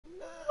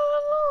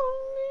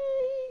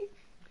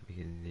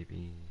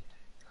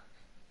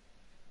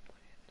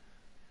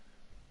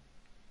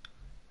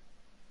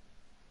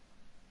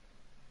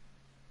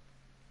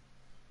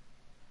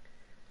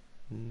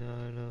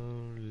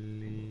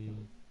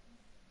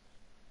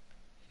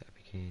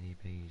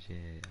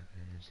LBSG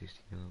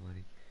 69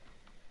 money.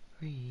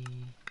 Whee.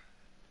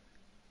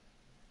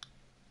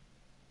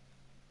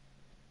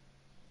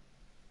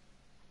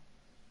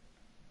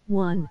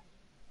 One.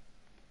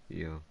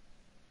 Yo.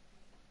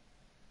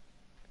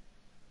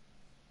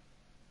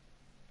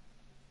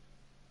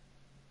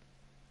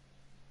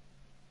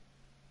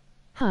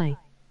 Hi.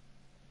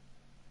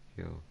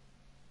 Yo.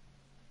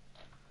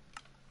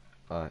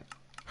 Alright.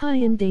 Hi,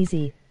 I'm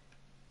Daisy.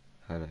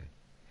 Hello.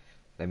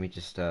 Let me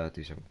just do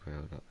something quick.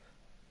 Hold up.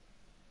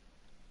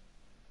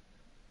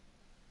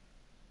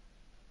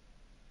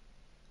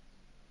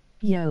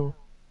 Yo.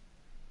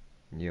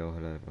 Yo,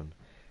 hello everyone.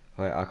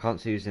 Alright, I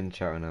can't see who's in the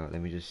chat right now.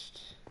 Let me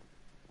just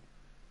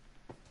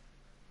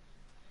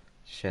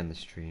share the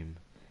stream.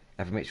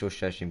 Have to make sure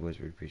share stream boys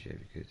really appreciate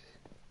it because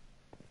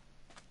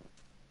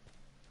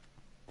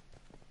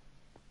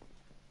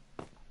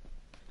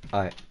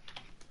alright.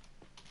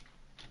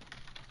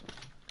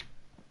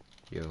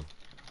 Yo.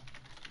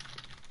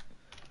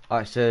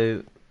 Alright,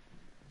 so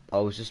I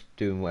was just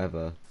doing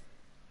whatever.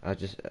 I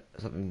just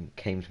something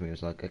came to me. I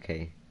was like,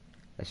 okay,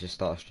 let's just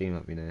start a stream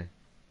up, you know.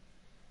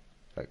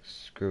 Like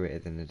screw it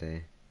at the end of the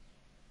day.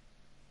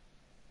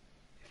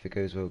 If it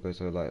goes well, it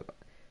goes well. Like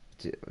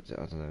I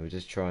don't know. We'll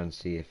just try and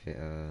see if it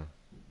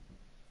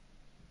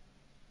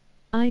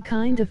I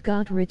kind of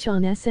got rich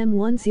on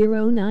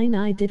SM109.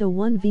 I did a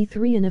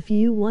 1v3 and a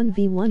few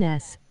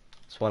 1v1s.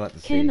 That's what I like to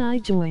see. Can I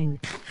join?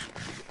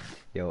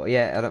 Yo,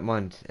 yeah, I don't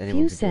mind.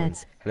 Anyone Few can join.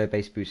 sets. Hello,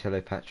 Base Boost. Hello,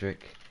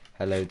 Patrick.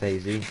 Hello,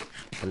 Daisy.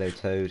 Hello,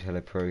 Toad.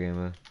 Hello,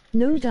 Programmer.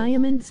 No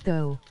diamonds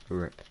though.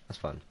 Rip. That's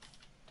fun.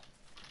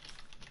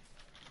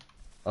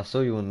 I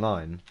saw you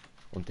online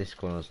on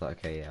Discord and I was like,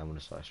 okay, yeah, I'm gonna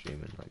start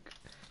streaming.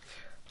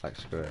 Like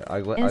screw it.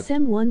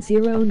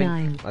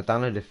 SM109. I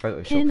downloaded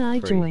Photoshop Can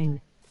I free,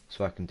 join?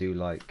 so I can do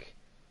like,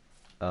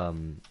 I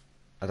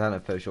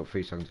downloaded Photoshop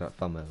free so I can do like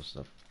thumbnails and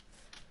stuff.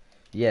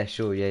 Yeah,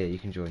 sure, yeah, you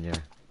can join, yeah.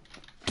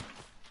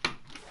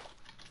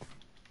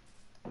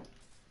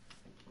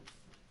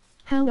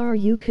 How are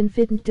you?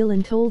 Confident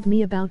Dylan told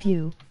me about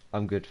you.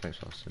 I'm good, thanks,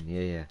 Austin.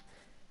 Yeah, yeah.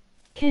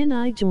 Can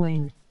I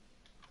join?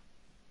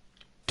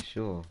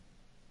 Sure.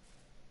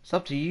 It's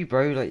up to you,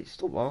 bro. Like,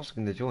 stop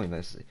asking to join.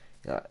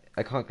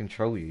 I can't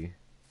control you.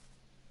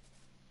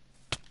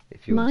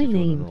 If you want My to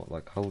join name. or not,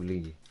 like, holy.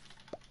 What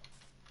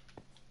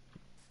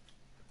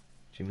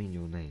do you mean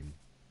your name?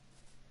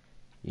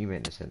 You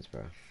make no sense,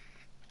 bro.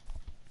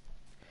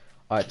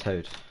 Alright,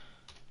 Toad.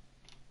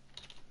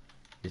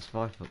 Is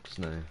Firefox?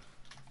 No.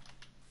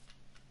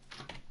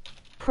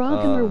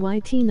 Programmer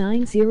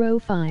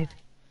YT905.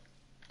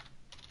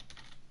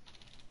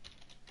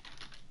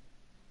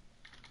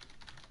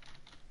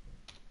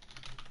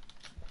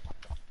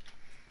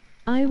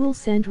 I will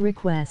send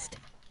request.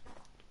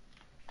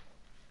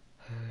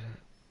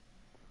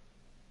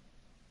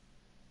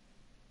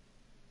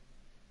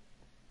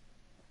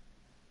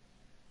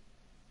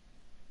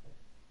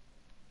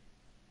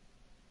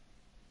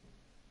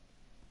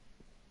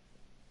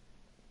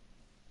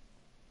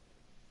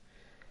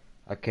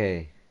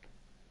 Okay.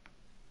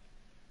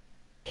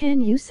 Can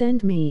you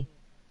send me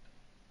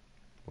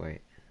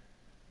Wait.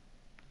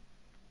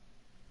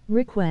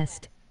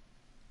 request?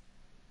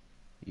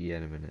 Yeah,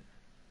 in a minute.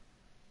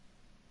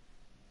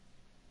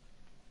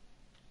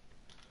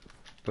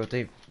 But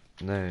they...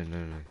 No.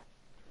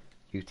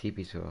 You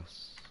TP to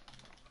us.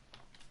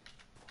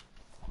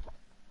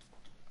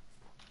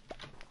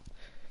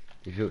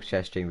 If you look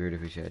share stream, we really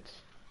appreciate it.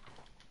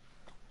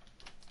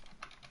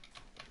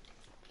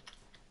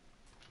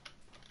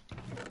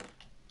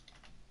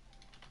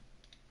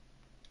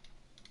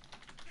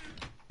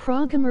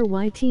 Programmer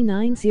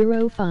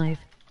YT905.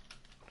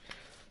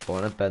 I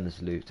want to burn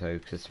this loot,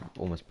 Toad, because it's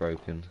almost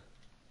broken.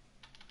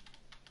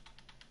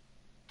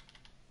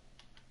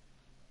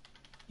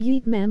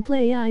 Yeet man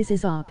play eyes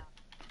is up.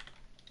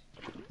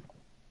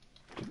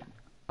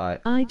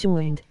 I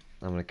joined.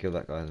 I'm gonna kill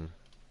that guy then.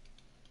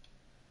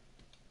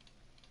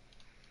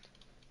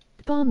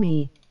 Bomb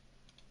me.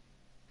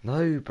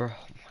 No, bro.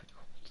 Oh my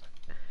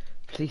god.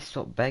 Please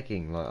stop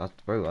begging. Like,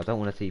 bro, I don't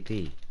want a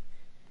TP.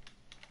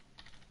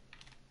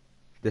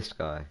 This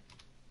guy.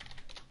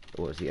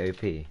 What is he,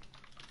 OP?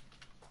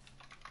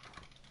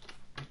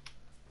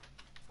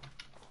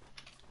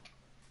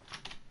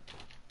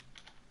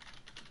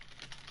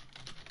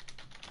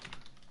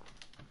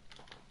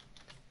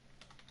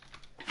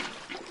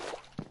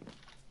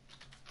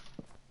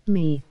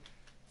 Me.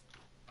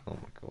 Oh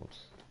my god.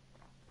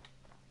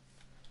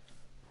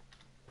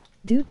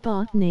 Dude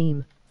bot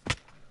name.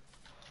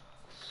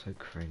 So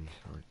cringe.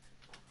 Like.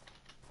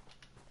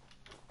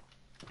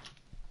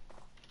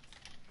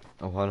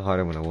 Oh, I'll hide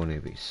him when I want to,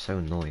 but he's so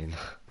annoying.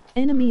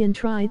 Enemy and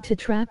tried to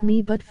trap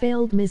me but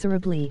failed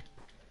miserably.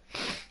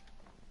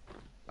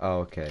 Oh,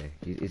 okay.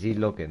 Is he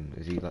logging?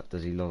 Is he like?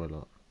 Does he log a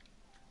lot?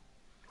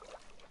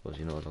 Or is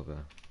he not a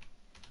logger?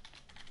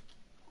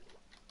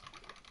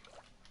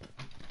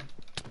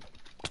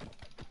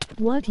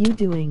 What you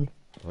doing?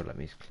 Oh, let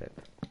me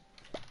clip.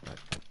 Right.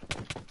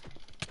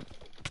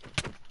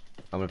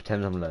 I'm gonna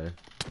pretend I'm low.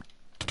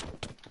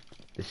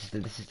 This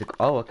is the.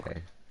 Oh,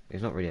 okay.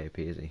 He's not really OP,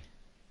 is he?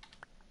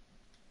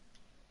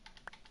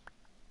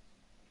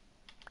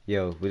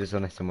 Yo, we're just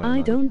on SM1.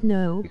 I don't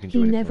know, You can he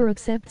join if you never want.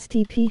 accepts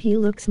TP, he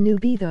looks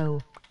newbie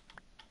though.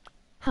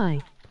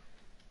 Hi.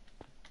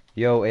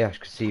 Yo, Ash,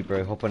 good to see you,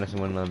 bro. Hop on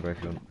SM1 bro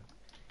if you want.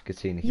 Good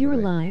seeing you, by You're the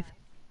way. alive.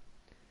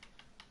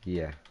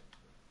 Yeah.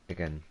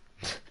 Again.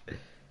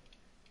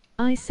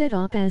 I set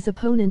up as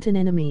opponent and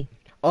enemy.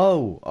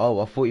 Oh,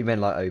 I thought you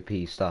meant like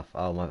OP stuff.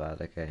 Oh, my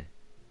bad, okay.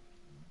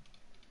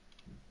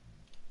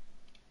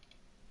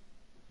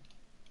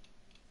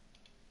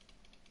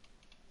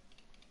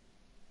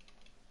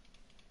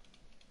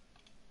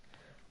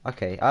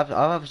 Okay, I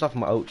have stuff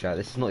in my ult chat.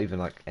 This is not even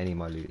like any of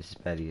my loot. This is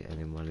barely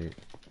any of my loot.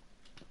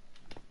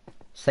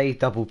 Say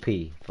double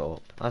P for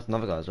up. That's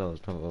another guy as well.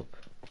 It's another up.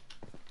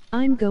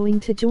 I'm going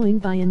to join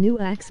by a new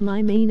axe.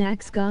 My main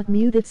axe got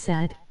muted,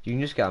 sad. You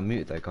can just get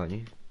unmuted though, can't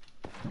you?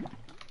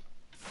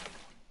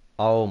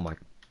 Oh my.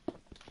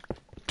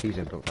 Please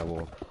don't block that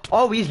wall.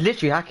 Oh, he's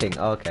literally hacking.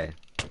 Oh, okay.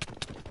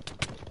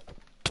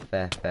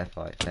 Fair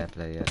fight. Fair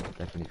play, yeah.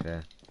 Definitely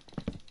fair.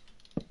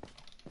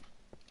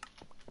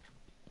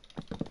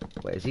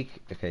 Wait, is he?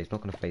 Okay, he's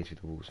not gonna phase through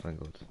the walls, thank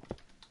God.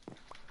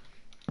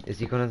 Is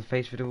he gonna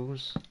phase through the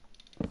walls?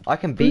 I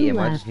can beat him,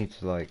 I just need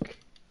to like...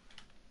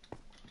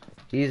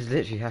 He is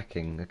literally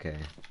hacking, okay.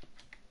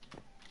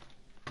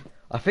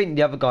 I think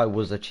the other guy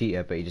was a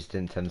cheater, but he just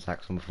didn't turn his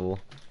hacks on before.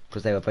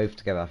 Because they were both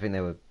together, I think they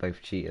were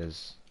both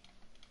cheaters.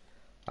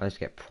 I just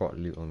get prot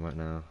loot on right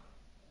now.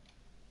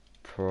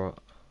 Prot.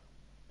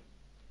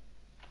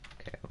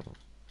 Okay, well.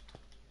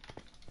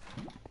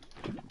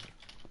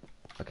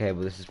 Okay,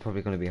 well this is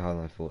probably going to be harder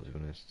than I thought, to be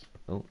honest.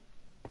 Oh.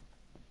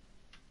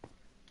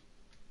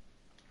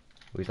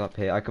 He's up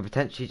here. I could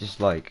potentially just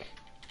like...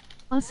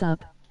 What's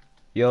up?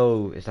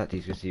 Yo, is that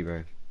DCC,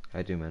 bro? How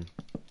you doing, man?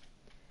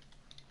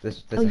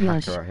 There's a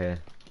hacker right here.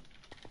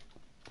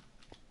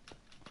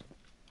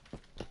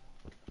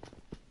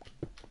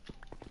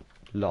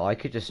 Look, I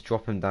could just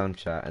drop him down,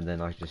 chat, and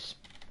then I just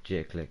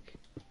G click.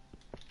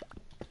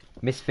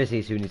 Miss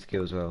Fizzy's who needs to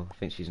kill as well. I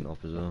think she's an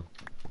op as well.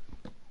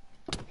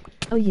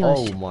 Oh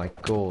yosh. Oh my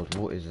god,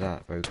 what is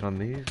that, bro? Can I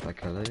move?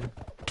 Like, hello?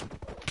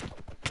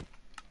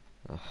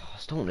 Oh, I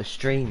just don't want to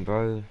stream,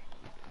 bro.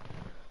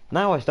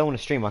 Now I just don't want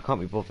to stream, I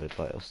can't be bothered.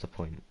 Like, what's the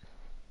point?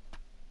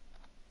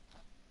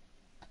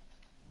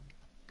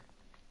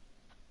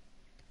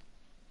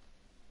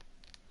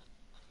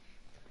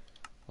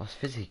 Us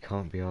Fizzy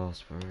can't be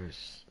arsed, bro.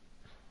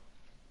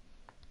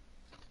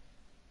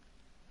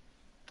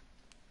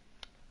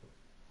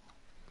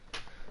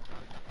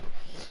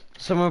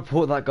 Someone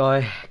report that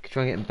guy.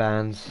 Try and get him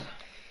banned.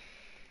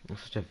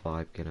 That's such a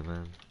vibe killer,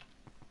 man.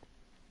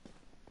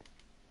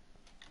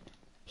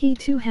 He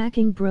too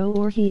hacking, bro,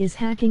 or he is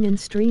hacking and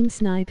stream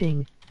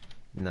sniping.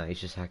 No, he's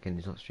just hacking.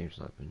 He's not stream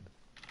sniping.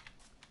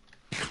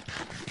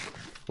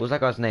 What's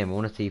that guy's name? I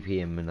want to TP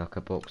him in like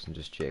a box and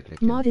just cheer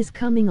click him. Mod is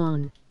coming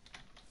on.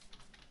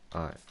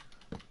 Alright.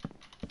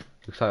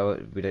 Looks like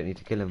we don't need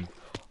to kill him.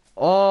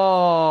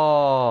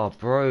 Oh,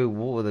 bro,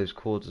 what were those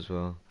chords as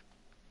well?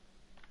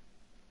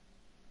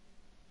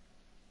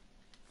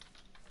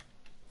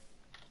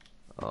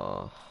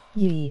 Oh.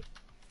 Yee.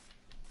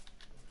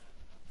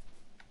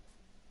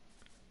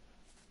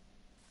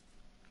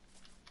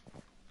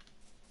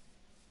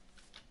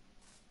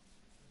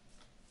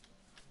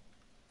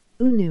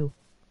 Unu.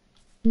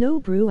 No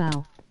brew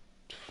ow.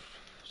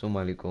 It's all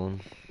my loot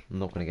gone. I'm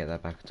not gonna get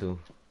that back at all.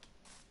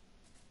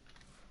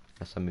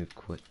 Unless I move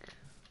quick.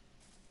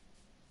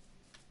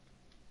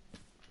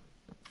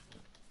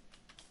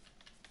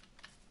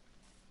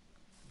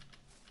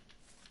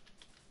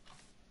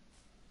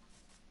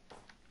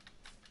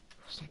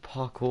 It's not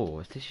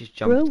parkour. This just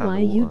jumped Bro, out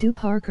why the water. you do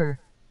Parker?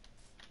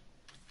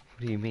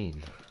 What do you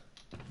mean?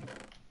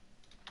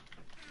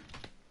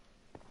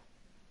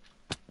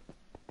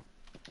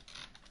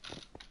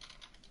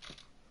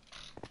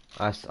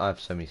 I have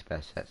so many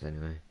spare sets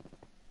anyway.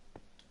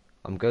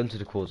 I'm going to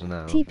the quarter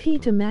now.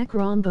 TP to Mac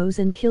Rombos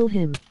and kill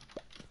him.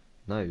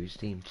 No, he's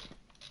teamed.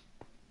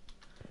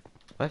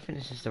 I think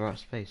this is the right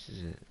space,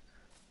 is it?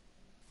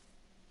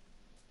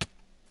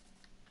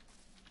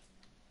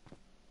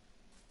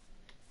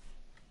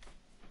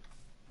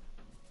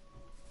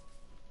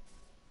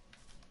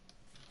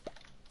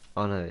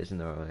 Oh no, it isn't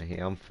the right way.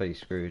 Yeah, I'm fully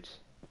screwed.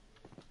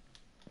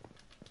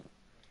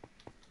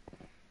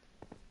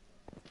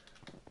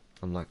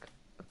 I'm like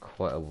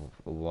quite a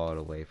while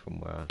away from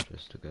where I'm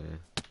supposed to go.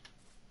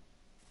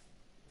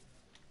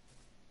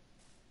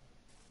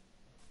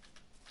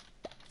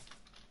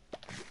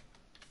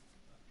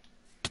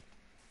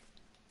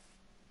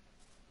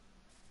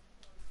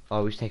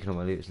 Oh, he's taking all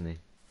my loot, isn't he?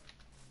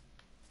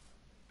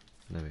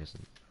 No, he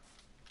isn't.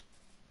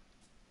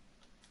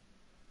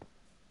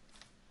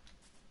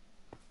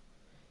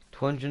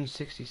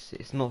 $266.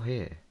 It's not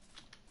here.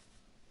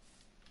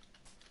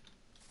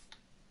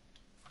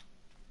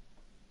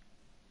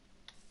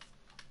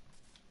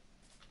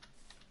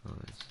 Oh,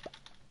 it's...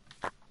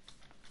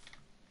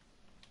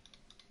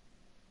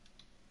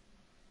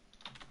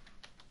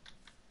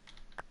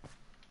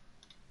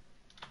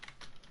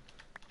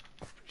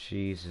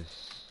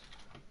 Jesus.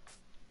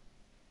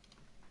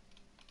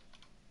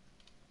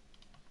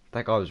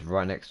 That guy was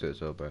right next to it as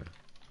well, bro.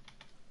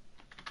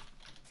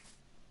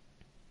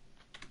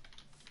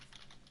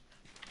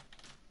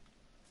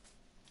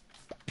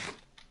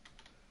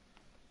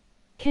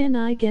 Can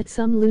I get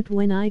some loot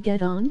when I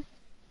get on?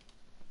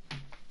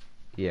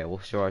 Yeah,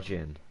 what's your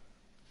IGN?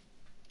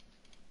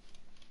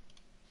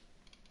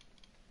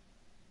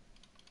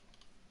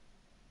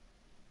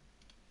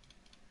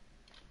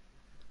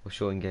 What's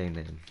your in-game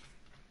name?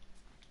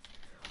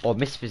 Oh,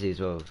 Miss Fizzy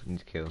as well. Need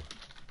to kill.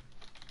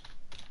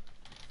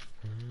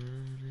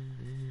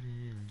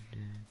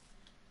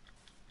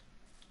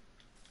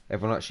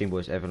 Everyone like stream,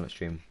 boys. Everyone like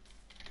stream.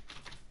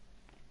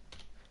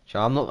 So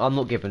I'm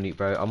not giving loot,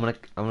 bro. I'm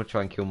gonna try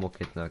and kill more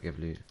kids now. Give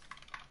loot.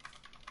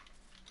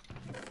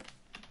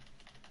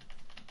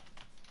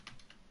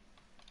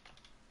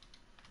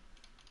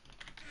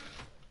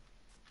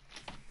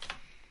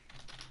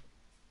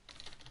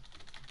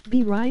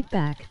 Be right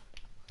back.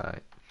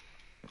 Alright.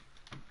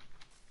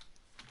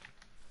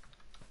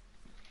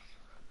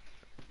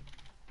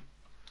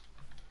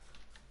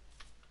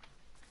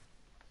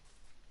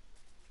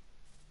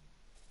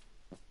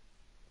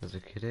 There's a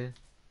kid here.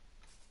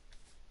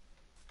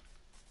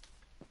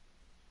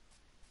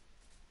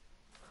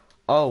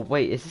 Oh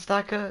wait, is this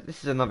hacker?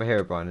 This is another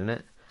Herobrine, isn't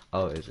it?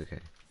 Oh, it is, okay.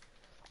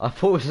 I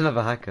thought it was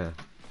another hacker.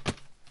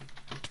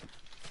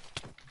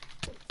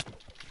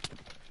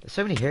 There's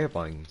so many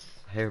Herobrines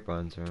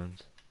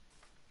around.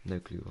 No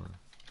clue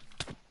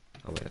why.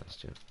 Oh wait, that's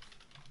Jim.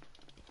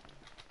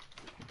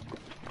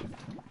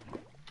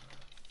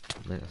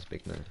 No, that's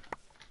big no.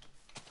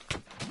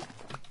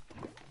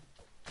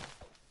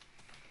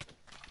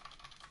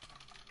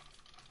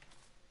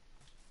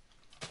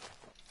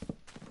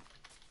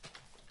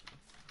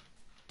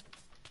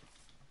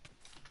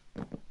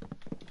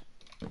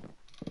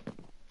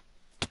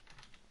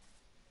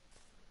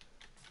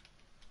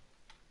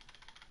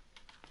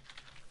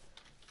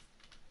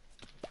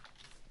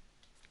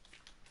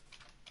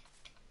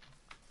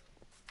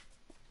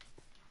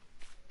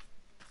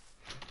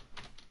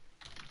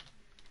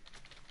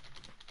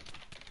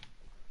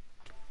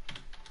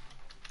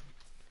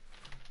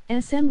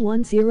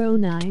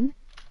 SM109?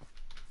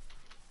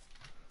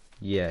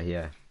 Yeah,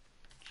 yeah.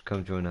 Just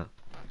come join up.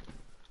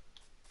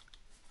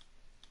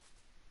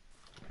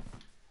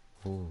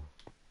 Oh.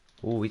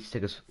 Oh, we just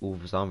take us all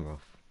of his armor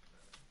off.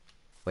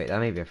 Wait, that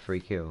may be a free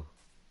kill.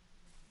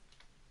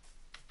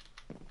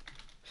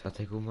 Should I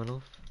take all mine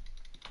off?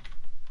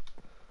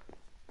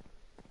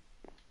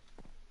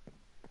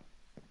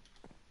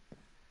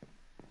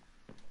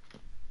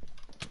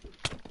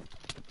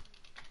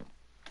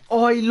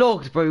 Oh, he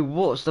logged, bro.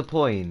 What's the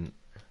point?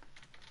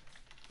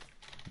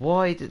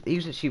 Why did he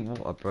was actually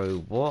what, bro?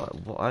 What?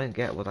 I don't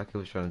get what that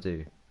kill was trying to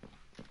do.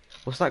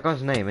 What's that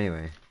guy's name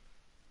anyway?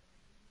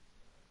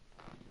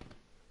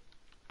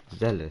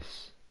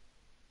 Zealous.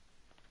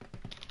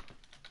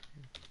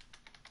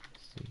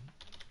 Let's see.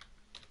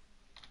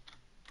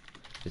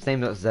 His name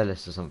not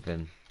Zealous or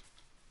something.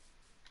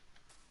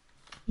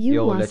 You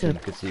Yo, was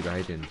legend. Good to see you,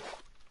 Hayden.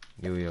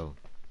 Yo.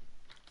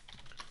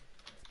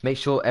 Make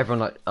sure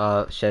everyone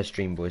share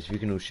stream, boys. If you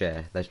can all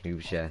share, legendary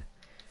will share.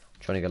 I'm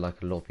trying to get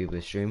like a lot of people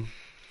to stream.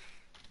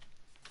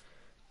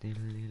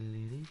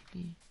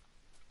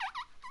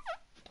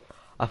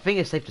 I think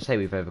it's safe to say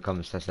we've overcome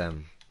this SM.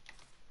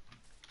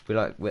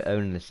 We're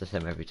owning this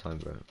SM every time,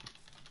 bro.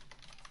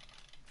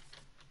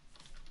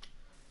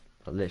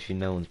 But literally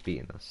no one's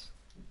beating us.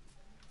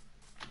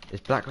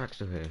 Is Black Rack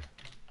still here?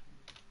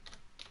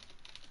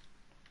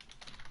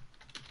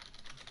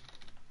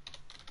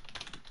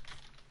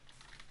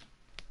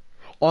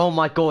 Oh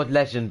my god,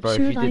 legend, bro! If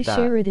you Should did I that.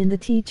 share it in the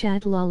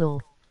T-chat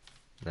lol?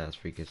 Nah, it's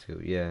 3 kids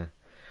kill. Yeah.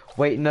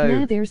 Wait, no.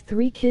 Now there's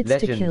 3 kids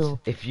Legend, to kill.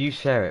 if you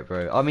share it,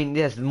 bro. I mean,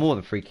 there's more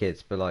than 3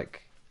 kids, but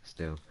like,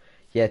 still.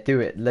 Yeah,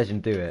 do it.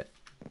 Legend, do it.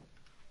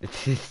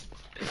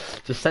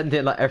 Just send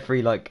it like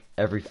every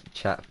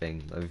chat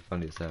thing. That'd be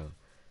funny as hell.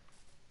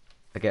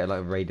 I get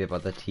like raided by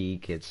the T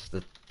kids,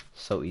 the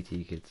salty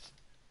T kids.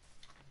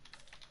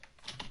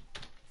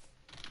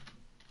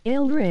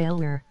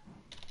 Elder.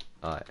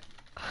 Alright.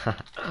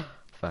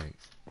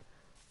 Thanks.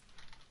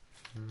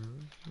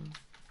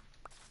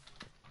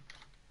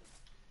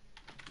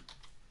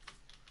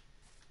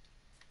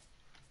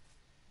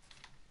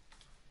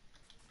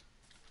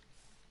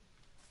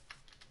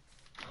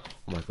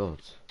 Oh my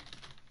god.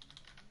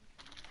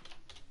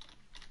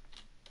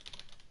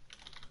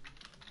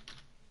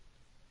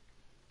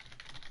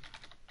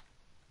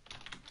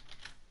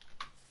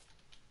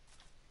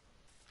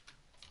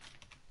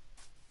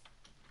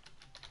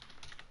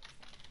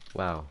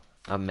 Wow.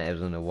 I haven't met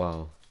it in a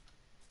while.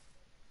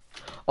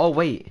 Oh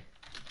wait.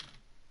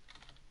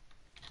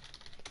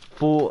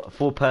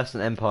 Four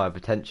person empire,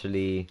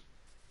 potentially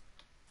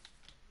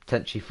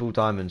full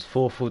diamonds.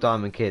 4 full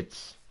diamond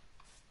kids.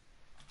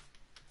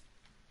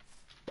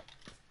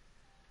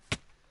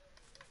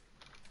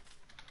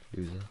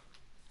 Loser.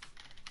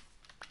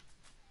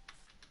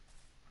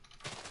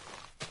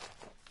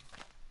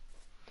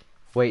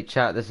 Wait,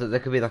 chat. There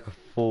could be like a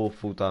 4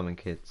 full diamond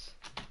kids.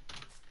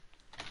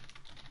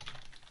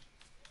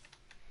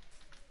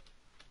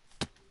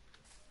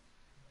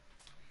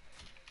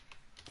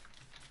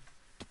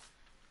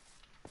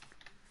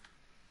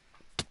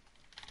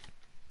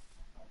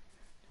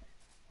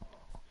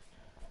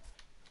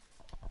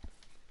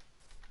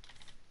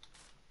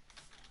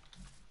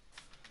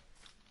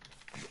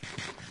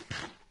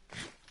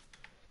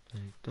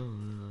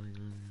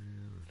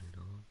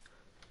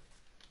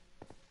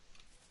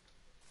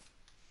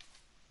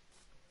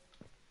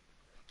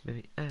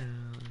 Maybe.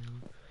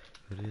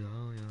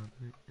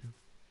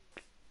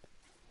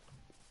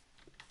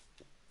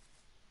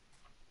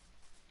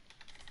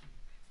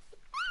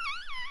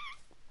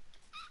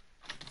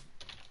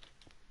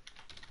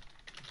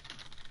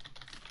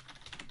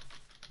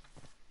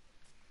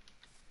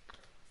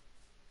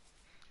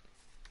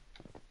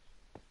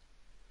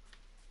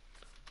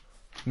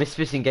 Miss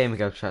Fizzy and Gamer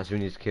Girl chats we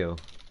need to kill.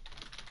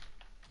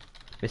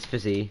 Miss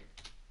Fizzy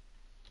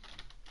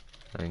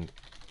and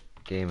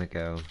Gamer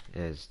Girl.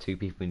 Yeah, there's 2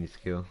 people we need to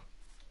kill.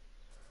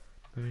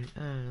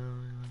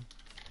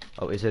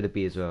 Oh, is there the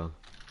B as well?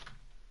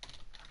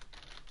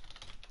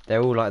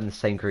 They're all like in the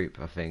same group,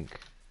 I think.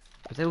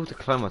 But they all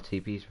decline my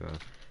TPs, bro.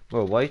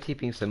 Bro, why are you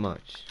TPing so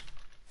much?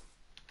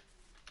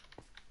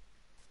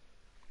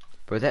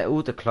 Bro, they're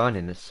all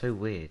declining. It's so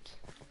weird.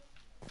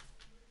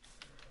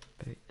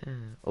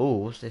 Oh,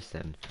 what's this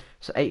then?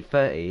 So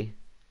 8:30.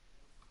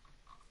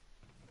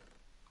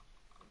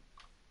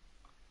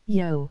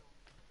 Yo.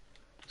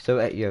 So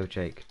yo,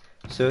 Jake.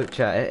 So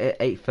chat at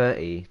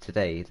 8:30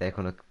 today, they're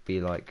gonna be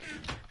like,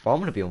 well,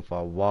 I'm gonna be on for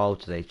a while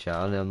today, chat.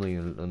 I'm not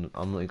even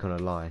gonna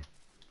lie.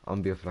 I'm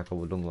gonna be on for like a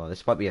long while.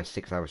 This might be a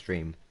 6-hour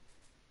stream.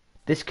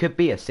 This could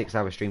be a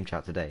 6-hour stream,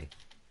 chat, today.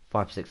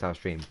 5 to 6 hour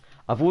stream.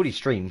 I've already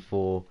streamed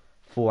for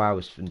 4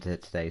 hours from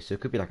today, so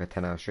it could be like a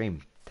 10-hour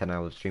stream. 10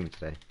 hours stream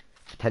today,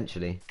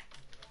 potentially.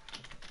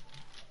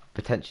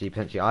 Potentially.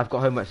 I've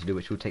got homework to do,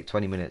 which will take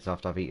 20 minutes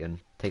after I've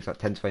eaten. Takes like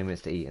 10 to 20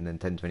 minutes to eat, and then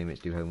 10 to 20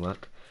 minutes to do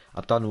homework.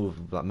 I've done all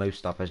of like most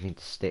stuff. I just need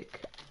to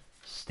stick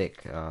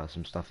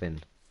some stuff in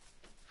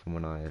from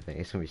when I think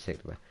it's gonna be sick,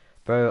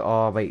 bro.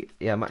 Oh wait,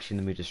 yeah, I'm actually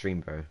in the mood to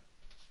stream, bro.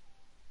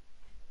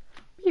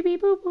 Beep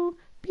beep boo boo,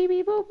 beep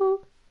beep boo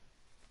boo,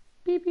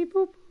 beep beep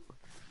boo boo.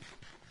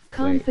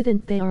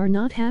 Confident they are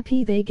not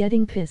happy, they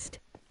getting pissed.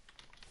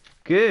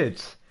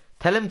 Good.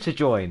 Tell him to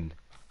join.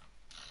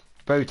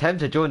 Bro, tell him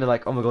to join. They're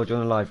like, oh my god,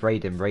 join the live,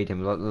 raid him,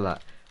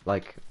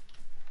 like,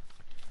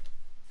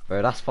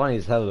 bro, that's funny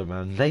as hell, though,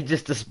 man. They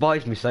just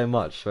despise me so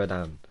much, swear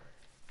down.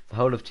 The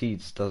whole of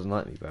Cheats doesn't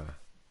like me, bro.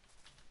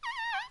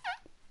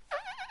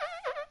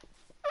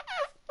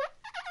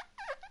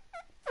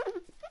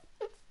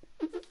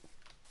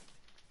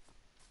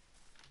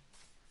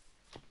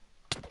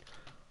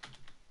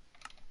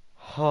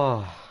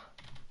 Oh,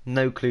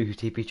 no clue who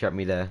TP trapped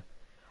me there.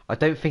 I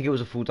don't think it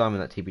was a full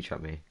diamond that TP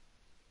trapped me.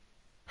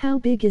 How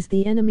big is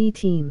the enemy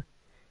team?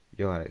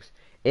 Yo, Alex.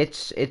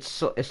 It's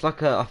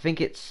like a, I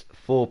think it's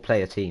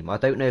 4-player team. I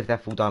don't know if they're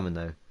full diamond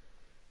though.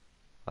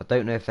 I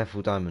don't know if they're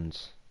full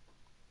diamonds.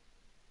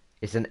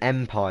 It's an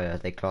empire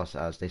they class it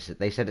as.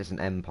 They said it's an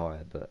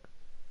empire, but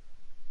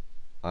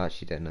I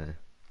actually don't know.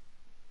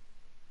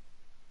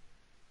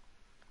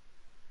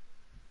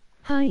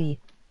 Hi.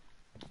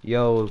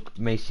 Yo,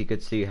 Macy, good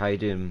to see you. How you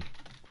doing?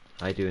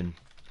 How you doing?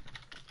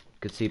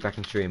 Good to see you back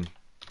in stream.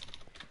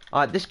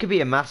 Alright, this could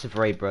be a massive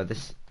raid, bro.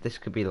 This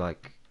could be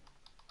like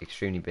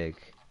extremely big.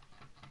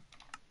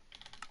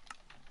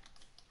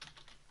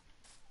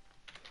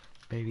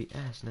 Baby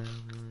ass now.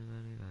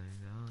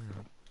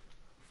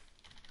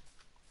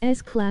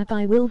 S-clap,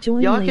 I will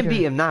join Yeah, later. I can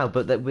beat him now,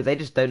 but they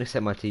just don't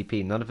accept my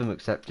TP. None of them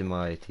accepted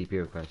my TP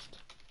request.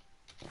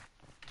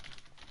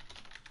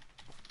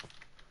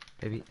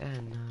 Baby ass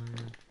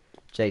now.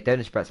 Jake, don't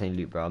expect any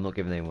loot, bro. I'm not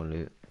giving anyone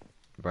loot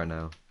right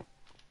now.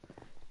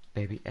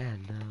 Baby ass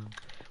now.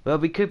 Well,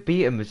 we could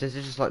beat him, but this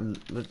is just like,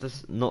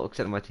 let's not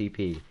accept my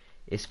TP.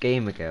 It's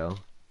Gamer Girl.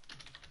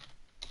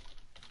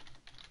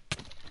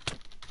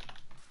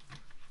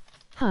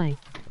 Hi.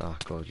 Oh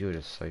god, you're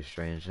just so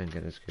strange. Thank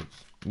goodness, good.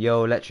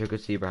 Yo, Electro, good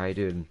to see you, bro. How you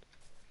doing?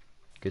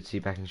 Good to see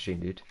you back in stream,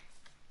 dude.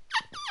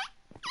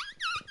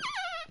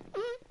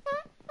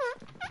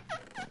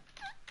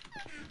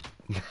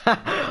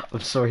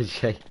 I'm sorry,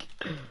 Jake.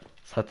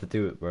 Just had to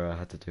do it, bro. I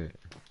had to do it.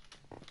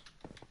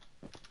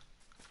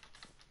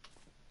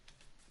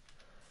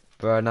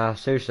 Bro, nah,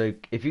 seriously,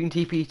 if you can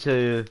TP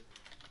to...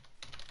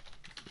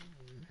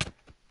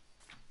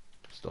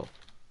 Stop.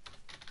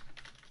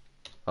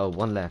 Oh,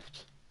 one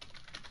left.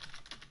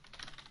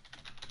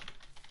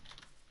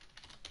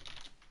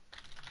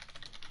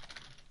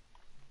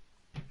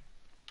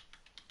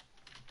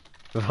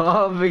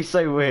 That would be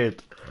so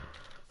weird.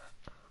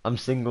 I'm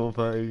single,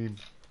 phone.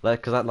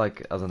 Like, cause that,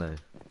 like, I don't know.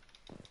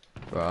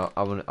 Bro,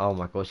 I want. Oh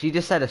my god, she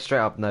just said a straight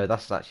up no.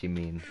 That's actually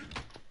mean.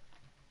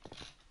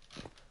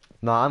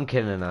 Nah, I'm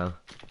killing her now.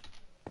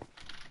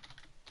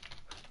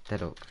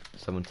 Deadlock,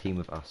 someone team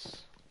with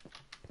us.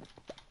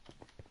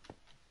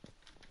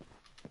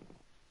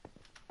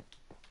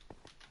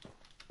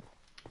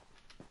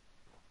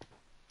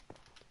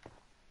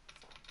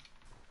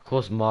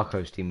 course,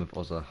 Marco's team with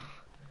Ozza.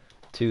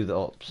 Two of the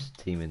ops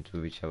teaming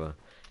with each other.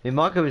 I mean,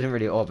 Marco isn't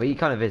really op, but he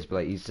kind of is, but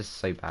like, he's just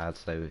so bad,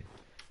 so I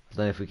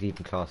don't know if we can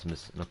even class him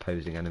as an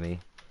opposing enemy.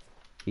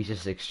 He's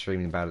just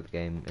extremely bad at the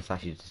game. It's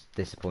actually just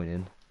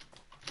disappointing.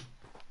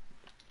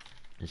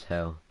 As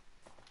hell.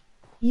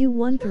 You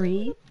won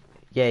 3?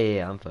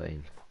 Yeah, I'm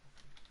fine.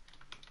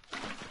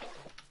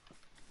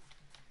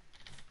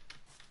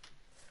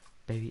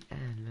 Baby,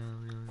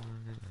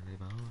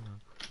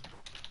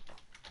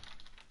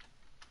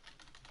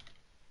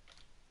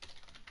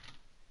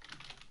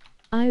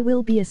 I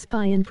will be a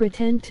spy and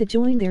pretend to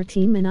join their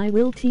team, and I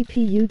will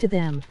TP you to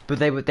them. But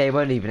they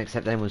won't even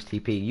accept anyone's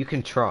TP. You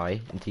can try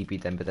and TP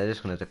them, but they're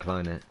just gonna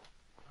decline it.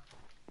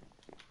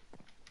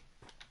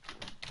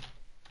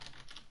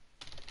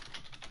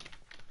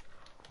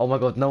 Oh my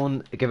god, no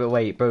one give it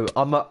away, bro.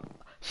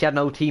 She had an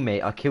old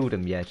teammate. I killed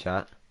him. Yeah,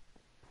 chat.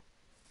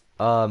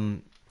 I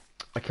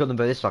killed them,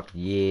 but this like a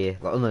year,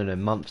 like, oh no,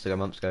 months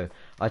ago.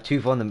 I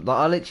 2v1 them. Like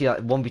I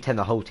literally like 1v10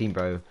 the whole team,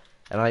 bro.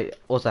 And I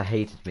also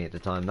hated me at the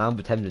time. Now I'm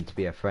pretending to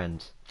be a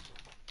friend.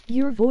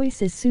 Your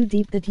voice is so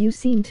deep that you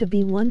seem to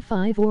be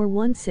 1.5 or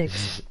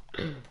 1.6.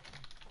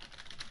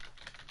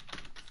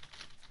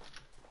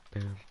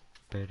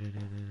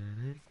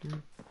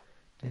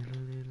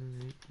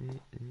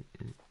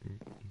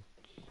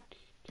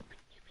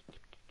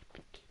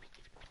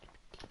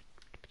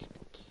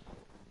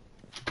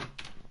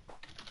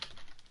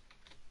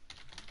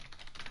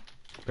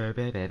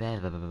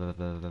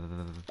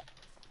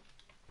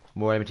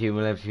 More MT,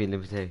 more MT,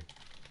 MT.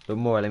 But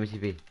more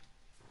MTP.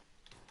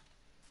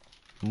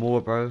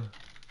 More, bro.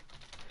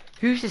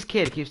 Who's this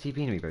kid that keeps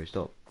TPing me, bro?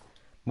 Stop.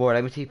 More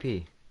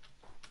MTP.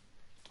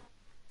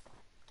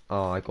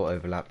 Oh, I got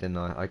overlapped, didn't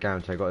I? I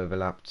guarantee I got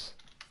overlapped.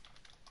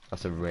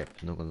 That's a rip,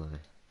 not gonna lie.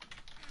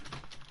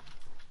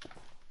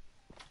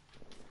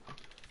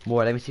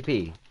 More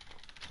MTP.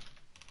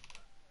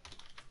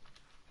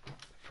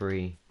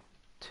 3,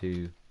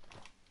 2.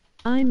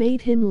 I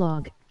made him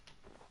log.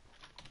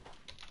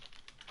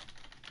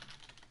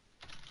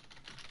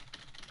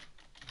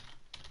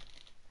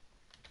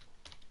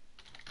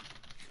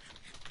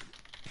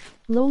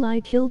 Lol,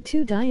 I killed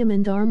 2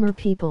 diamond armor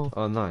people.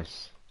 Oh,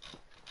 nice.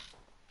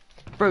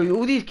 Bro,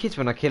 all these kids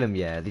when I kill them,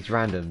 yeah, these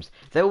randoms,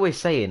 they're always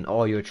saying,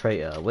 oh, you're a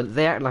traitor. When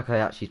they act like I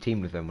actually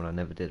teamed with them when I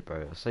never did,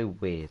 bro. It's so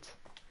weird.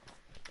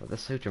 Like, they're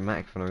so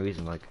dramatic for no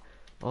reason, like,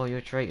 oh, you're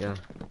a traitor.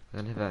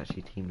 I never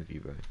actually teamed with you,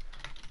 bro.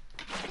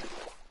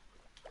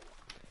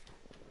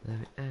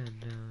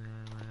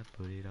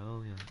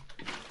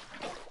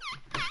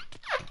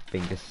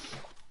 Fingers.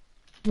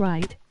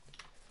 Right.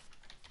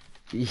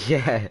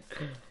 Yeah.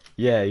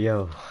 Yeah,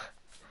 yo.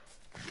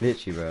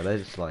 Literally, bro, they're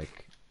just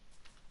like...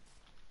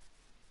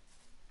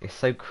 It's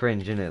so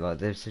cringe, isn't it? Like,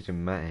 they're so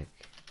dramatic.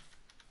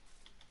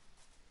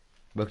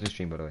 Welcome to the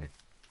stream, by the way.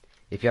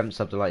 If you haven't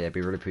subbed or liked yet, it'd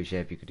be really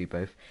appreciated if you could do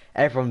both.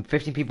 Everyone,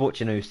 15 people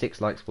watching,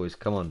 6 likes, boys.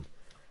 Come on.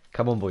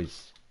 Come on,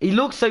 boys. He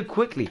looked so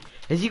quickly.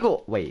 Has he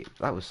got... Wait,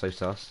 that was so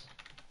sus.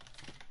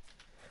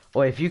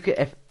 Or if you could...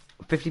 If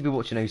 50 people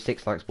watching,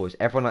 6 likes, boys.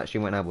 Everyone that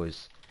stream right now,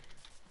 boys.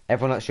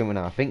 Everyone that stream right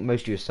now. I think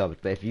most of you are subbed,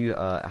 but if you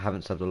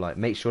haven't subbed or liked,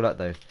 make sure that,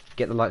 though.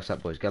 Get the likes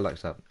up, boys. Get the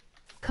likes up.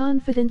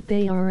 Confident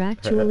they are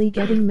actually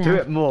getting mad. Do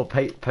it more.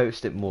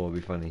 Post it more. It'll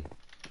be funny.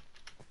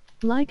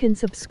 Like and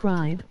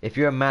subscribe. If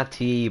you're a Mad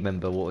TE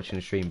member watching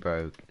the stream,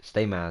 bro,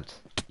 stay mad.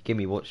 Give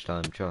me watch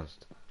time,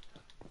 trust.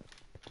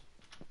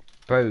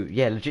 Bro,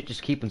 yeah, legit,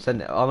 just keep on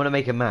sending it. I want to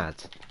make him mad.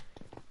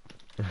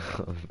 I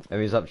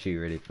mean, it's up to you,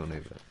 really, if you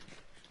want to, but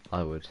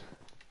I would.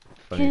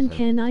 Funny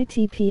Can I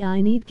TP? I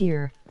need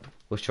gear.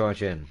 Let's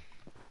charge in.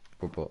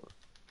 Robot.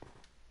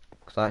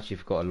 Because I actually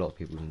forgot a lot of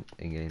people's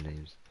in-game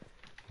names.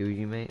 Who are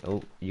you, mate?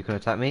 Oh, you can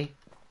attack me?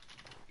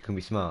 You can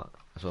be smart.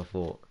 That's what I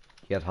thought.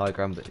 He had high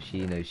ground, but she,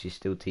 you know, she's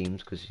still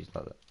teams because she's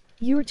like that.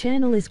 Your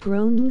channel is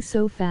growing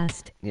so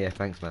fast. Yeah,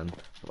 thanks, man.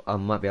 I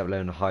might be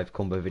uploading a hive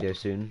combo video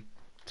soon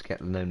to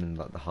get known in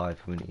like the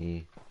hive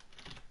community.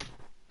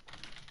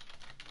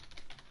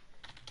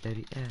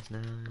 Dirty ass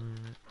now.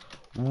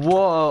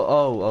 Whoa!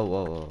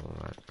 Oh!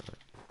 Right.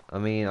 I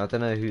mean, I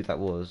don't know who that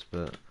was,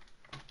 but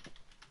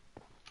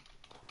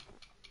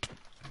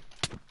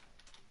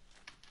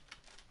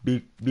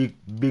big.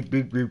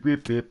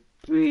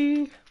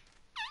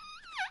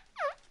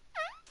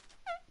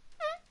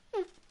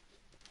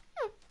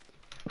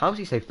 How is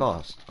he so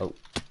fast? Oh.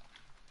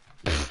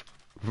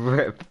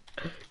 Rip.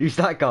 Who's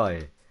that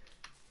guy?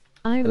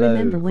 I Hello,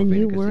 remember when Coffee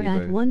you and were at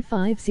Gazebo.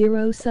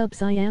 150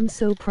 subs. I am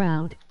so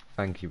proud.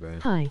 Thank you, bro.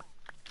 Hi.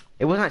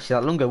 It wasn't actually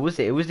that long ago, was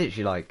it? It was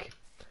literally like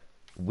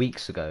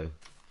weeks ago.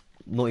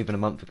 Not even a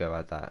month ago I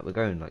had that. We're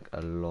going like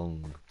a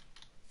long...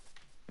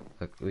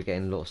 Like, we're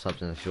getting a lot of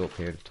subs in a short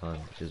period of time,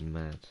 which is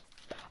mad.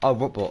 Oh,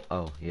 robot.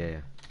 Oh,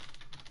 yeah.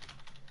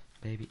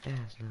 Baby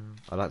ass now.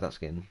 I like that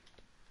skin.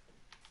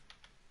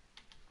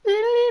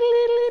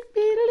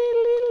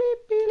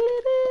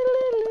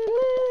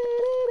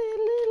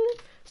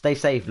 Stay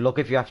safe. Log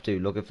if you have to.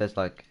 Log if there's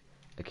like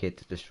a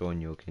kid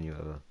destroying you or killing you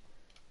ever.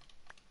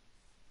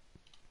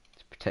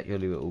 To protect your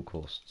loot at all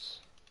costs.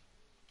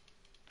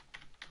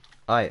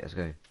 Alright, let's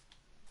go.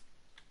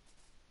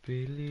 If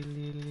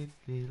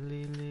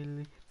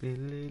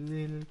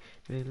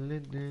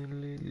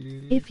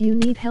you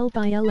need help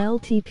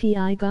ILLTP,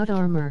 I got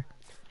armor.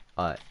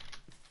 Alright.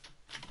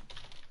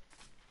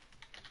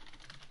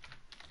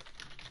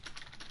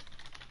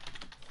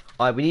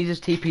 Alright, we need to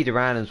just TP the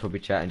randoms probably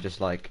chat and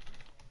just like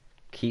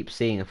keep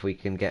seeing if we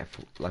can get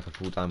like a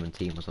full diamond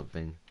team or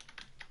something.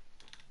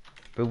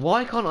 But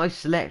why can't I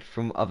select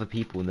from other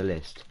people in the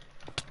list?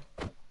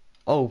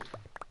 Oh,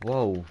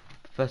 whoa.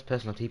 First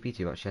person I TP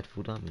to actually had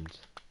full diamonds.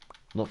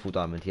 Not full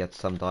diamond, he had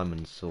some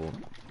diamonds, so...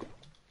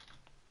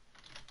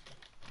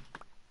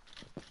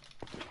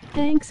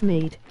 Thanks,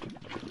 mate.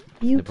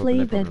 You No problem, play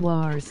no Bed problem.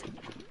 Wars.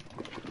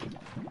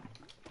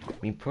 I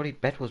mean, probably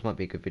Bed Wars might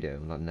be a good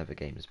video, like Never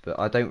Games, but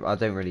I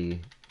don't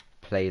really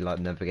play like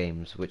Never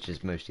Games, which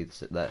is mostly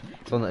it's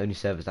one of the only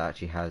servers that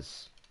actually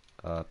has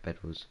Bed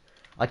Wars.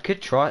 I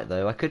could try it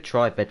though. I could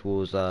try Bed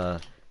Wars Never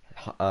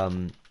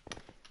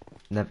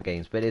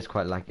Games, but it is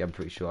quite laggy. I'm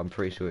pretty sure. I'm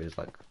pretty sure it is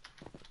like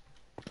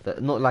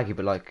not laggy,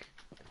 but like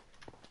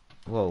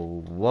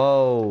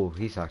whoa,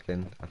 he's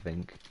hacking. I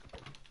think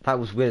that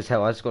was weird as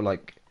hell. I just got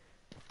like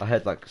I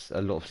heard like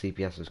a lot of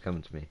CPS was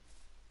coming to me,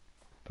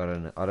 but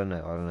I don't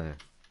know.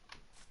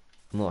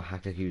 I'm not a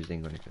hacker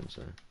accusing or anything,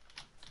 so.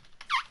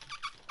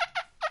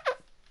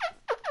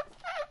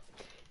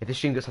 If this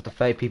stream gets up to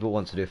 30 people at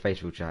once to do a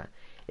facial chat.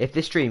 If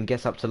this stream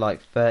gets up to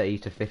like 30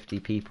 to 50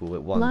 people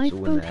at once, all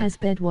in Lifeboat there. has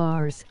Bed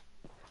Wars.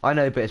 I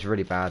know, but it's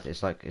really bad.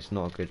 It's like, it's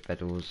not a good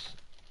Bed Wars.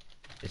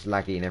 It's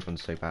laggy and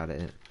everyone's so bad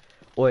at it.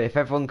 Or if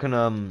everyone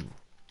can,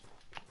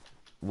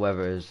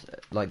 whatever it is,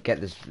 like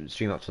get this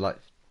stream up to like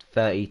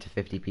 30 to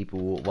 50 people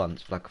all at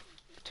once, for like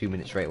 2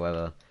 minutes straight,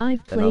 whatever.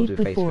 I've Then I'll played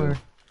do before.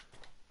 facial.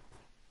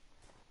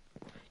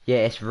 Yeah,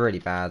 it's really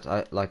bad.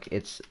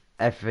 It's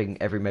every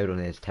mode on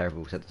it is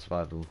terrible except the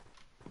survival.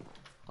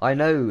 I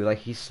know, like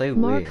he's so weird.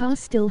 Marcos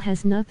still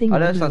has nothing. I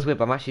know it new. sounds weird,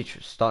 but I'm actually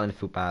starting to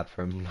feel bad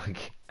for him.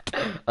 Like,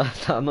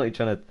 I'm not even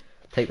trying to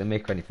take the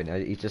mick or anything.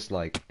 He's just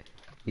like,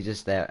 he's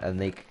just there, a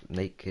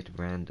naked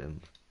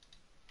random,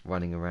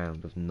 running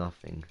around with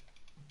nothing.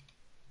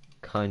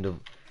 Kind of.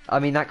 I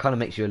mean, that kind of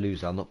makes you a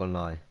loser. I'm not gonna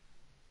lie.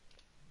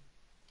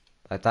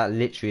 Like that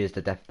literally is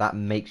that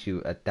makes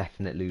you a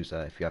definite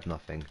loser if you have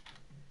nothing.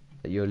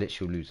 That you're a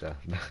literal loser.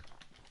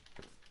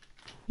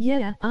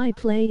 Yeah, I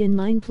play in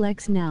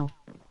Mineplex now.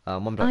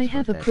 I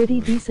have a pretty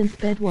decent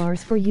Bed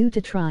Wars for you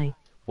to try.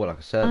 What, like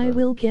a server? I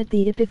will get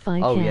the IP if I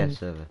can. Oh yeah,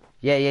 server.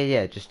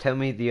 Yeah. Just tell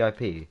me the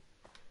IP.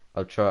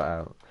 I'll try it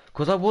out.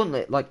 Cause I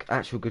want like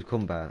actual good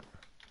combat.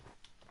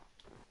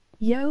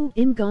 Yo,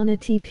 I'm gonna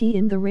TP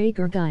in the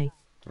Rager guy.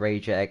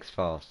 Rager X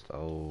fast.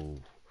 Oh,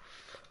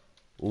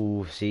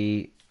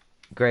 see,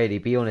 Grady,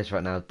 be honest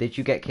right now. Did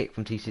you get kicked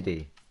from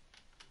TCD?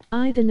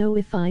 I don't know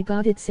if I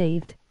got it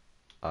saved.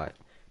 Alright.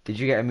 Did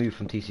you get a move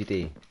from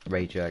TCD?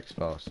 Rager X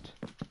fast.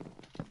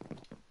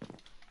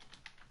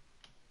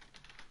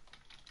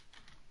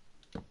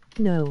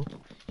 No.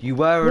 You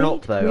were or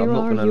not though. I'm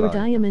not gonna lie. Where are your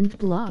diamond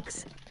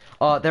blocks?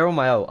 Oh, they're on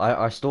my ult.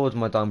 I stored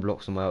my diamond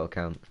blocks on my ult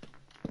account.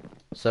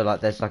 So like,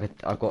 there's like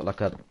I've got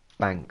like a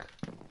bank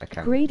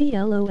account. Grady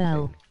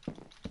LOL.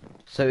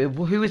 So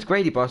who is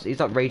Grady, boss? He's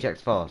like Rage X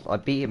Fast. I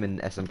beat him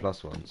in SM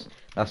Plus once.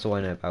 That's all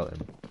I know about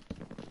him.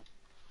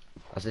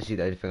 That's literally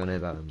the only thing I know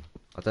about him.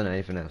 I don't know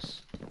anything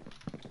else.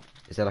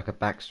 Is there like a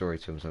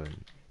backstory to him or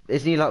something?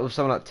 Isn't he like with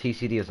someone like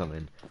TCD or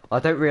something? I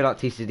don't really like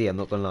TCD, I'm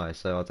not gonna lie,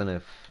 so I don't know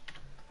if...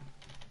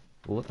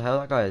 What the hell,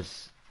 that guy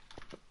is...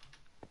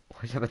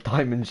 Why does he have a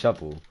diamond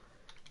shovel?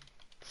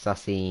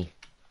 Sassy.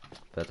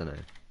 But I don't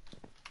know.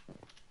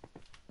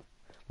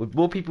 Would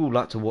more people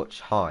like to watch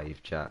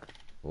Hive, chat?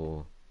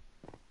 Or...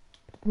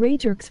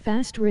 Ragerx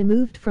fast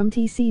removed from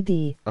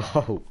TCD.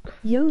 Oh.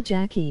 Yo,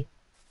 Jackie.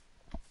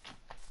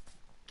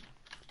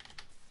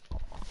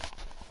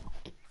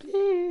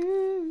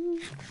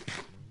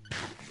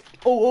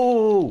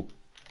 Oh!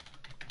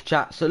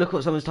 Chat, so look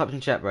what someone's typed in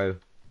chat, bro.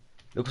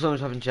 Look what someone's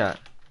typed in chat.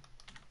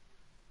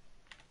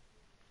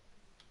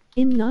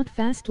 I'm not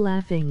fast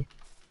laughing.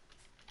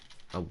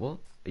 Oh, what?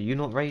 Are you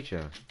not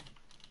Rager?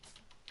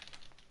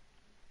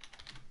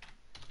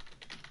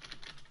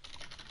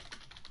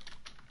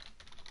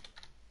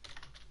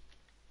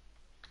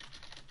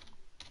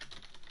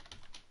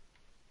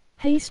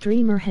 Hey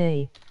streamer,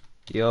 hey.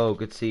 Yo,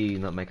 good to see you,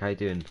 Nutmeg. How you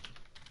doing?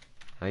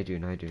 How you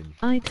doing?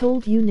 I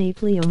told you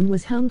Napoleon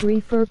was hungry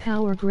for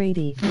power,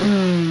 Grady.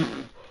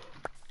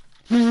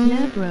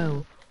 Yeah,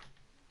 bro.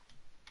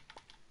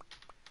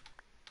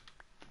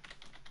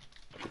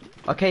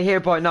 Okay, here,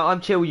 boy. No, I'm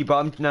chill with you,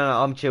 but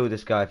I'm chill with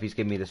this guy if he's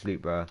giving me this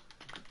loot, bro.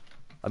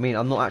 I mean,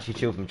 I'm not actually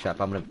chill with him, chat,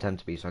 but I'm gonna pretend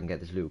to be so I can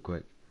get this loot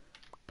quick.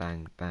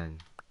 Bang,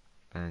 bang,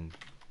 bang.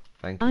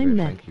 Thank you,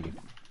 bro. Thank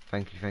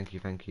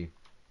you.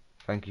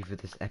 Thank you for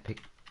this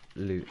epic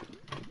loot.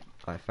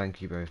 Alright,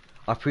 thank you, bro.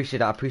 I appreciate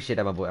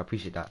that, my boy. I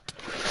appreciate that.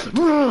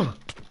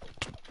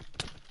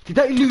 Did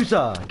that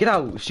loser? Get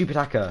out, stupid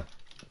hacker.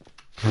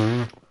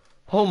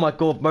 Oh my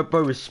god, my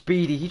bro is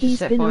speedy. He just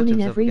set fire to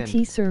himself again. He's been owning every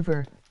T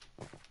server.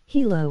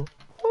 Hilo.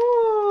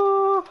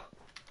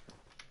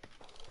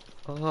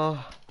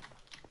 Oh.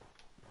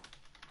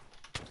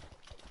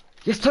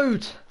 Yes,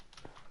 Toad!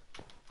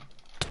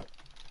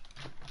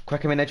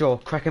 Crack him in their jaw.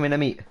 Crack him in their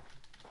meat.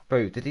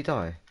 Bro, did he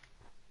die?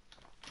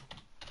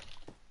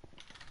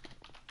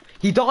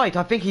 He died!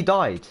 I think he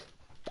died.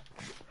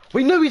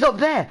 Wait, no, he's up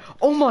there!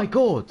 Oh my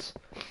god!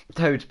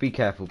 Toad, be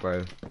careful,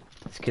 bro.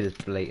 This kid is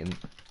blatant,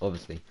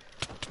 obviously.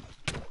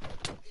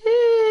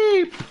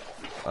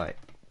 Alright.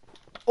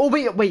 Oh,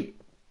 wait!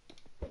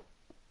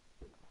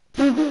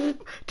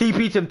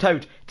 TP to him,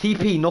 Toad.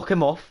 TP, knock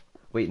him off.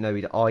 Wait, no,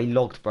 he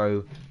logged,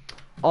 bro.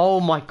 Oh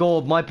my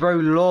god, my bro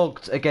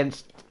logged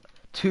against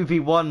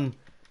 2v1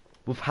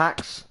 with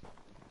hacks.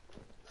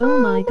 Oh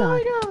my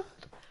god.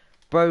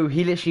 Bro,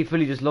 he literally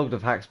fully just logged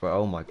with hacks, bro.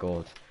 Oh my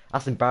god.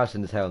 That's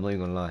embarrassing as hell, I'm not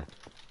even gonna lie.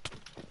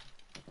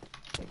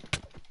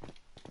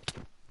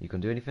 You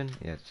can do anything?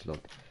 Yeah, just log.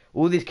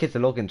 All these kids are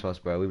logging to us,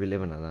 bro. We be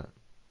living like that.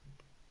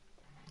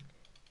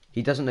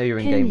 He doesn't know your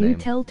in-game name. Can you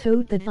tell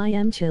Toad that I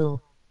am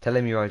chill? Tell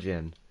him your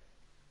IGN.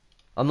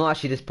 I'm not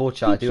actually this poor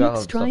child. He I do have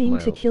keeps stuff trying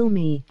to kill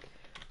me.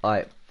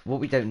 Alright, what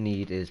we don't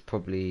need is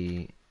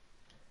probably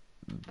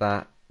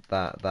that.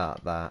 I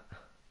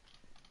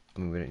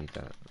mean, we don't need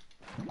that.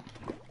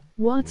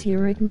 What's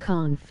your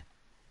conf?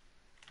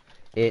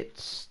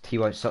 It's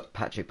TY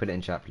Patrick, put it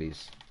in chat,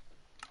 please.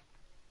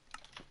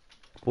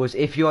 Boys,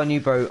 if you are new,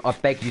 bro, I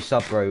beg you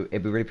sub, bro.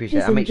 It'd be really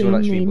appreciated. And make sure you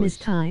like stream, boys.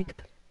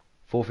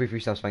 433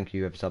 subs, thank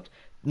you, whoever subbed.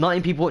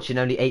 19 people watching,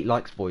 only 8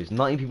 likes, boys.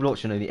 19 people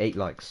watching, only 8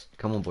 likes.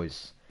 Come on,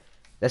 boys.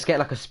 Let's get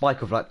like a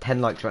spike of like 10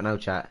 likes right now,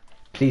 chat.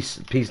 Please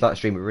like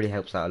stream. It really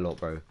helps out a lot,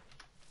 bro.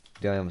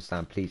 Do I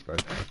understand? Please, bro.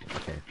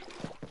 Okay.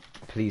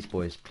 Please,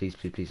 boys.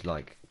 Please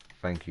like.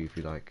 Thank you if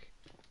you like.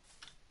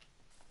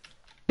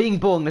 Bing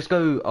bong. Let's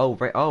go. Oh,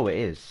 right. Oh, it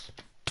is.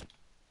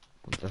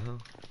 What the hell?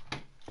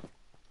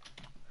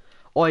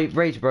 Oi,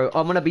 Rage, bro.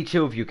 I'm gonna be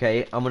chill with you,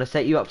 okay? I'm gonna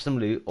set you up some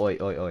loot. Oi.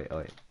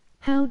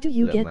 How do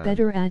you get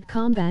better at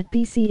combat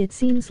PC? It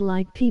seems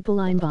like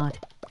people I'm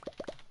bot.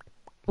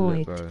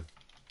 Look, bro.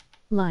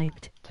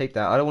 Liked. Take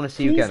that. I don't want to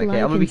see you again,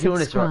 okay? I'm gonna be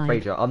honest, right,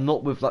 Fraser. I'm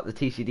not with like the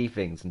TCD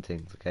things and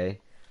things, okay?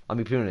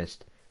 I'm be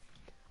honest.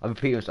 I'm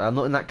be honest. I'm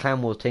not in that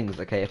clan wars things,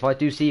 okay? If I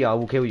do see you, I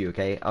will kill you,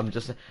 okay? I'm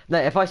just no.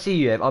 If I see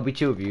you, I'll be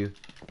chill with you,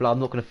 but I'm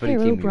not gonna fully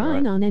team you.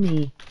 Brian on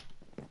any.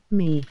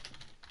 Me.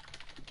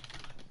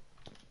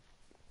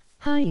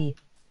 Hi.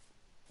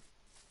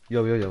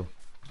 Yo.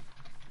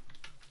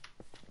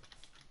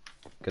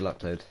 Good luck,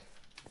 Toad.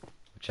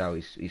 Watch out,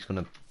 he's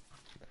gonna...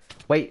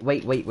 Wait.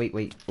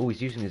 Oh,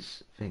 he's using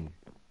his thing.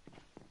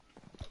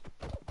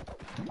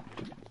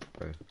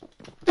 Bro.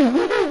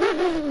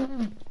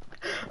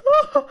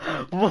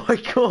 Oh my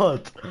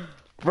god!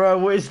 Bro,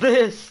 what is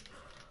this?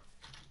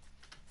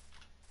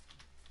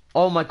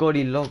 Oh my god,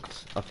 he logged,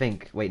 I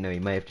think. Wait, no, he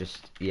may have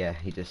just... Yeah,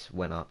 he just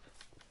went up.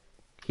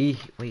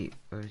 Wait,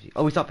 where is he?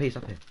 Oh, he's up here,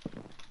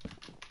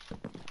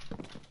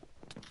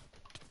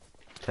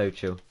 Toad,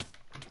 chill.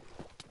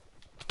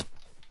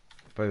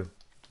 Bro.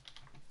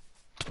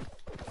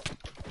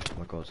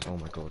 Oh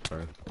my god,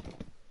 bro.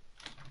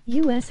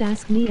 US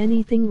ask me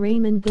anything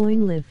Raymond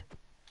going live.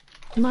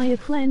 My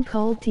clan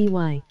called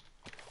TY.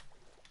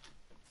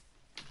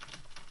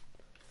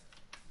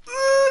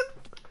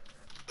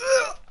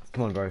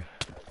 Come on, bro.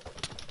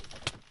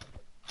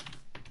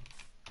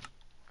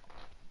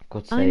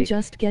 God's sake. I'm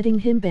just getting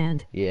him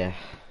banned. Yeah.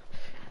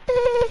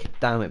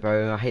 Damn it,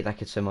 bro. I hate that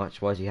kid so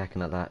much. Why is he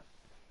hacking like that?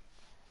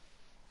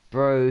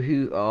 Bro,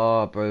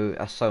 bro,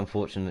 that's so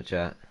unfortunate,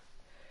 chat.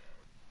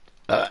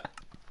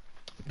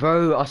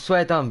 Bro, I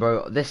swear down,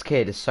 bro, this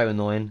kid is so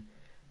annoying.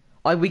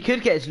 We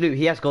could get his loot.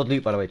 He has god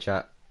loot, by the way,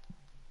 chat.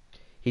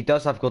 He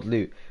does have god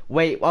loot.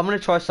 Wait, I'm gonna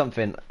try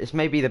something. This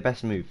may be the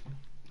best move.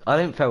 I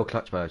don't fail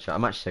clutch, by the way, chat.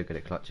 I'm actually so good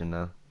at clutching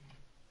now.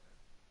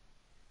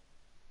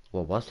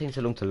 Well, why is it taking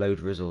so long to load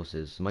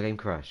resources? My game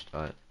crashed.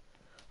 Alright.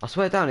 I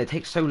swear down, it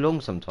takes so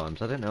long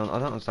sometimes. I don't know. I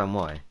don't understand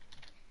why.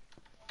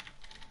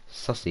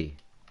 Sussy.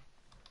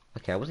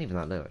 Okay, I wasn't even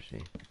that low,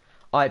 actually.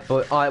 Alright,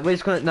 but alright, we're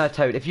just gonna... No,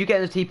 Toad, if you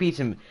get the TP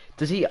to him...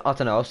 Does he... I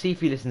don't know, I'll see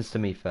if he listens to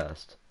me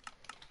first.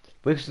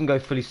 We're just gonna go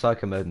fully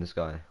psycho mode on this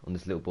guy. On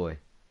this little boy.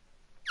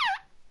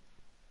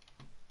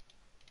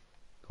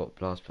 Got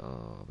blast...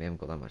 Oh, we haven't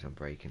got that much on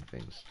breaking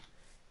things.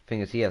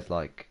 Thing is, he has,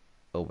 like...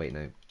 Oh, wait,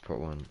 no. Prot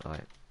 1.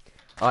 Alright.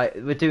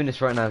 Alright, we're doing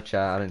this right now,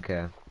 chat. I don't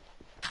care.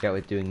 Yeah,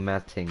 we're doing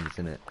mad things,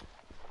 innit?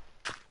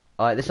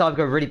 Alright, this either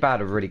go really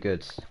bad or really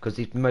good. Because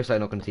he's most likely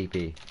not gonna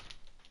TP.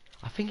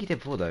 I think he did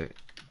before though.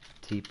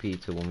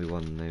 TP to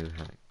 1v1, no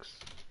hacks.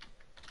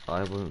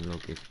 I won't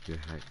log if you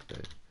hack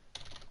though.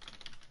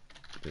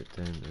 But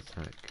don't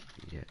attack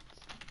yet.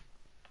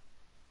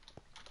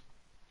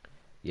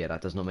 Yeah, that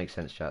does not make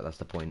sense, chat. That's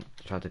the point.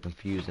 Trying to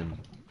confuse him.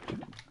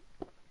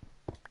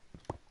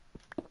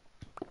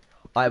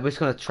 Alright, we're just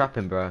gonna trap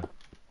him, bro.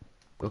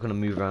 We're gonna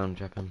move around,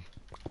 trap him.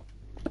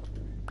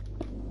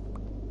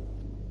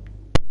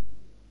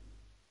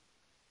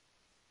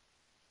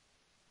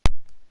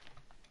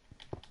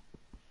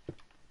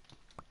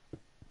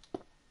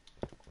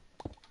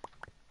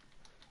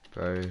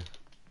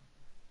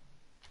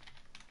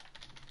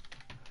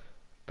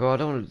 Bro, I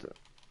don't want to...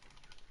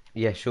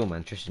 Yeah, sure,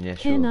 man. Tristan, yeah,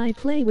 Can sure. I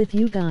play with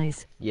you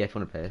guys? Yeah, if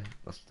you want to play,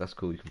 that's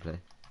cool. You can play.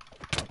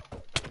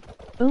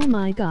 Oh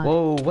my god.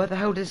 Whoa, where the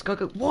hell did this guy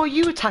go? Why are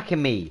you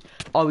attacking me?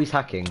 Oh, he's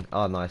hacking.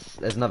 Oh, nice.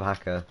 There's another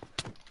hacker.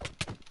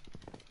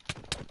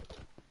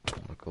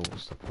 Oh my god,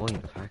 what's the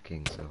point of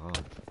hacking so hard?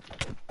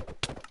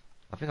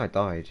 I think I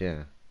died,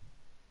 yeah.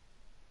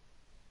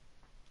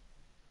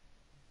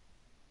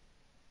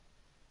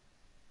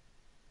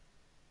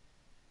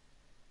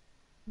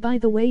 By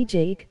the way,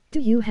 Jake, do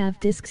you have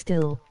disc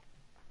still?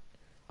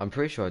 I'm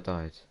pretty sure I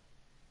died.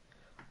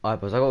 Alright,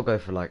 boys, I gotta go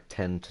for like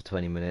 10 to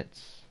 20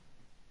 minutes.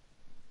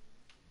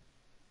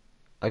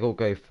 I gotta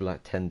go for like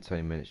 10 to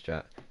 20 minutes,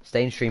 chat.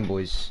 Stay in stream,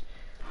 boys.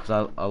 Because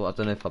I don't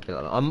know if I'll be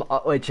like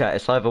that. Wait, chat,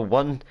 it's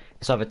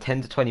either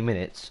 10 to 20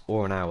 minutes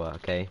or an hour,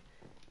 okay?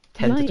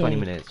 10 to 20 Yay.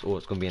 minutes or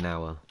it's gonna be an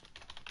hour.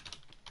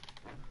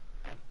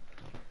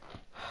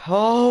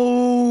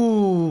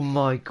 Oh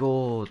my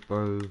god,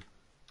 bro.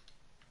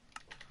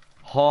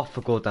 Half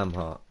a goddamn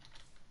heart.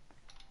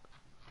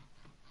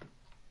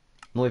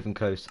 Not even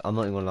close. I'm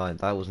not even gonna lie.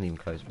 That wasn't even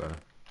close, bro.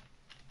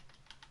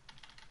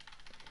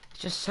 It's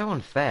just so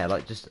unfair.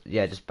 Like, just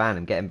ban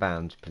him. Get him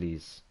banned,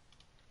 please.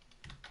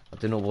 I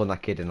do not want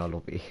that kid in our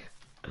lobby.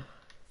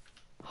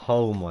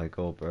 Oh my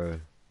god, bro.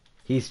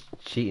 He's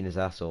cheating his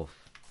ass off.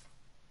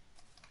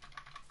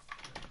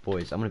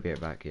 Boys, I'm gonna be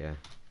right back, yeah.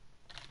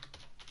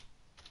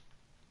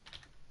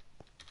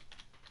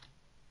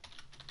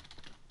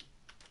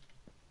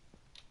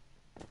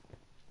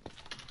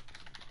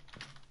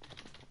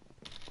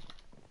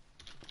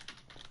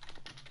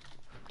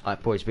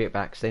 Alright, boys, be right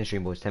back. Stay in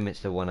stream, boys. 10 minutes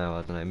to 1 hour.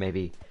 I don't know.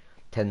 Maybe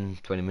 10,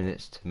 20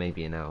 minutes to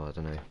maybe an hour. I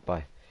don't know.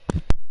 Bye.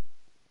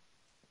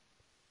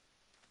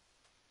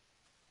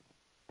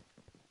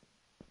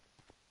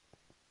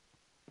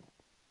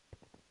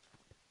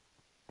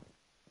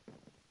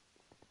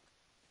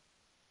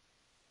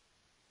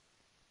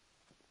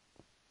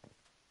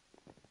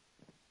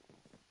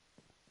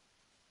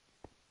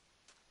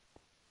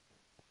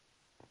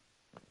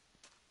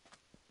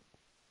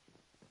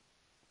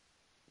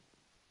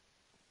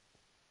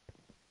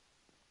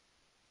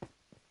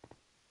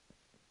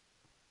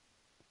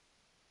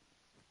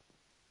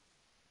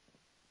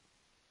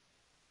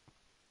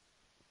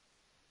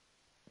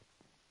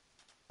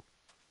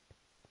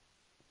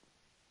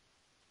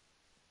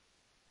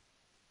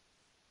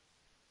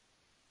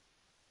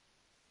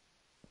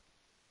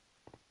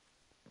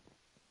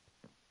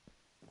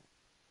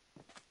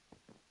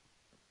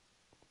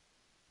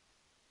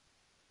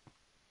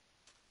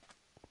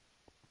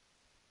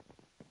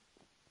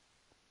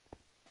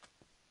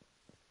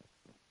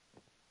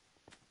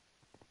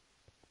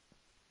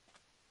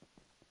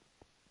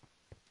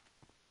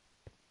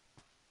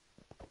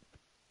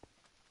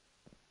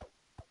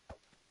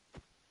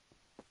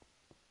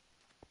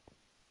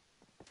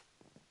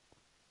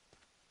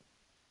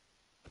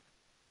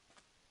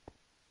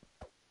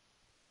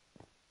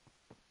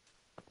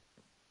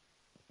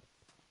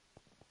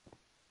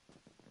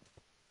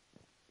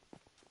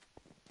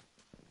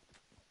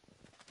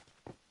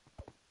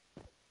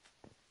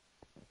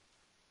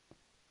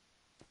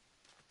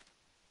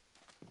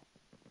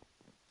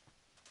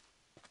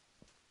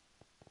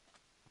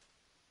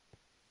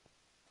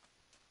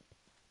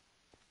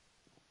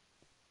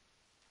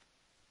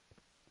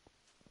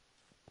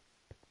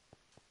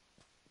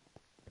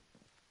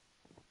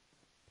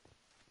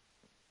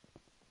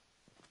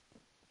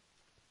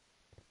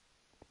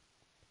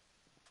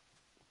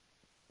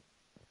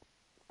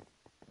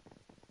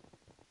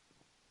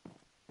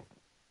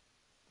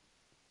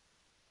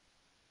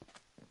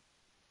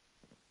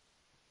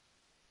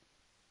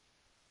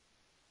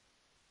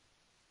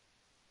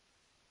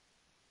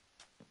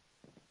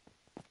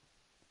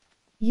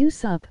 You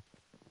sup.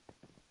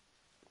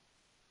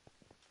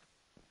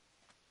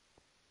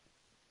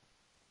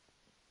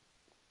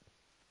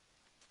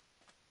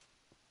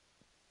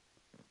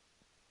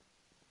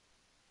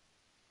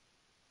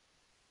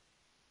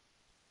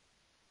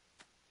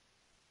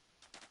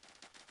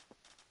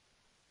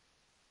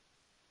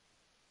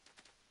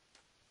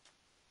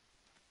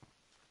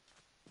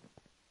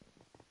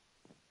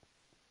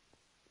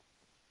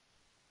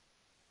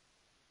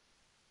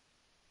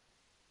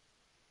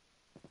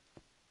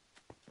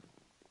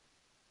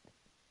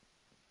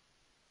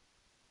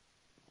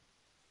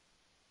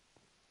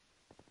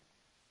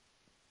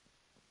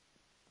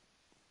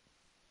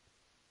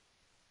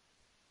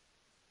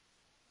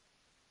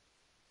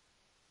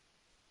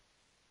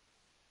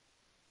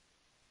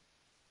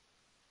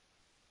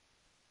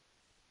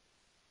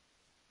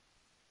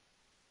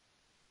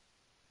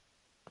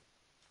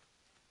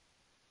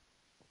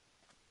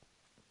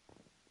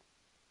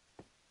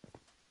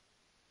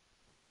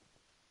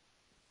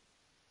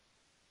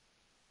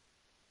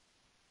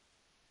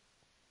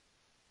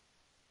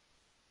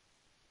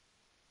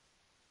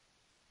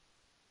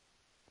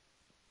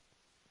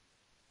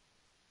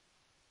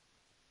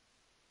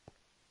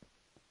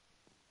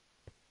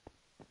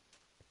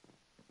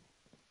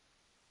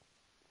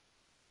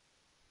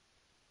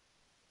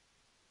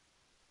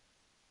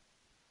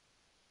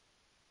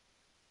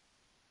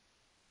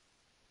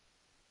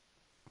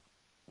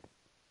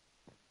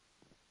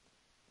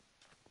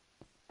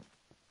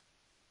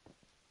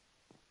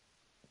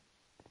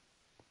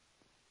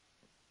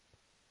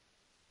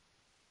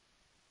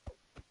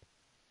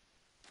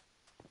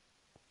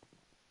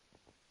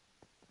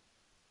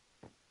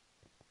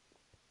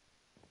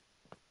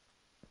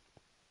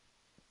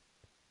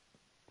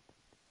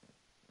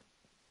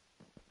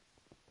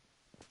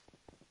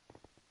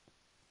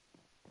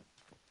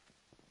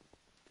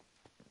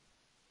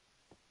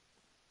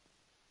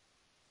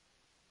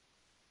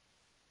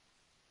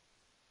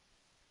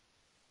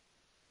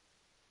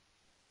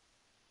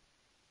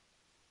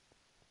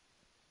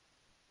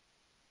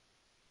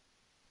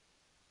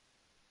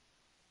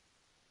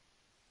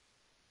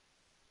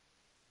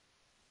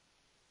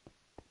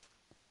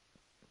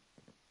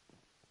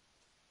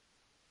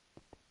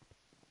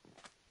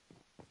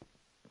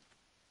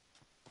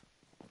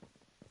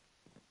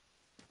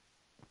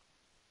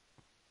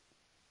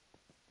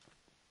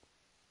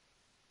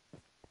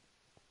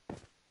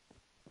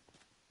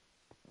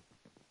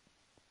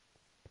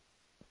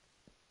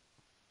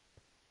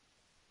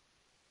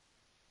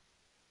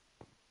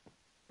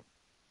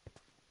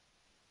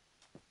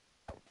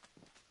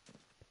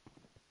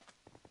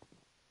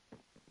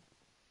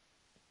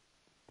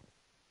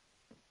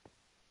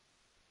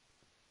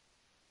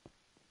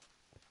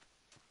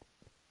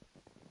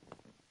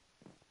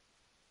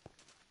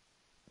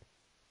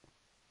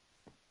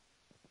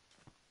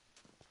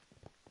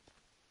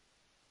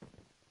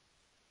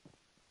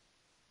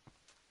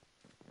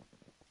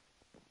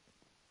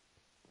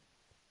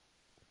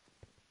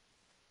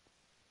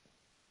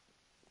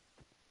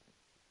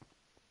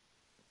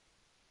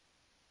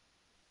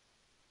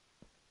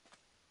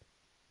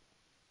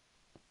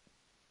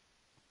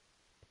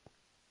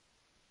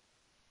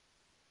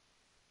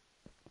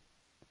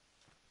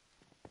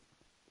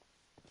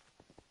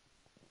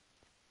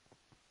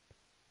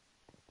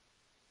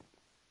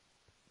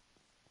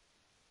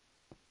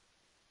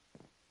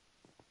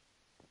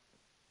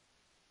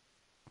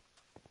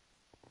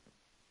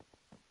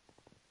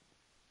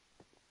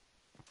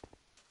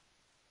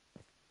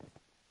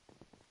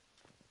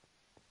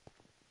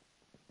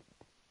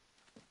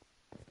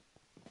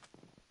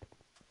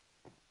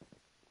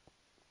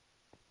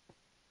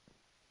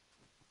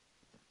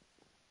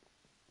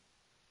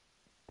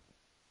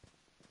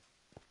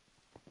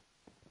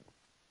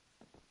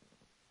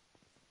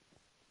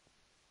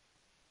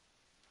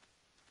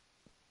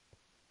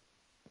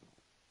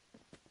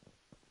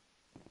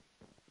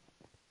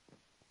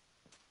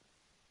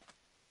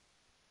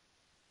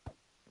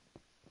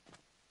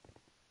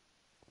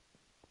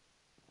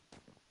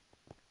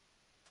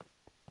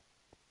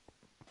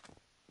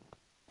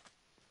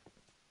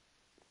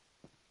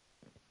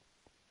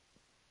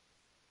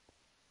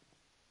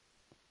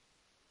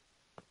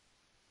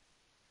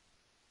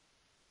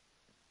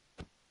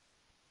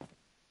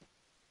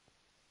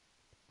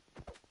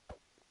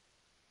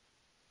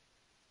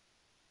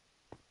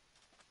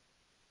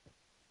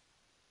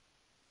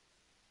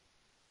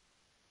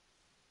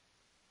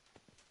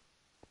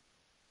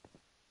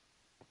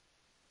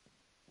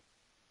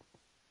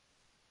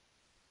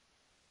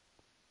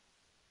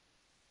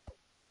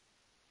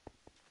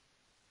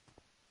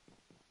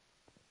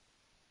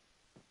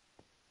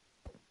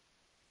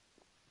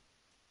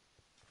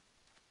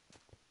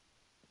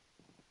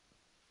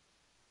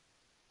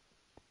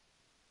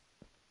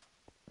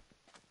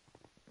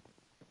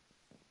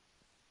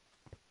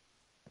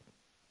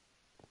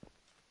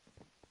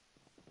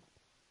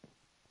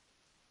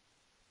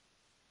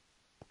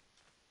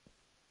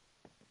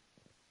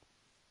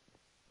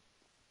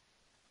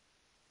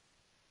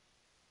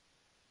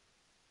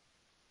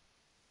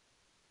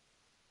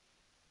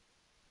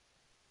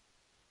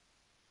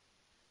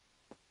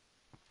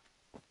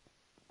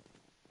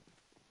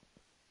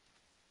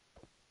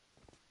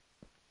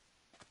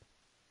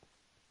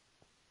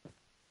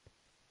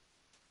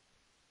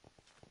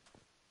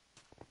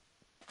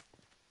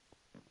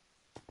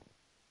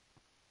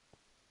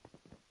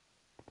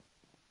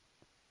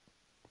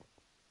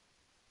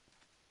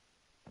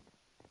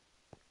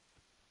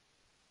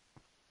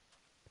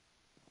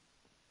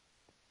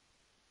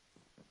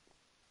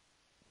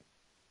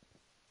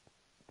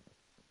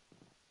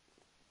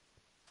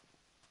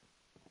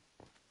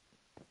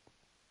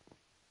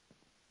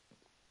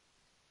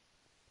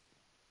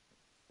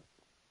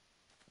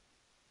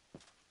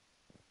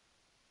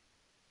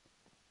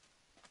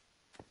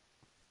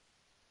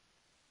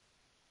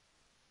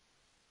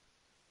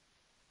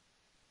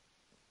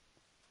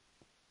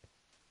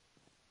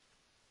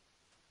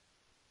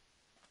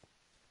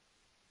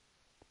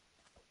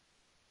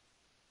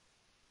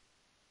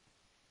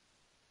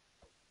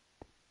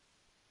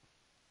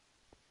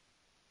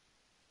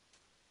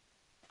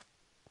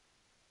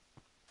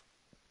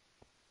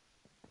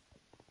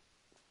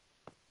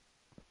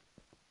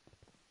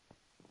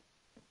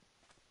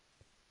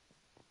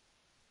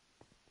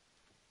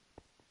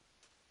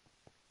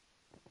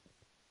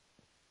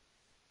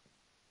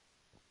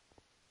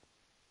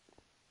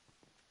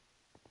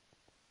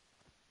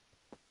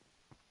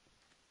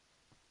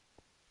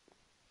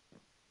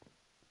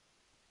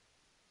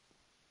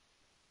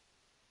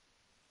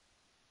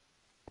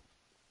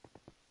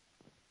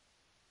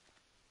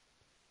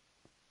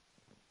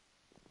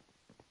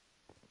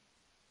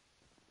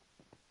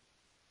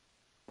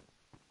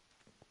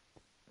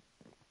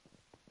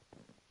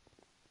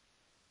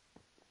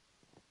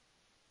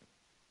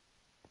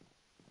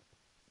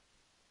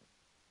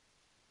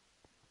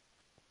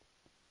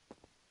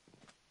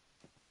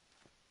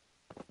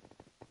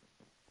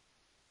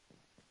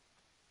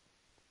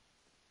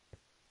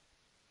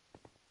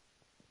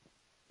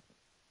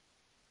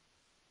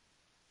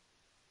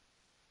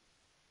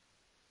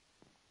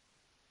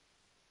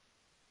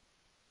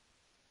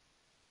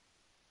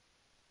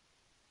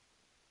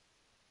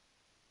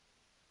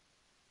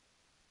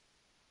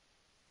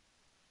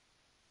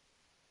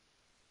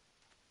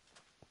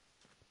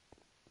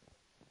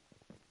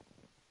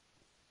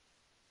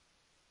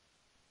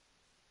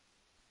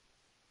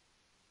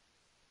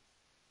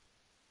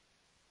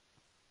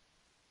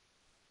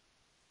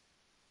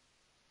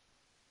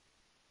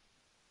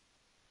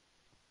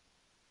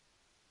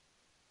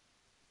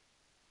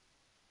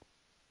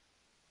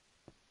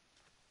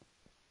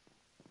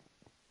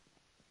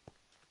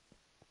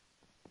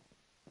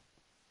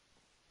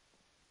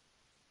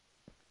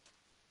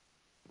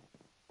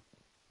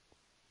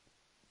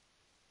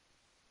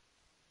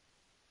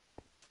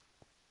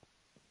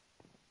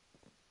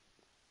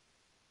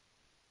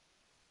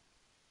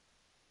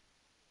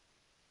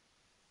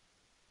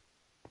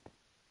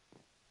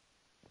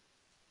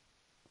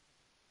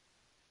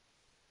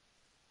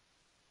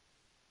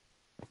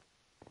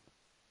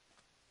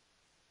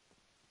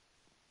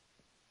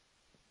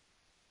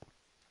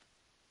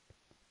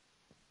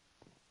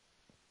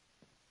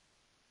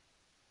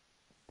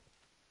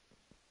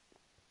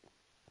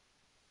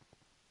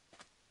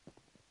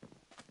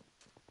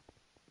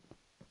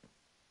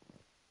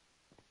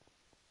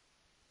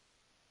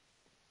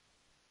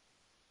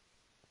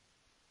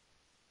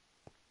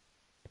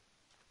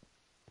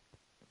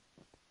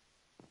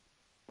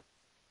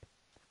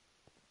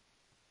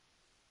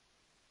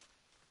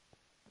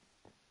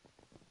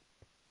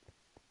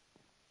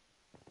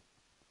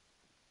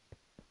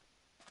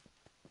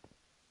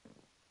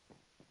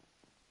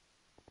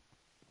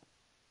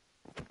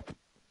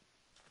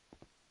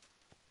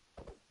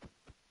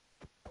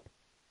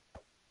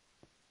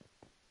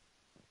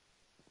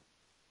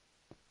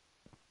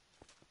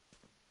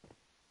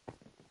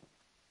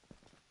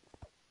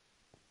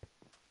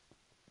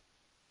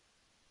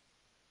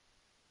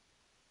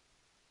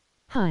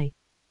 Hi.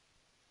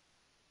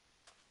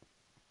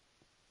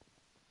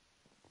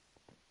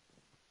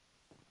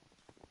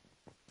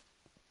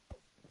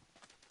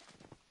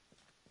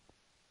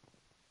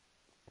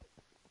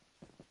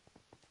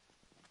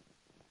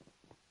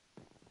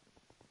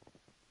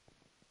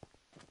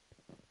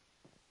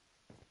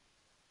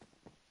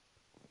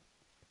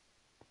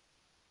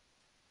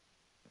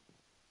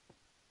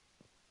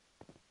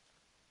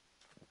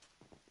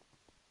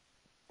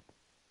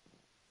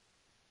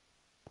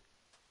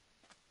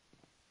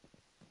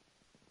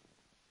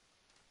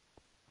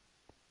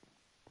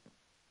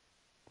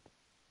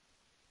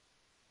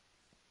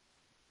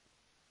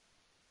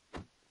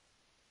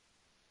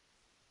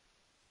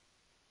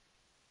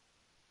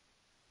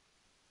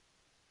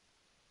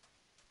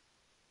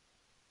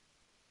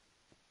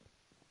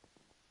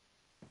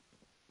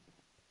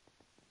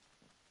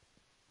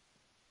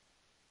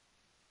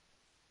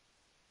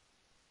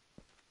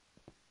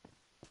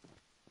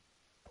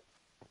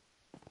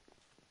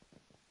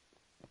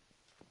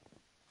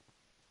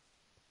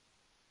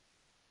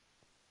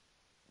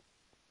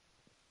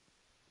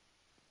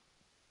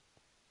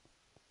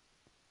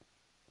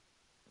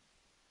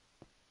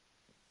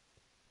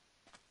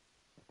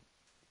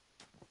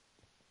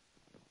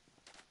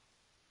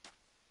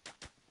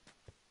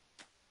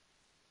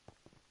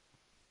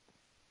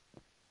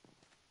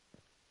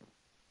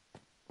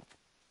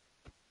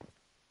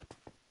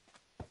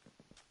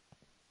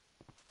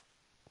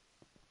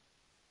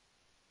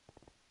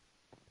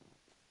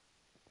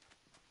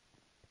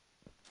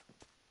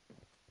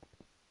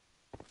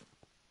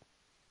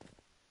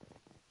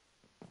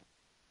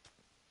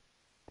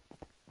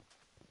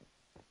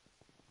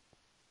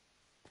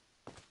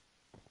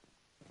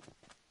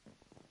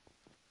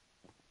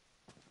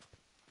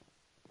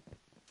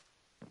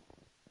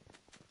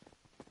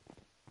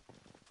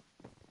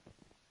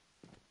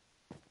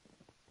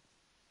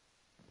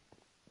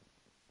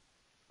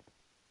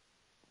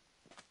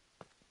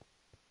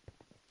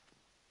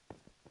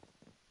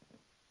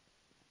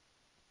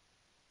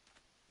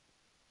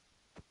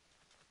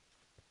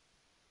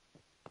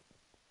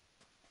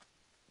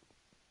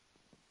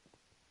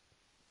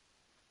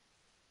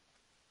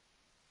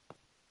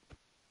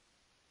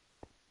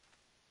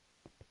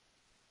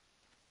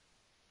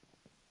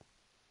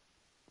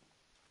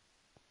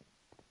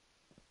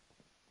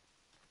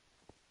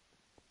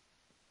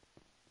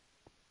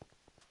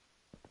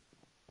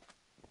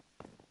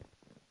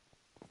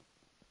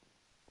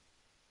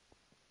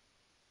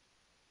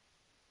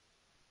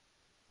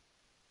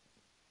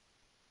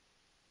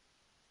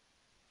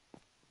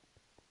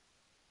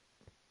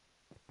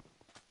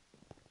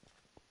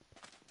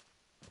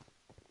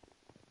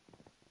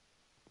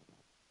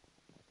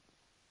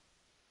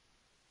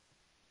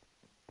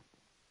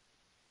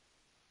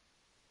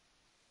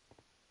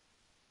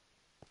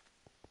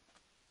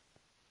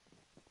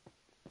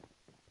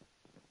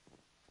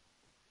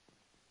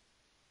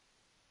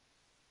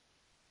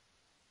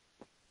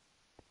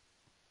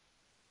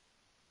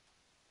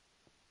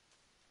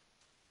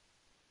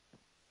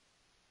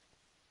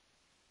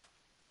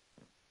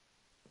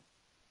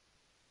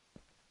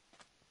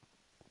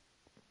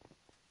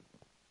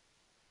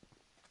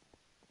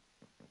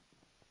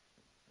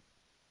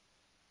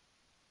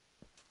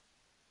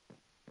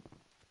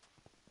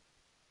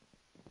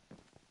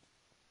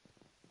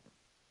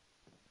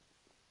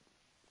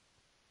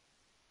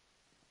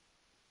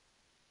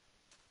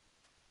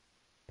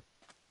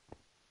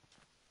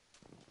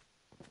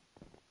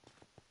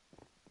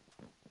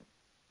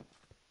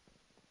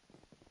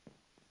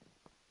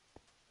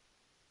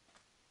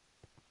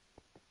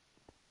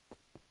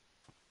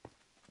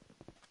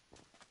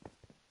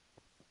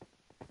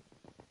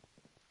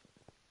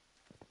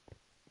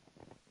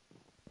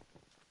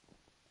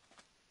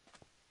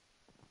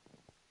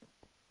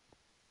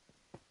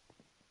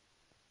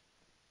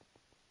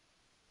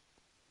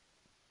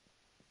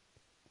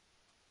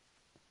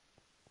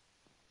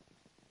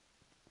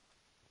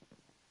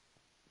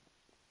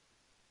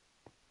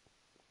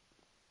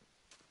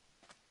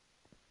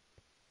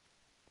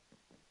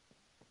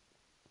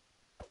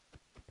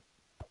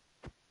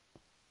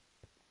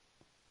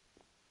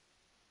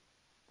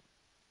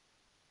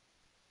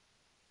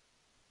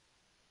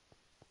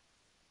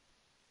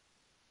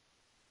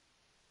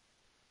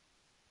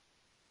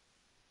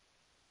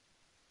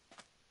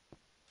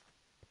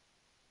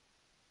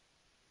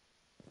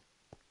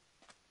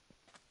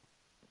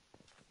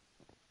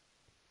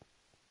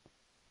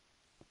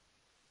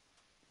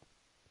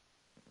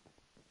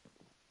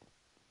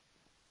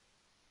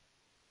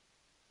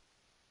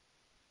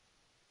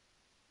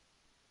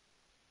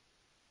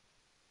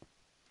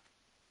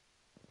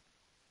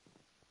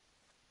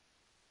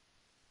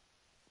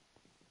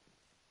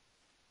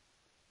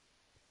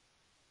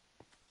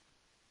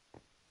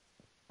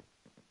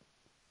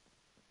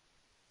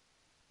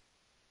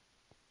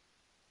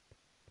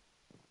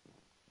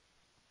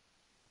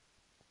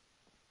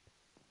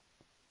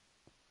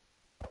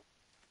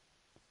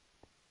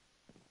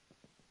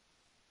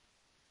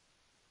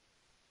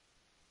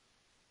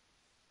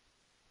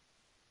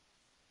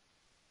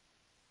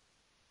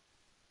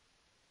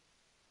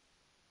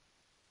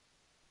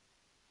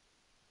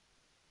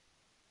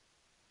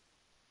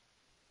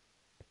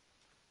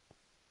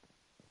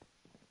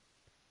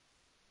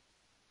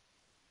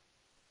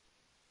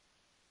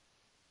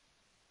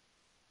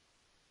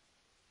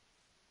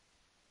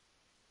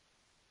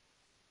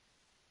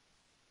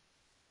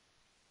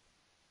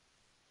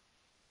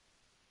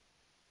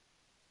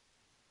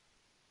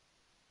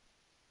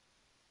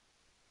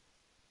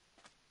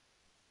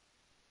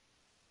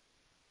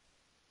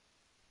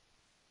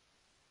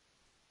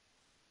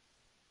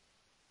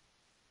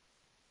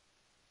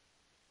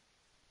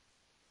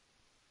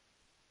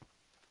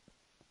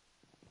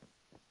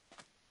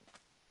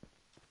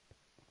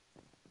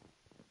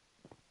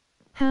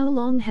 How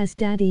long has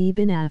Daddy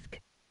been AFK?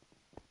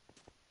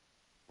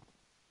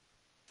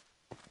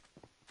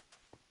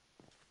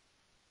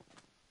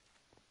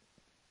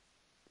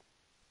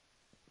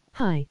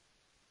 Hi.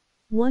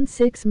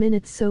 16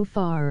 minutes so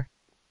far.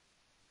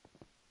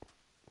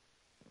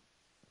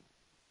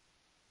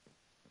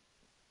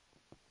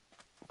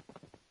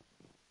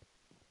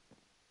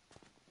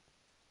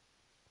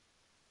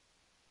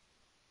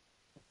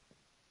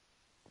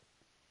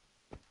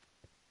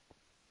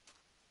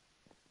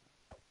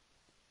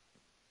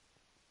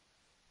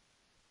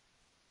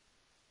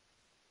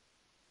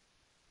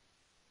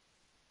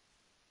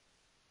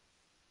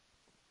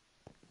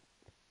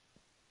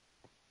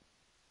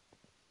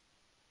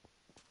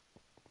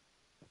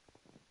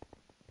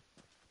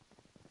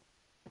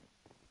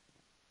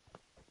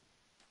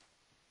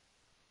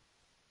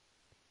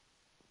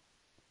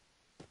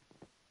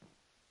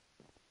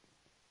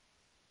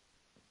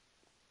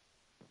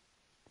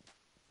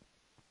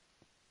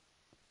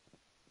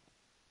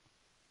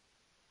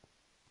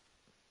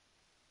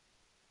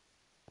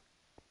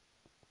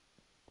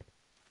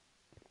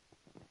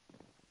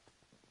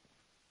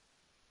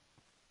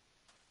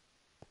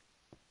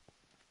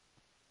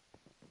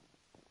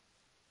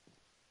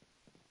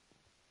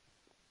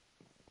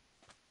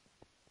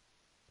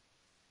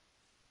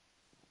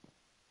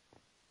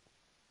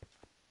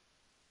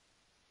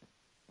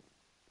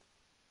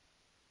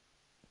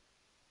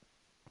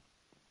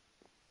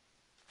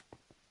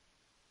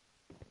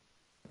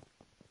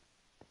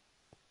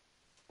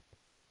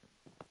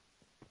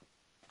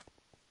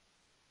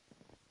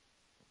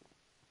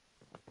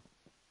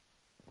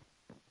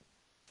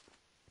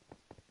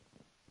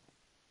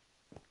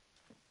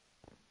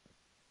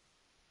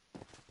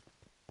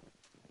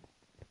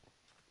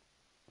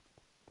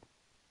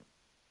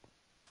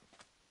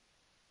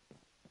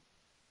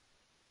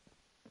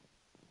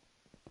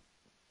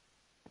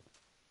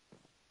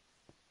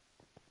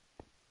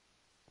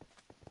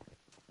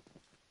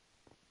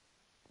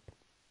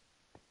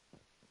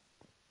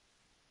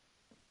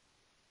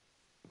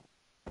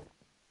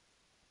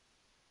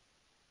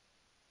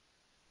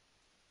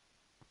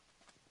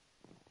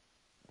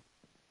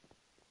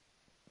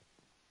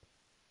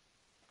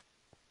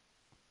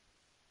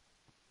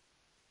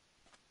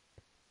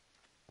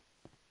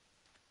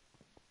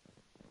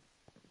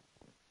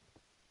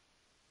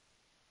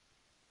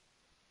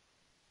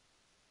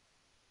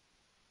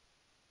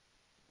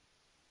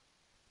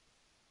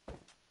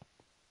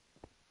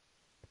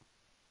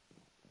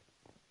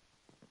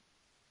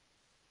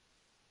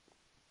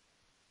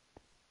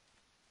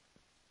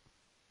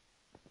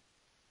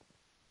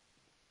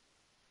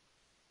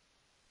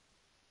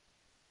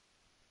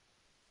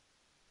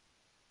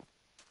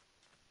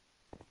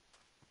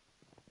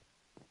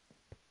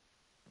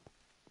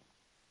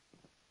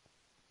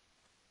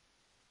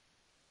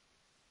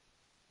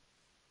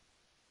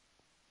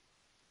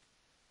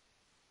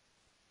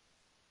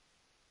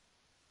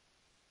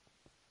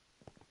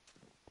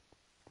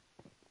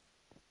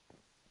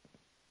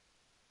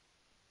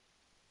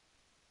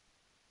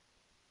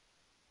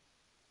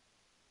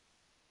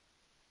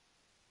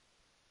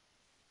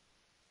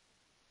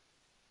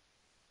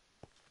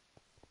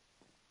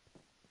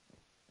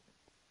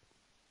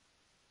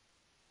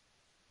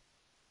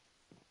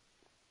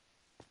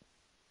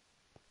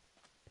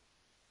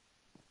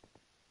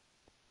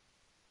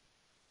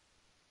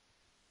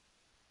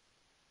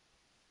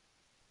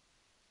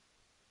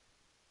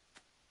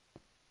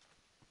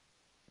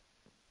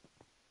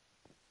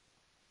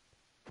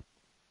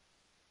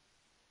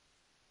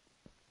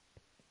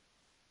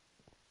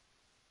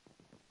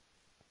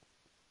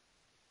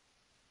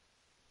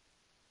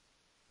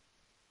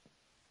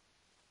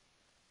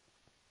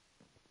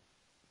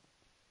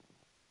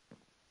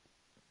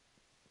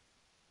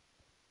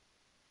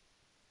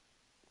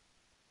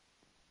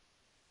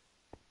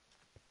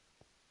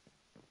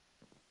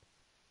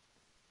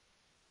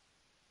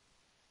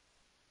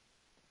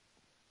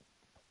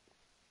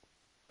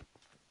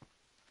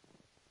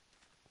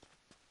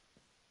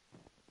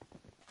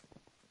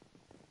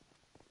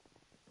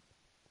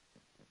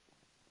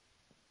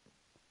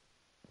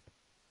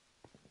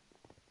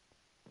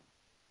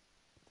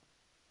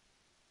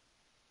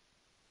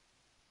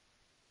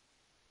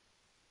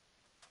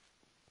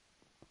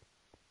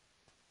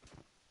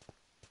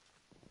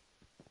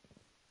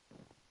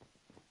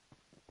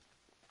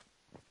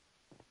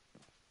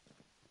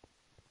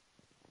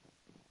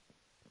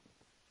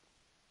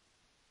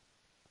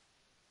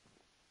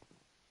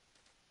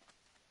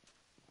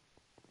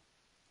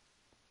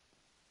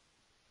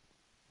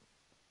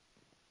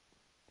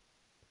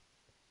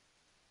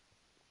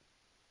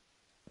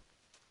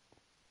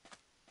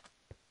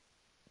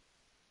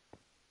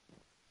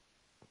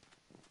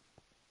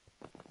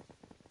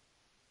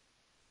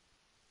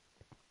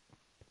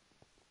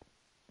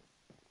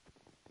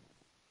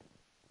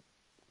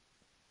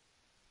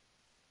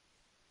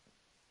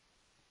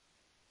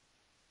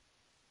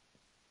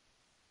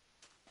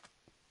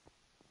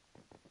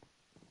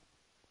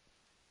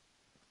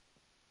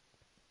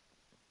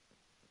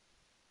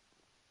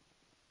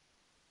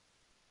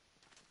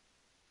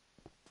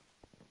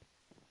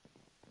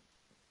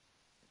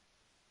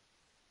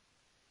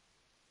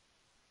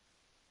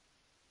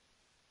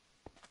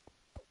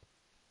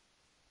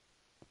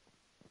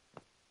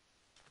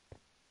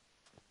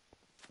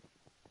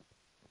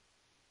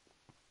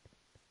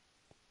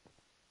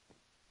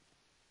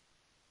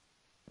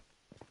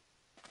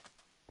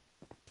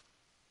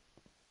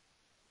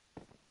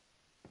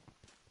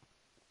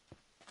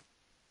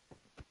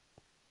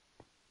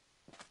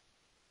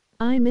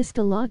 I missed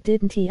a lot,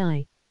 didn't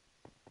I?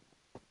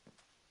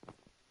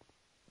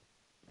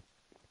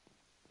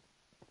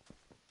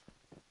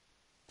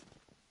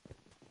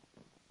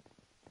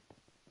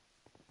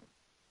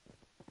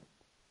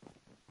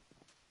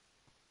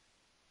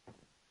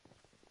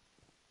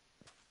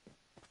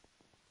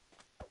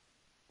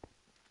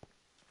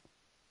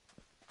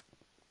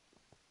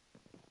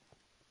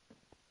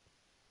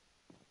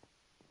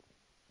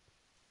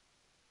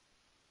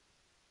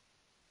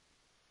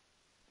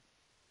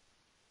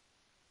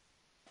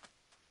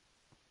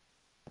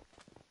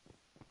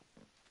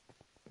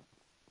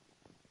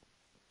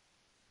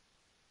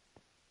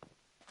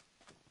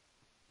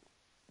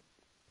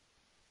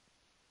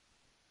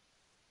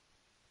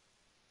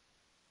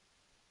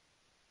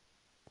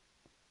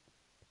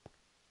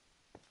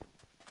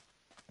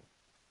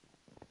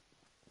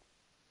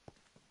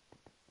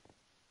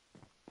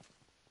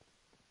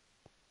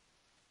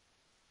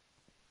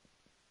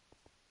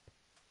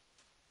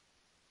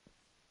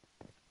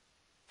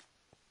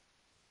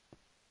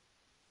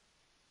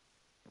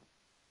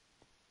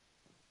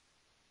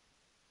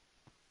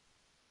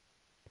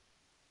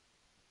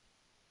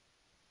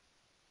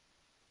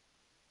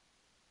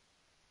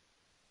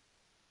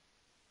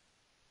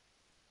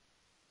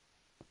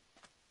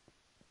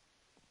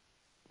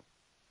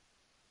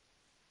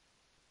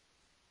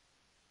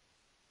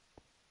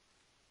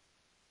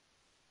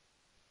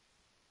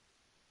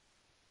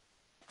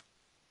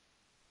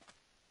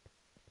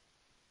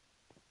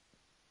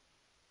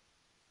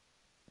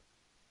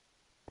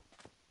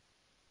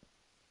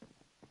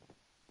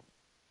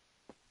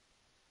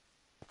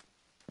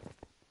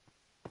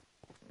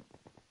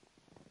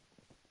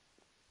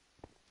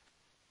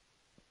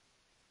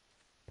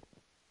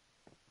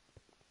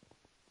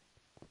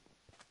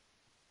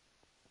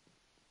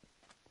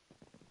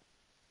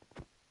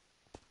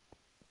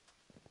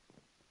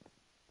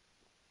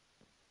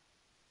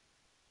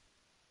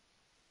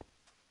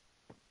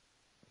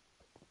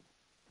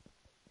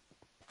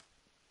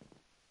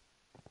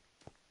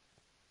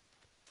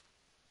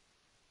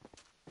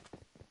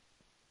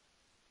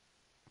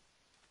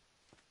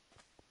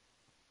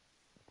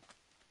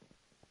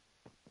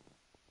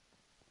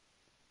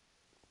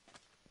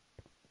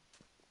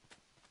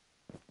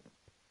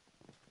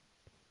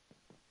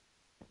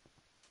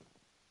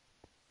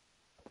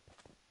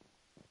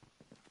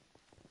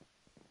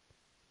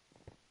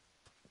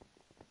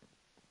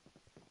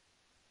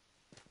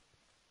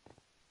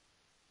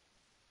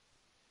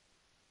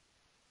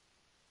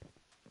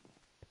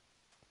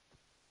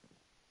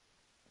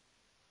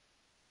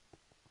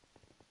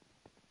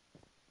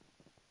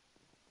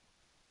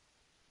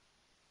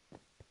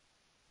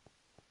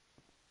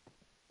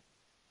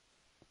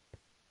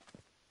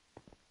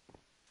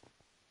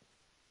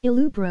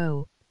 Ilu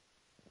bro.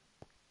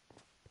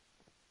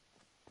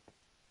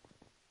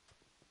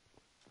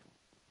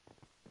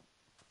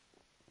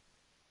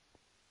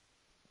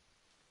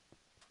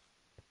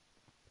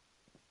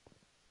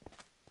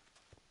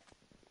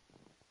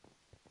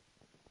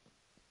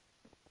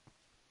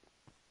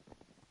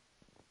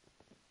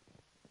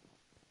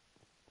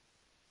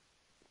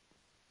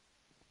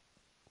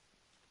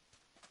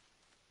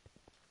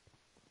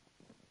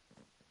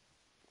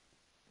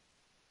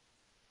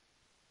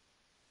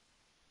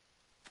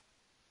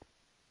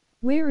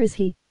 Where is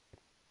he?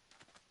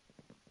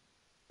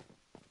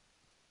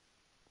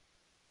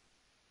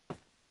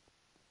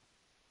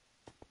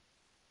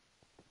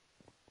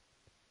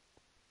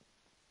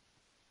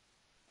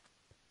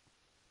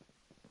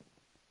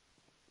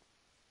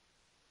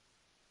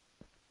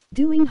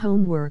 Doing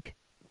homework.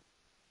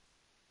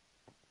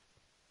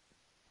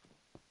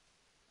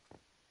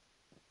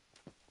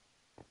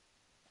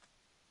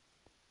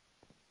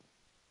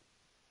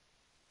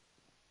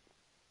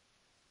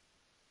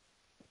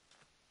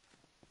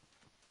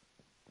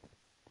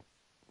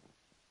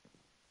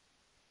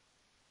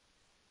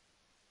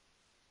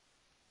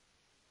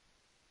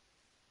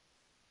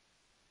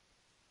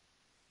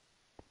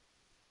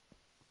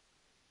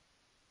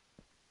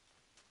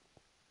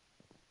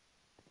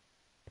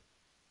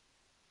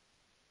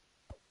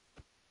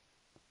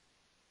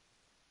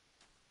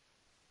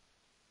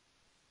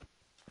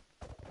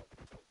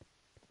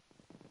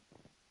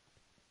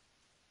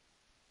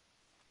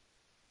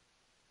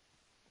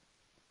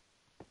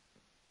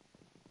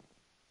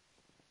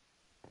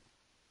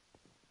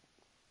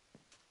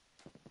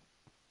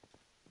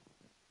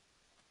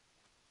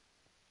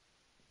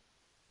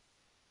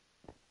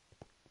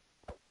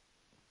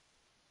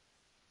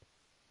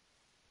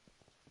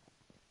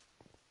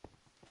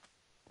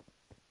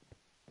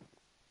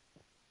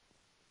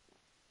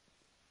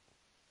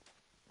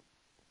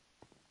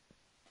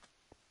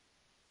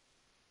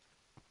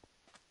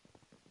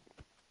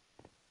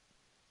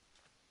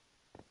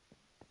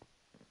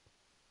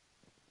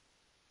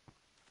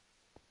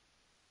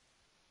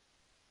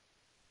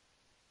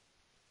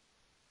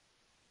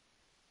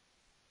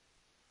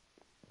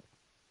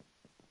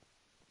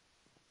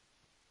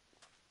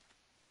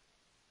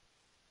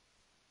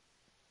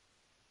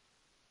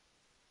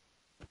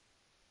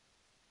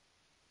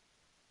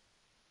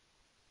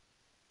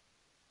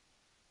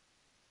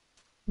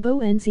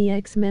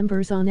 NZX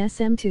members on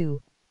SM2.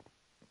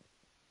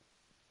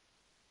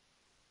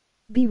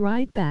 Be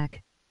right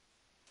back.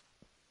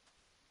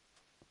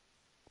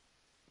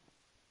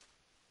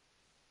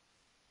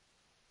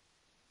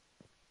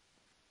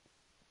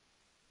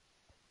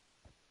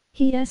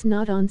 He is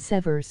not on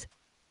servers.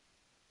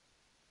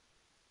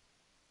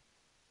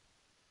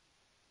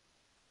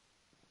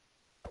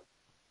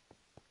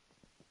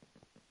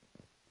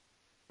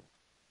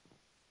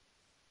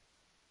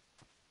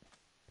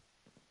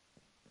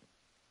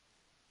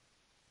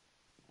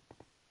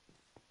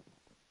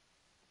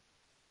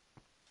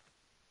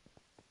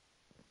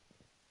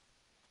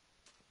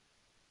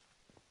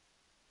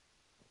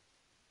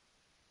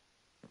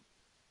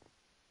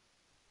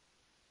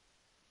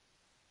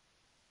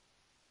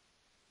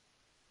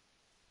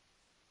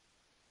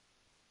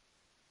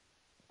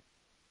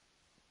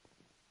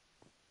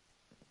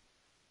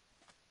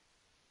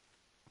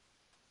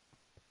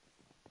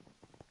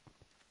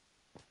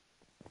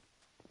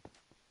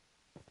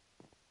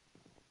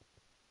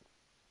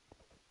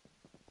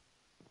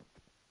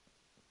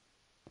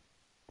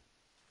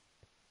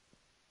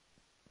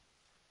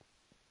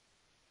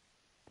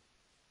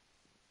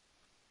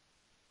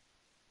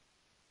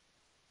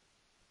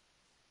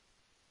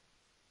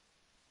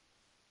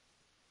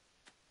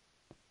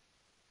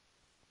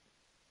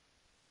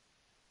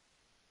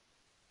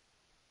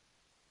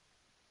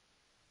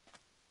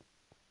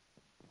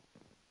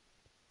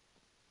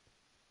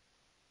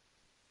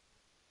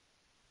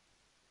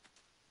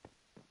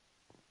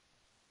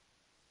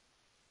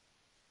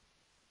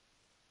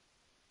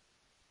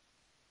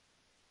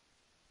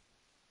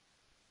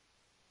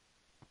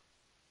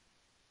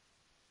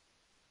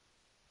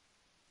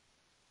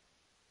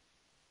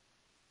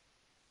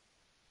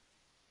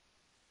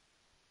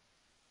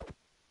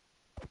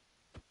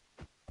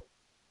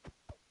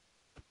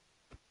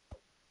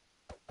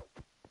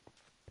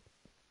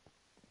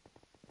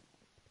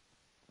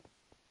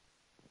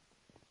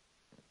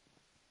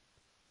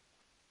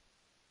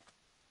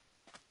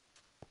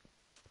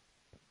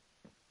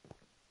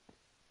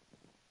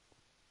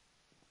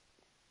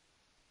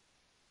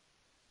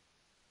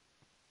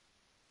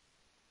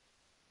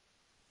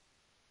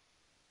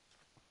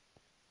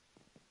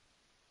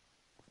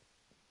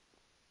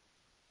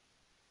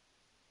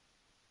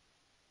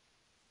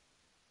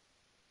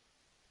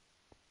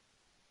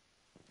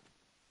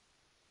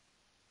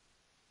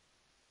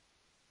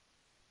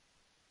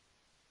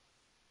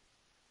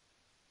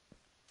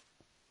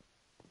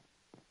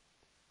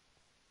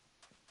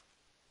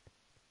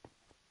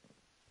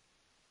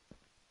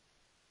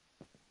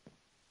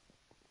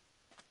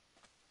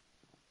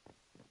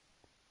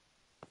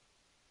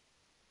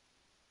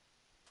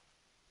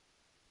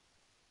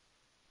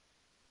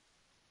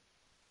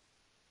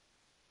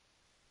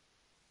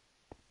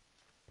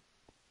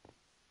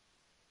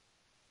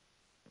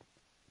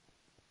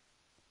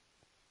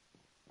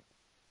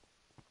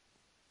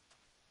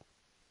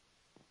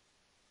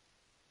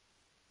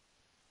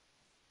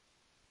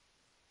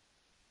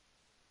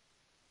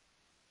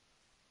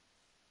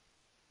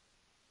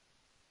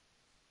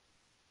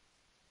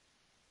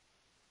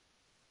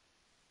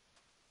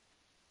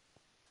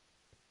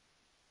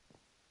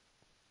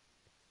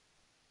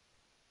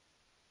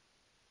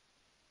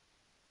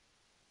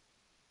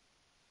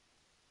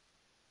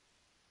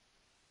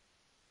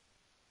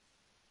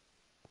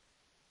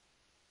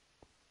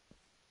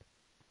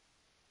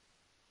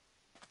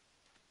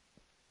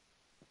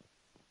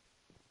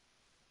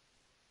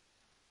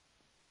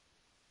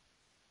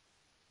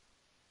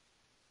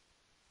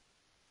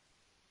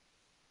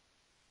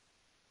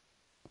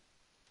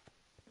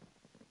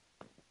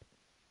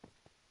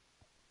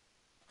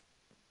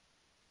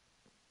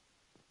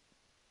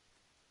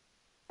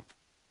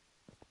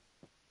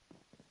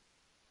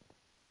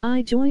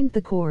 I joined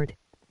the cord.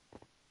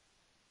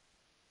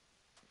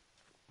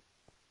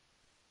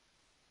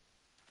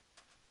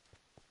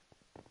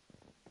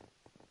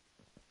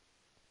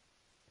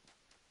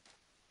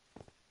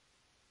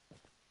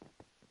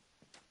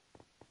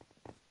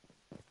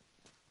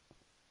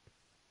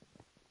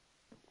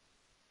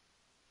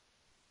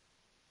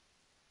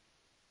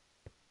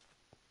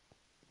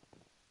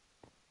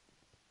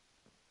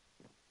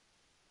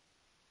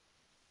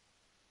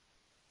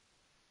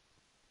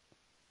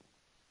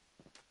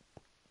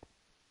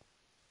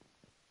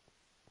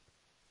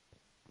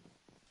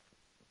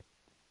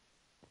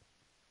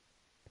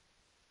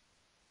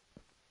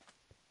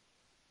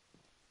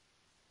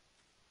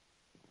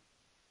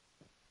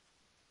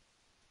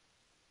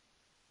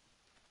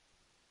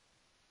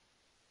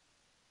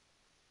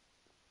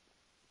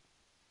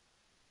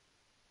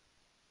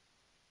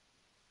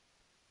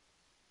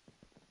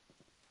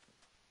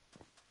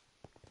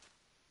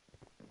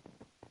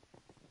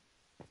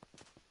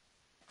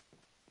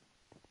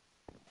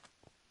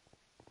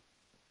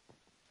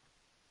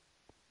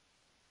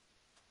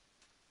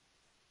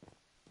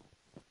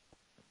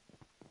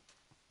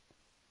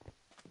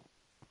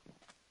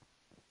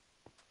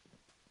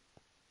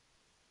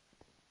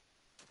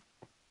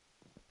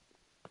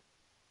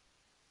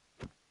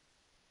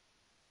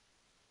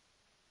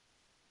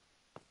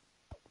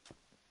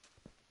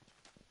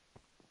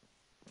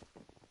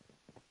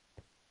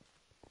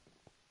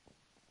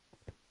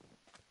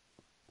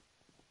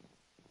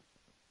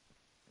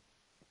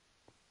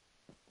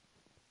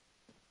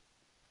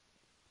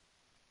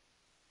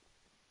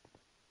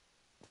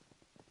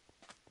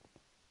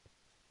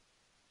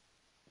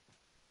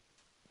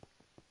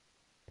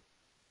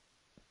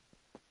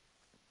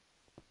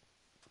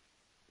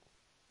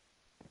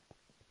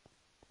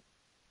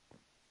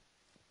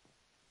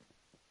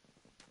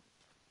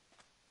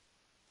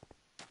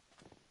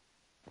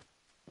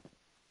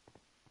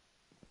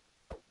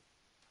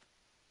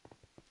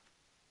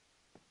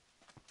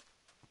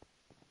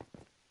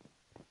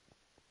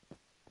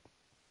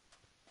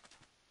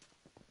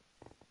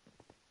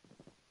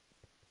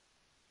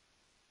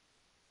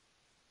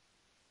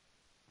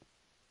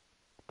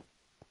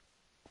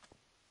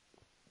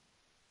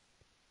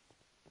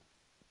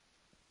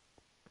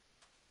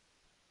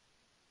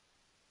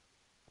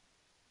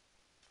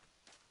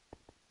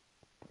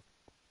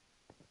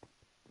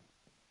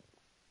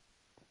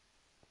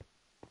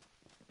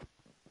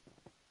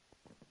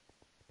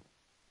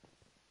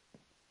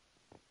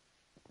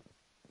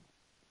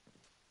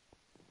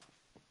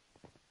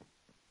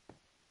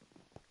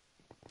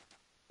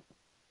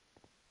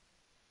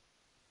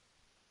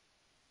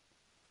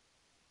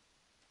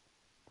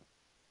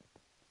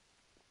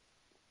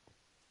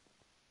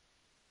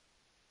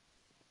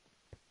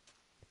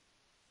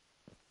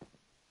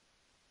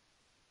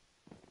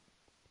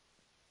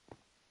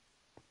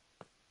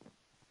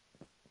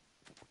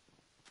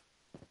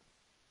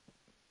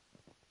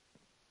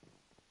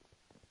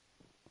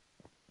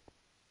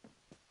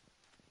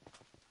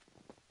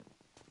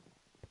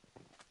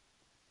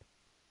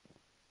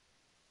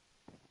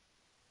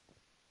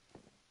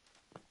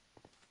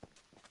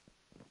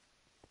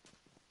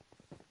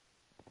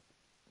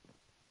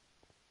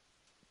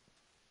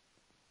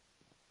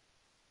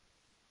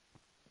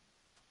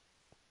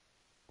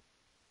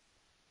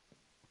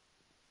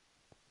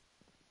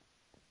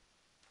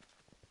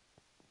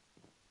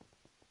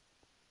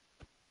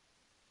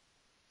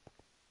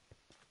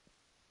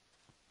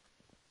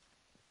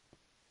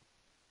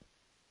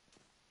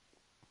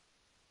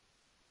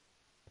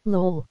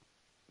 Lol.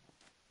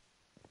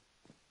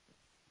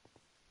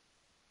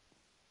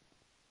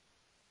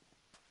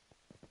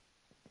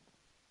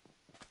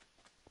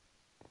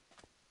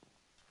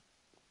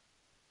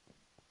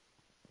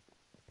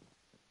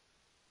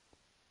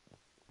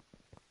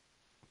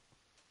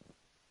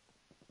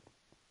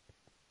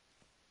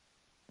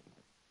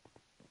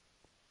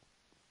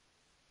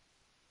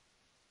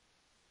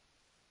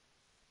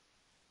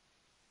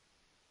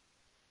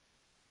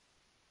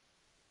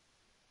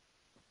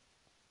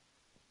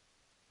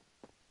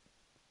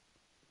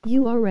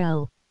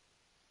 URL.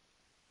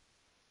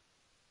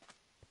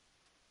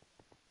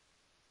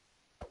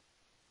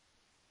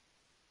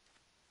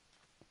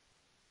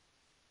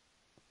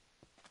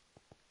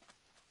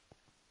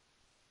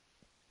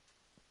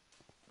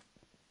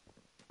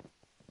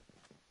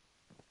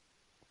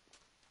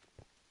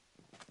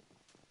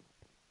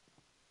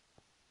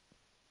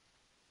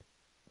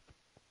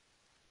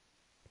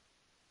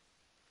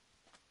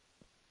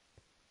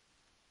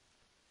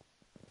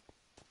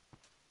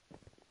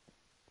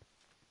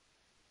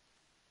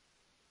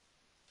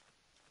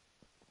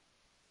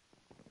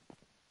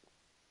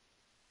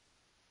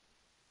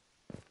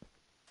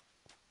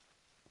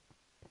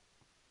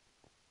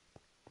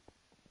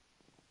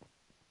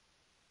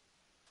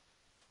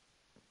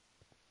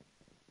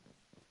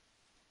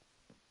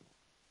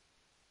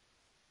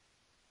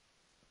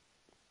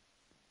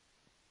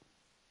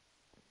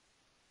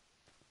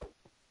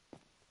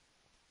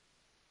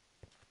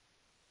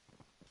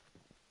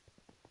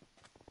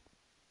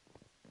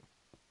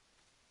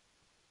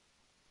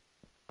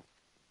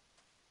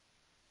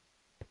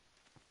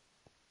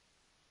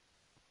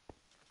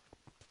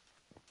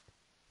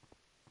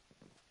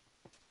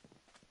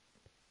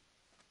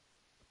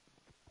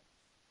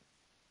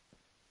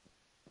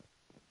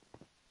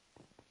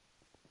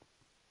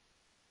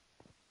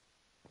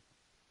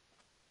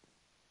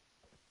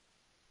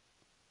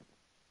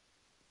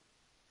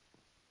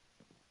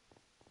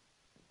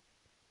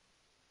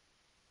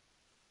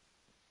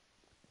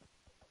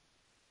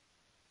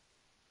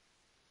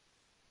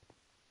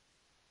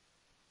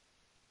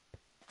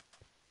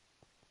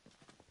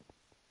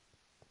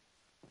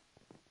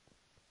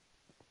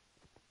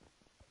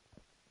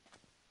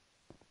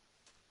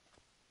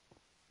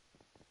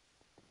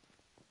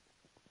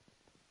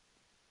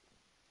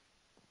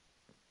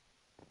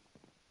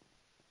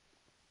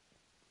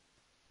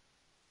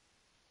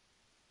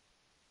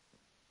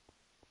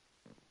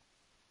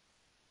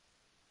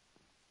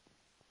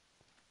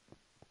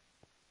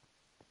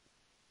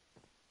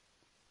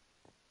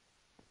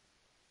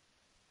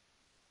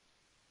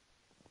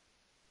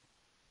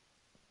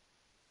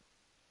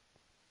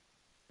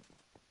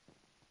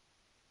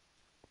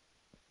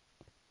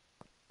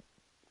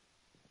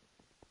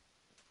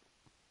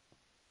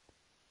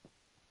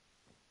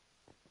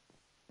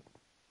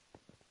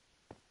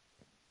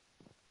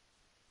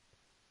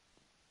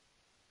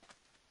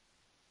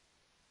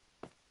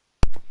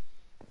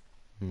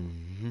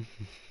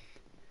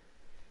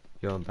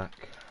 Yo, I'm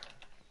back.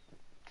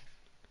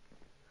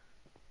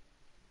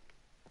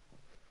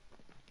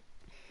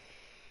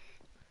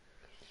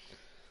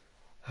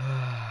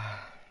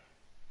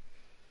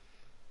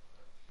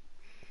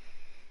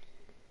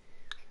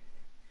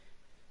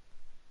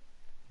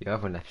 You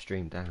haven't left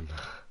stream, damn.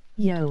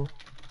 Yo.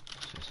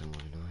 It's just a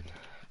 109.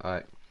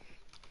 Alright.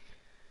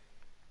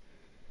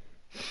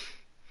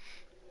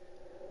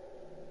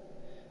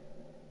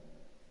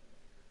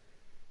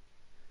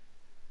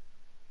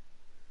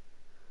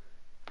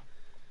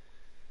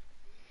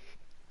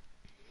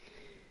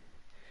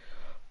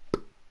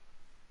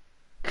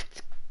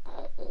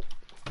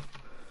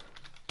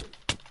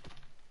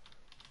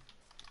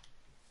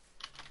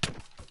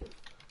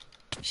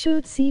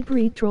 Should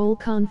Seabreed troll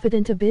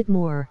confident a bit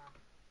more?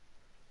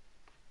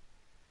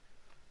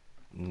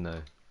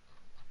 No.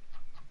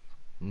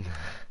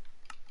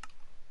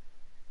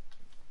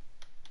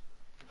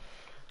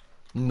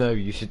 No,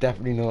 you should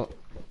definitely not.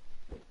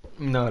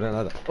 No, I don't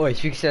like that. Oh,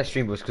 if you can see that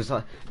stream was because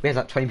we had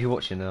like 20 people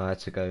watching and I had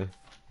to go.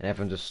 And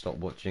everyone just stopped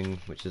watching,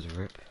 which is a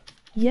rip.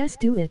 Yes,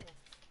 do it.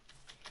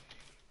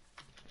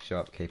 Shut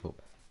up, K-pop.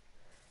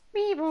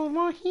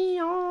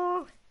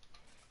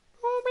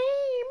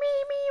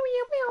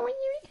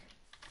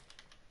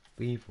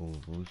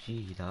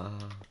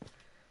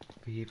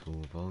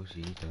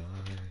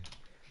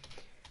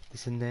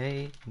 Listen,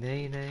 nay,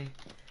 nay, nay,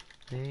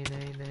 nay,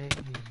 nay, nay, nay,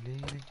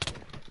 nay.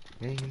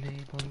 Nay, nay,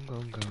 bongo,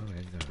 go,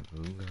 and go,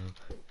 bongo.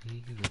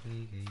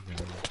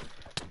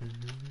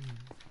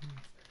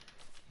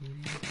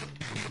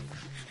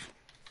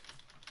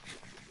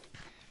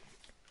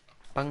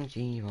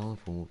 Bungee roll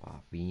for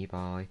we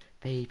buy,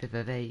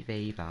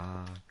 baby.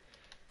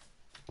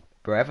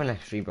 Bro, I haven't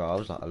left stream, bro. I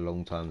was like a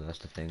long time. That's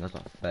the thing. I was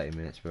like 30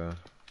 minutes, bro.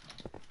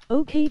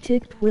 Okay,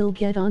 ticked. Will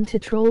get on to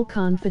troll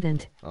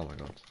confident. Oh my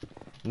god.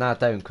 Nah,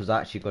 don't, because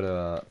I actually got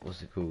a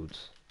what's it called?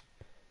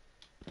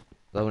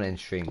 I don't want to end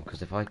stream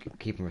because if I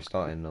keep on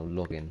restarting, I'll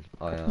log in.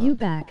 You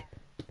back?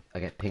 I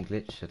get pink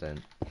glitch, so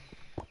don't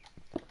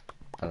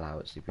allow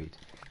it to read.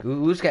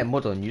 We'll just get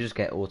mod on. You just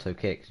get auto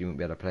kicks. You won't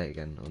be able to play it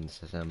again on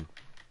this SM.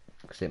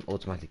 because it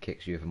automatically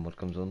kicks you if a mod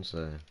comes on.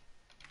 So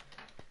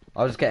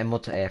I'll just get a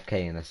mod to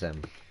AFK in SM.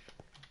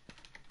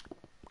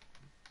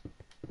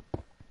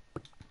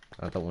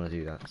 I don't want to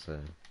do that, so.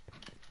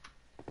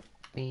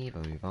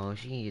 38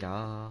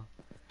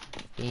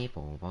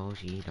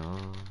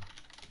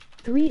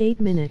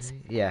 minutes.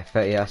 Yeah,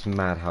 30. That's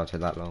mad. How it took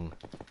that long.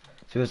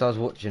 Because I was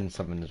watching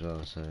something as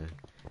well. So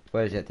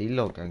where is it? The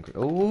log.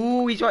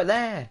 Oh, he's right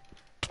there.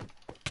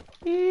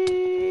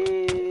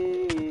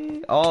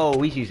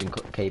 Oh, he's using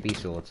KB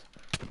swords.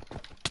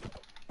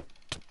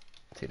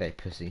 Take that,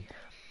 pussy.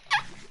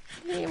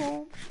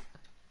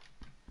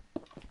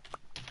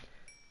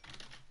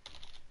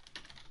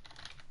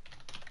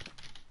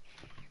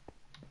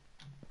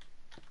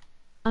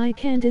 I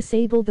can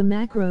disable the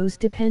macros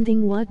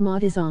depending what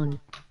mod is on.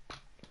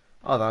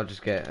 Oh, I'll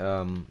just get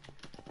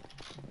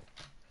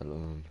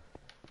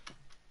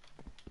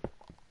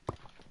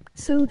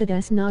So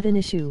that's not an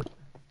issue.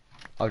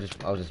 I'll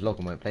just log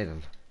and won't play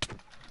them.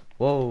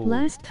 Whoa.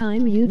 Last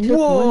time you took 1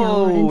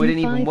 hour and it didn't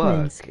even 5 work.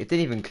 wins. It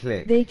didn't even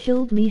click. They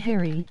killed me,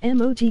 Harry.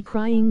 Emoji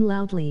crying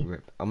loudly.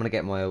 Rip. I'm gonna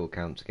get my old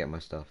account to get my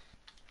stuff.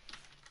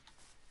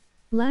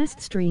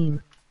 Last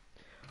stream.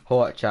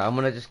 Alright, chat. I'm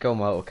gonna just go on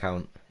my old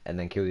account and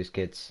then kill these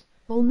kids.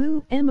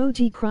 Olmu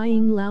emoji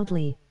crying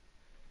loudly.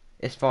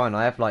 It's fine.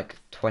 I have like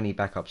 20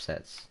 backup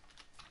sets.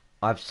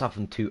 I've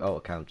suffered 2 alt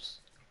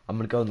accounts. I'm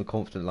gonna go on the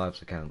Confident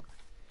Lives account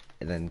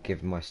and then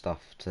give my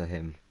stuff to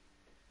him.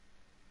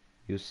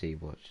 You'll see.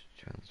 Watch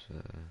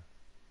transfer.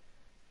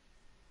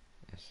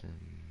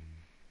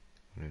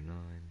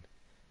 SM109.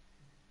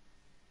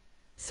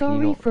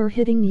 Sorry for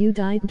hitting you.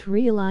 Didn't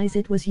realize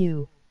it was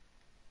you.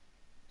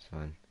 It's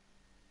fine.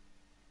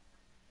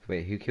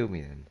 Wait, who killed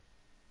me then?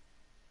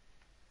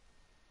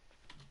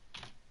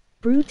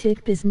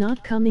 Brutip is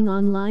not coming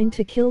online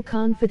to kill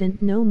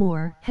Confident no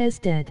more. Has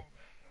dead.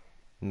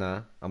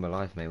 Nah, I'm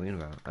alive, mate. What are you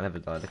about? I never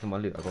died. Look at my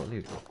loot. I got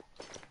loot.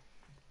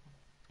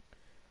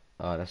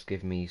 Let's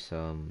give me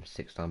some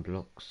 6-time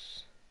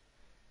blocks.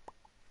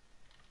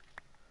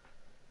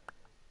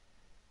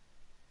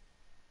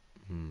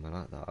 I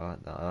like that. I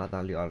like that. I like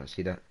that loot. I like to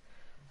see that.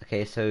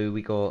 Okay, so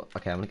we got.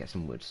 Okay, I'm gonna get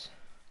some woods.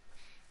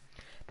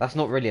 That's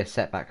not really a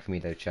setback for me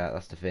though, chat.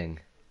 That's the thing.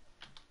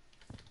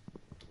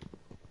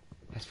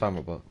 That's fine,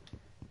 robot.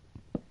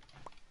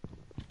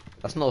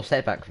 That's not a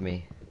setback for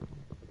me.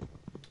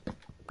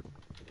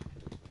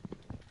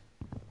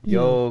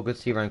 Yo, good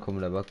to see you, Ryan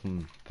Commoner.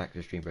 Welcome back to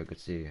the stream, bro. Good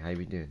to see you. How you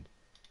been doing?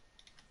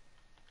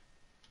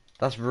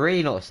 That's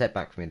really not a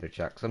setback for me though,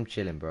 chat, because I'm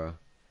chilling, bro.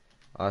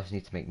 I just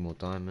need to make more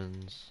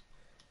diamonds.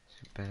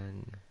 So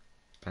bang,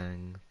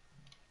 bang.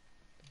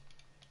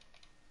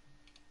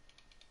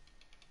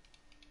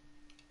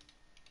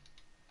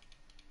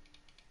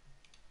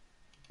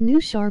 New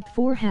Sharp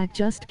 4 hack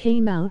just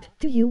came out.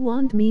 Do you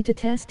want me to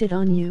test it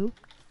on you?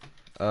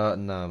 No,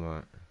 I'm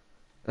alright.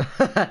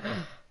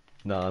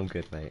 No, I'm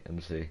good, mate. Let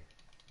me see.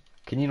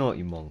 Can you not,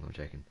 you mong? I'm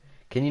joking.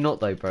 Can you not,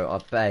 though, bro? I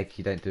beg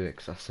you don't do it,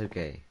 because that's so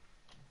gay.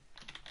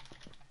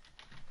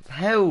 What the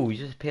hell? You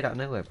just appeared out of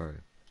nowhere, bro.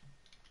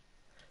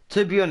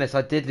 To be honest,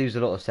 I did lose a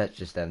lot of sets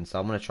just then, so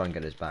I'm going to try and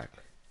get this back.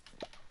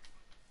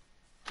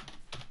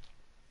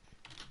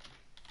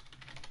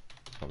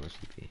 I'm going to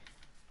sleepy.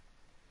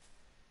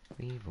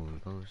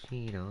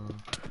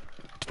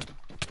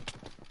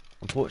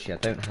 Unfortunately, I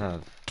don't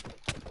have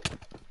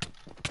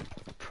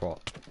a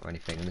prop or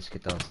anything, and this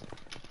kid does.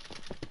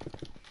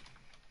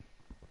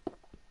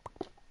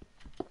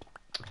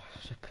 Oh,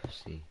 such a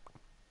pussy.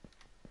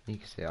 You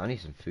can see, I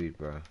need some food,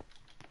 bro.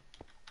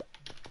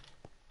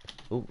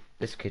 Oh,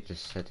 this kid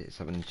just said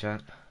something in the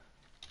chat.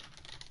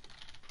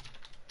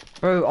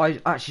 Bro,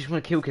 I actually just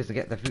want to kill kids to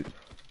get their food.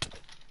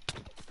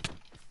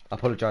 I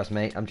apologise,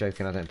 mate. I'm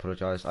joking. I don't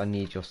apologise. I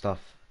need your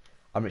stuff.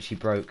 I'm literally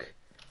broke.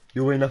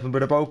 You ain't nothing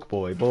but a broke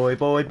boy, boy.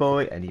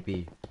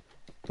 NEB.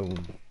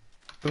 Boom.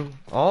 Boom.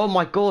 Oh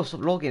my god, stop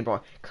logging, bro.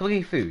 Can someone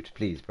give me food,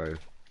 please, bro?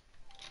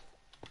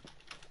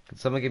 Can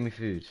someone give me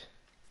food?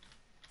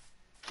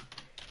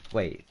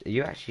 Wait, are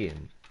you actually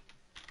in?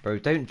 Bro,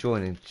 don't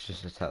join and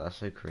just attack. That's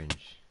so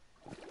cringe.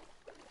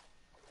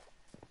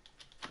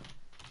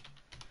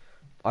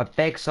 I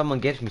beg someone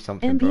gives me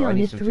something, bro. I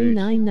need some food.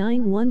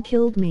 3991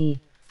 killed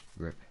me.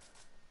 Rip.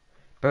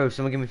 Bro,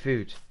 someone give me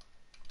food.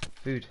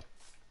 Food.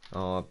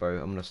 Oh, bro,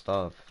 I'm gonna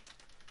starve.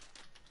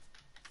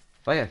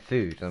 If I get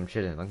food and I'm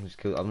chilling, I can just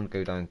kill. I'm gonna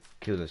go down and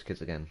kill those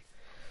kids again.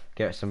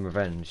 Get some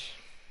revenge.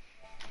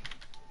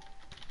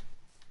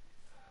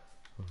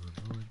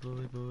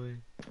 Boy.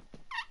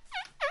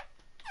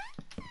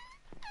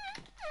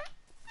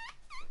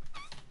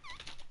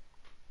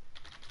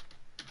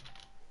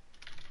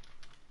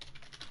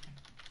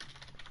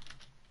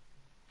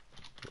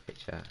 Wait,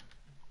 chat.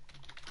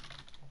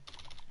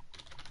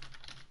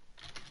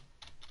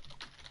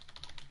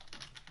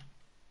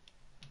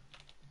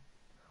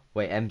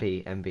 Wait,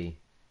 MB,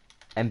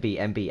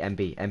 TP,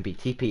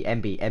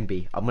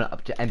 MB. I'm gonna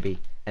up to MB,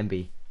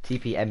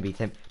 TP,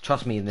 MB.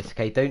 Trust me in this,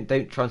 okay?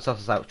 Don't try and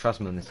suss us out.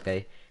 Trust me on this,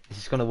 okay? This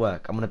is gonna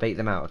work. I'm gonna bait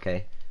them out,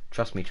 okay?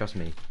 Trust me.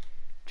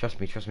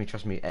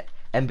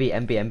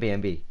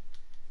 MB.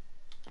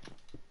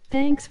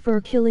 Thanks for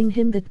killing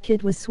him. That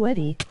kid was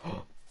sweaty.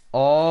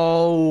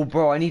 Oh,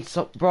 bro, I need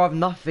some. Bro, I have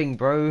nothing,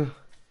 bro.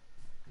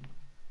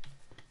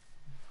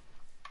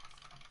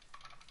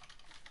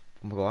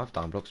 Oh my god, I have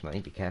down blocks, man.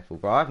 Be careful,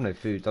 bro. I have no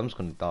food. I'm just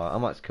gonna die. I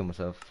might kill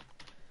myself.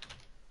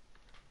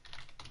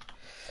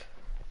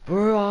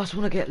 Bro, I just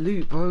want to get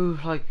loot, bro.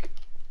 Like,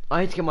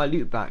 I need to get my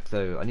loot back,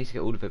 though. I need to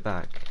get all of it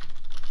back.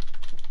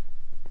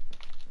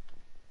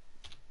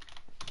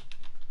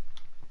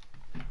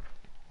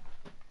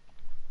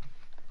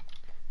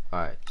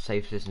 Alright,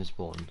 safe citizen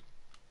spawn.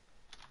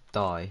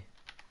 Die.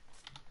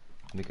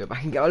 Let me go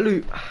back and get our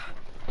loot.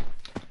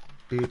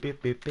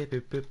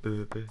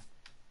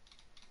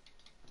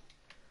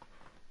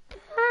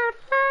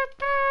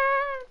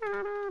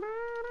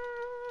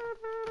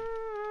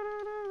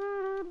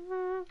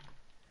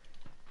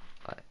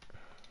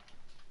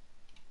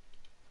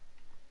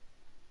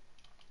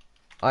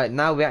 Alright,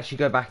 now we actually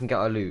go back and get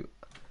our loot.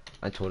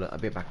 I told it, I'll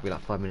be back. It'll be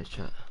like 5 minutes,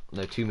 chat.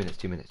 No, 2 minutes,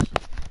 2 minutes.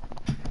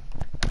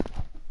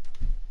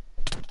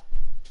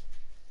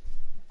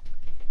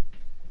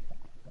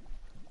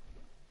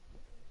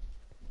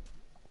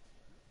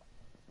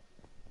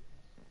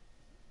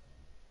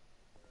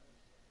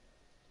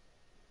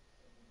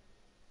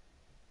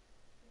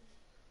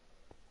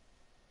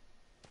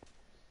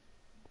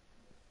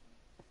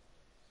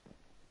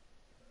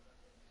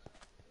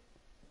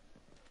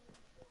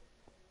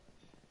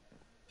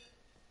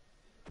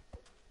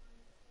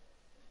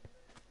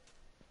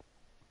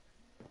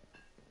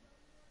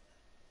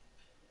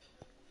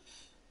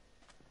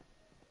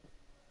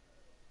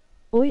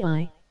 Oi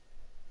I.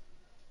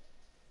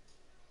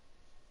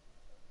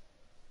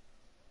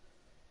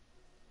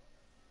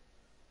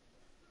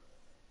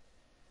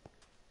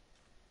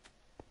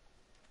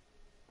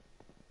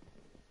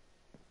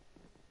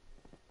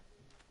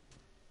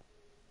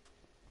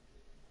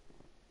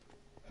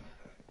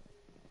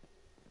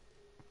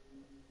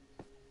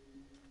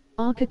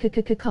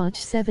 Koch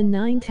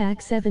 79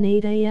 TAC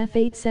 78 AF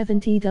 87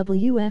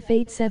 TWF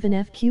 87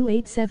 FQ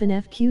 87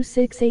 FQ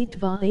 68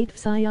 VA 8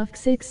 PSYOF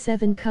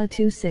 67 K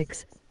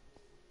 26.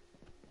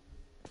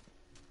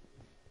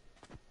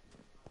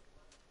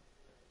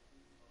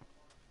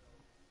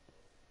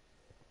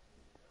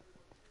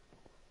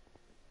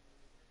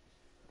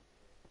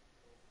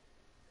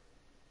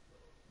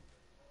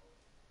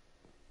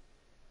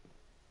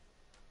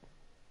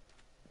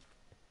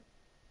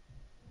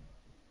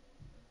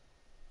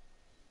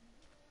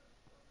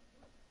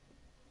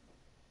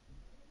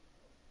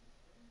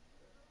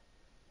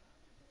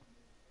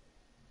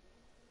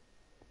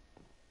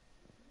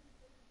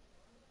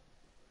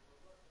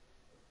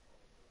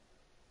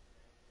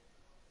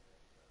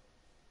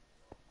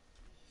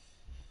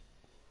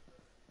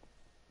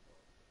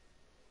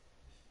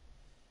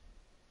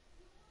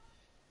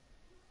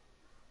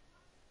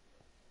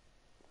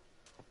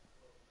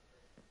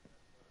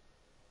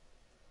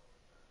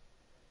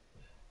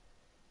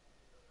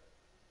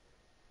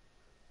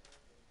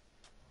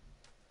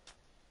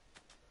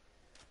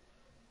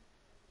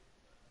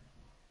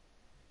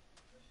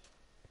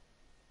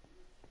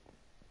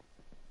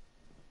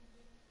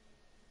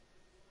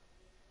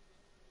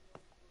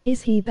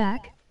 Is he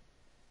back?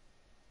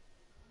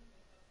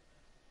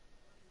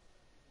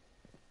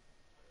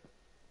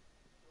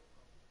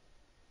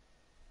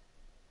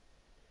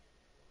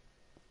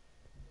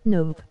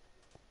 Nope.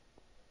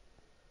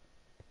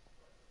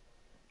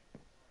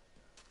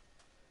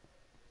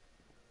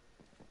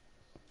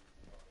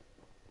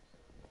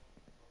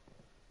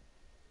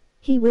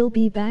 He will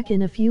be back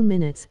in a few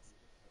minutes.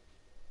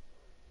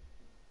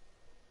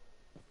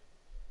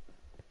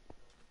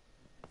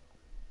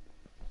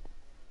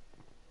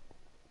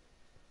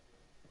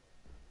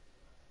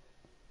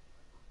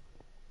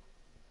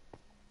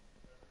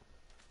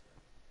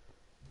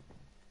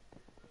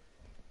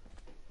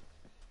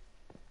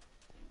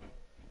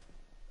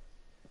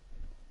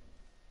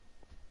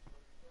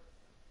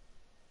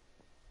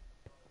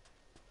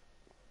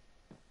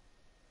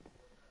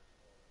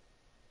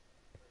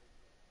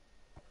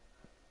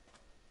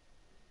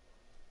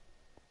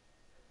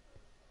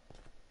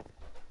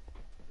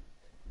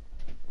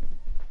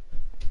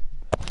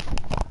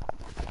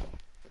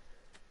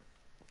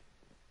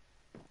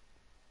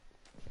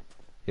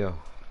 Yo.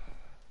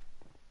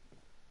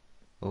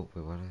 Oh,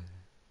 wait, what?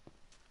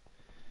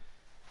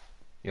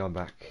 Yo, I'm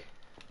back.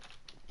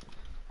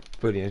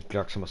 Brilliant,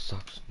 Jack, someone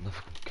sucks.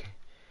 Okay.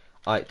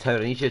 Alright,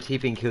 Toad, I need you to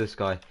TP and kill this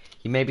guy.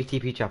 He may be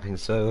TP trapping,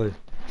 so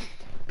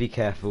be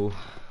careful.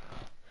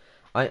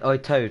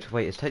 Toad,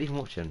 wait, is Toad even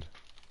watching?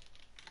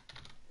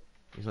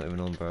 He's not even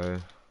on, bro.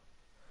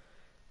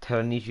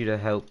 Toad, I need you to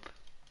help.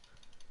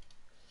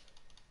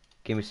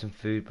 Give me some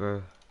food,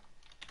 bro.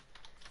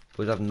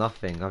 Because I have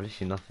nothing, I have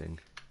literally nothing.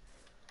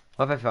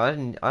 I have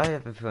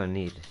everything I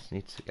need. I just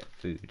need to get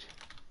food.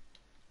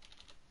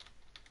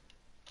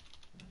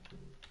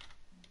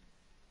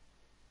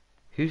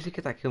 Who's the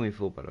kid that killed me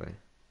before, by the way?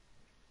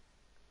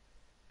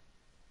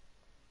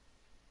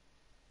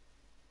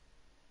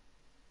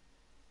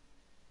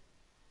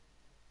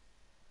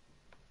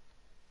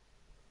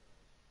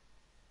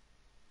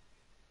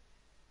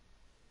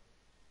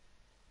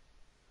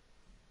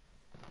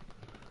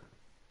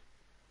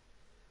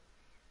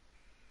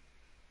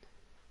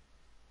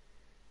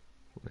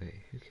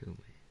 kill me.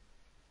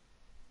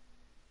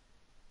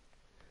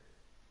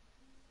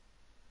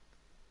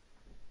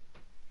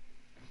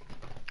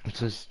 Let's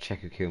just check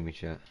who killed me,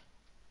 chat.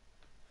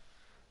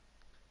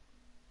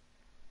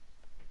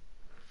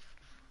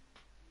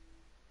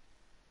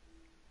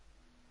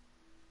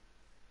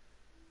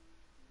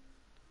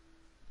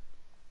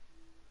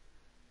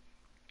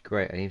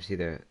 Great, I didn't even see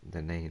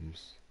their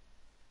names.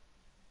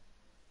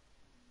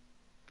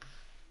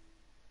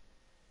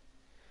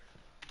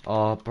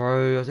 Oh,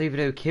 bro, I was even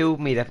who killed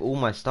me. They have all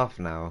my stuff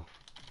now.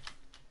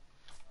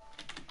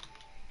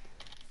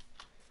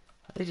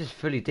 They just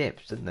fully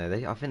dipped, didn't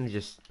they? I think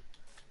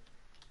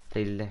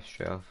they left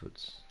straight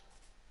afterwards.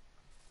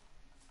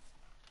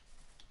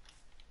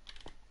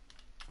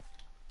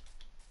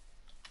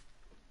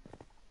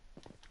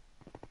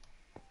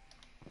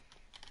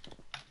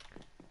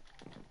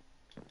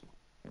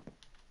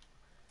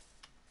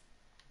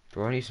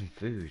 Bro, I need some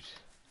food.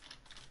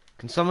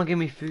 Can someone give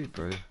me food,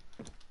 bro?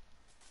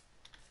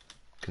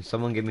 Can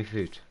someone give me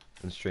food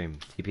on stream?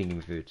 TP and give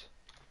me food.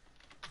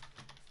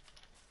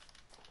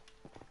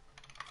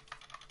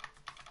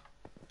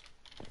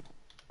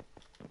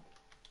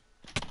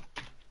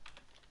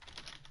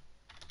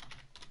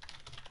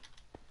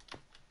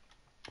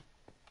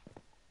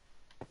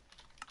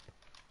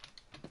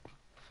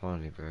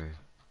 Finally, bro.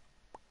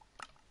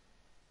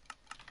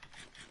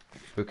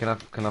 Bro, can I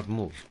have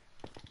more?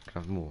 Can I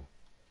have more?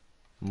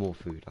 More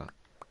food, like.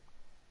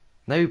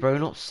 No, bro,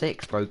 not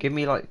 6, bro. Give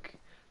me like,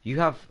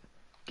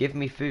 give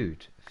me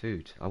food.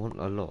 Food. I want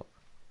a lot.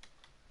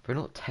 Bro,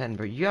 not 10,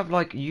 bro. You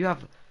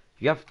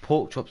have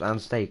pork chops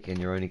and steak, and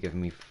you're only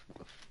giving me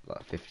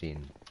like 15.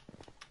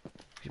 What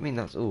do you mean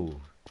that's all?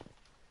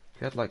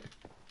 You had like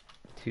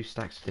 2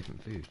 stacks of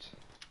different foods.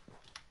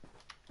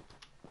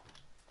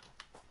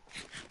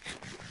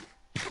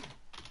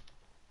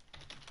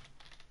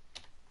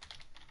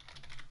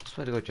 I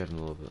swear to God, you had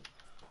more of it.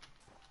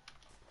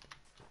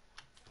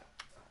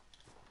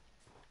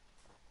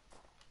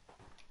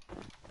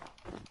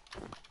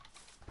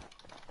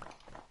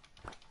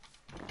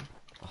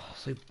 Oh,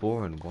 so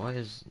boring. Why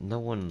is no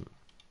one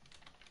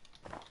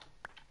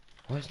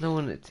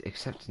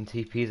accepting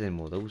TPs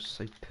anymore? They're all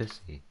so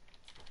pissy.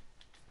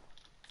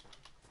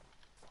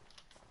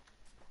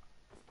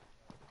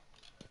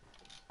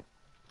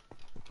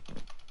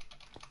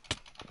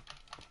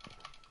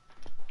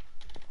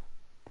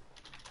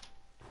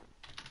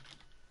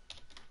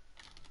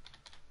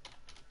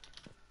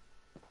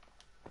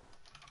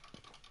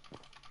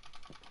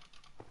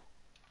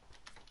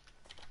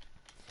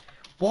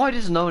 Why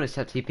does no one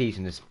accept TPs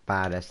in this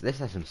bad S?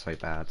 This SM's so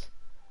bad.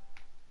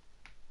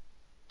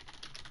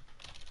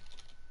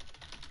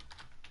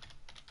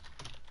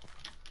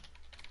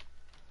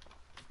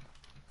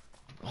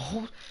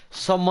 Oh,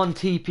 someone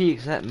TP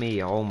accept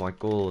me. Oh my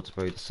God,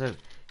 bro. They're so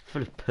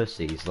full of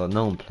pussies. Like,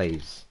 no one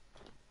plays.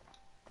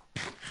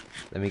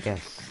 Let me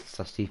guess.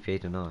 That's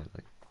TP denied.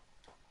 Like.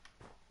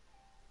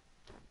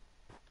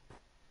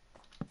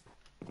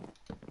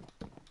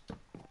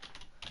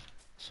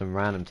 Some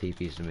random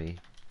TPs to me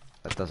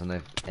that doesn't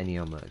have any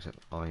armor except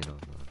iron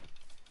armor.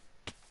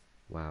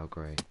 Wow,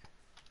 great.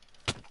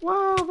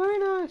 Wow, very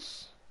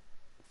nice.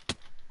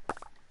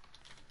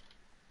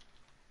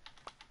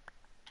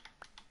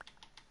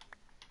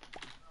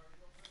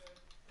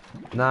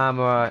 Nah, I'm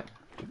alright.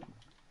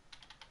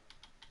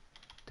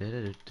 I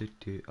will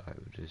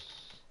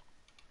just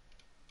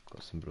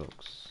got some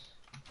blocks.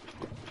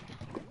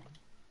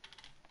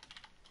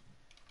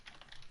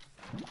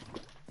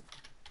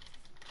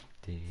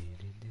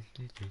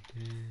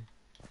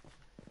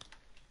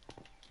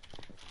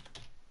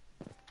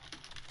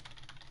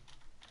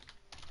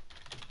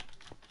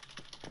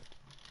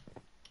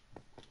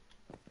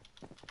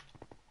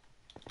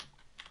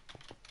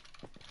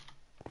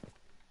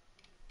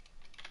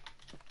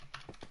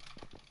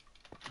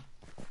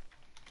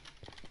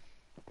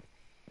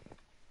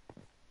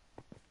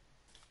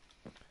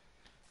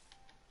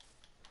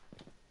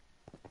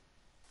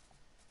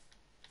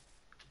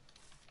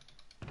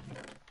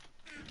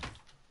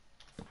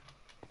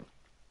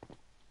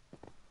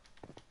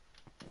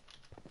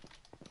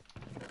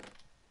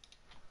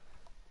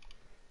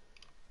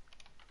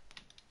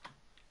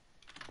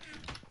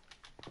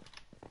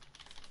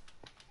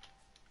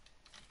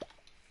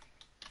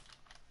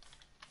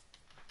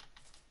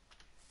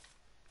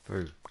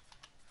 Bro.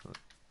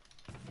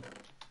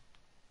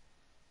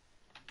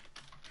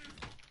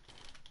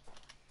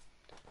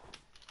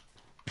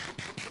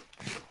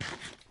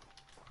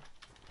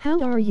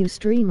 How are you,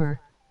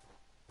 streamer?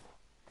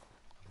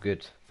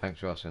 Good. Thanks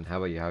for asking. How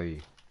about you? How are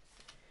you?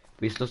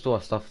 We lost all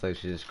our stuff though,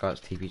 so just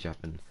scratch TP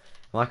japping.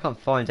 Well, I can't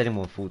find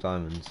anyone full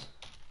diamonds.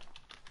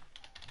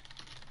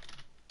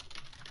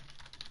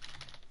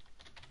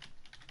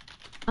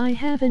 I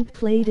haven't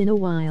played in a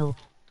while.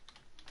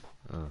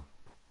 Oh.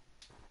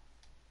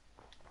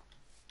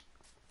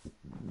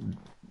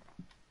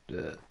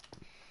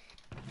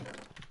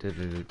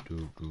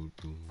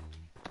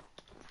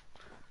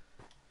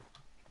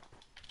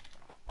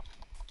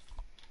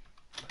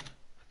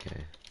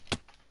 Okay.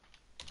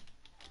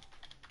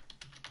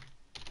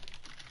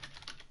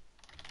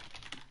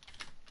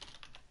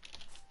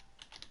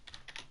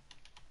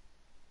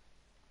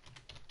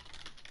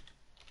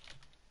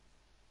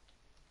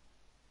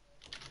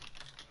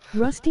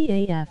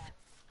 Rusty AF.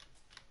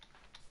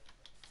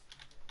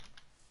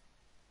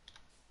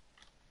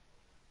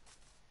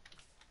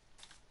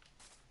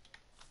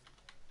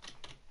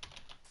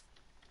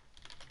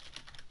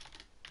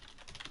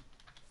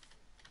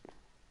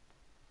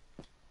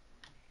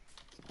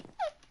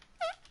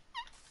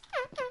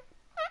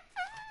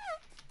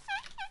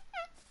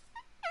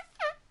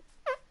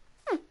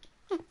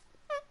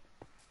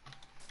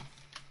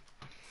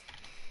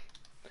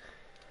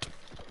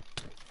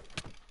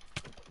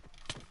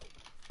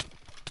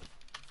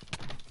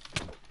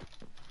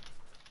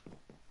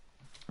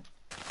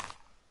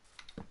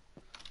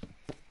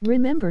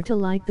 Remember to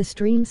like the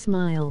stream,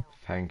 smile.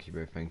 Thank you,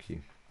 bro. Thank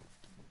you.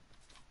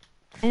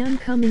 Am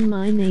coming.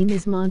 My name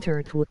is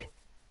Montertwook.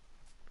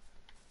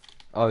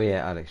 Oh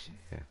yeah, Alex.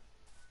 Yeah.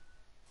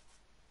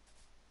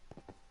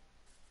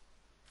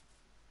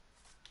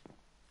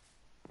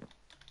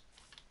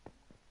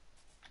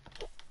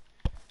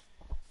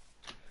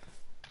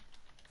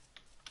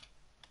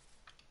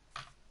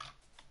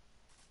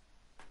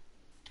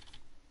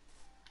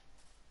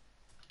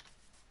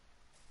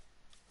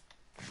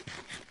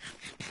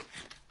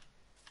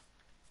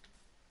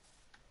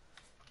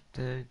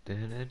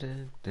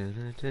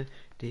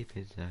 Deep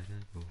inside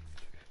of me.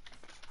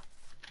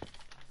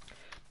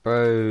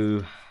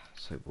 Bro,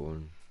 so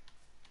boring.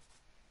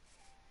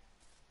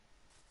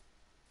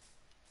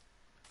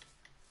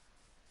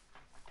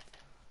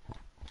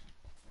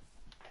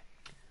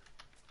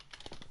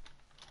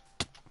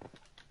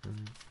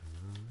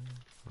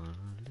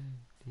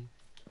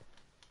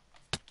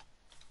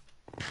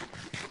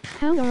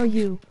 How are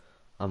you?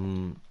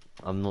 I'm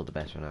not the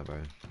best right now,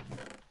 bro.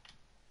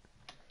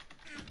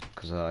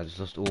 Because I just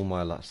lost all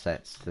my like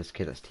sets to this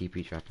kid that's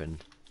TP trapping.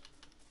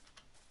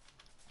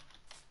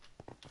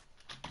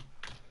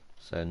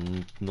 So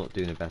not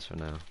doing the best right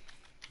now.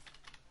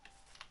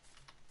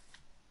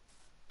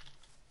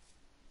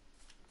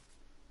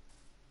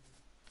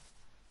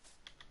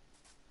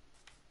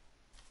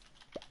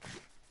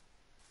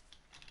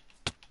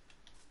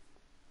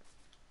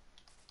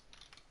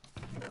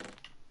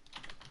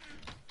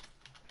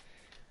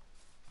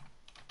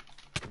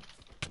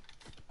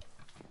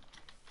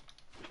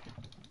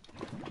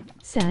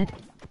 Sad.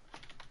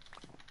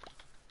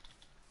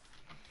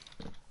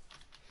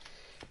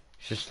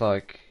 It's just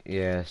like,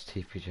 yeah, it's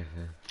TP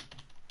trapping.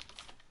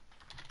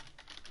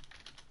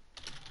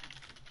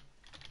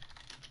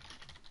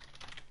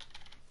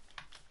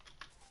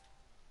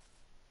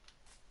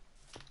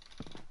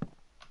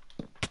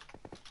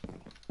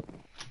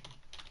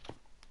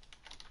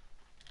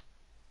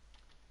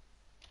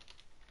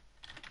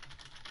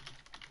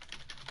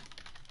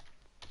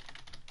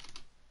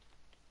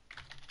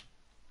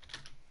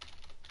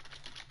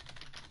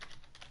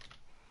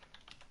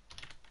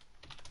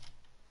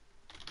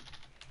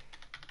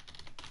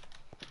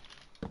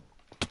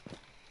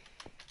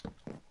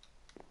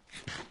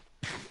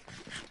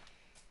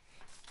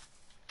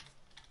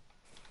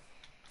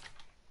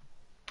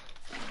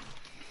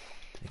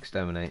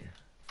 Exterminate.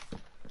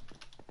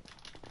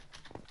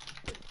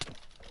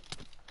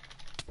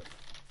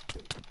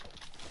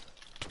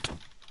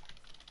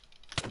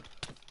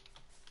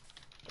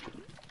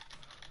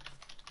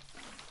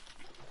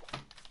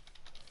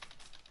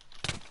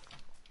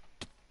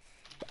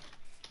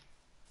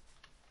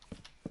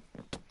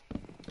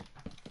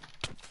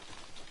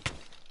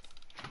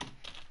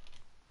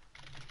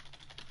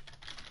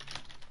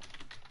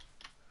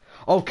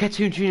 Oh,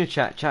 Ketun Junior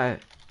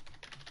chat.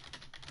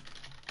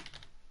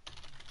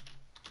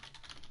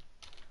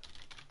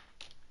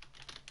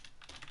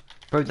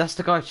 Bro, that's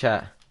the guy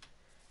chat.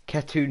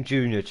 Ketun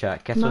Junior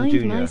chat. Ketun Mind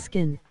Junior. my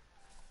skin.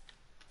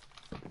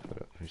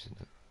 Hold up, who's in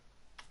that?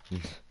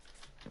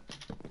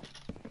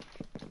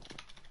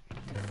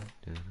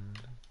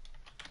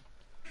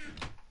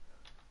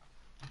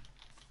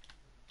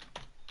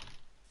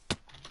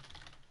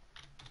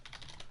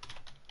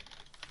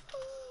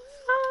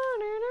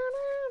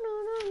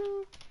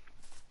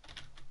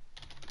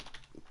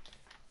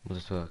 What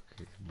the fuck,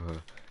 bro?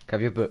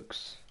 Have your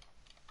books.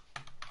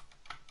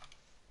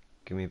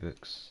 Give me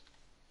books.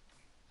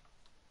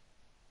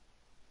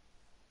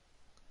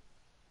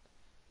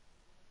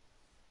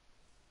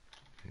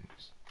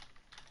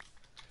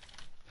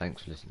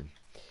 Thanks for listening.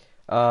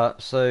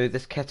 So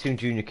this Ketun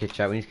Junior kid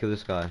chat, we need to kill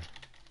this guy.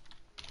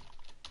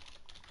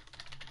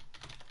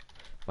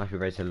 Might be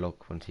ready to log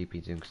on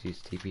TP doing because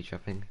he's TP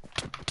trapping.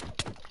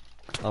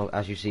 Oh,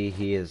 as you see,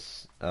 he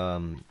is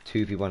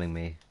 2v1ing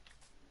me.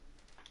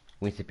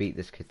 We need to beat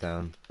this kid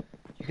down.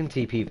 You can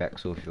TP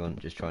Vexel if you want,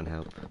 just try and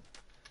help.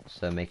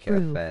 So make it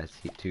a fair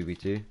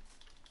 2v2.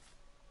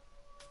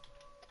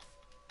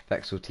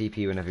 Vexel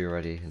TP whenever you're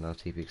ready, and I'll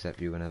TP accept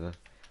you whenever.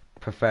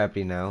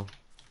 Preferably now.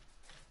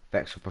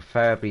 Vexel,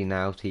 preferably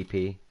now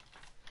TP.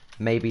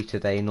 Maybe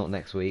today, not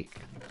next week.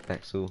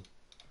 Vexel.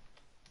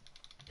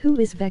 Who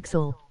is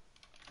Vexel?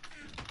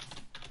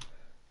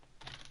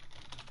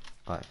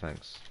 Alright,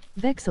 thanks.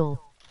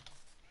 Vexel.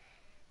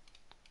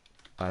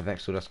 Alright,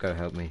 Vexel, let's go,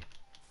 help me.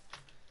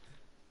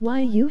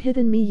 Why you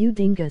hitting me, you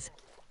dingus?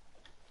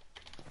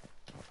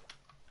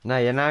 No,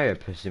 you're now a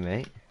pussy,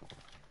 mate.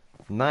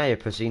 Now you're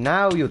pussy.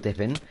 Now you're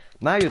dipping.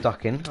 Now you're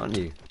ducking, aren't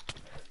you?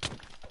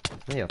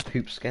 Now you're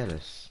poop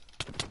scareless.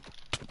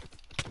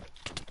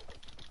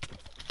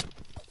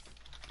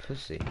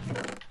 Pussy.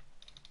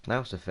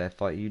 Now it's a fair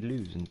fight. You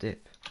lose and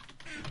dip.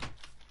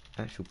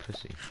 Actual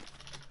pussy.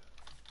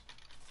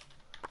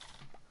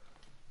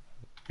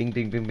 Bing,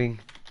 bing, bing, bing.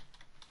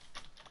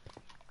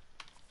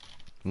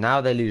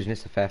 Now they're losing.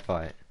 It's a fair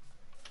fight.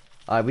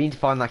 Alright, we need to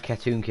find that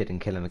Katoon kid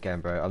and kill him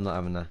again, bro. I'm not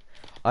having that.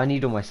 I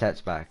need all my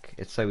sets back.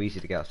 It's so easy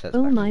to get our sets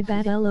Oh back. my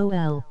bad,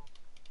 lol.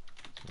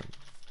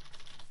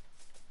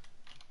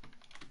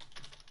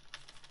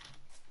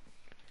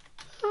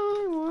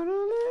 I wanna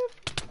live.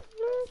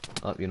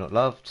 Oh, you're not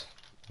loved.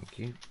 Thank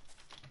you.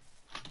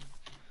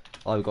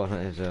 Oh, we've got one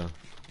as well.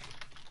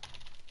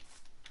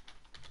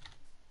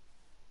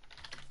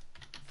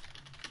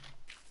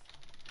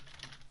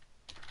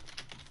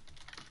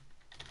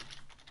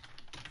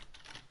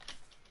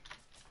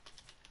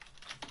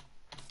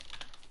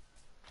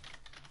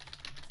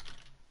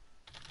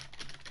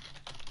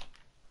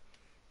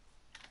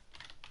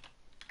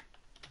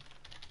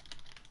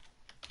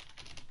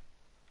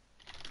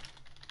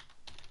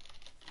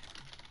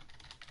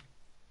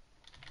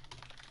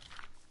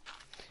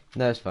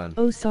 No, it's fine.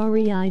 Oh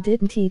sorry, I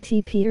didn't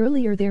TTP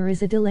earlier, there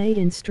is a delay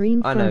in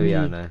stream I for know, me.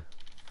 yeah, I know.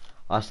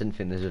 I just didn't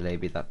think the delay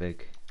be that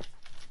big.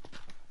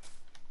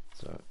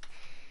 So.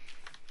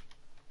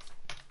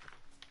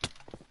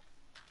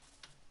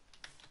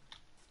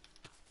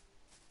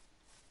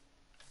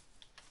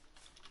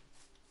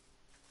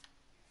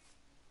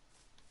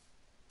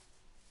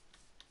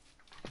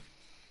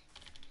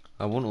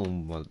 I want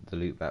all the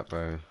loot back,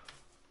 bro.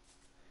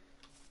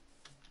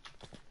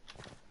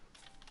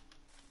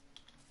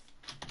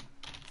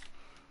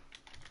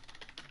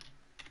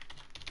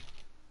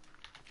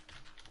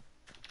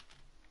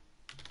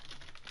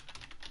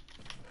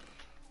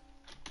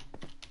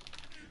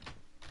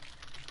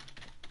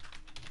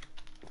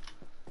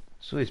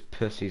 It's always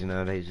pussies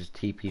nowadays, just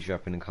TP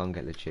dropping and can't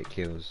get legit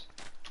kills.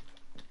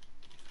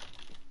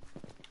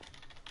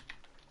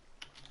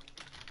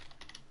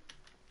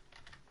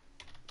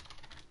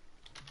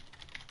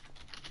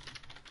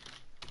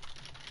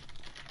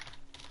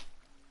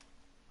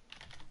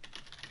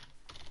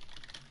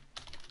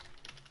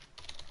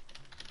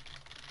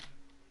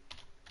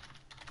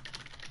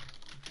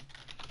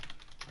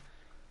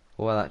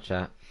 What about that,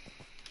 chat?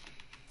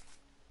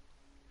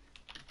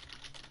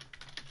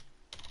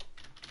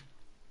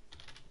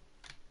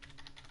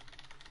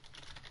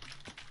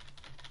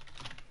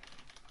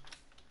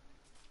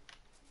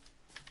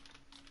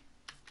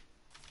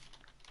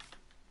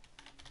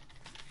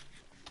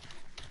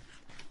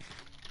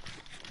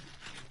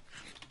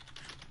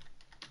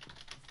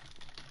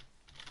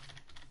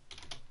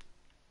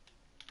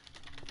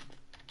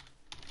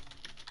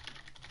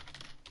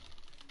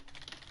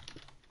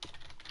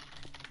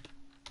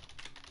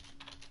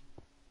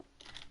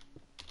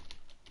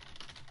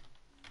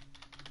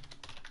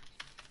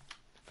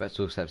 That's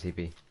all steps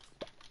TP.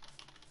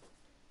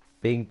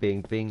 Bing,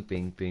 bing, bing,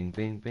 bing, bing,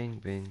 bing,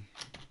 bing, bing.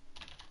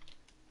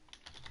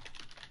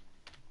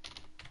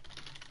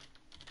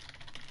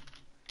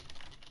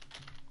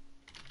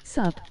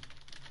 Sup.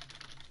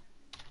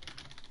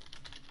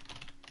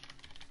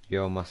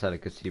 Yo, Marcelo,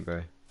 good to see you,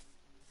 bro.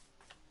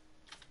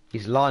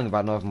 He's lying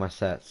about none of my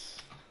sets.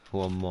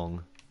 Who I'm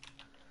Mong.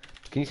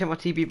 Can you take my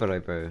TP below,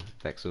 bro?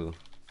 Vexel.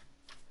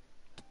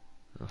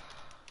 Oh,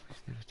 he's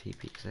never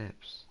TP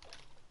accepts.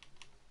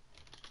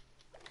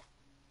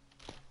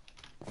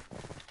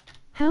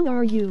 How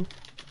are you?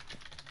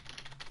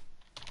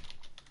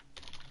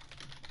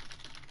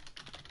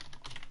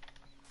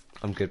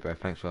 I'm good, bro.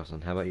 Thanks for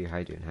asking. How about you? How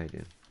you doing? How you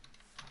doing?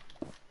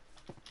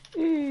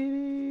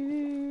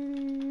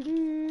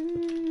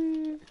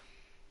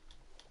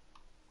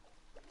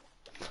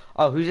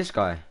 Oh, who's this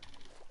guy?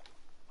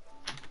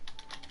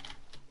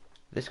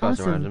 This guy's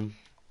Awesome. random.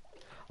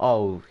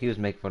 Oh, he was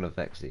making fun of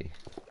Vexy,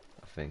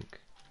 I think.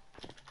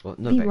 Well,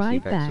 not Be Vexy,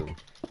 right Vexel. back.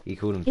 He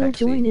called him He'll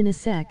Vexy. join in a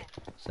sec.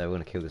 So we're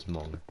gonna kill this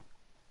Mong.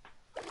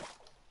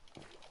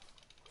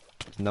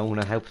 No one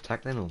wanna help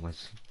attack then,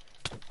 almost.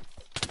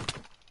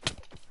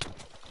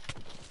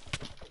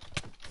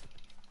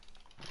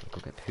 I'll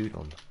get pooed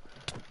on.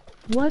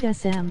 What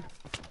SM?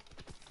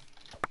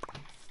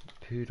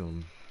 Pooed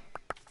on.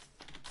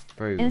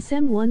 Bro.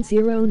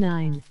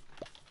 SM109.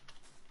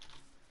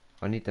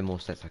 I need the more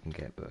sets I can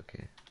get, but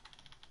okay.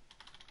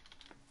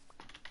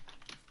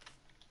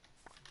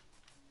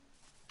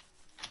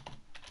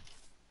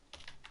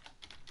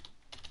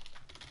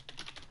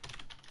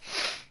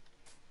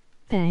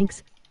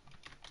 Thanks.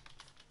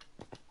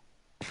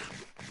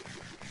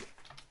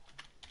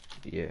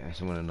 Yeah,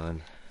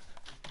 SM109.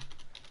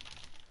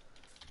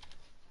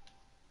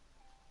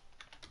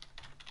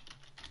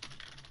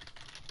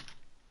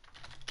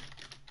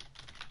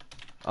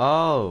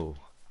 Oh.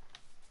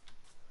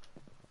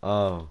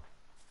 Oh.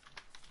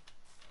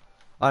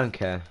 I don't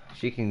care.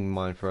 She can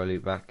mine for her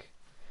loot back.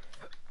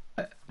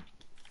 I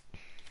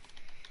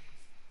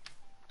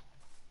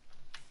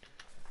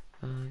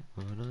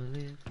wanna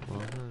live,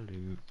 wanna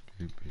loot.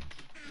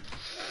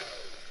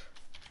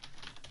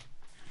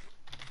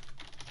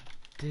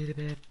 Can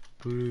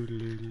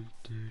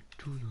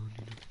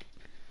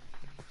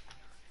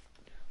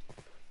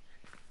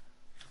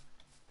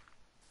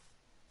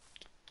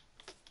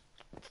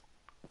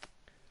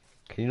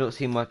you not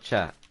see my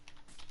chat?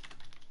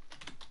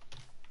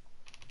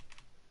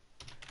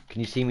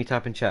 Can you see me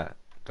type in chat,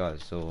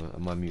 guys, or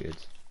am I muted?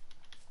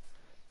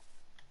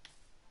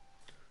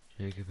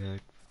 Take it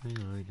back.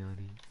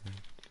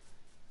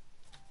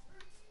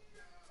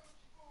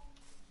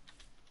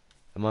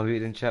 Am I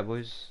muted in chat,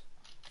 boys?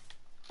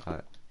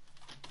 Alright.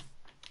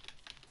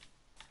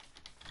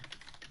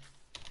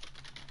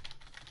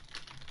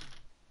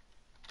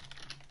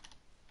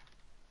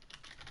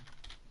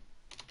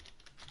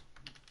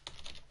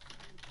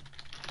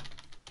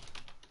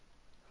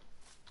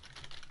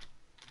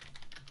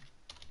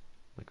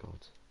 My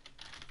God.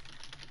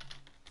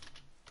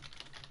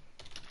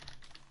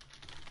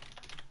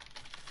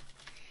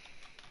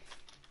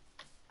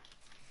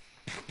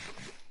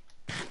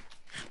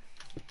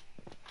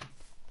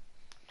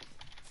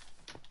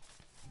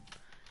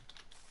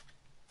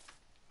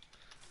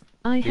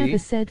 I have See? a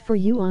set for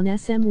you on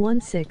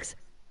SM16.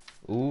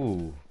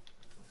 Ooh.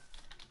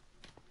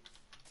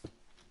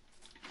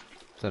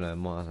 I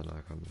don't know, I can't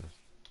remember.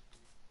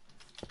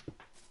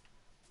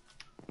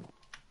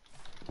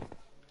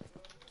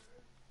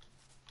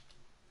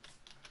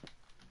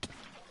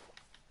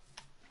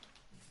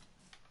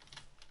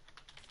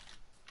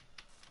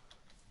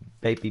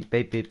 Baby.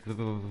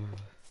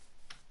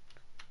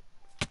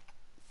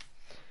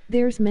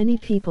 There's many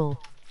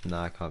people.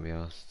 Nah, I can't be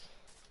asked.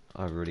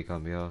 I really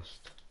can't be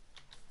asked.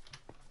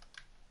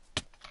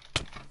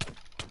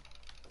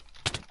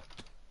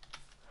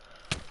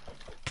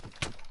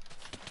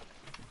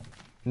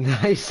 Nah,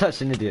 he's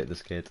such an idiot,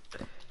 this kid.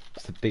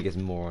 He's the biggest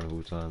moron of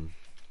all time.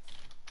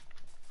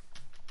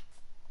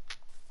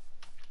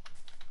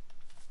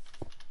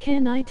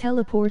 Can I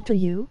teleport to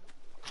you?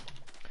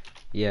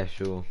 Yeah,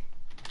 sure.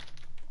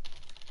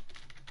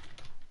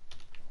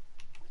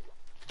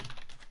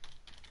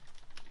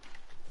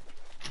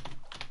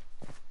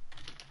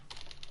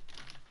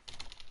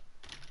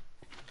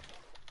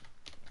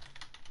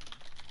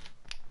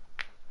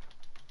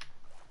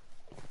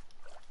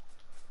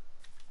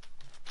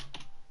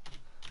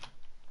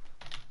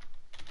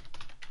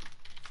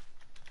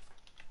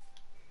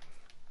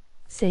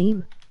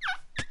 Same.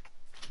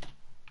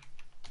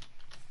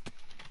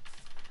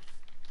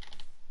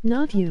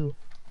 Not you.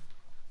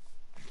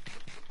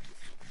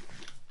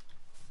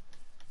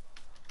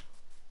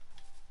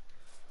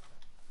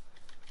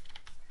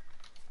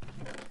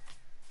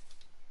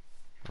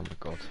 Oh my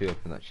God, who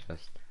opened that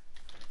chest?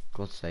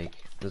 God's sake,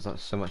 there's like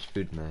so much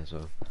food in there as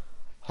well.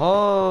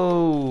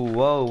 Oh,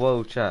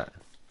 whoa, chat.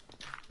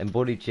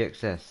 Embodied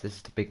GXS, this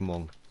is the big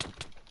mong.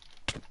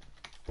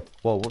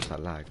 Whoa, what's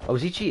that lag? Oh,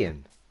 is he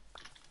cheating?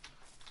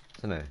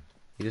 I don't know.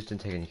 He just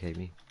didn't take any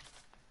KB.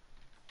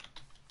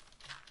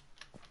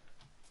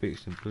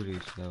 Boots and bloody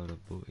slow to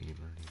booty,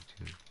 man.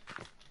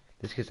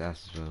 This kid's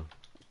ass as well.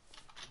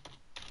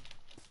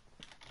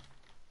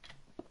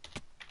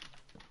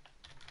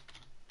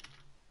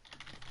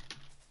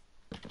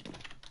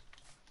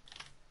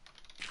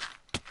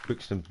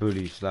 Brixton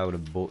bully, slow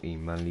and booty,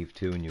 man, leave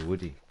two in your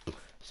woody.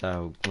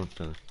 Sow,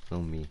 monster,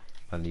 on me,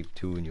 man, leave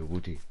two in your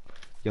woody.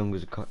 Young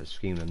as a cut,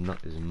 scream and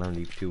nut is a man,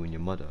 leave two in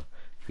your mother.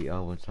 3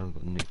 hours one time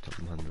got nicked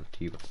up, man, with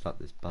two, but slap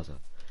this buzzer.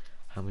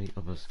 How many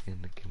of us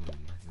in the kingdom,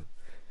 man?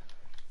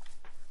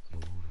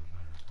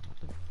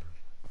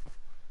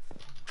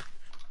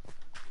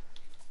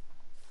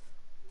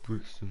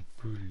 Brixton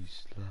bully,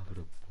 slow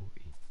and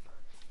booty.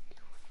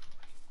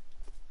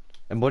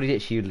 Embodied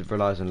it, she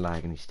relies on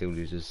lag and he still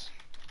loses.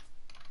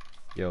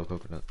 Yo,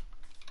 coconut.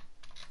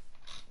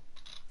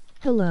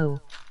 Hello.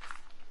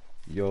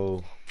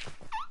 Yo.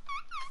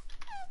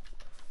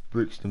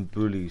 Brixton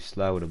bully,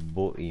 slough a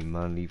booty,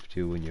 man, leave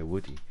two in your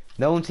woody.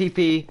 No one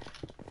TP!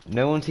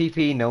 No one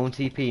TP, no one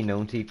TP, no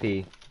one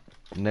TP.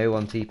 No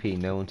one TP,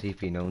 no one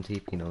TP, no one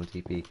TP, no one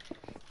TP.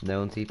 No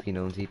one TP,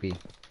 no one TP.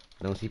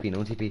 No one TP, no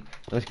one TP,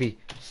 no one TP.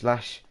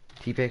 Slash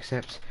TP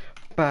accept.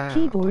 Bah!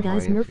 Keyboard Oh,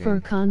 Asmer for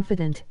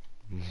confident.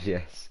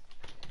 yes.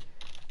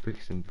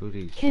 Brixton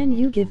bully. Can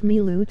you give me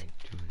loot?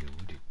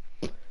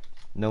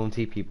 No one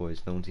TP,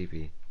 boys, no one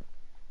TP.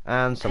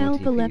 And someone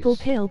Palpalepo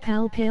TPs.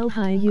 pale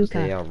hi Because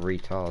they yuka. are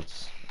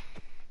retards.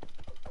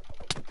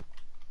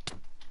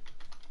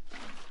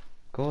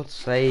 God's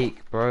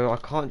sake, bro, I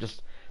can't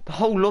just... The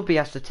whole lobby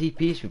has to TP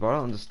me, bro, I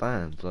don't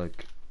understand,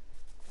 like...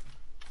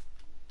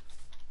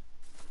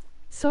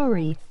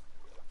 Sorry.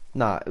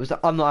 Nah, it was...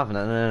 I'm not having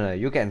that, no,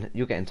 you're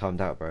getting timed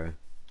out, bro.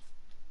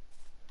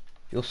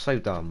 You're so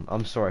dumb.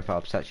 I'm sorry if I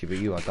upset you, but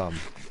you are dumb.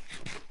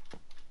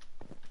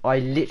 I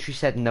literally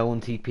said no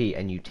one TP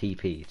and you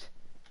TP'd.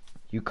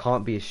 You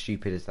can't be as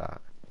stupid as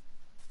that.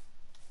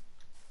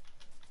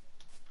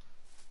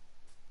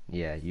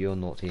 Yeah, you're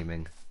not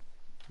teaming.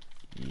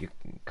 You're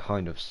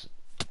kind of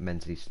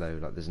mentally slow,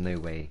 like there's no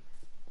way.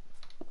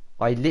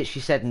 I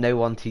literally said no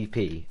one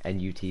TP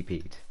and you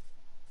TP'd.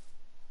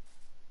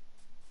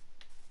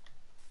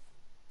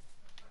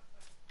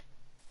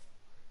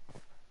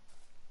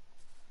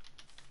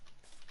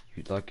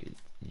 You like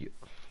you.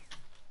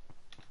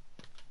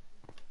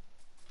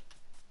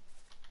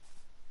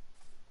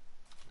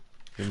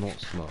 You're not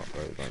smart,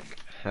 bro. Like,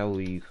 how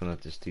are you gonna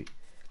just do?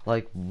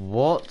 Like,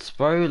 what,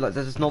 bro? Like,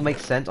 does this not make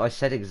sense? I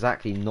said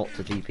exactly not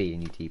to TP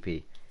and you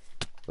TP.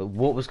 But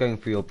what was going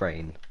through your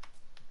brain?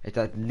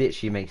 That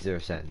literally makes zero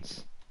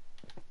sense.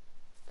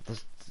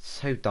 That's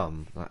so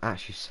dumb. Like,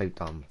 actually so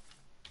dumb.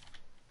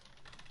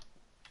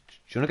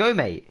 Do you wanna go,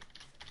 mate?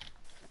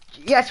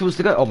 Yes, it was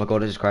to go. Oh my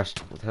god, I just crashed.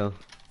 What the hell?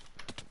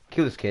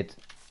 Kill this kid.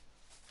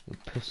 You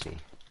pussy.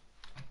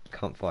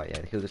 Can't fight,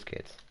 yeah. Kill this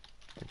kid.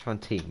 Don't try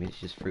and team. It's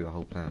just through a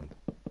whole plan.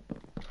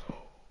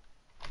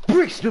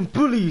 Brixton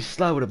bully!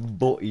 Slow with a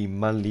body,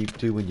 man. Leave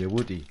two in your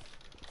woody.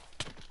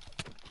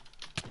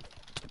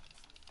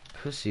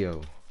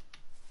 Pussy-o.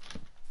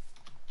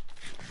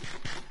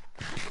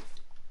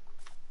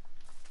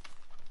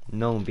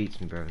 No one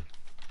beats me, bro.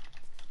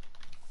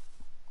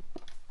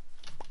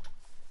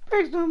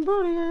 Brixton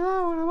bully,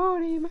 slow with a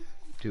body, man.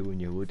 Two in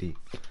your woody.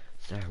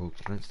 Sarah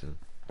Cranston.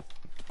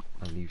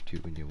 Man, leave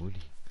two in your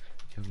woody.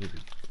 Young little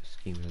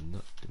scheme with a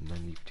nut.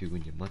 Man, leave two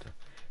in your mother.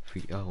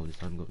 3 hours,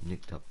 I'm got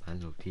nicked up. Man,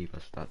 no teeth, I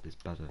start this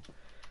batter.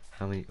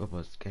 How many of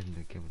us getting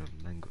again when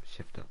a man got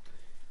shipped up?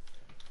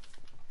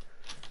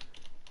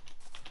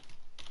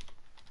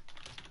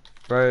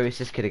 Bro, it's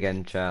this kid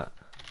again, chat.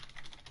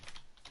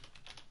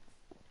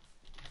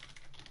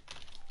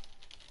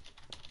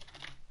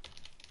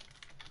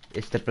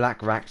 It's the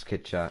Black Rax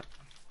kid, chat.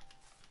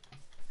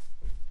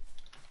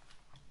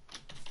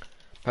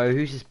 Bro,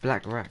 who's this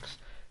Black Rax?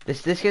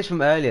 This kid's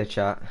from earlier,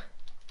 chat.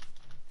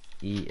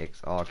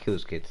 EXR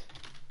kills kid.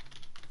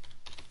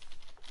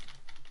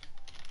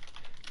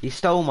 He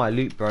stole my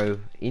loot, bro.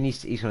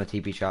 He's on a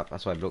TP trap.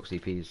 That's why I block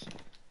CPs.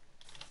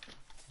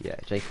 Yeah,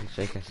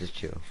 JKS is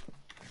chill.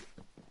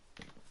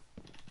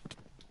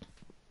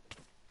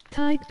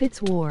 Tide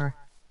Bits War.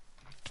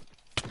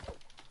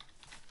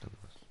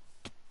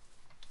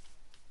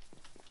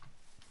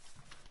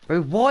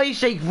 Bro, why is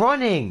Jake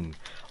running?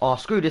 Oh,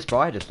 screw this, bro.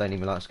 I just don't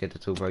even like skid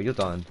at all, bro. You're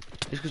done.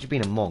 Just because you're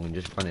being a mong and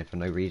just running for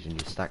no reason,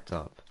 you're stacked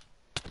up.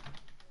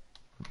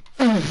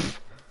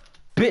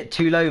 Bit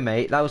too low,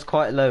 mate. That was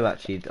quite low,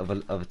 actually, of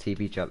a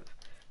TP jump.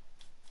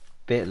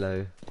 Bit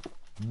low.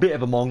 Bit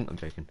of a mong. I'm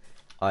joking.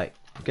 Alright.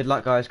 Good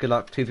luck, guys. Good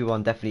luck.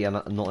 2v1.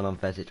 Definitely not an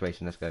unfair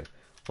situation. Let's go.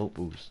 Oh,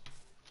 balls.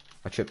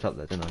 I tripped up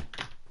there, didn't I?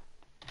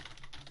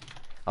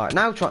 Alright,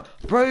 now try.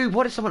 Bro,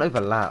 what if someone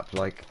overlap?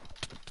 Like.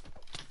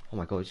 Oh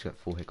my god, he just got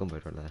full hit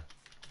combos right there.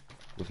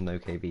 With no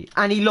KB.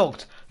 And he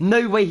logged!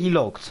 No way he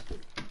logged!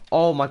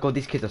 Oh my god,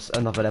 this kid's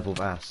another level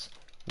of ass.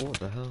 What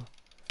the hell?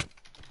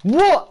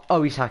 What?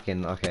 Oh, he's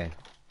hacking. Okay.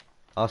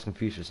 I was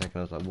confused for a second.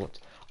 I was like, what?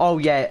 Oh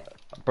yeah.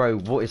 Bro,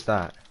 what is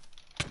that?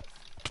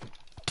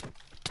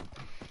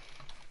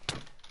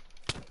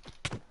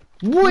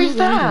 What is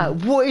that?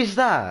 What is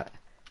that?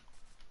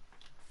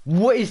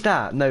 What is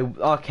that? No,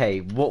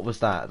 okay, what was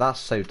that? That's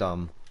so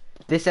dumb.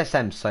 This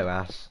SM's so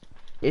ass.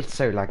 It's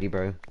so laggy,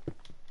 bro.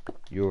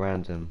 You're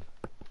random.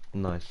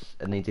 Nice.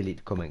 And then delete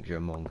the comment 'cause you're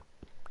a mong.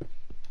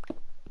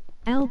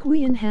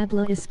 Alguien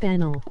habla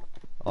español.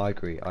 I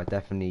agree. I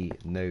definitely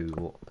know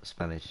what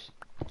Spanish.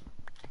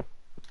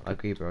 I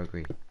agree, bro. I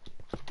agree.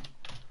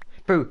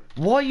 Bro,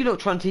 why are you not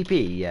trying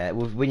TP? Yeah,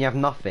 when you have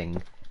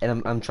nothing,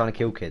 and I'm trying to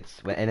kill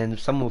kids, and then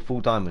someone with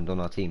full diamond on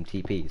our team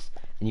TPs,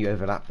 and you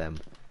overlap them.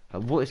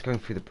 Like, what is going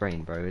through the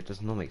brain, bro? It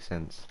does not make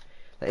sense.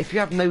 Like, if you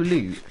have no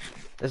loot,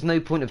 there's no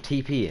point of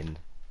TPing.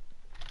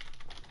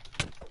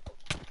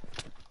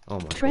 Oh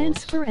my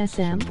Transfer god.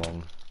 SM.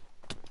 Mong.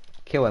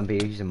 Kill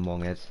MB, he's a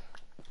mong, Ed.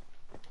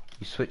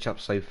 You switch up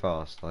so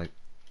fast, like.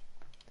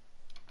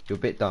 You're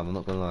a bit dumb, I'm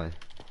not gonna lie.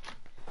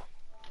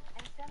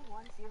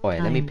 Oh,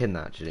 wait, let me pin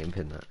that actually, and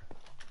pin that.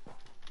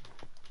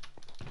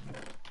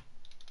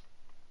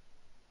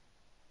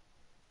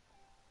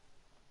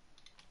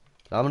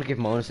 I'm gonna give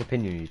my honest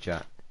opinion on you,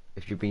 chat.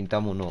 If you're being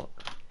dumb or not.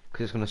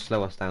 Because it's gonna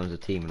slow us down as a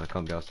team, and I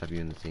can't be asked to have you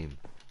in the team.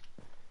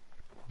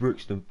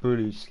 Brixton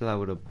bully, slow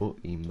with a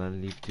butty,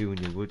 man. Leave two in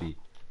your woody.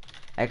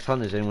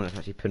 X-Hunter's the only one that's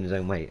actually putting his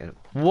own weight. And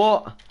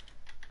what?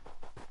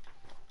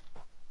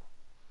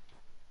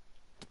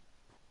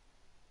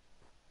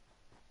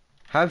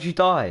 How did you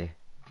die?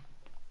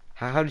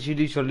 How did you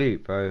lose your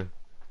loot, bro?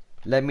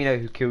 Let me know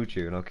who killed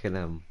you, and I'll kill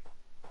them.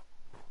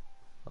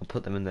 I'll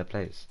put them in their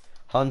place.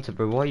 Hunter,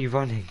 bro, why are you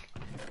running?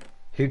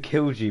 Who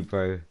killed you,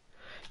 bro?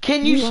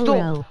 Can you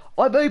stop?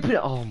 I've opened it.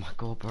 Oh my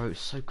god, bro, it's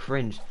so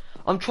cringe.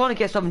 I'm trying to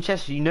get something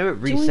chest. You know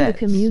it resets. Join the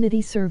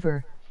community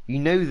server. You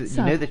know that.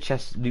 You know the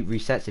chest loot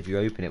resets if you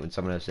open it when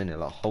someone else is in it.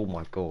 Like, oh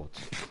my god.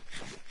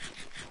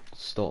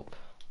 Stop.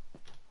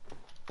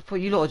 I thought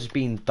you lot are just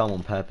being dumb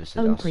on purpose.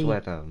 I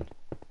swear down.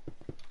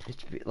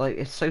 Like,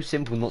 it's so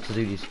simple not to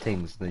do these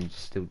things, and then you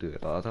just still do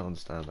it. Like, I don't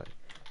understand. Like,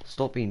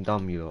 stop being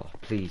dumb, you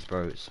lot. Please,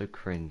 bro. It's so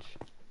cringe.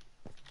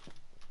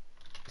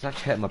 It's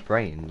actually hurting my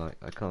brain. Like,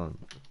 I can't.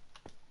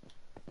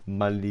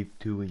 Man, leave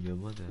two in your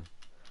mother.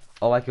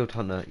 Oh, I killed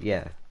Hunter.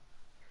 Yeah.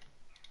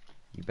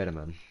 You better,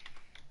 man.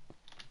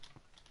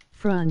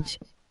 Frunge.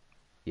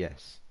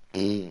 Yes.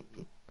 Oh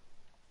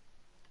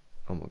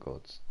my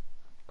god.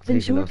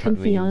 Bonjour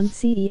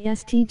confidqnt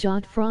est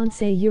jot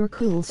français your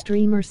cool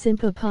streamer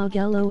sympa pog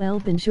lol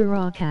bonjour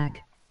au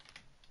cac.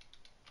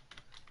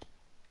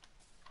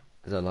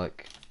 Is that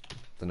like,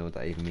 don't know what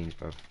that even means,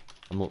 bro.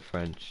 I'm not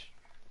French.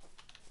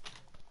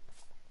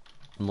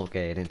 I'm not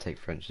gay. I didn't take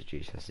French at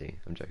GCSE.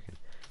 I'm joking.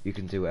 You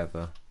can do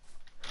whatever.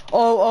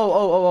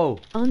 Oh.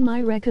 On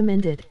my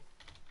recommended.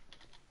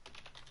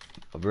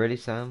 Oh, really,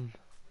 Sam?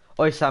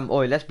 Oi, Sam.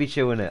 Oi, let's be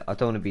chill in it. I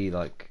don't want to be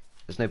like.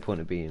 There's no point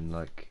of being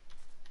like.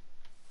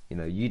 You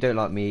know, you don't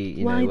like me.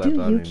 You Why know,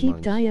 whatever. do you keep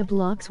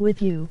diablocks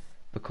with you?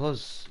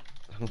 Because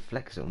I can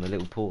flex it on the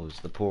little paws,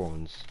 the poor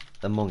ones,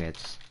 the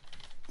mongheads,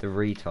 the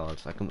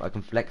retards. I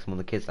can flex them on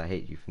the kids that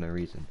hate you for no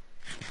reason.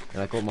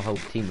 And I got my whole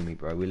team with me,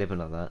 bro. We living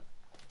like that.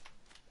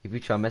 If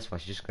you try and mess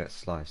with us, you're just gonna get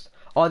sliced.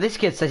 Oh, this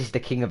kid says he's the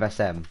king of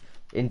SM.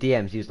 In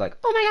DMs, he was like,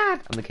 "Oh my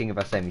god, I'm the king of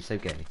SM." He's so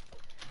gay.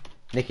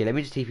 Nikki, let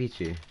me just TP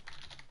to you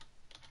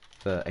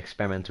for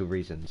experimental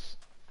reasons.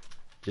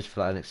 Just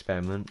for like an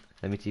experiment.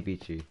 Let me TP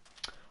to you.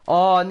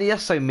 Oh,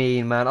 that's so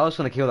mean, man. I was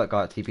gonna kill that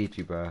guy at TP to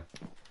you, bro.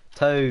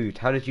 Toad,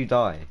 how did you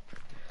die?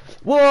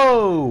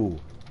 Whoa!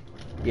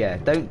 Yeah,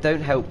 don't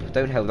help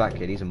that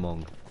kid. He's a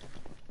mong.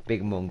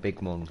 Big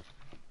mong.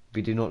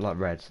 We do not like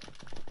red.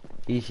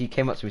 He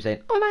came up to me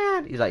saying, "Oh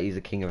my god!" He's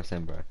a king of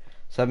SM, bro.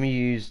 Someone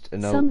used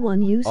an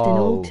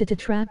ult to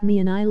trap me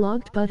and I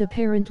logged, but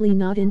apparently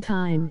not in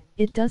time.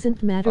 It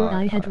doesn't matter.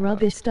 I had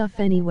rubbish stuff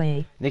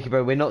anyway. Nicky,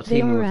 bro, we're not They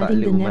teaming are with that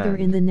adding the little nether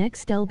man. in the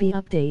next LB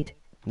update.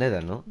 No,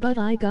 they're not. But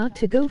I got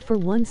to go for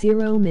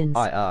 1-0 mins.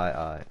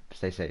 Alright.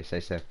 Stay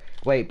safe.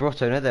 Wait,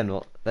 Brotto, no, they're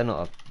not. They're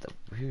not.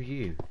 Who are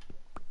you?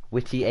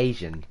 Witty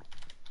Asian.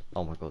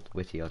 Oh my god,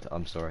 Witty.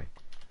 I'm sorry.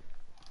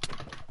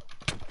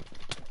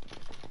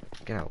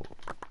 Get out.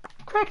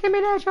 Crack him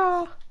in edge.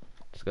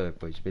 Let's go,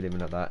 boys. Be living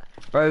like that,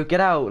 bro. Get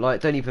out. Like,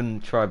 don't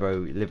even try, bro.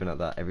 Living like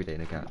that every day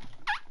in a cat.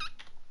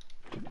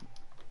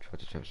 Try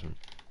to choke some.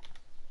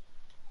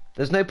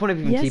 There's no point of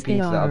even TPing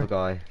to that other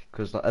guy,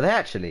 because like, are they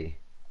actually?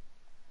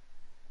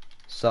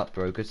 Sup,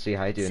 bro? Good to see you.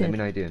 How you doing? Let me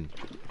know how you doing.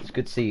 It's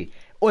good to see you.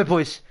 Oi,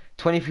 boys.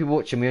 20 people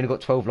watching. We only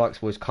got 12 likes,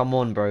 boys. Come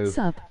on, bro.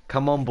 Sup?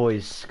 Come on,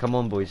 boys.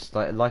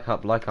 Like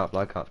up,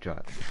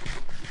 chat.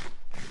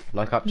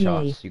 Like up,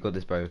 charts. You got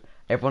this, bro.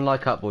 Everyone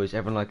like up, boys.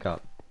 Everyone like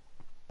up.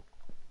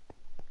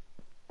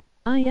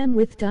 I am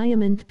with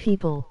diamond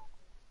people.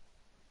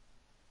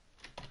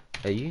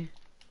 Are you?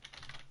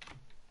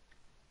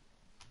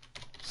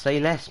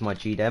 Say less, my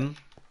GDem.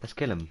 Let's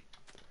kill him.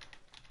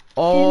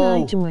 Oh!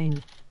 Can I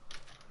join?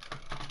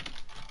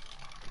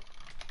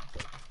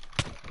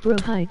 Bro,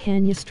 hi,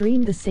 can you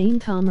stream the same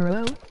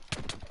tomorrow?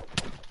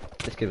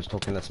 This kid was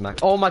talking that smack.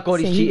 Oh my god,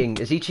 he's Same. cheating.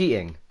 Is he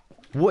cheating?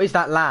 What is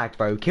that lag,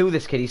 bro? Kill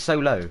this kid, he's so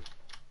low.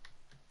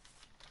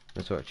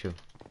 That's alright, chill.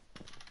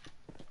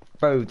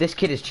 Bro, this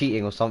kid is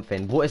cheating or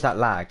something. What is that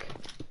lag?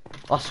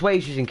 I swear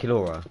he's using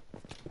Killora.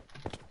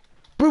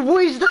 Bro,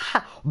 what is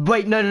that?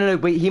 Wait, no.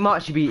 Wait, he might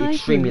actually be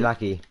extremely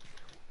laggy.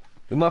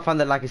 We might find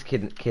the laggiest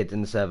kid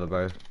in the server,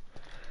 bro.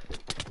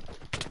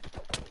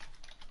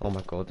 Oh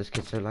my god, this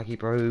kid's so laggy,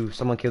 bro.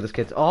 Someone kill this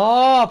kid.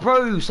 Oh,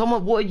 bro,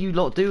 what are you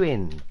lot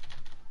doing?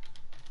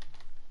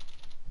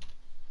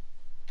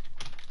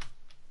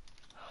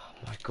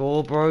 Oh my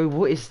god, bro,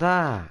 what is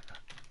that?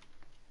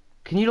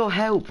 Can you not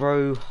help,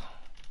 bro?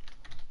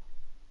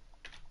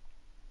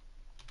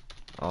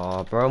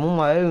 Oh, bro, I'm on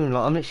my own.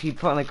 Like, I'm literally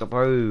fighting like a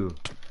bro.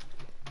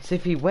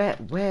 Siffy,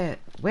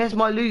 where's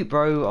my loot,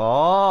 bro?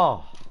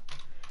 Oh,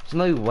 there's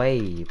no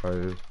way,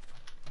 bro.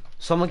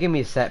 Someone give me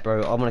a set,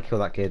 bro. I'm gonna kill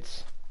that kid.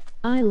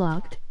 I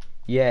locked.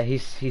 Yeah, I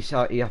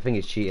think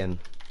he's cheating.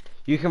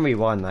 You can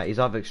rewind that. He's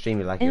either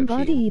extremely laggy or cheating.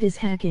 Embodied is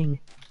hacking.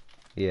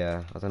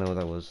 Yeah, I don't know what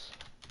that was.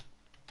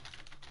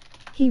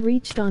 He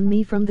reached on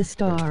me from the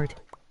start.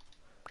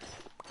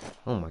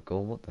 Oh my god,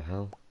 what the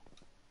hell?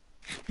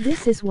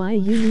 This is why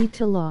you need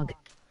to log.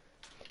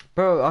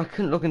 Bro, I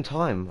couldn't log in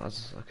time. I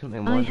couldn't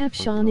make my I have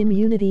Sean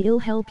immunity, it'll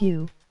help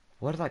you.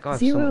 Why did that guy have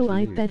so much Zero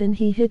I loot? bet and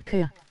he hit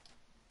K.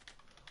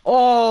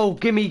 Oh,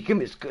 gimme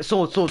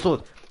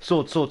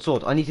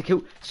sword. I need to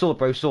kill sword,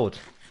 bro, sword.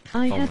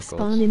 I Oh my have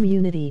spawn God.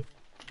 immunity.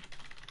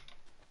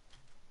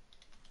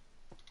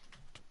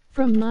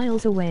 From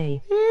miles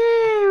away.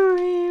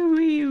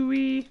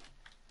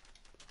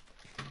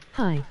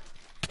 Hi.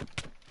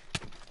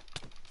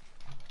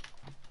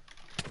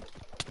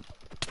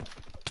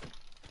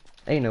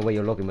 Ain't no way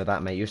you're logging with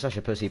that, mate. You're such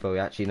a pussy, boy.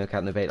 Actually, no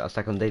count, no bait. Let's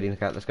stack on daily, no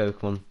count. Let's go,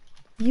 come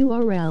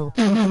URL.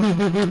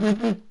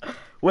 on.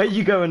 Where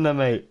you going there,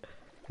 mate?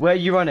 Where are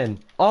you running?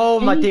 Oh,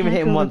 my Any demon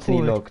hit him hacker once and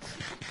he report. logged.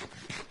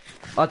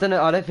 I don't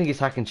know. I don't think he's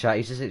hacking chat.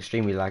 He's just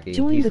extremely laggy.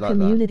 Join He's the like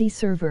community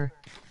server.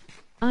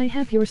 I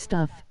have your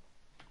stuff.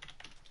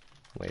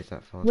 that. Wait, is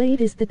that fast? Wait,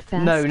 is that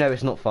fast? No,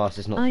 it's not fast.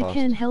 It's not I fast.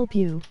 can help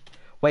you.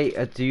 Wait,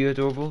 do you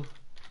adorable? Do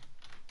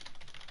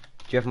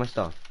you have my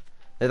stuff?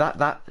 No,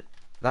 that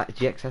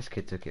GXS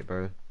kid took it,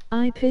 bro.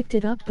 I picked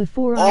it up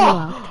before I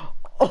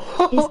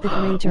locked. Is the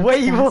Granger fast?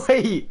 Wait. No,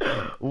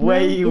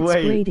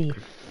 it's Grady.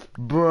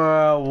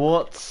 Bruh,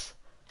 what?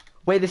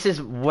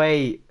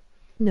 Wait,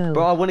 No.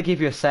 Bro, I want to give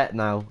you a set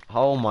now.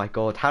 Oh my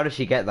god, how did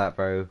she get that,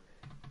 bro?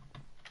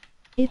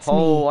 It's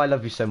Oh, me. I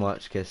love you so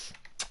much, Kiss.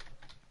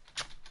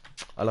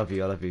 I love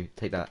you, I love you.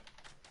 Take that.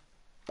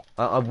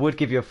 I would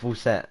give you a full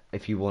set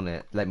if you want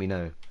it. Let me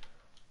know.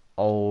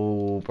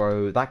 Oh,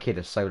 bro, that kid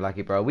is so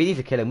lucky, bro. We need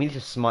to kill him. We need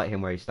to smite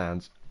him where he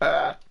stands.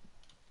 I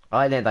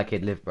let that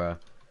kid live, bro.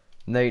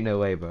 No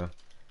way, bro.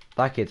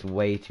 That kid's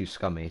way too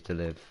scummy to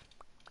live.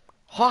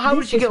 How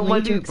did This you is get all my way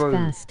loot, jerks bro?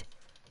 fast.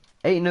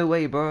 Ain't no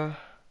way, bro.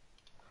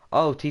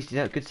 Oh, TC,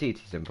 no, good to see you,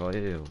 TC, bro.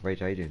 Ew, Rage,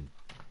 how you doing?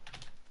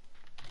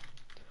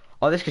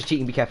 Oh, this guy's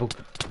cheating. Be careful.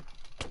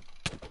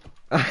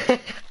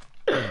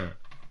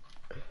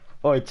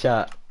 Oi,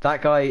 chat.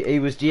 That guy, he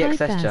was Hi, GXS,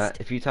 chat. fast.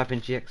 If you type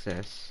in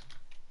GXS,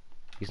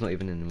 he's not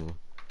even in anymore.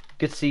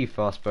 Good to see you,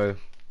 fast, bro.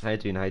 How you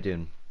doing? How you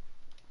doing?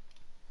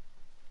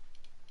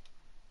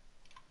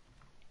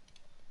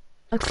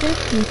 Accept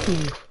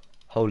PP.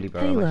 Holy,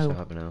 bro, Halo. I'm actually so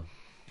happy now.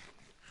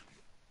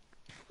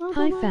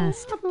 Hi,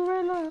 fast.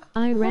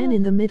 I ran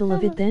in the middle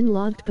of it, then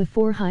logged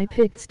before I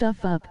picked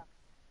stuff up.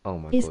 Oh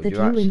my Is god, that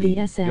you're you actually, in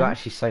the SM? you're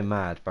actually so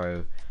mad,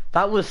 bro.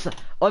 That was,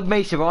 I've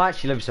made you, I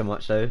actually love you so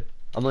much, though.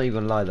 I'm not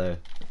even gonna lie, though.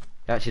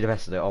 You're actually the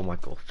best of it. Oh my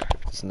god,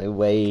 there's no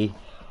way.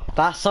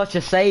 That's such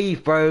a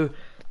save, bro.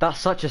 That's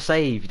such a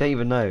save. You don't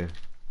even know.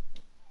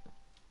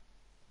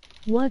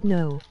 What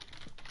no?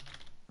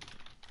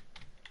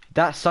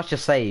 That's such a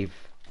save.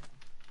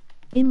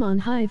 I'm on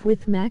Hive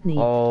with Magni.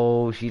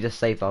 Oh, she just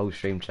saved the whole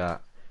stream,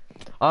 chat.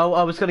 Oh,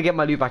 I was gonna get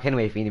my loot back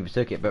anyway if he even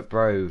took it, but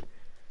bro,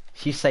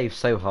 she saved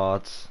so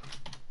hard.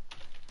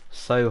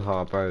 So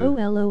hard, bro. Oh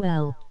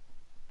lol.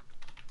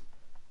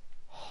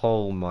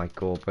 Oh my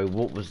god, bro,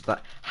 what was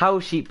that? How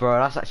she, bro,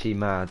 that's actually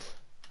mad.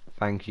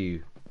 Thank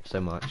you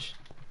so much.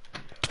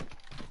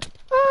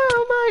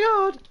 Oh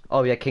my god.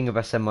 Oh yeah, King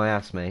of SM my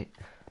ass, mate.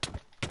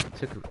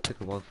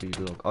 Took a while for you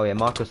to log. Oh yeah,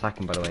 Marco's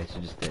hacking, by the way, so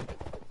just did.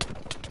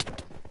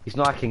 He's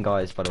not hacking,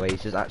 guys, by the way,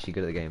 he's just actually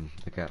good at the game.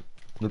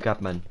 Look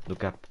up, man,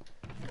 look up.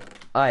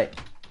 Alright,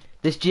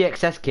 this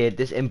GXS kid,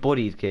 this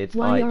embodied kid.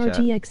 Why are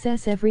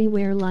GXS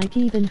everywhere like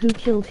even who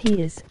killed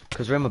he is?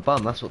 Because we're in a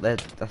bum, that's what they're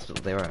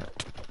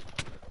at.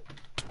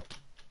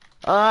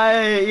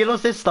 Aye, you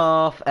lost his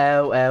staff.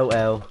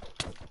 L.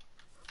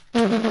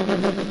 Can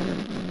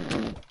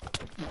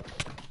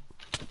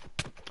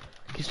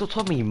you stop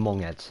talking, you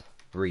monghead?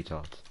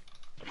 Retard.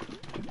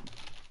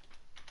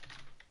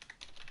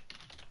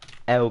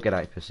 L, get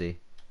out, pussy.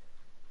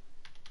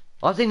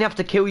 I didn't have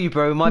to kill you,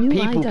 bro. My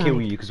people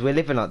kill you, because we're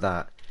living like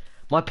that.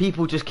 My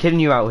people just killing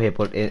you out here,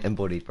 but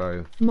embodied,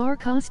 bro.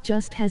 Marcos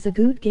just has a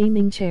good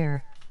gaming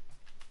chair.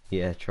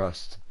 Yeah,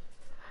 trust.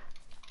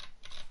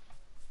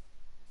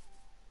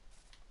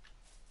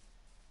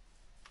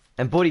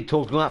 Embodied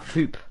talking about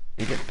poop.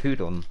 You get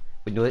pooed on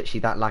when you're literally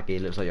that laggy.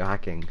 It looks like you're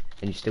hacking,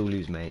 and you still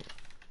lose, mate.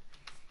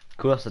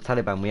 Call us the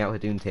Taliban. We out here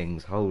doing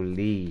things.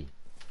 Holy.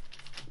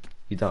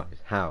 You died.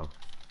 How?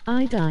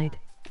 I died.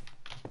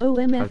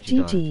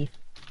 OMFGG.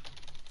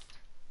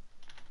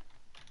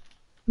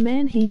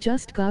 Man, he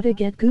just gotta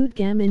get good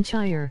gammon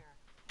chire.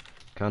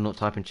 Can I not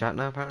type in chat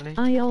now, apparently?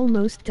 I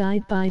almost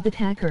died by that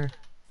hacker.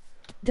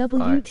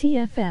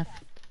 WTFF.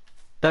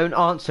 Don't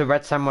answer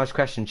Red Samurai's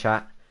question,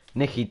 chat.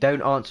 Nikki,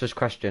 don't answer his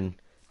question.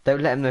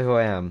 Don't let him know who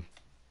I am.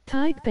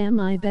 Type am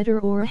I better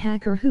or a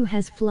hacker who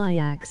has fly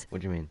axe?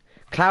 What do you mean?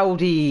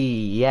 Cloudy,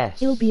 yes.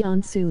 He'll be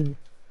on soon.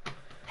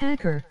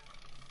 Hacker.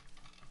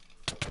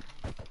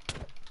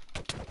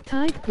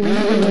 Type when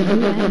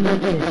you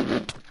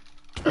animated.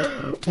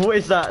 What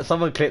is that?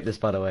 Someone clip this,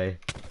 by the way.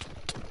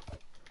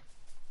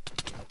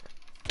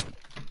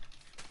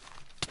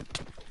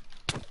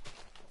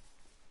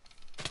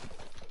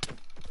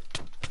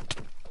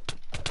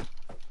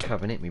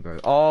 Haven't hit me, bro.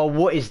 Oh,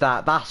 what is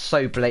that? That's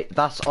so blatant.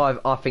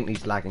 I think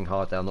he's lagging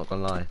hard there, I'm not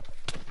gonna lie.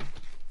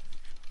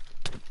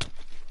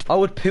 I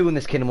would poo in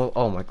this kingdom.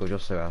 Oh my god, you're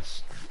so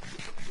ass.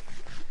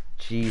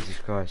 Jesus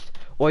Christ.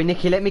 Oi,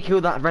 Nikki, let me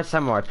kill that red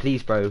samurai,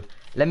 please, bro.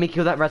 Let me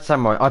kill that red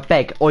samurai. I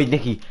beg. Oi,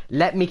 Nikki,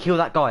 let me kill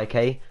that guy,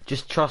 okay?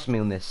 Just trust me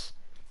on this.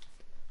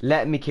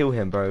 Let me kill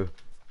him, bro.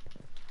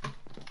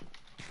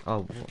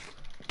 Oh, what?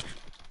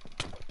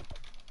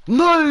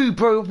 No,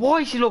 bro.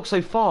 Why does he look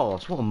so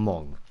fast? What a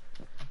mong.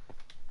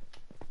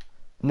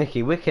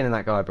 Nikki, we're killing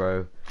that guy,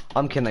 bro.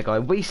 I'm killing that guy.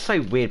 But he's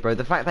so weird, bro.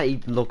 The fact that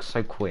he looks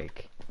so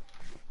quick.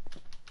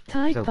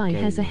 Type I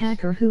has a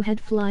hacker who had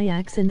fly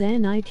axe and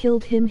then I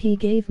killed him. He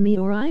gave me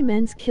or I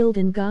men's killed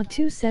and got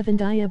 2-7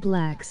 dia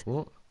blacks.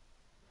 What?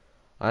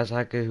 I has a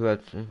hacker who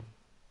had...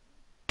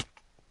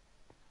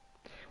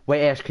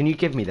 Wait, Ash, can you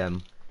give me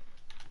them?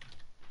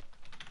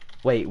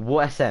 Wait,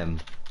 what SM?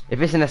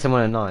 If it's an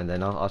SM109,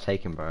 then I'll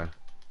take him, bro.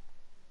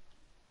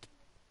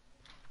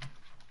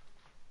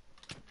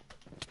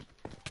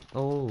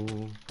 Oh,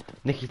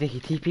 Nikki,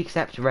 TP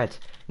accept red.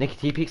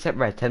 Nikki, TP accept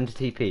red. Tell him to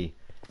TP.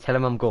 Tell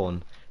him I'm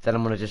gone. Then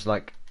I'm gonna just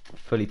like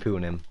fully poo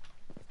on him.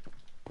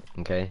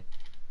 Okay.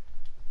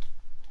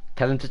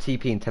 Tell him to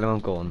TP and tell him I'm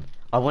gone.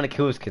 I want to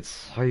kill this kid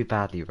so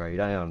badly, bro. You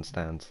don't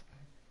understand.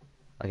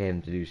 I gave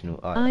him delusional.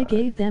 I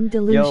gave them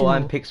delusional. Yo,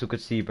 I'm Pixel. Good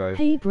to see you, bro.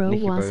 Hey, bro,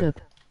 Nikki, what's up?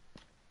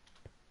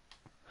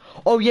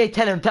 Oh yeah,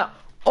 tell him that.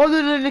 Oh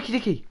no,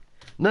 Nikki.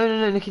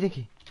 No,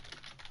 Nikki.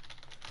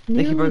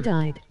 Nicky, Nearly bro.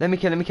 died. Let me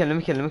kill.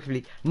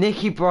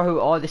 Nicky, bro.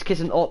 Oh, this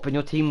kid's an op and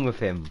you're teaming with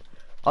him.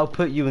 I'll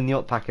put you in the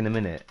op pack in a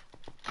minute.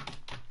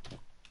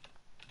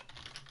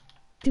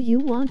 Do you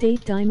want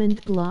 8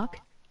 diamond block?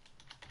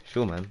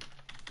 Sure, man.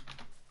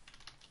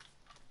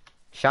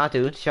 Sure,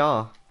 dude.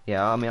 Sure.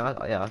 Yeah, I mean, I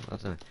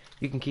don't know.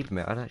 You can keep him,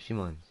 mate. I don't actually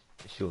mind.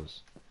 It's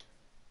yours.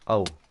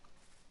 Oh.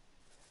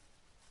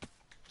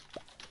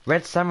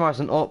 Red Samurai's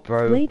an op,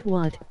 bro. Wait,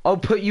 what? I'll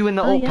put you in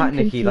the I op pack, am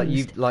Nicky.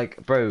 confused.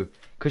 Bro.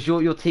 Because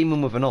you're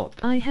teaming with an op.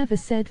 I have a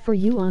set for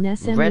you on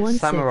SM16. Red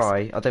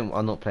Samurai.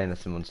 I'm not playing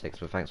SM16,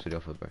 but thanks for the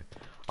offer, bro.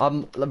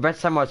 Red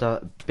Samurai's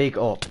a big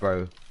op,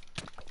 bro.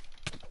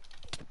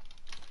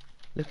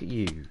 Look at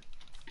you.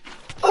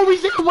 Oh,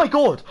 he's there! Oh my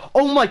god!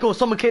 Oh my god!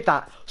 Someone clip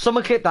that!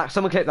 Someone clip that!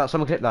 Someone clip that!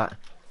 Someone clip that!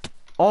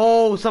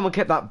 Oh, someone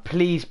clip that,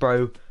 please,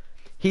 bro.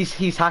 He's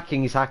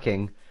hacking. He's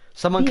hacking.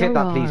 Someone clip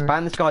that, please.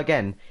 Ban this guy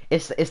again.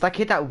 It's that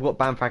kid that got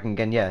ban fracking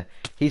again. Yeah,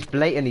 he's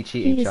blatantly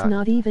cheating. He is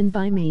not even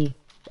by me.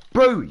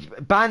 Bro,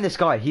 ban this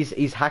guy.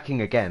 He's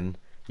hacking again.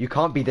 You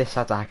can't be this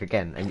sad to hack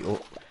again. And you,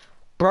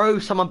 bro,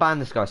 someone ban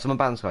this guy. Someone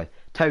ban this guy.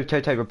 Toe,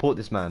 report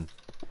this man.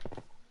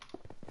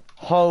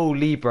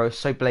 Holy, bro,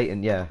 so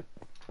blatant. Yeah.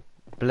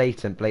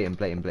 Blatant.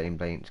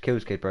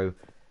 Kills kid, bro.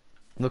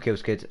 Not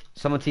kills kid.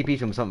 Someone TP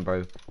to him or something,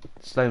 bro.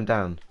 Slow him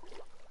down.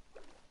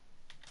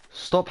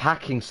 Stop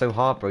hacking so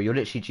hard, bro. You're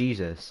literally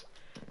Jesus.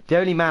 The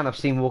only man I've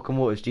seen walk on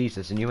water is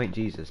Jesus, and you ain't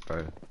Jesus,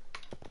 bro.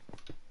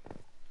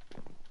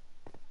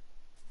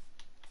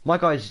 My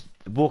guy's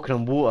walking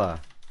on water.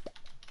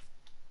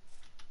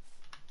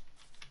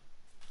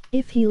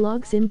 If he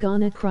logs him,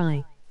 gonna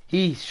cry.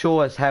 He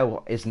sure as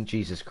hell isn't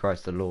Jesus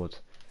Christ the Lord.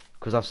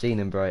 Because I've seen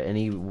him, bro, and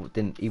he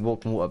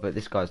walked on water, but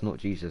this guy's not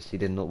Jesus. He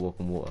did not walk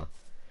on water.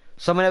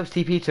 Someone else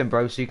TP to him,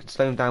 bro, so you can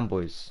slow him down,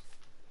 boys.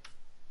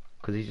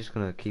 Because he's just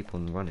gonna keep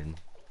on running.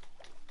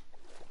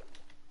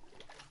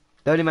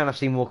 The only man I've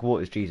seen walk on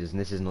water is Jesus, and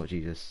this is not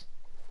Jesus.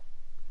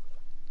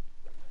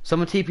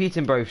 Someone TP to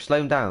him, bro,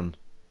 slow him down.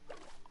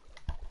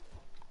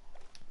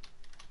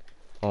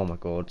 Oh my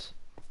god.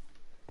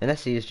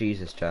 Unless he is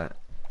Jesus, chat.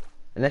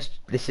 Unless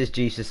this is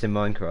Jesus in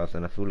Minecraft,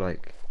 then I feel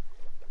like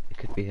it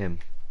could be him.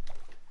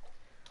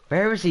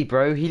 Where is he,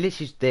 bro? He literally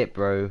just dipped,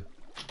 bro.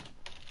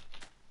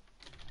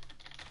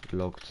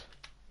 Logged.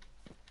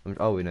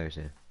 Oh, we know he's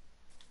here.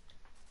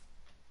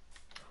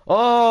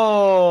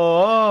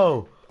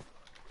 Oh!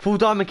 Full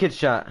diamond kids,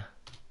 chat.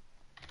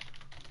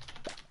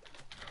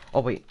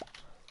 Oh, wait.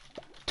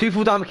 2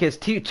 full diamond kids.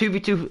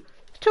 2v2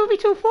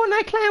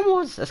 Fortnite Clan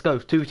Wars. Let's go.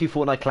 2v2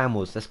 Fortnite Clan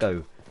Wars. Let's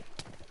go.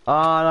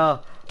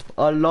 Ah,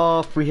 no. I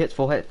love 3 hits,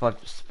 4 hits,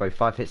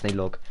 5 hits, and they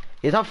log.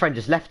 His other friend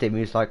just left him.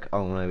 He was like,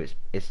 oh no,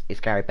 it's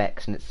Gary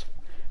Bex and it's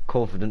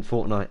confident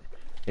Fortnite.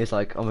 It's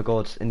like, oh my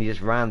god, and he just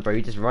ran, bro.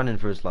 He's just running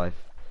for his life.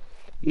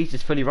 He's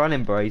just fully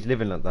running, bro. He's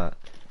living like that.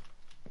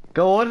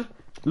 Go on,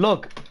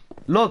 log.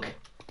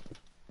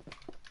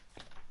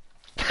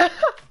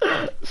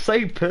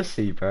 So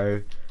pussy,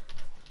 bro.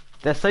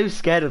 They're so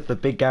scared of the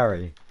big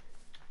Gary.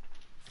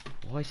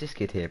 Why is this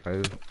kid here,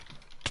 bro?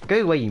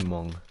 Go away, you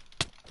mong.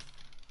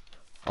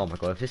 Oh my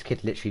god, if this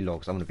kid literally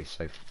logs, I'm gonna be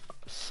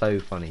so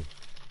funny.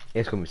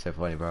 It's gonna be so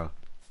funny, bro.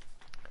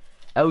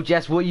 Oh,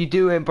 Jess, what are you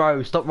doing,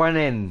 bro? Stop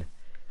running.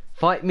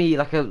 Fight me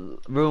like a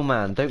real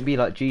man. Don't be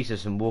like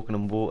Jesus and walking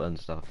on water and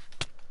stuff.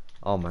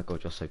 Oh my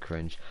god, you're so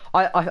cringe.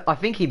 I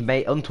think he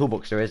made on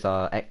Toolbox there is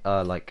like,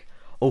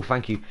 oh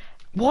thank you.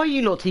 Why are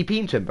you not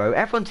TPing to him, bro?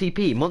 Everyone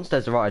TP.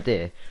 Monster's the right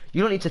idea.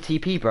 You don't need to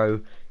TP,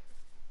 bro.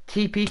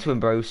 TP to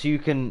him, bro, so you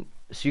can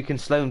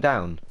slow him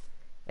down,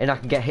 and I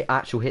can get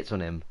actual hits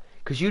on him.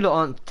 Cause you lot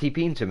aren't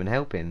TPing to him and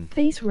helping.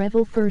 Face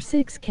revel for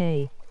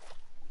 6k.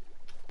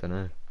 Don't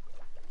know.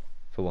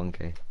 For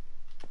 1k.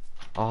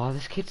 Oh,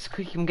 this kid's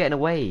keeping getting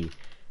away.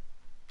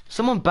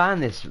 Someone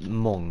ban this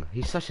mong.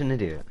 He's such an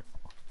idiot.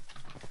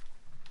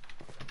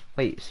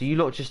 Wait, so you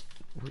lot just...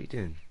 What are you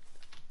doing?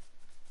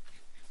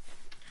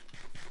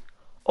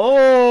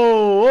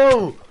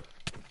 Oh!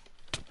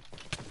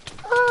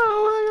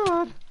 Oh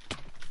my god.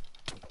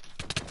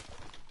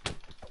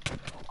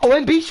 Oh,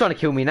 MB's trying to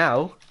kill me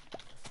now.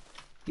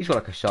 He's got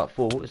like a sharp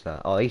 4. What is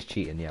that? Oh, he's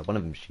cheating. Yeah, one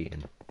of them's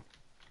cheating.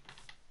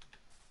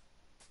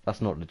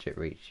 That's not legit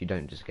reach. You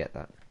don't just get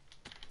that.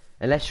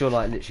 Unless you're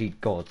like literally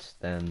gods,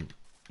 then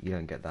you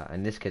don't get that.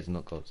 And this kid's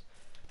not gods.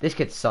 This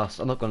kid's sus.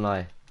 I'm not gonna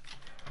lie.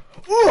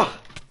 Ooh!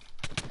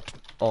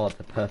 Oh,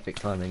 the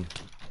perfect timing.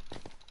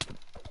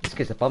 This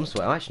kid's a bum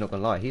sweat. I'm actually not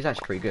gonna lie. He's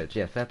actually pretty good.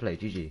 Yeah, fair play.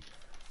 GG.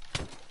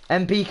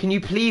 MP, can you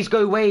please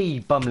go away,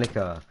 bum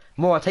licker?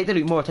 Mora, take the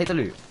loot. Mora, take the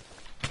loot.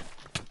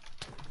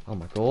 Oh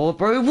my god,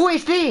 bro. What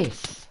is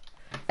this?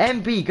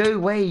 MP, go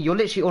away. You're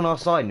literally on our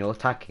side and you're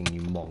attacking,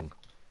 you mong.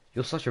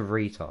 You're such a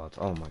retard.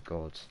 Oh my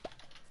god.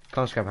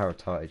 Can't describe how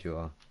retarded you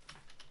are.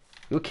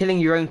 You're killing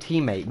your own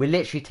teammate. We're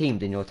literally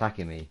teamed and you're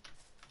attacking me.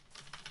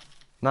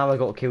 Now I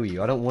gotta kill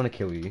you. I don't want to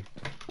kill you.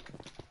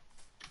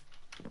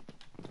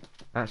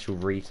 Actual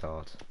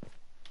retard.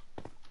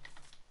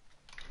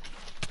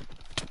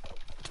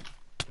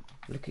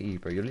 Look at you,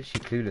 bro. You're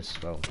literally clueless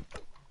as well.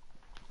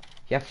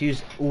 You have to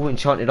use all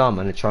enchanted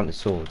armor and enchanted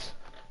swords.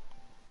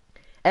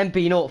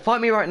 MP, you know what?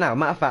 Fight me right now.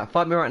 Matter of fact,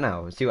 fight me right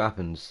now and see what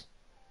happens.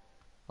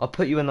 I'll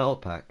put you in the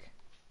ult pack.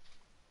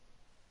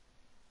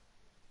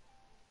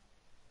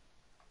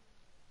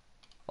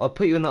 I'll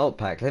put you in the ult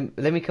pack. Let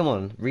me come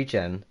on,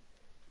 regen,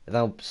 and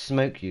I'll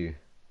smoke you.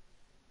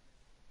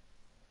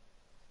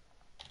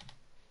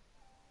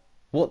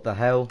 What the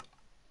hell?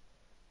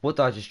 What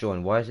did I just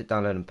join? Why is it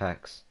downloading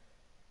packs?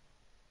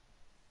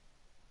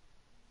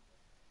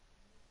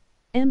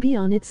 MB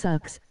on it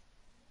sucks.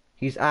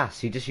 He's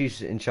ass. He just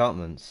used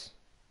enchantments.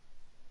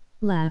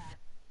 Laugh.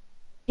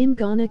 I'm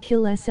gonna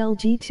kill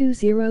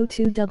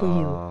SLG202W.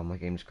 Oh, my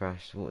game's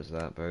crashed. What was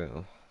that, bro?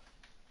 Oh.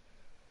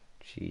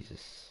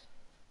 Jesus.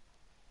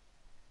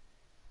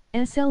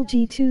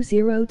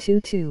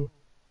 SLG2022.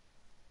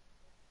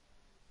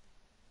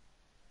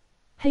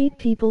 Hate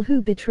people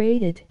who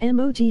betrayed it.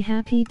 Emoji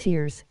happy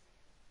tears.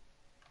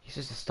 He's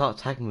just to start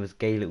attacking with his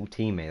gay little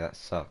teammate. That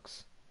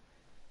sucks.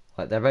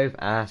 Like, they're both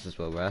ass as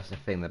well, but that's the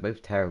thing. They're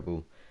both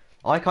terrible.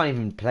 I can't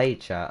even play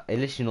chat. It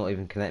literally not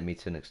even connect me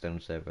to an external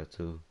server at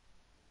all.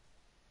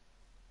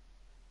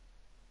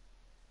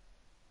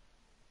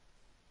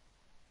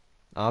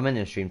 I'm in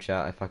a stream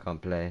chat if I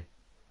can't play.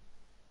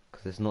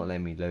 Because it's not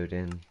letting me load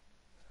in.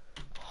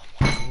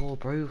 Oh my god,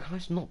 bro. Can I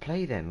just not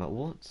play then? Like,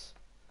 what?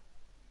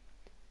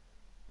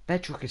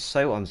 Bedrock is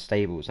so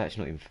unstable. It's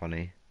actually not even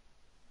funny.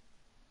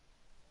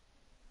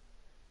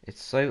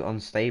 It's so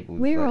unstable.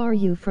 Where are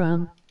you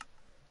from?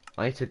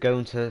 I need to go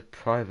into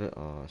private.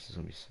 Oh, this is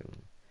gonna be so.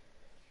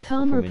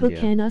 Tom or Puck,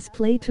 can us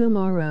play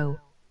tomorrow?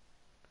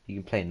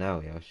 You can play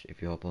now, Yash,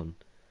 if you hop on.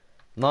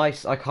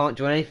 Nice. I can't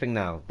do anything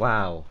now.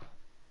 Wow.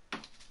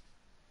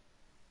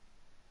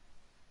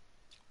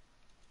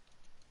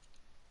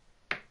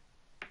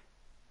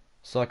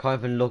 So I can't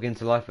even log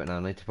into lifeboat now.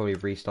 I need to probably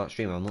restart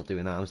stream. I'm not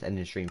doing that. I'm just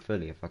ending stream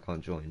fully if I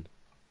can't join.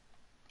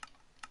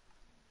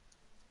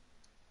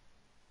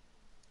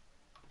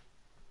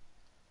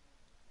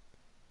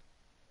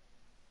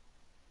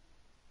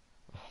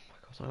 Oh my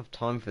god, I don't have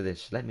time for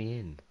this. Let me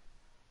in.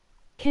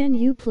 Can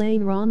you play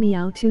Rami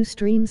out 2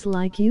 streams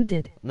like you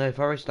did? No, if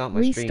I restart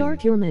my stream,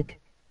 restart your mic.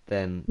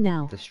 Then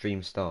now. The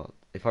stream start.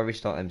 If I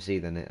restart MC,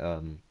 then it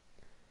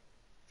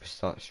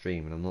restart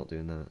stream, and I'm not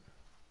doing that.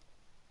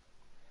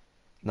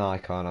 No, I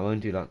can't. I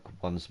won't do like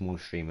one small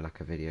stream and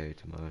like a video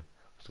tomorrow.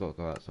 I've just got to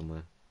go out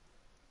somewhere.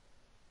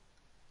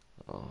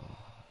 Oh,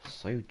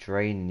 so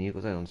draining. You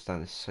guys don't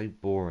understand. It's so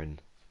boring.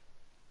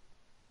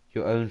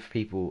 Your own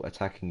people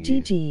attacking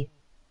you. GG.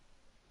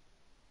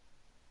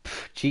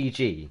 Pff,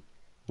 GG.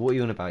 What are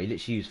you on about? You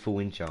literally use full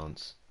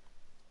enchants.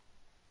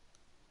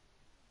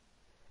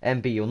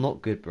 MB, you're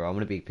not good, bro. I'm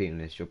gonna be repeating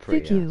this. You're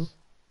pretty ass. You.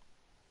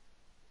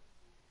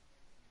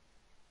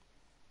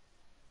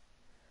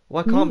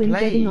 Well, I can't play.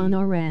 Getting on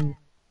RN.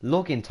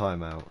 Login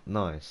timeout.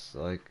 Nice.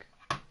 Like,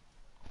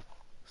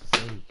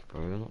 sake,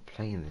 bro. I'm not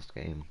playing this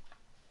game.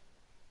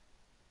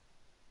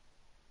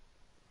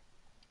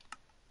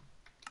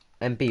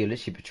 MB, you're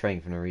literally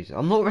betraying for no reason.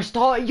 I'm not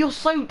restarting. You're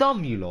so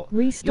dumb, you lot.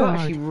 Restart. You're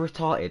actually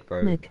retarded,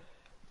 bro. Nick.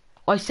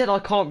 I said I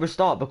can't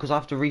restart because I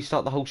have to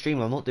restart the whole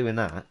stream. I'm not doing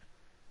that.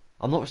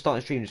 I'm not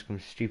restarting stream just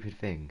because of a stupid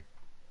thing.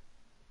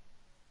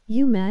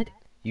 You mad?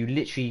 You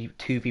literally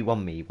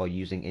 2v1 me while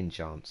using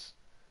enchants.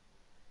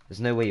 There's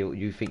no way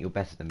you think you're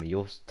better than me.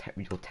 You're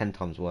 10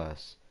 times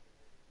worse.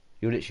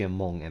 You're literally a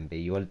Mong,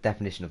 MB. You're a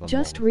definition of a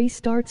Just Mong.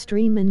 restart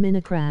stream in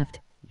Minecraft.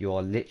 You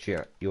are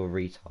literally, you're a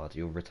retard.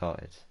 You're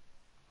retarded.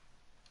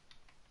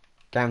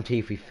 Guarantee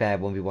if we fair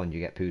 1v1 you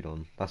get pooed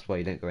on. That's why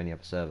you don't go any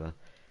other server.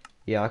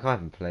 Yeah, I can't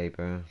even play,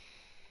 bro.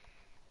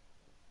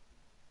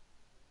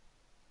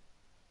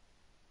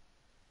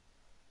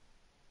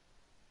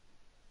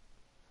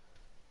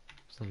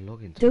 What's the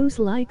login time? Those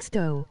likes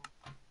though.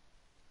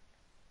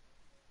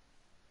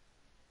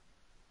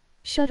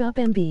 Shut up,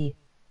 MB.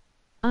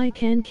 I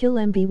can kill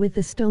MB with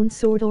a stone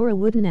sword or a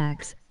wooden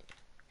axe.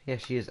 Yeah,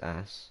 she is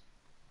ass.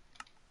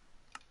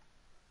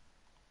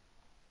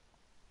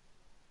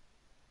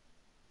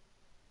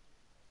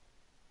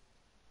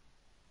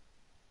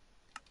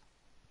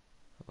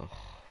 Oh,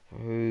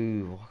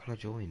 bro, why can't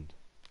I join?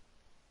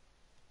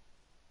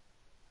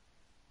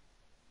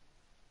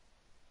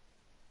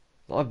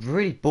 I've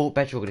really bought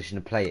Bedrock Edition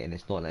to play it and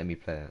it's not letting me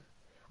play it.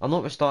 I'm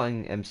not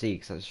restarting MC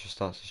because that just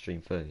restarts the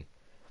stream fully.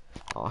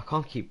 Oh, I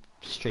can't keep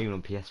streaming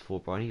on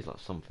PS4, bro. I need like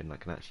something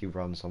that can actually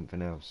run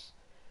something else.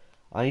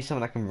 I need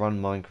something that can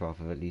run Minecraft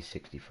with at least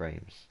 60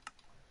 frames.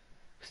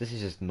 Because this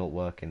is just not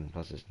working,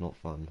 plus it's not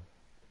fun.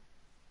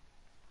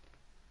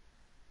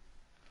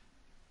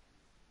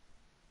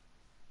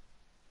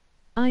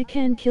 I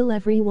can kill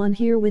everyone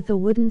here with a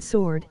wooden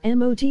sword.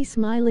 Emoji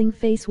smiling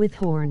face with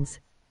horns.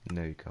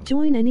 No, you can't.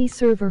 Join any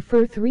server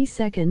for 3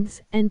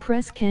 seconds and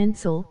press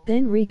cancel,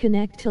 then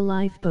reconnect to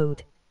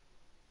lifeboat.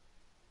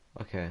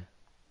 Okay.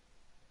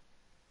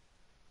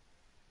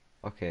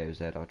 Okay,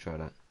 OZ, I'll try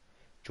that.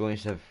 Join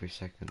server for 3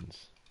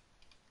 seconds.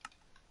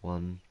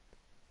 1,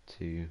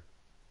 2,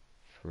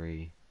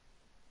 3.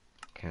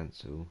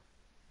 Cancel.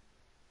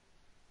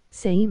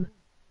 Same.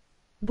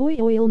 Boy,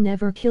 oil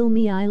never kill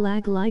me. I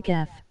lag like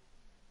F.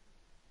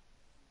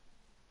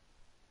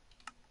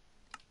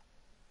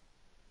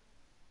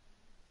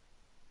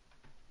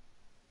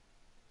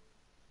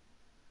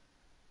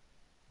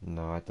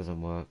 it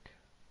doesn't work.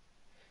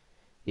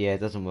 Yeah, it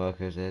doesn't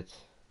work, is it?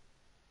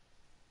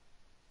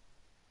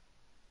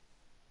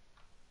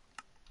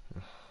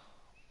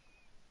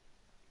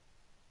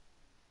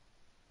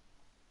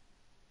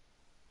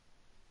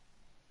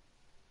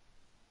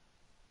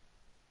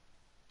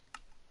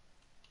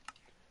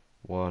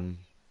 One,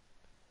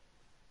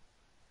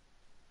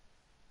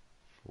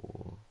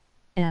 4.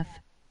 F.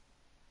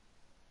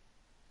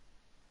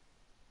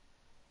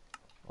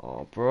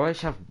 Oh, bro, I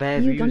just have bare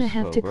You're views gonna as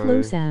have well, to bro.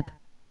 close app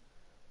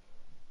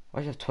I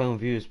just have 12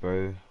 views,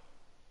 bro.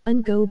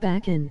 and go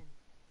back in.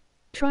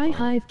 Try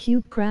Hive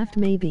Cube Craft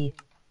maybe.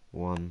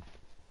 1.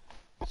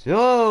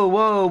 Oh,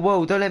 whoa,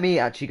 whoa! Don't let me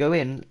actually go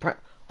in.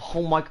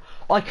 Oh my!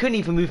 I couldn't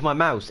even move my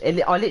mouse. I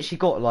literally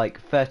got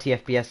like 30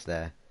 FPS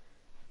there.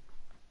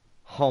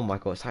 Oh my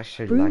god, it's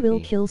actually so Brew will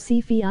laggy. kill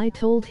Sifi. I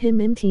told him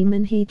in team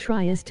and he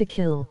tries to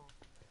kill.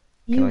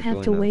 Can You I have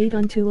join to now, wait Jake?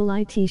 until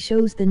IT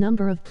shows the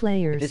number of If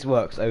players. this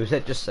works, OZ,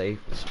 just save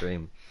the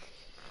stream.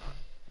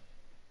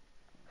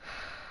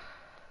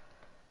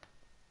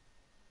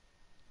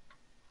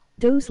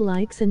 Those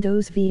likes and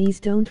those V's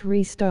don't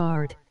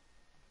restart.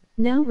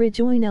 Now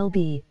rejoin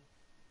LB.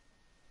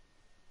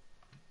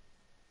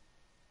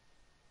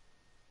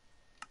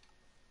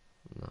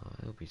 No,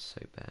 it'll be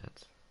so bad.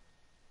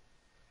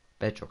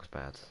 Bedrock's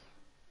bad.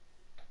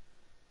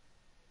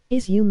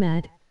 Is you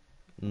mad?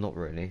 Not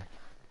really.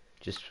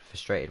 Just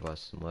frustrated while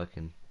it's not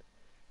working.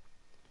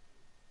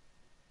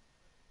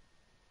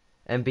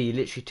 MB, you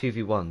literally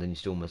 2v1, then you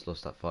still almost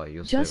lost that fight.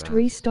 You're Just so bad.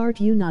 restart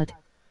you nut.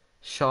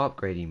 Sharp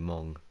Grady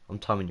Mong. I'm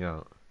timing you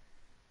out.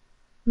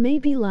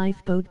 Maybe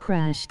lifeboat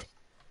crashed.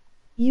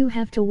 You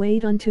have to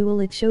wait until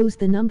it shows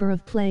the number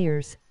of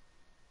players.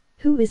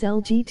 Who is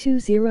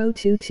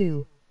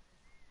LG2022?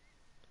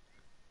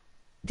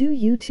 Do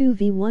you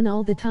 2v1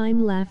 all the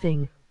time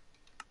laughing?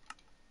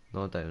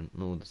 No, I don't.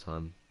 Not all the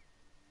time.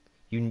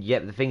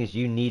 Yep. The thing is,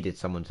 you needed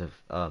someone to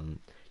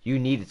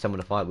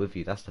fight with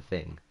you. That's the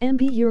thing.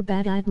 MB, you're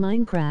bad at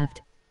Minecraft.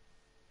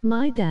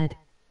 My dad.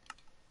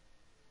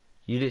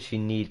 You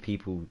literally need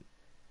people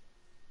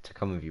to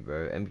come with you,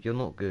 bro. And you're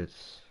not good.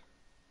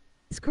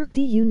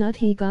 Skirty, you nut.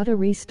 He gotta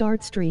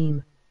restart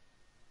stream.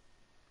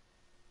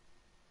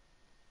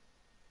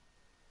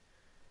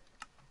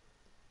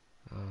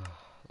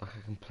 Like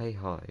I can play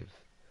Hive.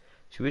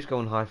 Should we just go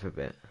on Hive for a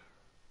bit?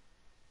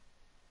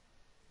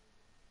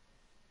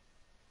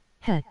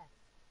 Heh.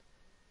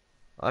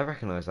 I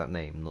recognise that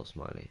name, not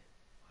Smiley.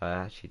 I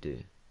actually do.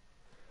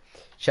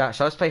 Shall I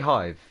just play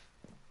Hive?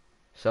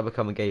 Shall I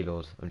become a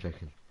Gaylord? I'm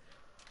joking.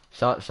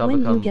 Shall I When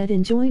become you get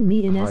in, join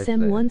me in Hive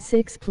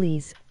SM16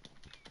 please.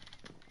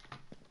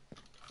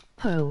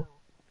 Ho.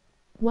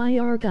 Why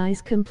are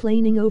guys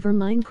complaining over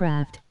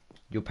Minecraft?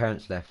 Your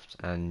parents left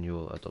and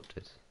you're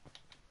adopted.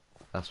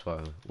 That's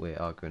why we're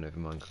arguing over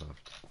Minecraft.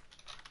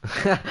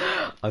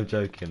 I'm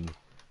joking.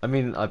 I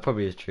mean, it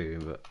probably is true,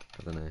 but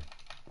I don't know.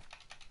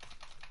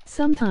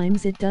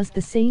 Sometimes it does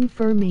the same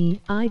for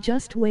me. I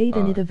just wait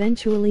and it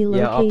eventually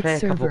locates Yeah, I'll play a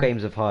server. couple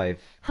games of Hive.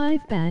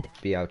 Hive bad.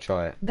 B, I'll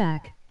try it.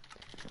 Back.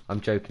 I'm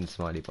joking,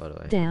 Smiley, by the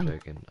way. Damn. I'm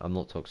joking. I'm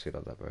not toxic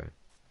like that,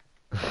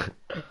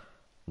 bro.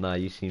 Nah,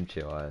 you seem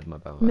chill. My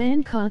bad.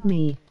 Man caught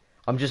me.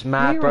 I'm just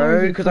mad, Where are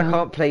bro, you because I from?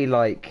 can't play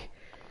like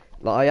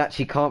I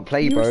actually can't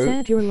play, You're bro.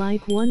 sad you're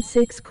like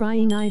 1-6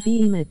 crying IV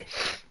emic.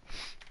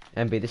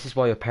 MB, this is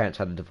why your parents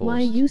had a divorce. Why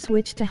you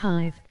switch to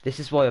Hive? This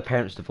is why your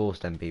parents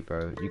divorced, MB,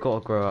 bro. You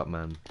gotta grow up,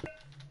 man.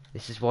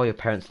 This is why your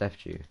parents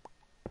left you.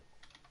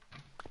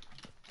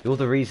 You're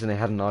the reason they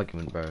had an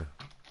argument, bro.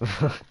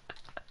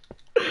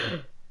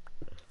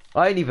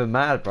 I ain't even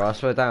mad, bro. I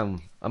swear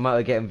down. I'm out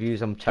of getting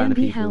views. I'm chatting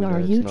to MB, people. how are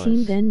It's you nice.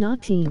 team then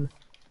not team?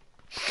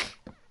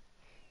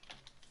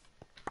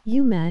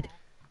 You mad?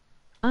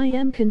 I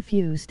am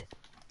confused.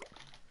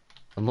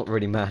 I'm not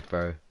really mad,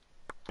 bro.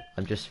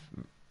 I'm just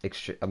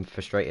I'm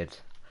frustrated.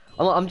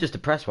 I'm just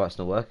depressed why it's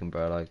not working,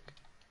 bro. Like,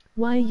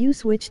 Why you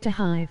switch to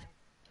Hive?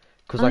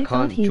 because I I thought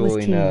can't he was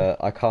join. team.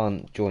 I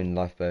can't join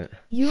lifeboat.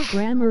 Your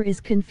grammar is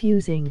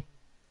confusing.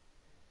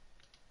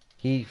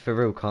 He for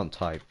real can't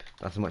type.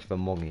 That's how much of a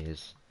mong he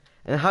is.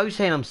 And how you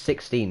saying I'm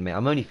 16, mate?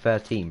 I'm only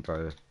 13,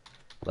 bro.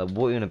 Like,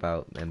 what are you on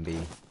about, MB?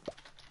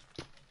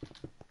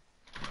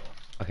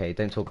 Okay,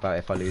 don't talk about it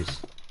if I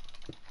lose.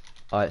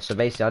 Alright, so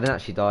basically I didn't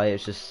actually die.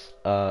 It's just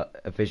a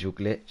visual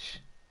glitch.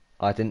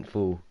 I didn't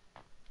fall.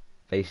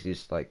 Basically,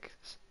 just like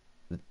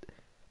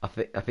I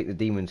think the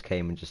demons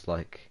came and just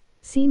like.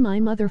 See my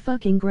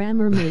motherfucking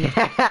grammar mate.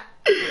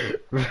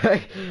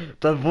 Right,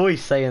 the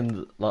voice saying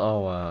like,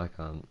 "Oh, I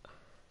can't."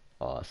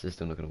 Oh, it's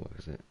still not gonna work,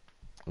 is it?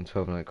 I'm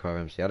 12 and I cry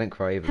MC. I didn't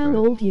cry either, How bro.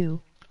 old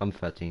you? I'm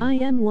 13. I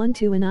am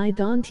 1-2 and I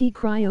don't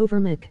cry over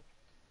Mick.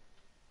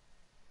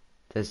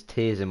 There's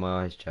tears in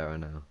my eyes, chat, right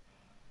now.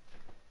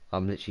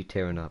 I'm literally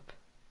tearing up.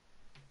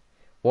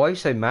 Why are you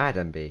so mad,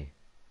 MB?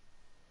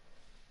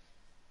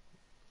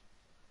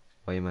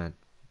 Why are you mad?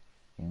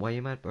 Why are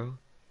you mad, bro?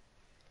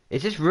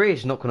 Is this really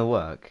just not gonna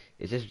work?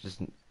 Is this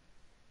just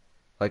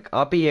like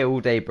I'll be here all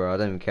day, bro? I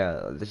don't even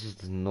care. This is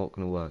just not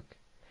gonna work.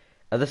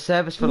 Are the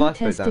servers for Blue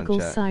lifeboat down,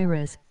 testicles chat?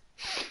 Cyrus.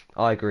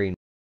 I agree.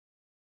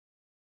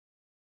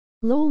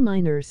 Lol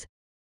miners.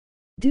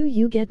 Do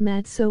you get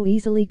mad so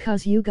easily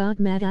cause you got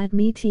mad at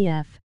me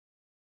TF?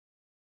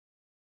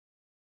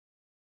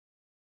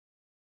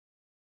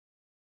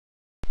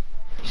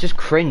 It's just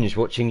cringe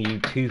watching you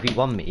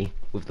 2v1 me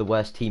with the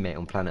worst teammate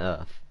on planet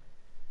Earth.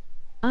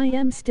 I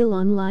am still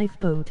on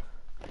lifeboat.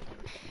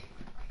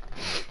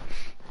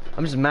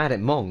 I'm just mad at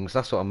Mongs,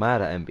 that's what I'm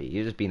mad at, MB.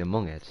 You're just being a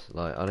monghead.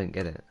 Like, I don't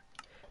get it.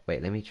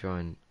 Wait, let me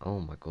try and...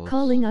 Oh my god.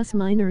 Calling us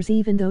minors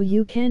even though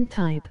you can't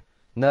type.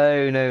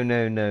 No,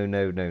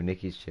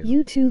 Nikki's chill.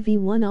 You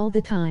 2v1 all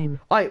the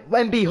time. Alright,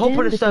 MB, hop Damn,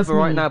 on the this server is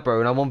right me. now,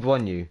 bro, and I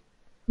 1v1 you.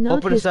 Not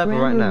Hop on the his server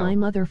grammar, right now. my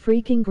mother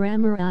freaking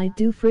grammar I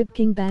do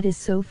freaking bad is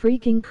so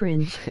freaking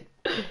cringe.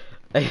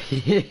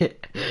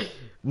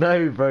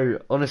 No, bro,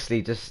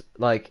 honestly, just,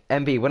 like,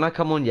 MB, when I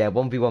come on, yeah,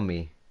 1v1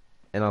 me,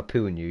 and I'll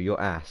poo on you,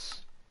 your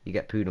ass. You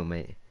get pooed on,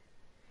 mate.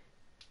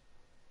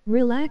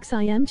 Relax,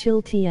 I am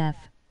chill TF.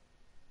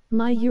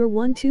 My you're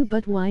 1-2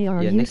 but why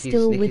are you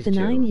still with the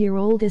chill.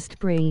 9-year-oldest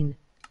brain?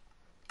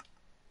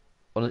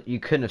 You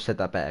couldn't have said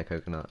that better,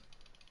 Coconut.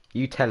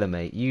 You tell him,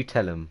 mate, you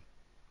tell him.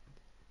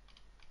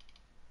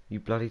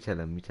 You bloody tell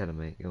him,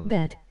 mate. Go on.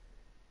 Bet.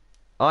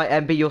 Alright,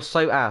 MB, you're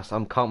so ass,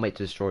 I can't wait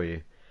to destroy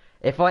you.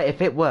 If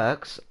it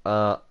works,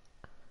 if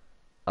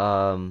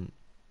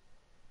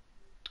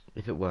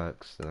it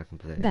works, then I can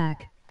play.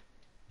 Back.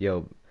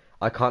 Yo,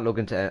 I can't log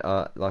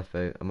into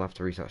lifeboat. I'm gonna have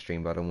to restart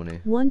stream, but I don't want to.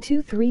 1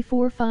 2 3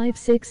 4 5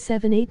 6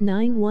 7 8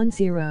 9 1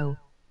 0.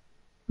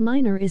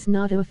 Minor is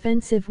not an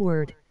offensive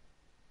word.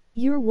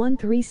 You're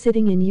 1-3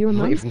 sitting in your I'm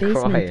not mom's even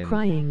basement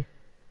crying.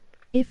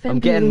 If I'm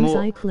MB getting lose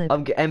more. I clip.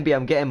 MB,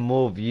 I'm getting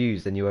more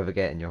views than you ever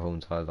get in your whole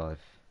entire life.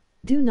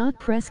 Do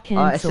not press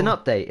cancel. It's an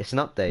update. It's an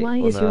update. Why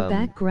is your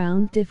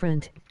background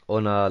different?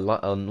 On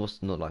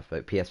what's not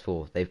lifeboat?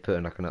 PS4. They've put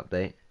in like an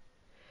update.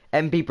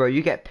 MB, bro,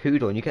 you get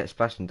pooed on. You get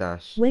splash and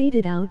dash. Wait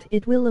it out.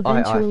 It will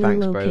eventually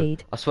thanks, locate.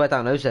 Bro. I swear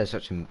down, Oz is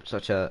such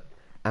a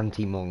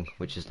anti-mong,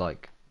 which is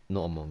like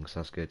not a mong, so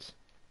that's good.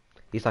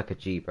 He's like a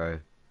G, bro.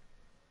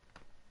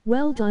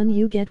 Well done,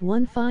 you get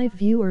 1-5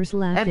 viewers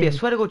laughing. MB, I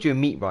swear to God, you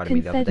meat riding me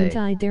the other Confidqnt, day.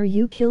 I dare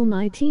you kill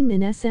my team in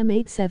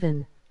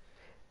SM87.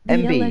 The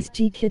MB,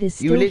 LBSG kid is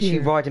still you were literally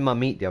here. riding my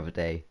meat the other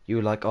day. You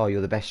were like, oh,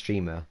 you're the best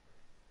streamer.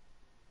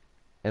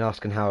 And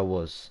asking how I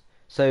was.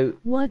 So...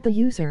 What the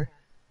user?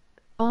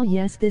 Oh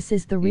yes, this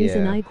is the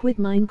reason I quit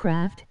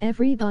Minecraft.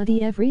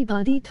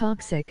 Everybody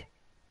toxic.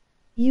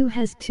 You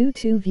has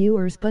 2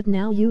 viewers but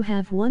now you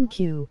have 1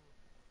 Q.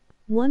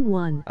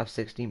 1 I have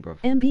 16, bro.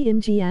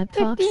 MBMG app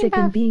toxic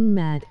and being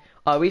mad.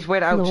 Oh, we just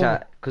wait out Lol.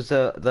 chat, because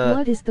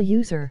What is the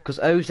user? Because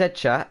OZ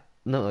chat,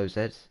 not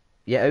OZ.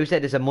 Yeah, OZ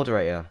is a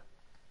moderator.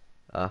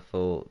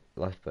 For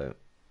Lifeboat.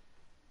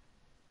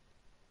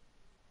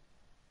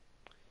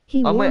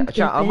 He I'm won't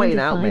get I'm waiting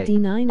out, mate.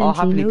 D9 I'll and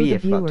happily know be the here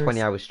for like viewers.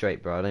 20 hours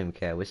straight, bro. I don't even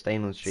care. We're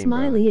staying on stream,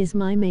 Smiley bro. is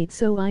my mate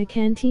so I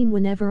can team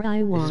whenever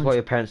I want. This is why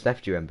your parents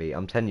left you, MB.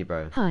 I'm telling you,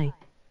 bro. Hi.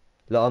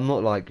 Look, I'm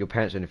not like your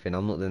parents or anything.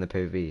 I'm not in the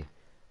POV.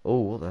 Oh,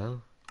 what the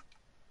hell?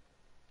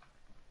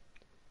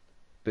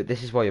 But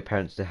this is why your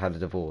parents had a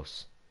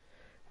divorce.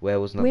 Where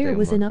was an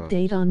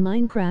update on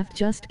Minecraft?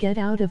 Just get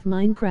out of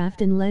Minecraft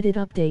and let it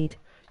update.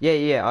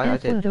 Yeah, I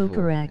did.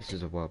 Autocorrect. This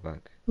is a while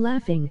back.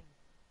 Laughing.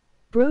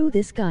 Bro,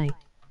 this guy.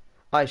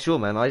 Alright, sure,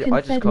 man. I just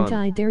Confidqnt, can't.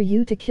 I dare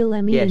you to kill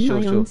me in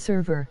my own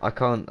server. I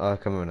can't.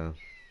 Come on now.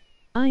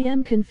 I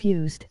am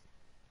confused.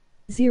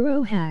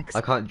 0 hacks.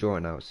 I can't draw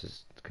it now. It's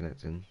just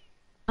connecting.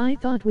 I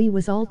thought we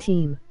was all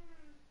team.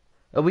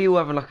 Are we all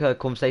having like a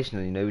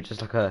conversation? You know,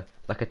 just like a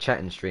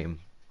chatting stream,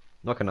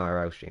 not like an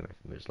IRL stream.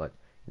 But just like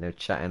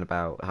chatting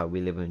about how we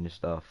live and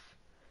stuff.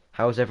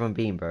 How's everyone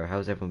been, bro?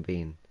 How's everyone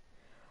been?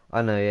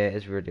 I know, yeah,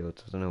 it's really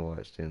odd. I don't know why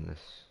it's doing this.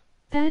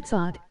 That's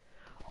odd.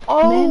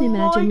 Oh, man,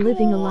 imagine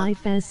living a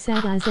life as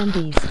sad as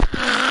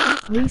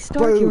MB's.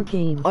 Restart your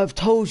game. I've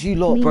told you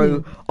lot,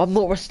 bro. I'm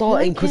not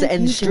restarting because it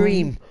ends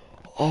stream.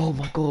 Oh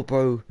my god,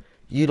 bro.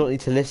 You don't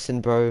need to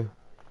listen, bro.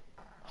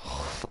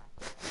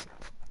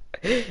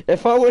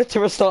 If I wanted to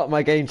restart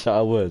my game chat,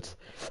 I would.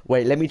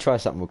 Wait, let me try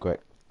something real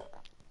quick.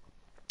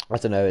 I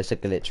don't know, it's a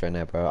glitch right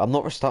now, bro. I'm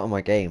not restarting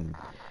my game.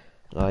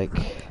 Like,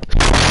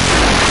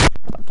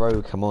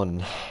 bro, come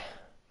on.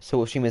 So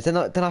what stream is? Then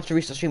I have to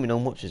restart streaming. No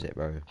one watches it,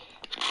 bro.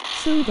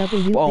 So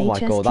Oh my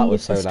god, that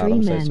was so loud.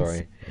 I'm so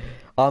sorry.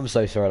 I'm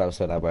so sorry. That was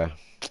so loud, bro.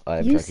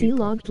 You see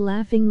logged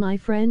laughing. My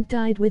friend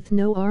died with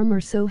no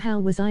armor. So how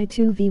was I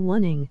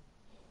 2v1ing?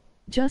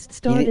 Just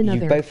start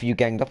another. Both of you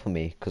ganged up on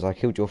me because I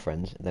killed your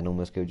friend and then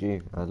almost killed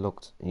you. I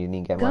looked and you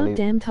didn't get my loot.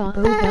 Goddamn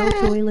Taco Bell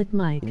toilet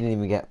mic. You didn't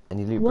even get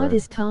any loot, What bro.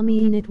 is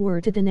Tommy in it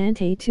word to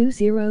Denante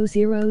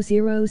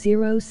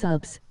 20000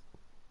 subs?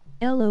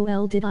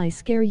 LOL, did I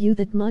scare you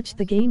that much?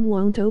 The game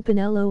won't open,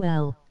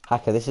 LOL.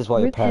 Hacker, this is why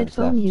your Rip parents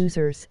headphone left.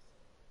 users.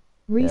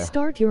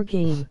 Restart your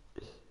game.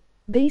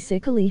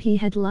 Basically he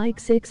had like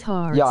 6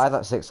 hearts. Yeah, I had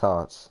like 6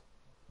 hearts.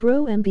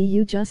 Bro, MB,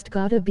 you just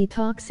gotta be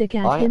toxic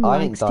at him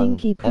like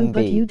stinky poo,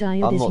 but you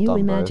died as you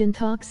imagine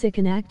toxic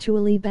and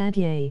actually bad,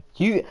 yay.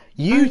 You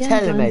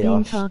tell him,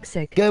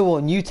 Ayosh. Go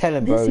on, you tell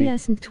him, bro.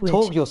 This isn't Twitch.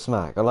 Talk your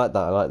smack. I like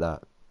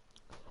that.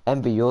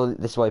 MB,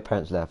 this is why your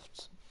parents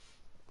left.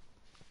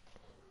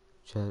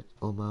 Chat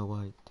on my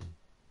white.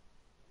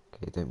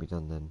 Okay, don't be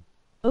done then.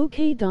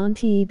 Okay, don't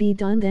be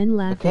done then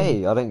laughing.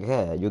 Okay, I don't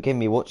care. You're giving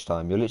me watch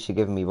time. You're literally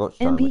giving me watch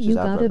time, MB, which you is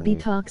ad gotta be revenue.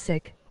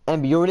 toxic.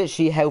 MB, you're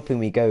literally helping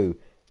me go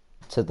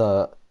to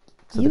the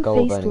You goal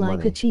of faced earning like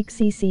money. a cheek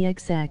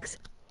CCXX.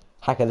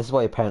 Hacker, this is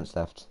why your parents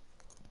left.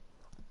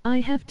 I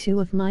have 2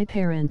 of my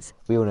parents.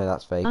 We all know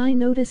that's fake. I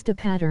noticed a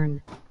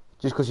pattern.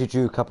 Just because you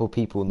drew a couple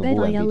people on the Bet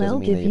wall, MB, I'll doesn't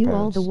mean give they're your you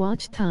all parents. the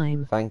watch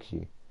time. Thank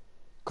you.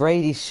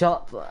 Grady,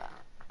 shut.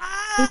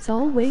 It's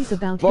always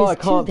about Bro, I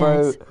his can't, 2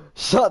 bro. dads.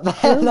 Shut the Bro,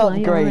 hell up, why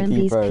are Grady,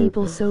 MB's bro.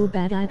 people so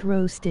bad at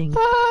roasting?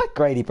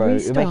 Grady, bro,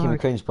 you're making me Restart.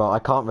 cringe, bro. I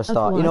can't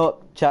restart. Of You know what?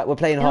 what, chat? We're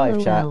playing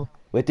Hive, chat. LOL.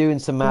 We're doing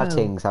some mad Bro.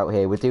 things out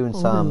here. We're doing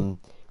some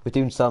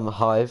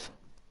Hive.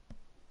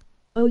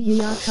 Oh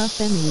yeah, tough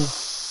ME.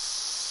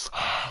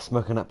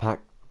 Smoking that pack,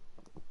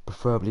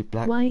 preferably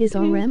black. Why is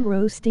RM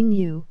roasting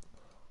you?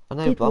 I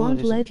know, It but I'm won't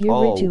just... let you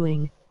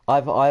rejoin.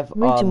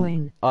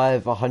 Rejoin.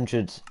 I've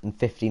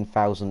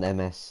 115,000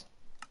 MS.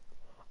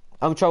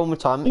 I'm trying one more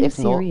time. In If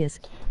serious.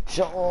 not,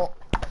 shut up.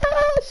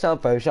 Shut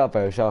up, bro. Shut up,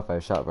 bro. Shut up, bro.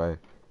 Shut up, bro.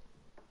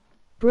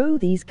 Bro,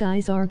 these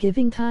guys are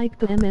giving type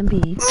MMB.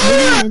 Mini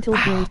mental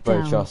breakdown.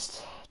 Bro,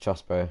 trust,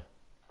 bro.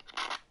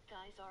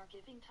 Guys are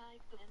giving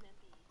type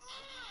MMB.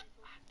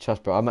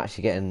 Trust, bro. I'm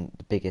actually getting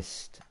the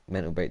biggest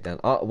mental breakdown.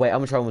 Oh, wait. I'm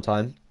gonna try one more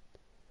time.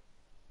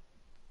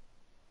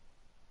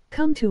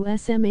 Come to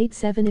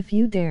SM87 if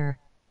you dare.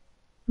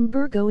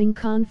 We're going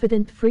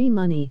confident free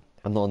money.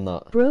 I'm not on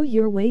that. Bro,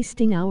 you're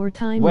wasting our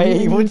time.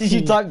 Wait, what did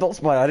you type? Not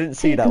spy. I didn't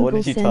see Hey, that. Google, What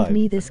did you send type?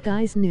 me this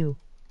guy's new.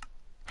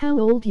 How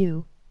old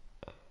you?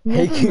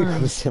 Hey, Never Google,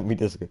 mind. send me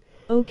this.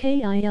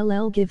 Okay,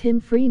 ILL give him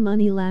free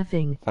money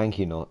laughing. Thank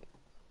you, not.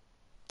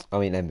 I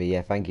mean, MB,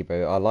 yeah, thank you,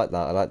 bro. I like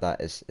that. I like that.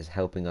 It's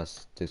helping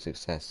us to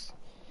success.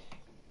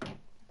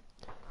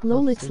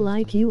 Lol, it's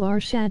like you are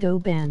shadow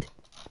banned.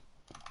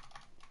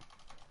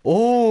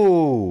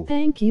 Oh!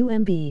 Thank you,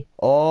 MB.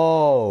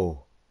 Oh!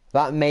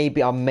 That may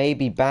be, I may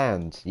be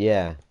banned,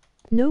 yeah.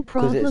 No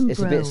Because problem, it's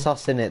bro. a bit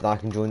sus in it that I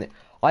can join it.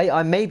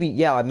 I may be,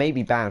 yeah, I may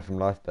be banned from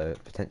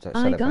lifeboat. Potentially.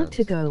 I got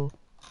to go.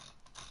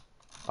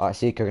 Alright,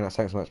 see you, Coconut.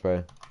 Thanks so much,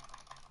 bro.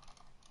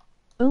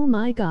 Oh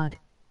my god.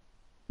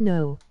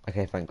 No.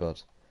 Okay, thank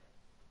God.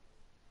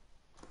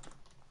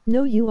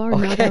 No, you are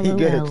not Okay, LOL.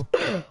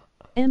 good.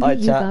 MB, Alright,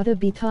 you chat. gotta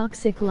be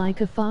toxic like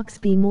a fox,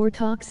 be more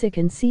toxic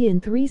and see in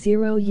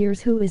 30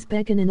 years who is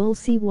begging and we'll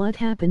see what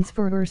happens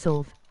for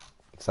yourself.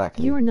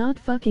 Exactly. You're not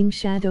fucking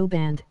shadow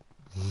banned.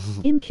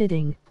 I'm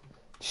kidding.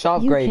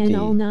 Sharp You grade can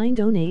all 9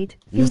 donate.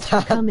 Your Feature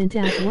dad- comment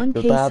at Your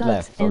 1k dad subs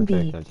left. I'm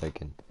joking, MB. I'm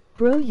joking.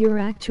 Bro, you're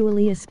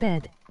actually a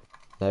sped.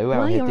 No, we're out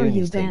Why here are doing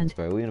you these things, banned?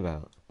 bro. What are you on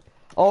about?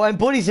 Oh, and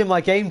Buddy's in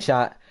my game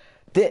chat.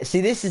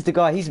 See, this is the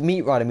guy. He's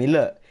meat riding me.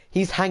 Look,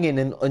 he's hanging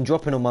and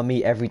dropping on my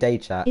meat every day,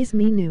 chat. Is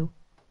me new.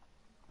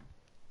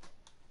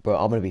 Bro,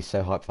 I'm gonna be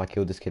so hyped if I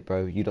kill this kid,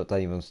 bro. You don't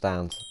even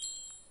understand.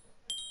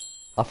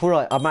 I feel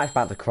like I'm actually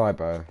about to cry,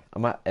 bro.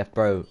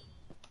 Bro.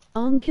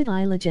 On Kid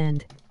I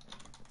Legend.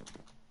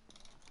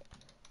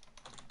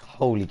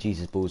 Holy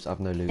Jesus balls, I've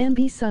no loot.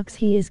 MB sucks,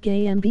 he is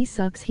gay. MB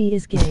sucks, he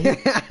is gay.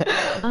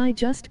 I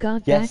just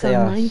got Yes, back they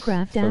on are.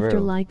 Minecraft For after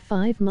real. like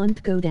 5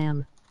 months. Go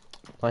damn.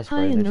 Nice, Hi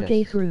bro. and No okay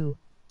jest. through.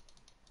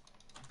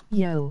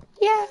 Yo.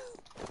 Yeah.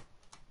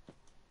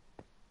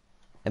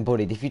 And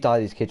Buddy, if you die,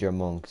 these kids are a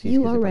monk. These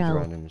kids are a bunch of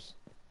URL. randoms.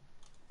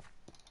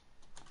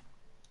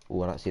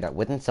 Oh, I don't see that.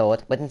 Wooden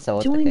sword.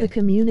 Join okay. the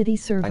community Bang,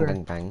 server.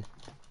 bang, bang.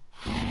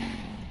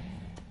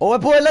 Oh,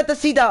 boy, let us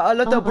see that. I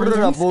let Oh, that.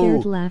 I am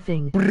scared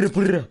laughing.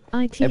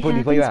 IT Hey,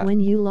 buddy, where you happens at? when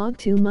you log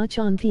too much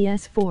on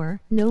PS4.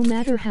 No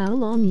matter how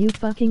long you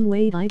fucking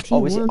wait, IT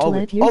Oh, is it? won't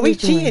let you Oh, he's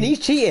rejoin. cheating. He's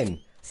cheating.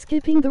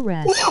 Skipping the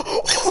rest.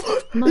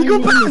 My He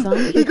got name is banned. on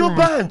He Kid got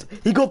Laugh. banned.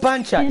 He got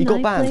banned, chat. He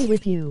Can got I play banned.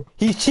 with you?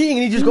 He's cheating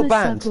and he just You got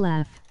banned. suck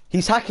laugh.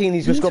 He's hacking and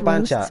he's just These got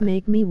banned, roasts chat.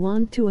 make me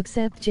want to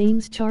accept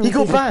James Charles's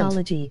got banned.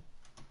 apology.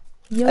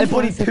 Yo,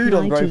 Everybody boss of pooed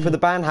on, bro, YG. for the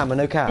ban hammer,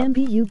 no cap.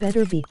 MB, you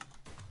better be.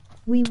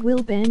 We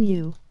will ban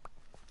you.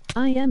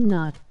 I am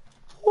not.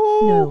 Ooh.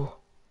 No.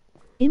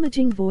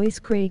 Imaging voice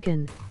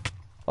Kraken.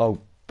 Oh,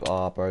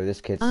 bro,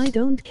 this kid's I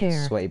don't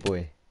care. sweaty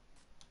boy.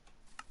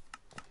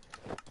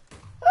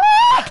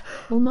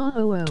 Oma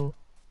oh.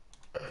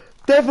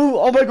 Devil,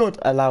 oh my god.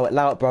 Allow it,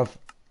 bruv.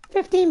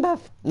 15, bruv.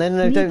 No,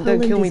 Me don't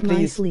Poland kill me, is my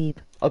please. sleep.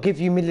 I'll give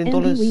you $1 million.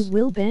 MB, we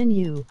will ban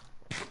you.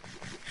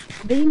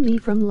 Ban me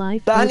from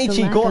life. The with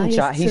anti-cheat got on,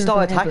 chat. He server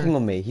started ever. hacking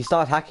on me. He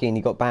started hacking and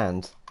he got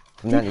banned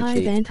from the Did Hive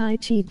anti-cheat.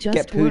 anti-cheat just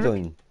Get pooed work?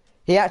 on.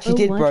 He actually Oh,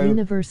 did, what bro.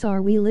 universe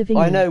are we living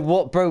I in? know,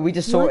 what, bro? We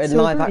just saw What it in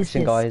live server is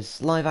action, this?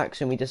 guys. Live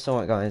action, we just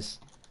saw it, guys.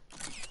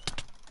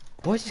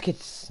 Why is this kid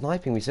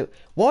sniping me so...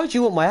 Why do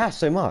you want my ass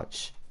so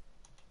much?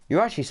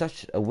 You're actually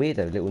such a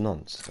weirdo little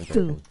nonce. I'm Who?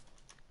 joking.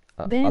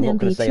 Ban I'm not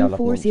going to say I love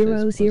nonces,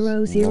 because nonces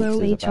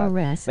are bad.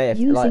 MB24000HRS Mate,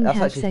 using that's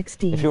hacks actually-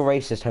 XD. If you're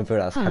racist, don't feel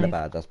that's hella Hive.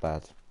 bad. That's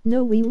bad.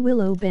 No, we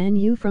will ban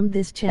you from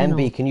this channel.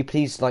 MB, can you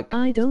please, like,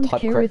 I don't type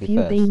care if correctly you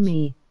first? ban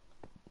me.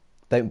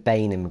 Don't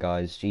bane him,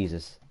 guys.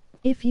 Jesus.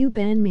 If you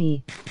ban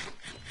me.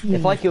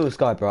 If I kill this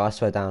guy, bro, I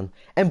swear down.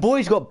 And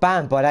boy's got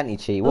banned by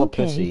anti-cheat. What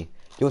Okay. a pussy.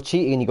 You're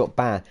cheating and you got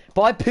banned.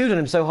 But I pooed on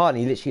him so hard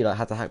and he literally like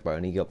had to hack, bro,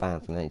 and he got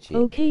banned from that cheat.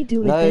 Okay,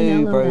 do it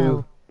then, LOL.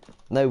 Bro.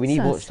 No, we need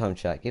Sus. watch time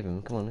chat. Give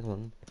him. Come on, come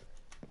on.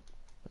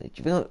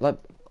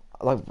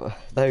 Like,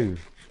 no.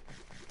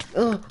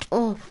 Done.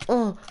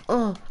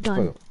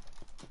 Bro.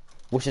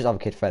 Watch this other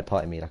kid third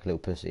party me like a little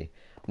pussy.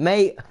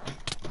 Mate!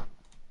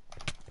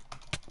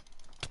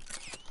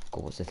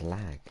 God, what's this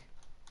lag?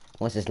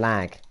 What's this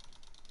lag?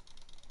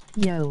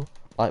 Yo.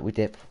 Like, we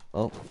dip.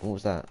 Oh, what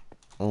was that?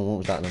 Oh, what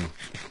was that then?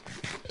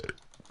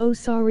 Oh,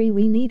 sorry,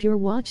 we need your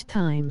watch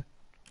time.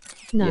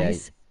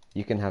 Nice. Yeah,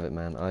 you can have it,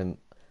 man. I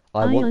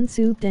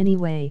unsubbed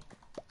anyway.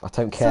 I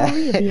don't care.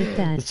 Sorry about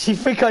that. Do you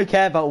think I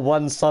care about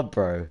one sub,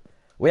 bro?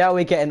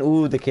 We're getting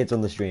all the kids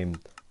on the stream.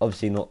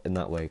 Obviously not in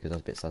that way, because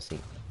that's a bit sussy.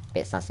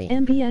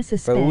 MBS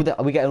is bro,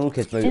 we getting all the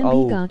kids, bro.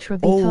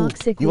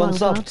 toxic you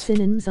unsubbed.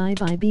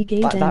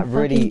 That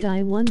really...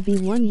 die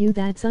 1v1 you,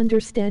 that's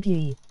understood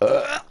ye.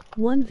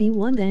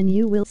 1v1 then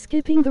you will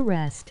skipping the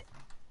rest.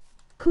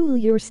 Cool,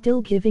 you're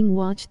still giving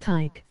watch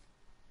time.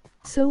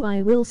 So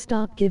I will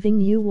stop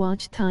giving you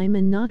watch time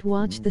and not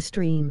watch the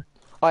stream.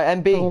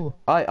 MB. Oh.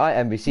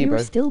 MBC, bro.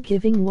 You're still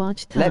giving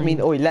watch time. Let me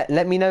know,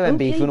 MB,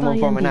 okay, if you want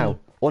to one right now.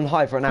 On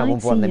hive right now,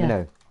 1v1, let me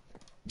know.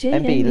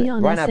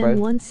 MB, right now,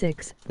 bro.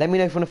 16. Let me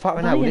know if you want to fight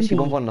right now. We're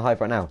literally 1v1 on the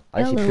hive right now.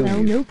 I actually LOL,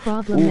 killed you. no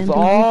problem. Oof,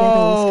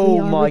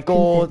 oh my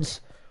god.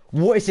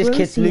 What is this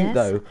kid's loot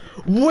though?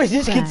 What is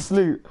this kid's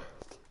loot?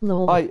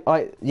 Lol.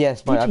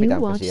 Yes, mate, I'll be Did you down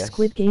for watch this, yes.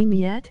 Squid Game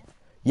yet?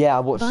 Yeah, I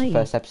watched Bye. the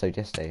first episode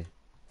yesterday.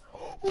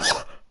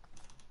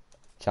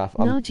 Chaff,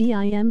 No, gee,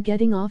 I am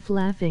getting off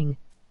laughing.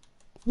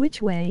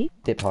 Which way?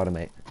 Dip harder,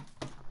 mate.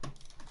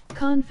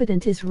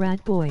 Confident is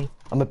rat boy.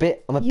 I'm a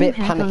bit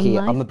panicky.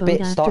 I'm a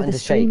bit starting to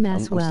shake. I'm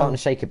well. starting to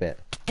shake a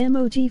bit.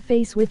 Emoji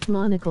face with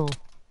monocle.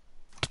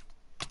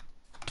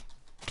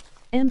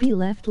 MB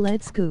left,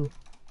 let's go.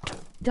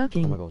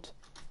 Ducking. Oh my god.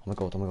 Oh my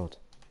god, oh my god.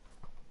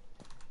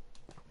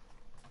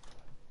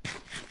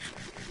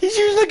 He's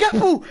using the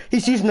gapple!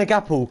 He's using the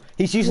gapple!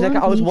 He's using the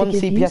gapple. I was 1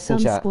 CPS in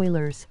chat.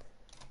 Spoilers.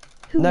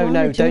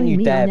 No, don't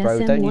you dare,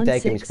 bro. Don't you dare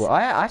give me spoilers.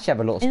 I actually have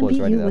a lot of spoilers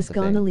already. MB was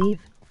gonna leave.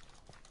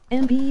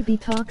 MB be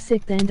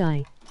toxic then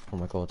die. Oh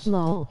my god.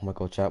 Lol. Oh my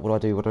god, chat. What do I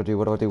do? What do I do?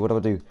 What do I do? What do I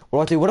do? What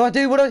do I do? What do I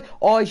do? What do I...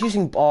 Oh, he's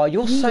using... Oh,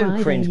 you're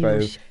so cringe, bro.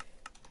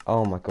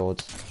 Oh my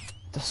god.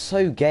 That's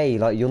so gay.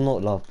 Like, you're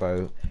not loved,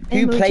 bro.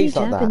 Who plays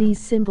like that? Japanese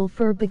symbol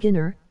for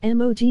beginner.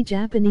 Emoji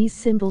Japanese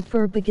symbol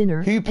for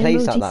beginner. Who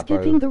plays like that, bro?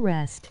 Skipping the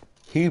rest.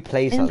 Who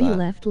plays like that? MB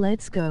left,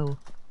 let's go.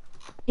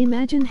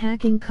 Imagine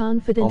hacking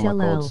confident LL.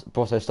 LL. God.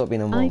 Bro, so stop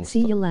being a monster. I'd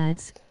see you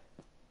lads.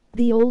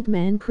 The old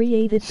man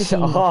created the game.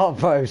 Oh,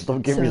 bro,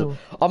 stop giving me...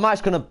 I'm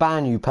actually going to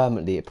ban you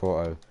permanently at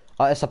Proto.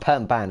 It's a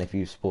permanent ban if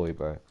you spoil,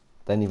 bro.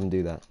 Don't even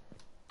do that.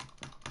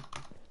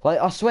 Like,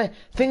 I swear,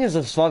 things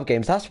of survival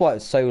games, that's why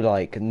it's so,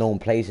 like, no one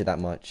plays it that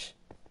much.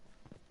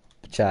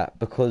 Chat,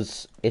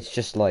 because it's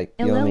just like,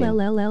 you know what I mean?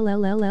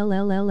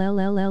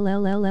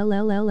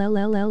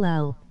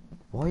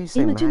 Why are you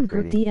saying Imogen mad,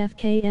 Group really?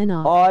 DFKN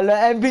off. Oh, look,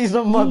 MB's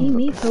on my...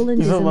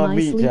 He's on my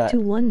meat, chat. to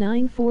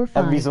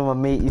 1945. MB's on my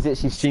meat. He's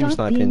actually stream Stop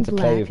sniping being to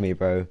play black. with me,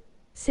 bro.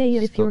 Say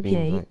it if Stop you're being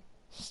gay. black.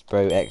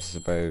 Bro, X,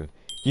 bro.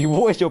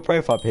 What is your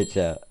profile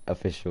picture?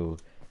 Official.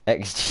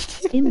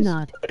 XGT. I'm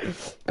not.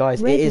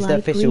 Guys, Red it is the light,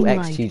 official green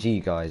light.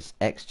 XGG, guys.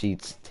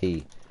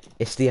 XGT.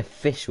 It's the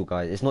official,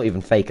 guys. It's not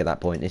even fake at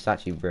that point. It's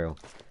actually real.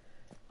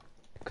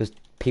 Because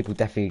people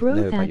definitely Bro,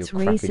 know about your that's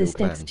crappy little racist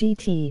clan.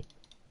 XGT.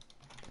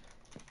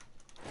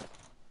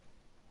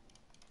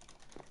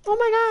 Oh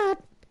my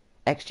god.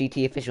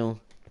 XGT official.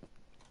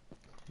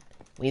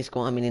 We just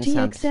got a million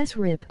subs. GXS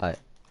rip. Alright,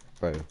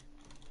 bro.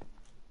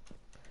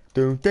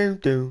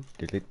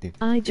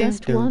 I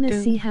just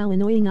wanna see how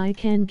annoying I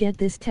can get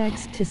this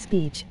text to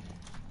speech.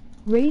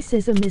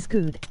 Racism is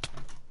good.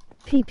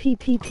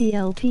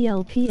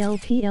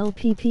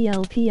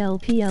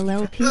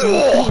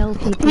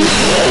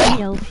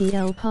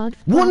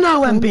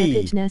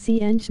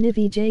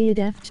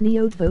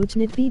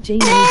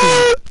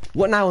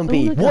 What now,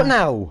 MB? What now, MB? What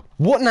now?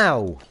 What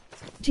now?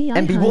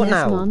 MB, what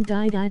now? Mom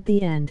died at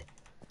the end.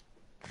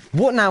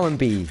 What now,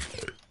 MB?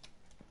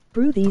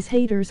 Brew, these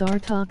haters are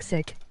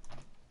toxic.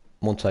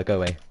 Monta, go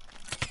away.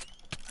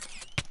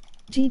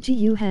 GG,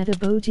 you had a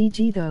bow.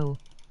 GG though.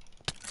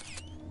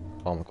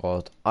 Oh my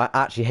god. I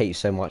actually hate you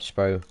so much,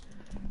 bro.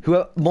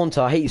 Monta,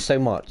 I hate you so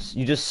much.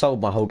 You just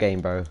sold my whole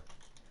game, bro.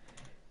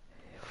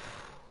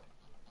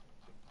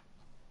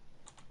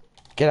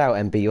 Get out,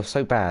 MB. You're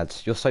so bad.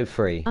 You're so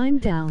free. I'm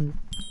down.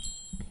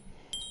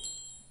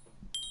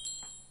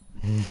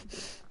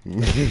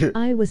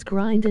 I was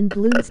grinding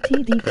Blues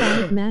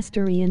TD5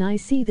 mastery and I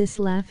see this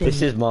laughing.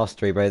 This is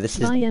mastery, bro. This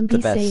is the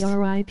best. Say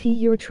RIP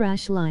your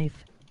trash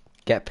life.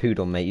 Get pooed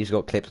on, mate. You just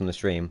got clips on the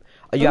stream.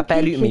 Oh, you have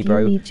better loot me,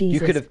 bro.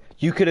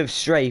 You could have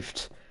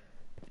strafed.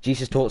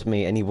 Jesus talked to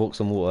me and he walks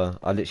on water.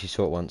 I literally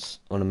saw it once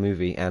on a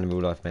movie and in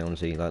real life, mate.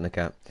 Honestly, like in the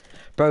cat.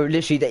 Bro,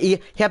 literally,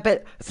 he had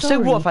better. So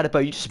what if I had a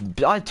bow?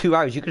 I had 2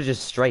 hours. You could have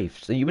just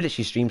strafed. So you were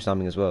literally stream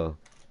something as well.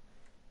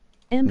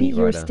 MB,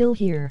 you're still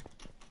here.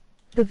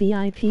 The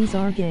VIPs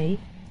are gay.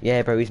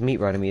 Yeah, bro, he's meat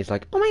riding me. He's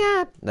like, oh my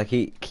god. Like,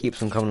 he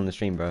keeps on coming on the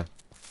stream, bro.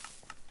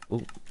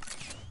 Ooh.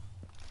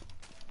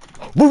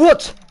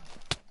 What?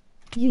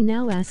 You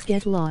now ass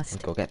get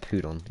lost. Go get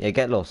pooed on. Yeah,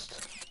 get lost.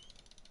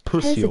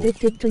 Has Pussy.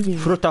 addicted to you.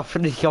 Fruta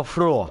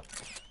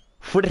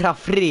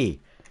free.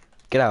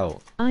 Get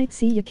out. I'd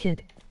see you,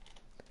 kid.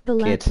 The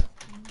Kid.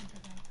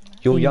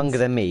 You're Yes. younger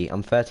than me.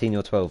 I'm 13,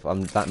 you're 12.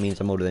 That means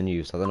I'm older than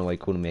you, so I don't know why you're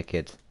calling me a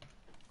kid.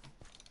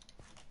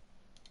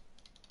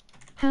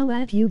 How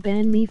have you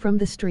banned me from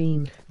the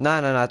stream?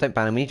 No, don't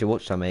ban him. We need your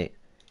watch time, mate.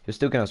 You're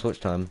still gonna have watch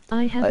time.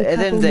 I have a at the end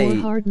couple of the more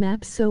day- hard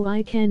maps so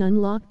I can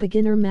unlock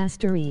beginner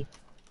mastery.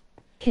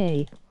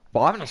 K. But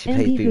I haven't actually MB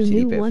played who Booty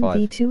knew Bit 5.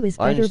 1v2 is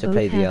I better, used to both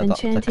play have the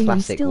enchanting and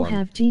classic still one.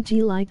 have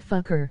GG like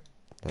fucker.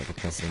 That's the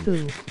classic.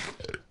 Spoo.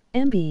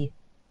 MB.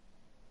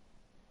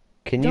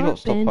 Can you Dark not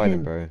stop ban hiding,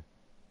 him. bro?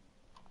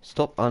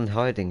 Stop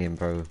unhiding him,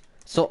 bro.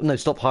 Stop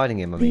hiding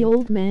him, I The mean.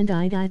 old man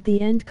died at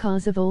the end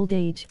cause of old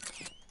age.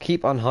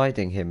 Keep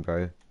unhiding him,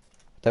 bro.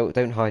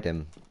 Don't hide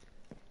him.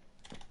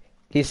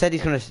 He said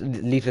he's gonna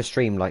leave the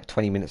stream like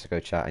 20 minutes ago,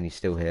 chat, and he's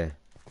still here.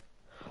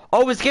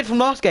 Oh, it's the kid from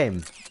last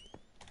game!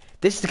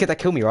 This is the kid that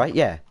killed me, right?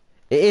 Yeah.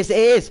 It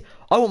is!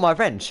 I want my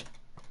revenge!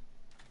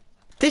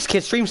 This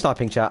kid's stream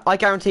sniping, chat. I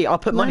guarantee I'll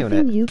put money on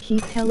Laughing, it. you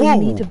keep telling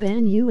me Whoa. to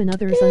ban you and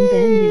others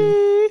unban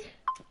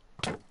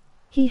you.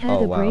 He had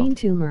Oh, a wow. brain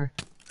tumor.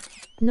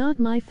 Not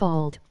my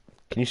fault.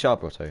 Can you shut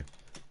up, Otto?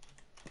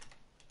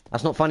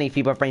 That's not funny,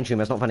 feeble brain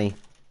tumor, that's not funny.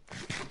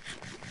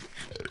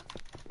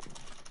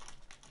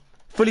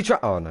 Fully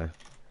oh no.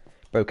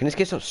 Bro, can this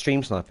kid stop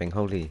stream sniping?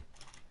 Holy.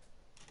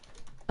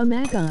 Oh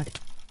my god.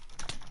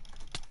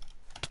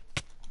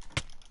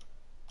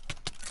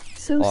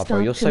 So Oh, stop bro,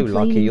 you're so lucky.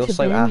 complaining You're to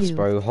so ban ass, you.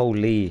 bro.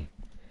 Holy.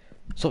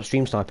 Stop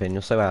stream sniping.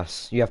 You're so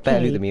ass. You have better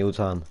Hey. loot than me all the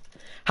time.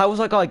 How was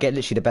that guy get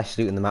literally the best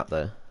loot in the map,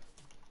 though?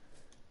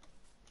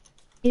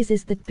 Is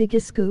this the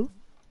biggest scoop?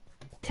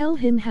 Tell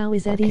him how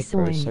is That Eddie kid,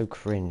 bro, is soin. so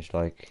cringe.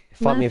 Like,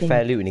 fight me a Laughing.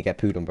 fair loot and you get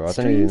pooed on, bro. I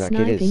don't know who Stream that kid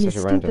sniping is. is Such a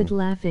stupid random.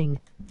 laughing.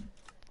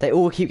 They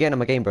all keep getting on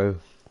my game, bro.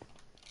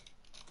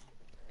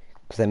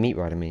 Because they're meat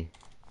riding me.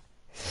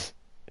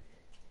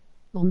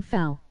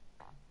 Foul.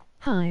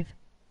 Hive.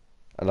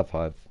 I love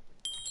Hive.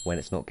 When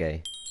it's not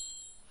gay.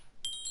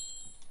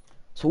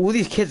 So all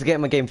these kids are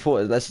getting my game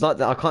for that's like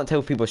I can't tell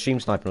if people are stream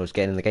sniping or just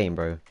getting in the game,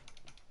 bro.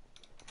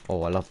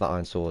 Oh, I love that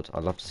iron sword.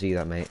 I'd love to see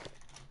that, mate.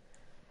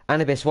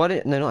 Anubis, why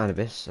didn't... No, not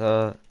Anubis.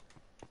 No,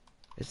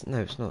 it's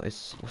not.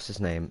 It's... What's his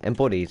name?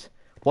 Embodied.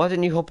 Why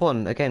didn't you hop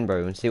on again,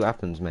 bro, and see what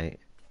happens, mate?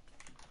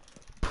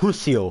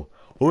 Pussio.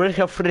 You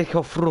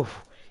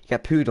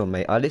get pooed on,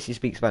 mate. I literally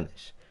speak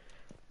Spanish.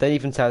 Don't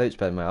even tell it's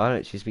better, mate. I don't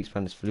actually speak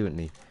Spanish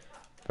fluently.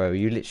 Bro,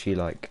 you literally,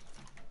 like...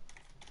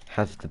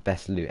 have the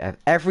best loot.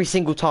 Every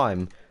single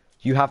time,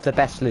 you have the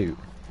best loot.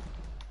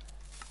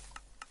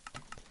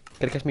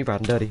 Gotta catch me, Brad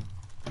and Dirty.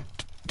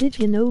 Did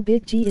you know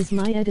Big G is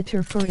my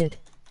editor for it?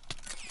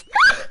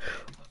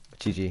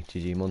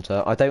 GG,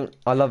 Monta.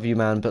 I love you,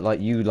 man, but like,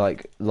 you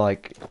like,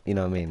 you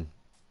know what I mean?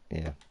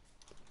 Yeah.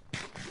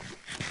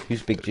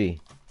 Who's Big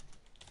G?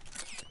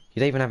 You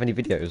don't even have any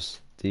videos,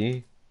 do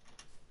you?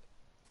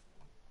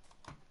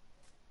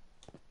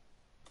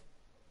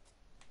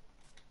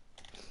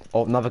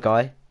 Oh, another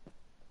guy.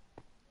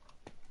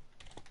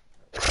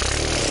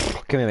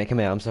 Come here, mate, come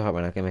here. I'm so hot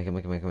right now. Come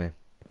here.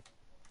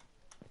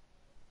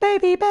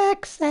 Baby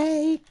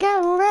Bexay,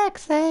 go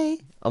Rexay.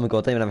 Oh my god,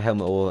 I don't even have a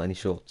helmet or any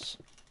shorts.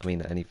 I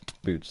mean, any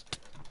boots.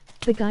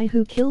 The guy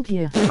who killed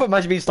you.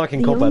 Imagine being stuck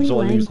in The only cobwebs,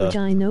 what a language loser.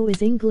 I know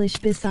is English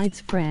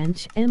besides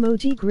French.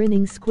 Emoji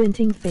grinning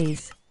squinting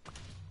face.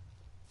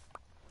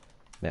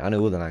 Mate, I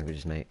know all the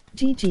languages, mate.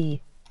 GG.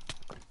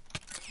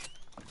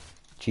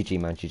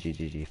 GG, man,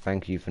 GG.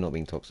 Thank you for not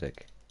being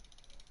toxic.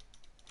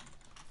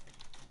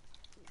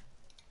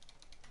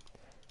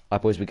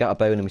 Alright, boys, we got a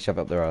bone and we shove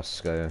it up their ass,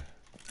 so...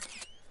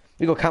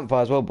 We got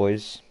campfire as well,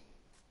 boys.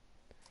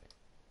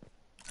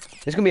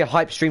 It's gonna be a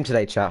hype stream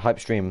today, chat. Hype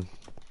stream.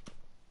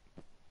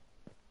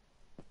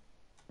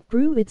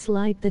 Brew, it's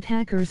like that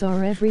hackers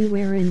are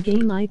everywhere in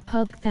game like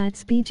pub,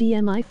 fats,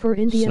 BGMI for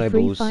India,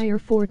 Snowballs. Free Fire,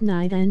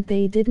 Fortnite, and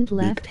they didn't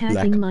left Big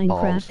hacking black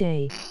balls. Minecraft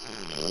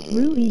A.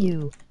 Brew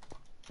you.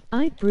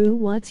 I Brew,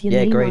 what's your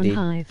Yeah, name Grady. on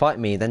Hive? Fight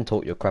me, then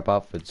talk your crap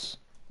afterwards.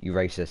 You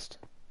racist.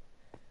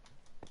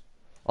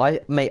 I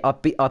beat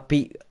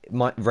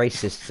my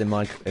racists in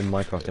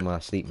Minecraft in my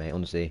sleep, mate.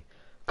 Honestly,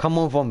 come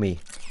on me.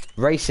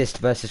 Racist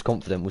versus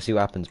confident. We'll see what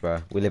happens,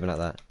 bro. We're living like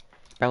that.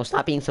 Bro,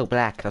 stop being so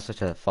black. That's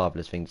such a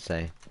fabulous thing to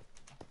say.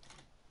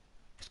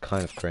 It's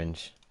kind of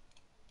cringe.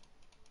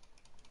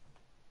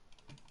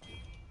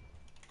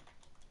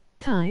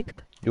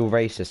 Type. You're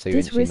racist, so you're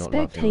actually not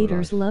Disrespect laughing in real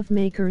haters, life. love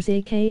makers,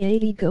 aka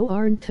ego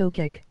aren't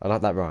tokic. I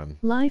like that rhyme.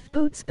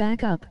 Lifeboats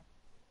back up.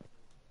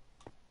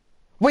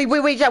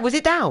 Wait, Jack, was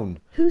it down?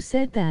 Who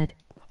said that?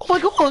 Oh my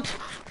god!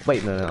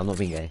 Wait, no, I'm not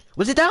being gay.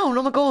 Was it down?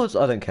 Oh my god!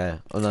 I don't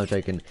care. Oh no, I'm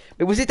joking.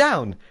 Wait, was it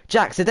down?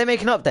 Jax, did they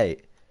make an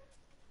update?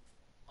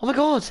 Oh my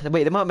god!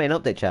 Wait, they might have made an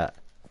update, chat.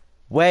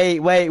 Wait,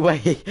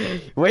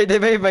 they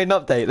may have made an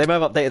update. They may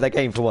have updated their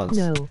game for once.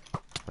 No. Oh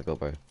my god,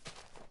 bro.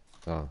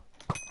 Oh.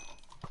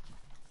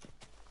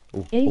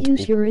 Oh, Hey, oh,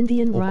 use oh. your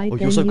Indian right, oh,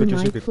 then you're so you good, you're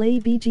so might good. play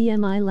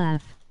BGMI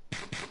laugh.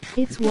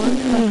 It's one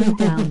fucking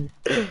down.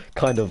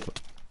 Kind of.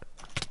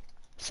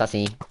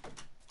 Sassy.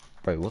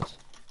 Bro, what?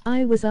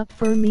 I was up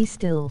for me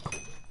still.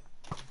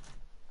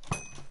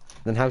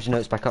 Then how'd you know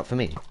it's back up for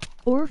me?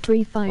 Or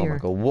Free Oh my Fire.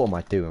 god, what am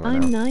I doing right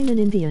I'm now? 9 and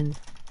Indian.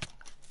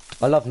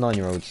 I love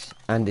 9-year-olds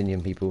and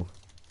Indian people.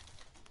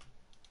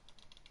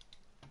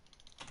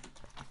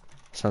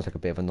 Sounds like a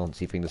bit of a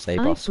noncy thing to say,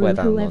 but I swear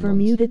down, whoever not nonce.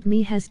 muted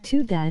me has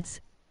 2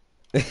 dads.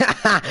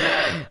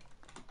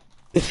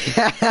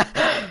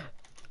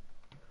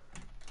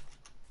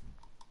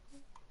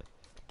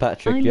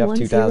 Patrick, I'm you have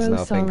 2 dads 1-0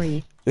 now, I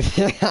sorry.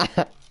 think.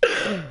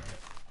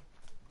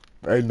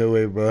 Ain't no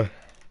way, bro.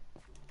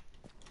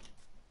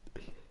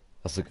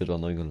 That's a good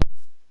one, I'm gonna...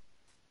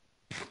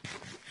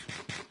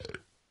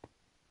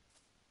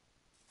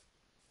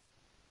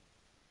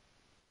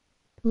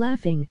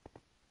 Laughing.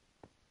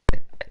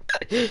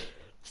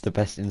 It's the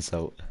best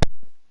insult.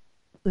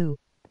 Ooh.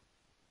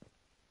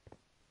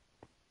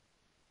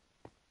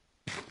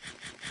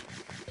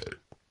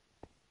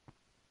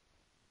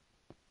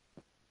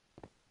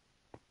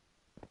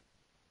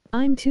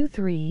 I'm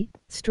 2-3,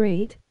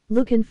 straight,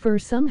 looking for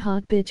some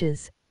hot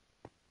bitches.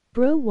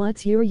 Bro,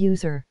 what's your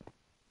user?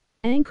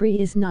 Angry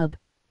is nub.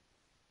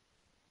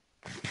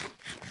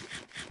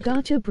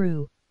 Gotcha,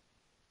 brew.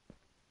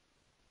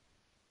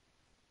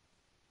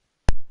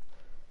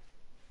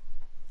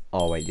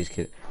 Oh wait, this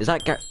kid... Is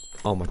that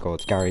Oh my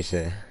god, Gary's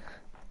here.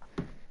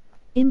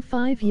 I'm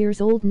 5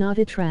 years old, not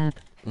a trap.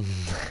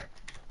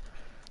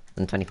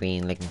 I'm 23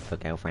 and looking for a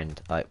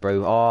girlfriend. Alright,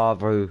 bro. Oh,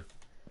 bro.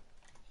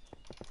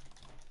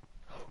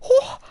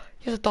 Oh,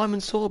 he has a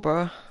diamond sword,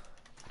 bro.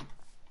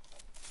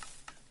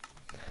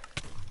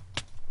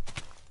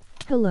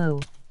 Hello.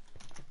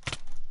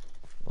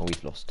 Oh,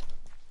 he's lost.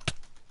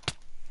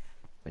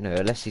 Wait, no,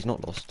 unless he's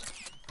not lost.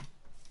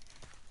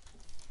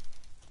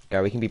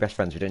 Gary, we can be best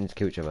friends. We don't need to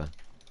kill each other.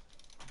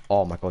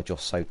 Oh my god, you're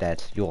so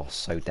dead. You're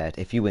so dead.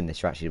 If you win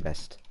this, you're actually the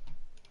best.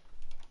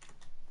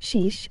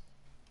 Sheesh.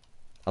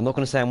 I'm not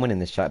going to say I'm winning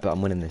this, chat, but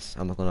I'm winning this.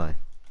 I'm not going to lie.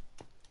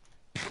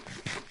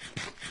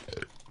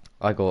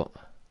 I ain't going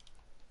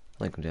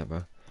to do that,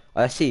 bro.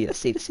 Let's see.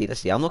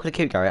 I'm not going to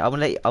kill Gary. I'm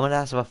going to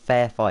have a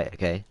fair fight,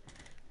 okay?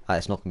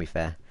 It's not going to be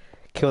fair.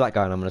 Kill that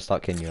guy and I'm going to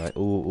start killing you, right?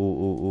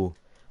 Ooh.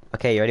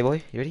 Okay, you ready,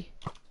 boy? You ready?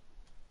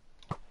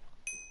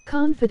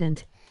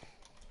 Confident.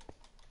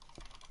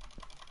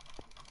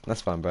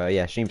 That's fine, bro.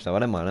 Yeah, stream stuff. I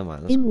don't mind.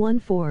 That's In cool.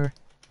 1-4.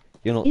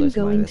 You're not In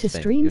listening, going that's to the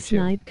thing. stream You're chill.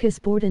 snipe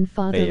kissport and Hey,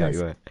 yeah, fatherless.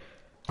 you're right.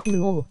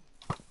 Lol.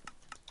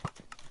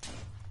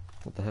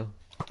 What the hell?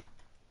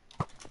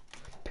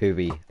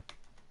 Poovy.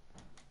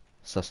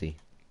 Sussy.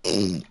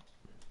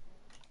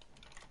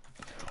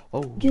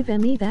 Oh. Give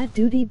me that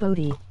duty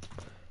booty.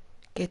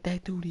 Get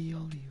that duty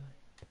on you.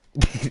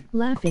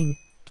 Laughing.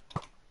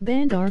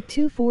 Bandar I'm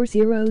gonna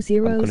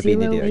be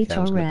an idiot, okay? I'm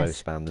just gonna bow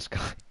HRS. spam this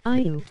guy.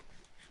 Ayu.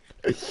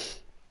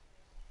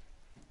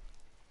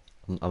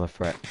 I'm a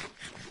threat.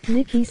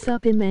 Nikki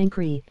sup im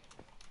angry.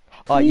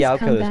 Oh Please yeah, I'll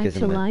kill come this back kid to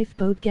in a minute.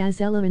 lifeboat.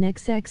 Gazella and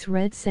XX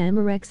Red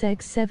Samur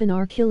XX7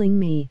 are killing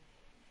me.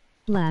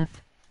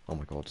 Laugh. Oh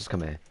my god, just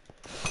come here.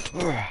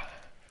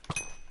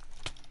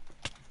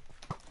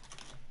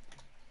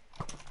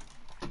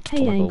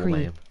 Hey, Oh my angry.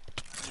 god,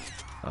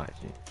 what am I?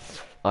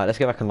 Alright, let's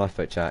get back on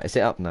lifeboat chat. Is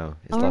it up now?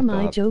 Is Are lifeboat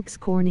my up? jokes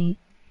corny?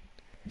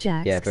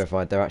 Jax. Yeah,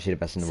 verified. They're actually the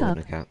best in the world,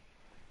 Sup. no cap.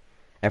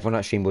 Everyone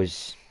that stream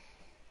was...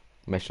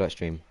 Make sure that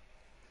stream.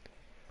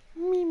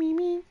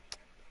 Me.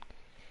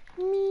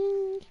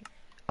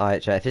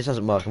 Alright, chat, if this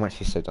doesn't work, I'm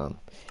actually so done.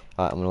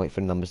 Alright, I'm gonna wait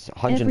for the numbers.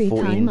 Every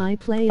time I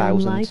play on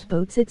 114,000.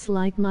 lifeboats, it's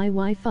like my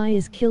Wi-Fi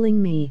is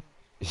killing me.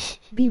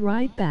 Be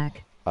right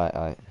back.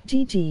 Alright.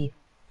 GG.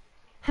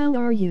 How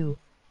are you?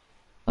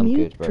 I'm Mute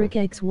good, bro. Trick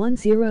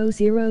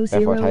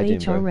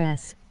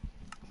X1000HRS.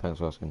 Thanks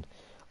for asking.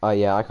 Oh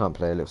yeah, I can't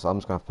play Ellipse. I'm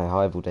just gonna have to play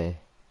Hive all day.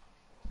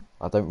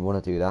 I don't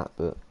want to do that,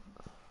 but...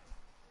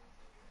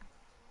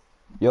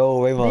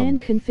 Yo, Van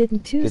Raymond. confidqnt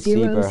Good to see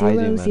you, bro. How you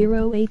doing, man?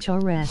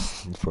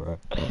 2000HRS. Bro.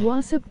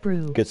 What's up,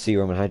 brew? Good to see you,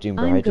 Roman. How you doing,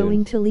 bro? How I'm you doing?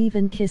 going to leave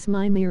and kiss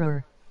my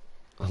mirror.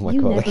 Oh my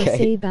You god, never okay.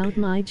 say about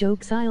my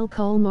jokes, I'll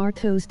call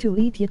Martos to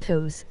eat your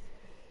toes.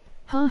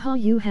 Haha,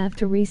 you have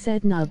to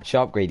reset nub.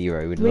 Sharp grade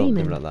hero, we're not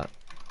Raymond. doing like that.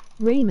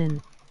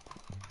 Raymond.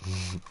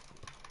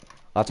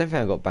 I don't think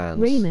I got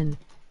banned. Raymond.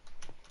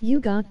 You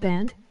got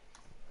banned?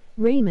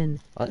 Raymond.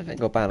 I don't think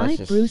I got banned. I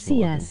That's brew just not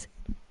CS.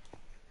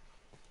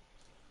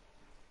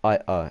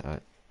 I.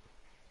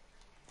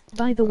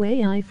 By the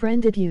way, I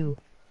friended you.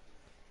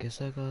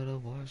 Guess I gotta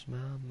wash my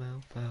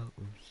mouth out.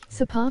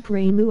 Sapop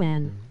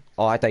Raymuan.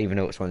 Oh, I don't even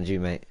know which one's you,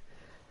 mate.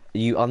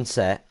 You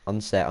unset, or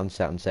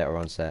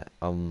unset.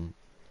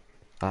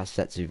 That's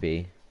set to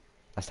be.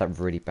 That's that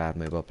really bad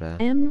mobile player.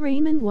 M.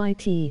 Raymond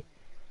YT.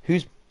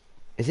 Who's...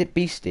 Is it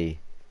Beastie?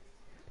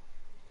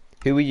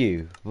 Who are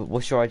you?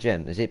 What's your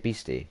IGN? Is it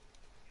Beastie?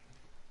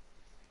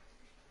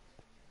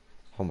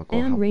 Oh my god.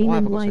 M.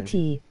 Raymond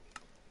YT.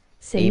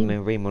 Same. Aim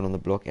and Raymond on the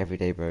block every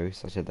day, bro.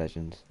 Such a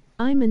legend.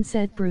 I'm in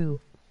set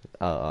brew.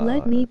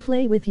 Let me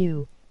play with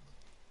you.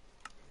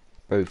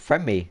 Bro,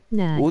 friend me.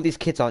 Nah. All these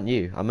kids aren't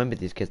you. I remember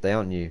these kids, they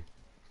aren't you.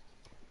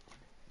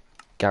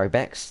 Gary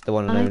Bex, the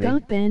one and I only.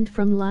 got banned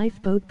from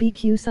lifeboat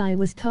because I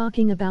was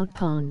talking about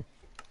Pawn.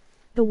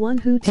 The one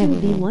who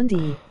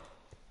 2v1d.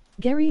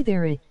 Gary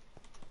there.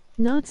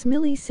 Not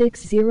Smilly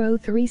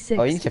 6036.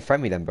 Oh, you need to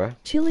friend me then, bro.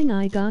 Chilling,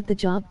 I got the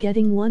job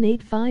getting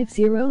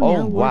 1850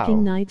 now wow.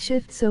 working night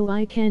shift so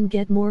I can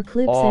get more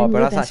clips Oh, and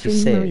but live that's actually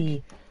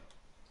streamery.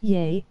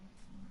 Yay.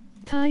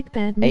 Type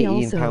bad me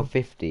also.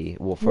 £18.50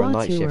 what, for a What's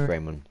night shift, your-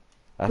 Raymond.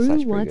 That's Brew,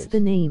 actually pretty what's good. the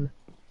name?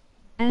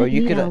 Bro, Add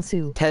you me could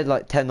also. 10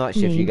 night shifts,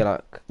 you Name. get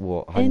like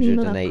what, Anima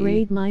 180.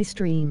 upgrade my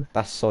stream.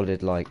 That's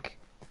solid. Like,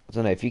 I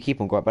don't know if you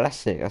keep on growing, but that's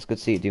sick. That's good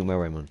to see you doing well,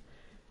 Raymond.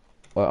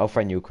 Well, I'll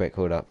friend you quick.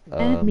 Hold up.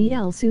 Add me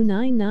also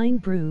 99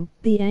 brew.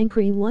 The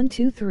angry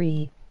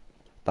 123.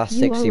 That's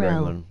sexy, URL.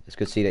 Raymond. It's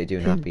good to see that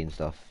you're doing happy and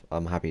stuff.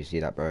 I'm happy to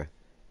see that, bro.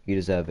 You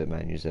deserve it,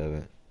 man. You deserve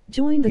it.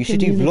 Join the You should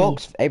community. do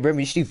vlogs. Hey,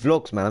 Raymond, you should do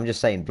vlogs, man. I'm just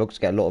saying, vlogs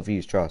get a lot of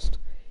views. Trust.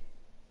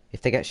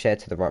 If they get shared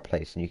to the right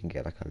place, and you can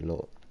get like a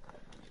lot.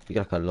 You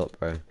get like a lot,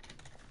 bro.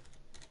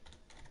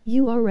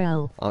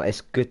 URL.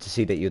 It's good to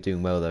see that you're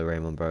doing well, though,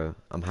 Raymond, bro.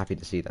 I'm happy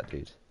to see that,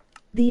 dude.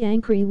 The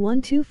angry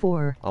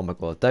 124. Oh my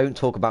god! Don't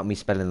talk about me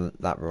spelling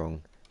that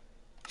wrong.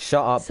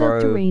 Shut up,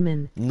 Sub to bro.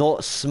 Raymond.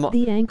 Not smart.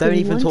 The angry Don't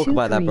even talk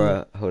about that,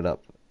 123. bro. Hold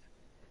up.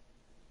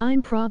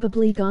 I'm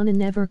probably gonna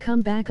never come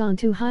back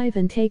onto Hive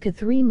and take a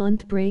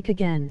 3-month break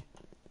again.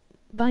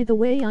 By the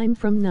way, I'm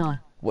from Na.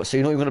 What? So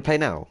you're not even gonna play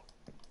now?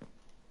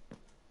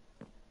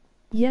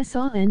 Yes,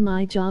 and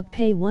my job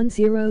pay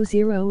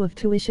 100 of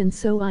tuition,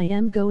 so I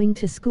am going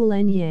to school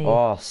and yay.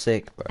 Oh,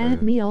 sick, bro.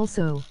 Add me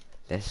also.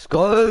 Let's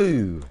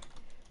go.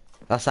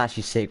 That's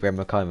actually sick, Rem.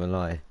 I can't even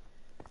lie.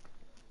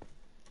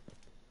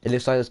 It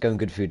looks like it's going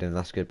good food, and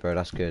that's good, bro.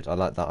 That's good. I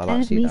like that. I like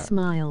to Add see me that.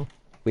 smile.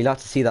 We like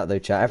to see that, though,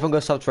 chat. Everyone go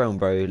sub to Rome,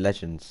 bro.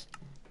 Legends.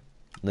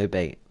 No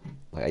bait.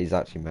 Like, he's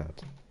actually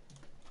mad.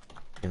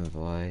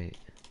 Invite.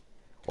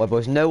 Well,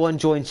 boys, no one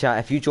join chat.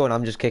 If you join,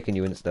 I'm just kicking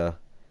you insta.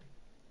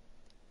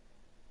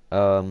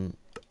 Well,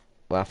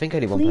 I think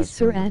only one Please,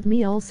 person. sir, add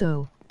me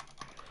also.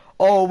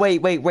 Oh,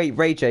 wait,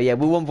 Rager. Yeah,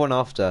 we'll one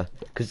after.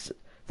 Because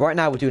right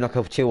now we're doing like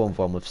a chill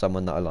one with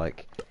someone that I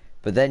like.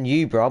 But then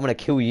you, bro, I'm going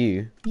to kill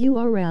you.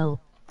 URL.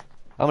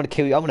 I'm going to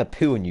kill you. I'm going to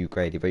poo on you,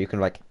 Grady, bro. You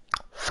can like...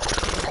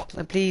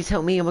 Like, please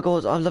help me. Oh my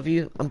god, I love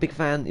you. I'm a big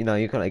fan. You know,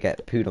 you're going to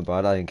get pooed on, bro.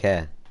 I don't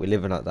care. We're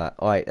living like that.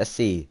 Alright, let's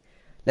see.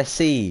 Let's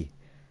see.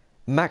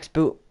 Max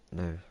built...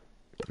 No.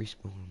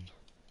 Respawn.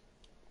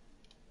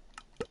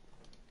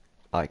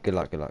 Alright, good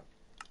luck, good luck.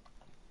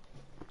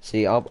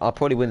 See, I'll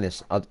probably win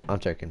this. I'm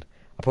joking.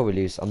 I'll probably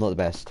lose. I'm not the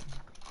best.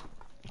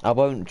 I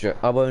won't.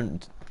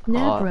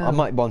 Nah, bro. I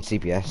might want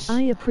CPS.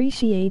 I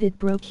appreciate it,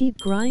 bro. Keep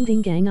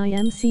grinding, gang. I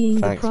am seeing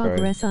Thanks, the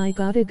progress. bro. I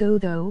gotta go,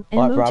 though.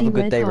 Alright, bro, have a Emoji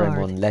good red day, heart.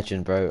 Raymond.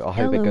 Legend, bro. I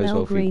hope it goes LOL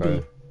well for you, bro.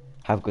 Grady.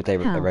 Have a good day,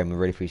 How? Raymond.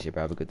 Really appreciate it,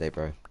 bro. Have a good day,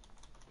 bro.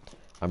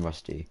 I'm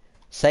rusty.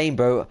 Same,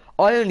 bro.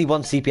 I only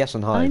won CPS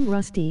on Hive. I'm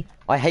rusty.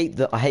 I hate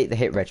the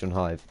hit reg on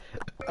Hive.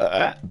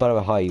 By the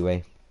way, hi,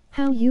 Eway.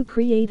 How you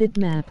created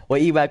map.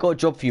 Wait, Eway, I got a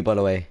job for you, by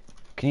the way.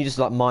 Can you just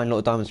like mine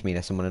little diamonds for me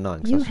next to 1 and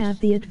 9? You have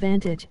the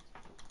advantage.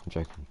 I'm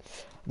joking.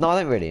 No,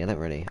 I don't really.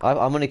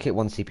 I'm gonna kick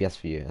 1 CPS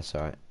for you. That's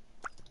alright.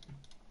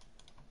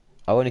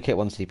 I only kick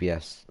 1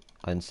 CPS.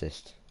 I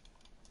insist.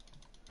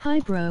 Hi,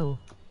 bro.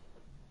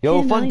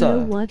 Yo, Can I know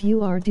Thunder. what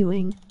you are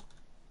doing?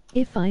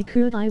 If I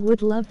could, I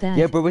would love that.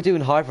 Yeah, bro, we're doing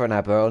Hive right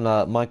now, bro,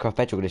 on Minecraft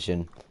Bedrock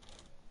Edition.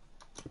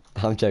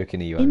 I'm joking,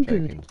 Eway. I'm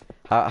joking.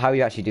 How are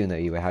you actually doing that,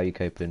 Eway? How are you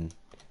coping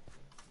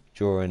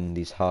during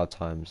these hard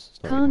times?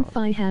 It's not really hard.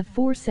 I have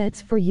 4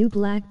 sets for you,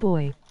 black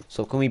boy.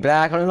 So call me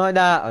black. I don't like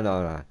that. Oh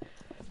no.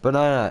 But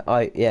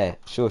no. Yeah.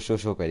 Sure,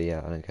 Grady.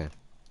 Yeah, I don't care.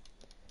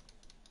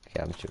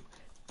 Okay, I'm sure.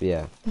 But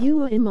yeah.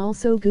 You am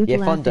also good Yeah,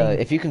 laughing.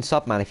 Thunder. If you can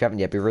sub, man, if you haven't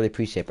yet, it'd be really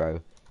appreciated, bro.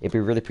 It'd be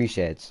really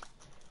appreciated.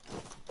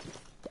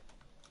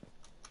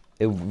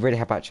 It would really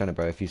help out channel,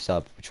 bro, if you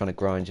sub. We're trying to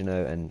grind, you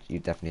know, and you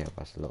definitely help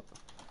us a lot.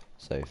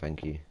 So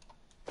thank you.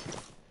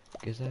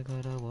 Guess I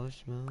gotta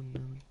wash my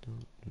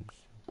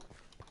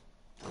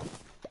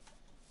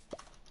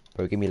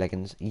Bro, give me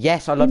leggings.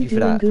 Yes, I love you for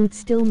doing that. good,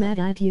 still mad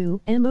at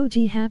you.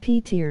 Emoji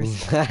happy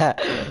tears.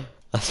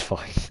 That's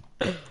fine.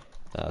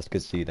 That's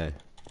good to see you though.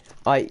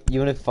 Alright, you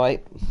wanna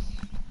fight?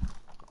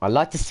 I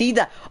like to see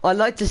that. I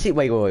like to see.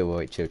 Wait,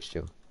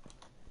 chill.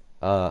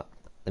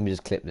 Let me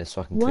just clip this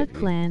so I can What clip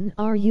clan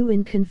are you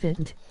in,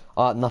 confident?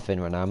 Nothing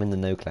right now. I'm in the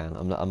no clan.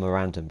 I'm a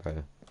random,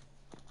 bro.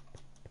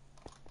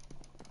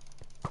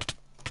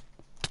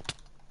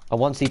 I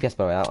want CPS,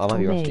 bro. I might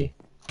be rusty.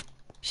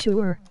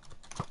 Sure.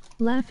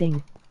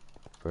 Laughing.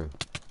 Bro,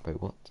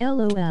 what?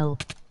 LOL.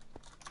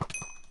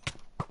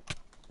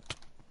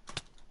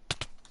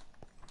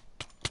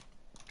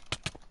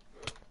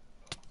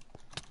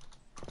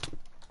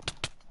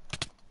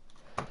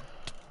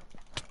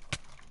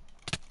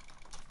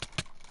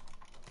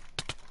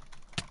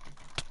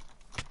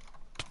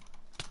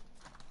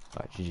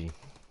 Alright, GG.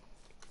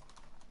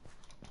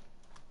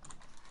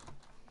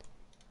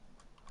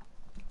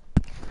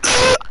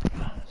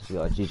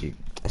 GG.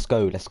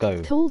 Let's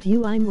go. Told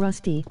you I'm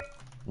rusty.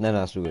 No,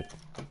 that's all good.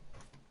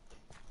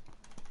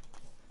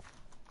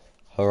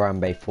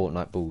 Harambe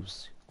Fortnite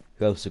balls.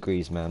 Who else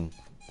agrees, man?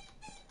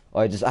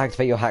 Alright, just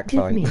activate your hack Give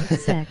line. me a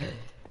sec.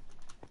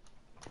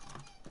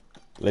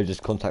 Let's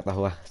just contact the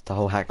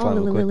whole hack line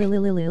real quick.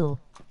 Lil.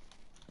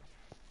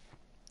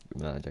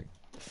 No, I'm joking.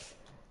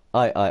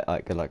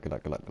 Alright, good luck.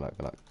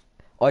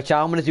 Alright, chat,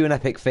 I'm gonna do an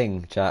epic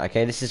thing, chat,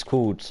 okay? This is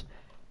called...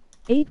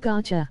 8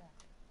 gotcha.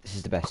 This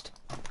is the best.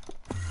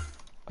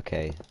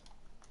 Okay.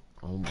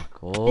 Oh my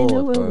god,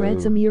 NOO bro. Red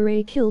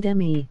Zamure killed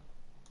me.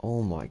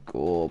 Oh my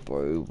god,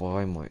 bro.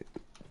 Why am I...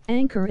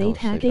 Anchor That 8 was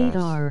so hack fast.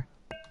 8R.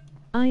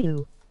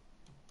 IU.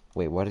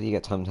 Wait, why did he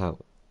get timed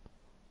out?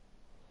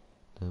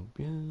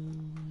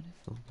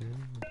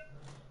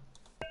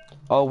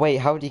 Oh wait,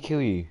 how did he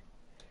kill you?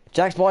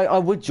 Jax, boy, I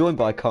would join,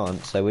 but I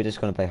can't, so we're just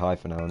gonna play high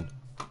for now on.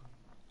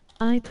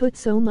 I put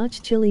so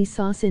much chili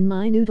sauce in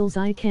my noodles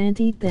I can't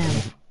eat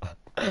them.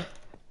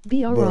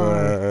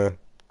 BRR.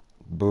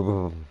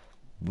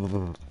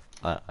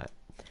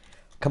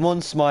 Come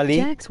on, Smiley.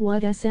 Jax,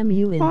 what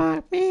SMU in?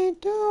 Let me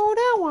do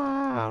the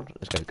wild.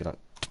 Let's go, good luck.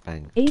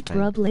 Bang. 8 bang.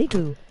 grub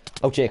Legu.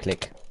 Oh, cheer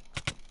click.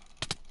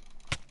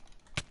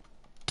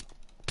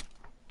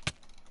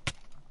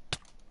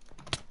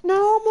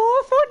 No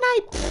more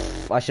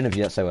Fortnite. I shouldn't have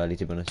used that so early,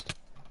 to be honest.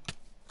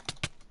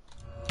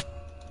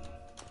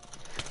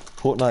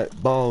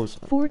 Fortnite balls.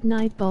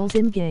 Fortnite balls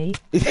in gay.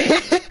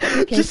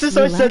 Just as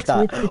I said Relax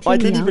that, with the I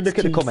didn't king even look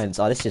at the cheese. comments.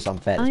 Oh, this is just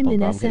unfair. this I'm one, in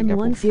bro. I'm getting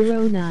careful.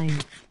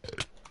 SM109.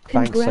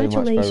 Thanks so much,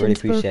 bro. Really Congratulations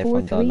appreciate for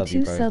it, Funda. I love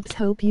you, 432 bro. subs.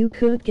 Hope you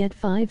could get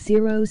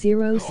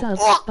 500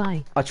 subs.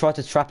 Bye. I tried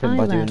to trap him I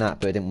by doing left. that,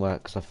 but it didn't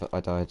work because I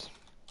died.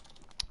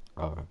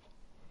 Oh.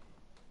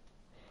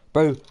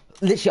 Bro,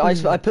 literally, I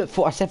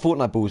said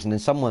Fortnite balls, and then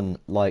someone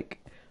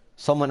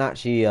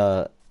actually,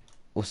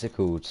 what's it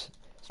called?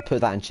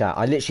 Put that in chat.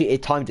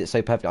 It timed it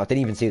so perfectly. I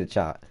didn't even see the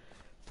chat.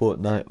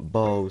 Fortnite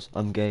balls.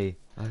 I'm gay.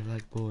 I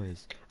like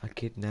boys. I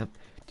kidnap.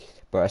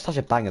 Bro, it's such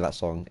a banger, that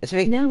song. It's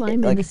very, Now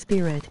I'm in the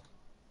spirit.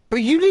 Bro,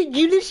 you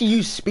literally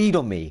use speed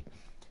on me,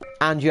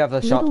 and you have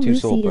a sharp Little 2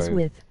 sword, Lucy bro. is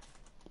with.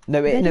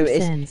 No, Better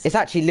sense. it's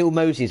actually Lil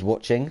Mosey's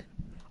watching.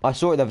 I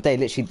saw it the other day,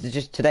 literally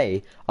just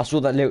today. I saw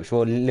that lyrics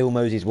were Lil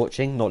Mosey's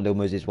watching, not Lil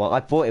Mosey's white.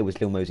 I thought it was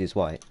Lil Mosey's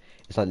white.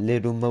 It's like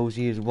Little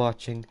Mosey is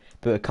watching,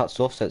 but it cuts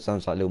off, so it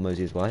sounds like Lil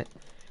Mosey's white.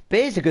 But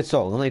it is a good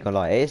song. I'm not gonna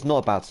lie, it's not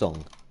a bad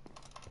song.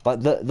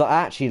 But the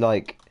actually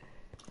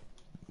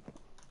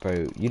bro,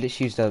 you literally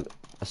used a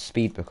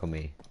speed book on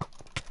me,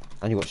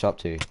 and you got sharp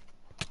 2.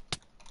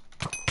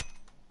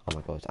 Oh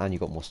my god, and you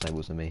got more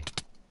snowballs than me.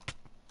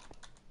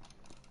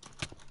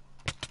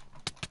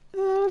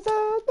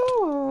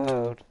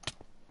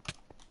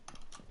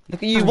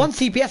 Look at you, 1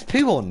 CPS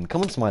poo on.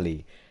 Come on,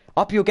 Smiley.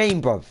 Up your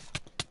game, bruv.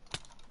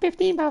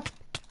 15 buff.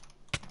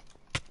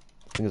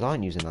 Because I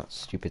ain't using that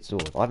stupid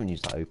sword. I haven't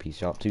used that OP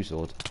sharp 2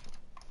 sword.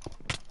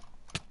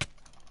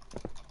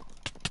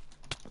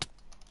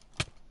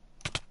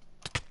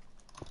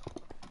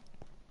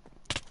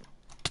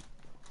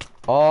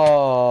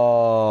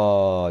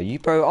 Oh, you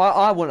bro.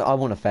 I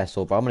want a fair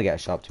sword, bro. I'm gonna get a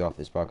sharp 2 off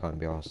this, bro. I can't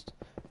be asked.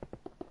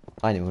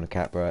 I ain't even gonna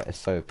cap, bro. It's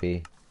so OP.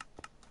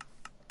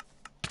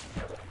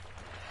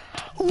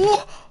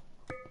 What?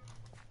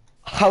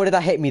 How did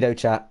that hit me though,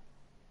 chat?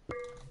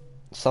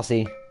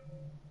 Sussy.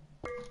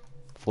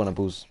 Fortnite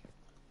balls.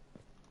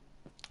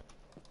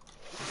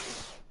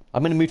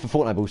 I'm in the mood for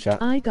Fortnite balls,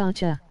 chat. I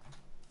gotcha.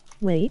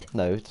 Wait.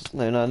 No.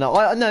 No.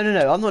 I'm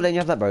not letting you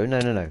have that, bro. No.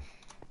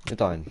 You're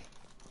dying.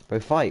 Bro,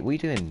 fight. What are you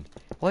doing?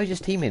 Why are you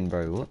just teaming,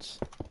 bro? What?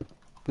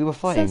 We were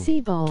fighting.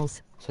 Sussy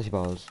balls. Sussy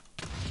balls.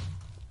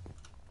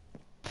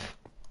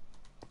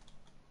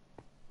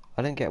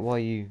 I don't get why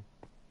you...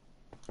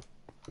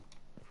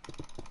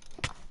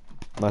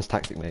 Nice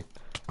tactic, mate.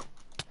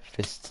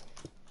 Fist.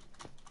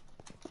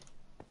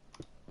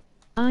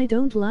 I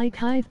don't like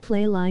hive.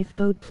 Play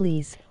lifeboat,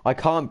 please. I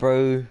can't,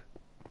 bro.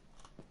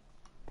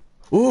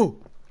 Ooh!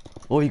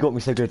 Oh, you got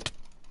me so good.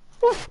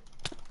 What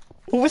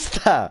was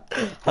that?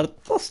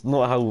 That's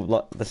not how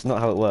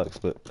it works,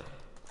 but...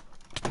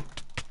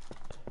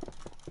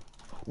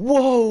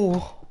 Whoa!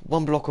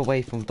 1 block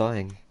away from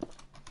dying.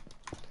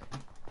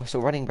 Oh,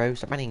 stop running, bro.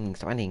 Stop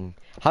running.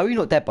 How are you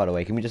not dead, by the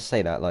way? Can we just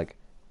say that? Like,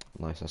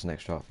 nice, that's an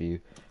extra heart for you.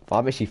 But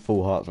I'm actually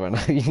full hearts right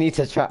now. You need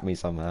to trap me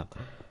somehow.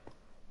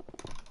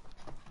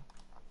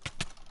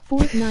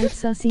 Fortnite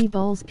sussy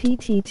balls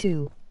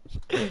PT2.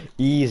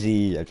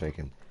 Easy. I'm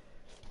joking.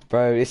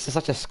 Bro, this is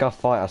such a scuff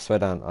fight, I swear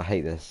down. I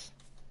hate this.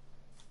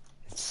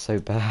 It's so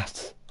bad.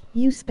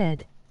 You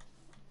sped.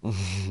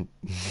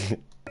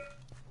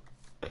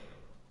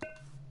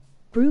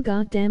 Brew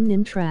goddamn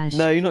nim trash.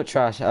 No, you're not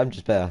trash. I'm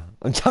just better.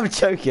 I'm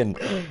joking.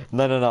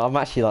 No. I'm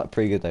actually like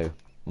pretty good though.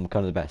 I'm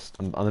kind of the best.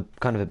 I'm a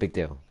kind of a big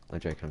deal. I'm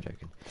joking.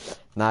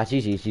 Nah,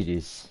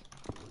 GG's.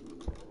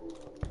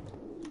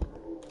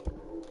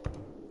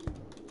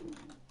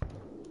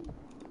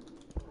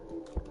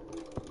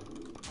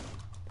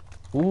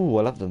 Ooh,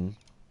 I love them.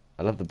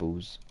 I love the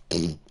balls.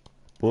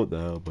 What the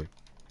hell, boy?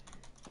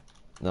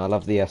 No, I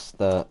love the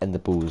and the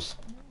balls.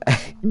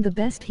 The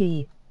best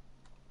he.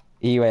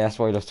 Anyway, that's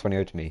why he lost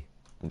 20-0 to me.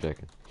 I'm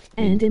joking.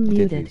 And He did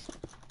muted. lose.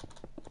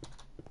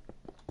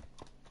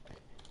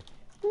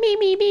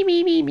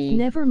 Me.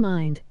 Never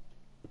mind.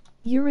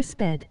 You're a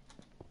sped.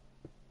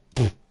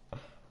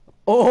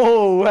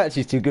 Oh,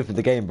 actually, too good for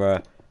the game, bro.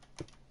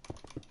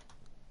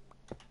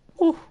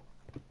 Ooh.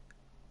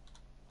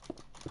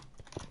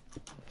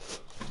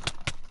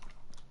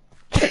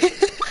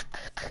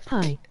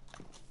 Hi.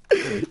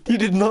 You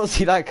did not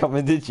see that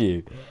coming, did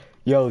you?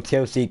 Yo,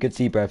 TLC, good to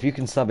see you, bro. If you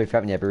can sub if you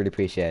haven't yet, we really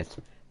appreciate it.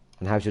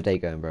 And how's your day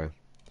going, bro?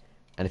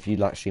 And if you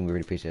like stream, we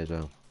really appreciate it as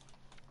well.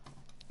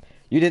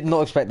 You did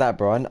not expect that,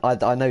 bro.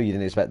 I know you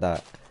didn't expect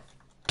that.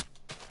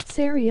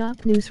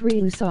 Seriop news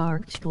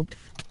reusarchkult.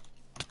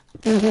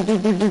 FD.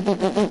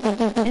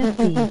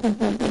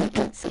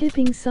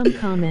 Skipping some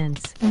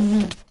comments.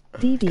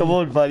 DV. Come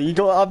on, buddy. You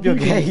gotta up your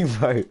DV. game,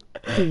 bro.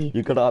 D.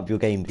 You gotta up your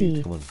game, dude.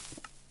 D. Come on.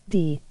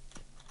 D.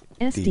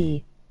 SD.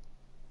 D.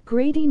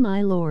 Grady,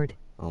 my lord.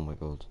 Oh my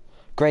god.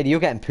 Grady, you're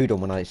getting pooed on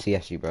when I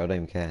CS you, bro. I don't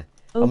even care.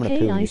 I'm gonna Okay,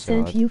 poo on I you so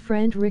sent hard. you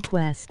friend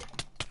request.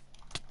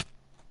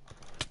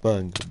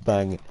 Bang,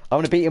 bang. I'm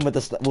gonna beat him with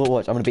this. Well,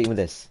 watch. I'm gonna beat him with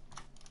this.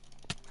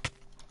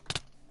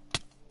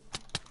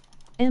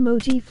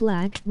 Emoji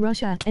flag,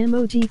 Russia.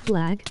 Emoji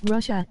flag,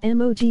 Russia.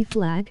 Emoji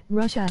flag,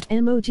 Russia.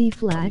 Emoji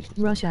flag,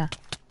 Russia.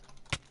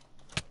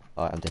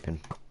 Alright, I'm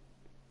dipping.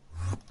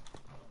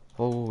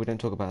 Oh, we don't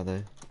talk about it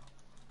though.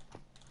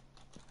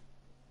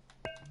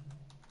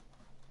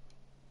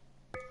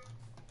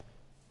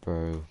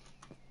 Bro.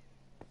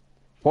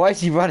 Why is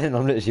he running?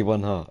 I'm literally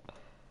 1 heart.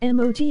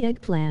 Emoji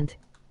eggplant.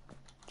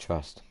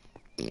 Trust.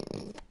 The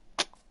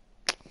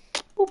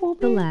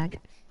lag.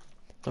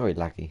 Not really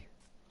laggy.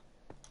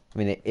 I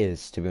mean, it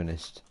is, to be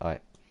honest.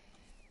 Alright.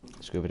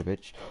 Screw a bit of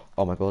bitch.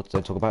 Oh my god,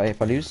 don't talk about it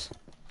if I lose.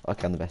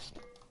 Okay, I'm the best.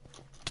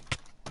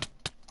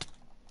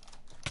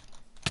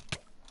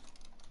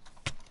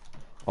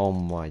 Oh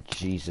my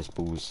Jesus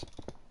balls.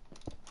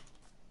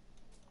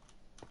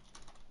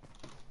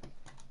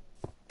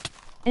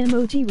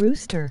 Emoji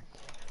rooster.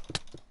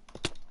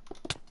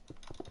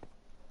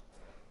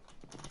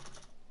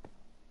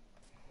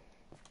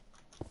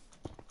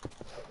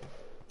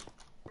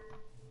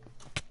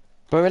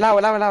 Bro,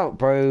 allow.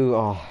 Bro,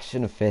 oh, I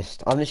shouldn't have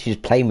fist. I'm literally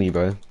just playing with you,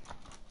 bro.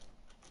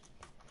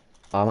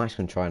 I'm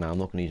actually gonna try now. I'm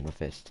not gonna use my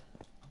fist.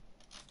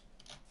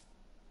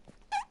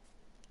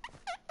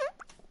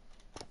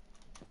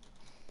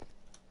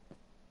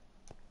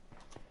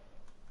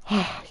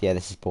 Yeah,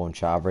 this is boring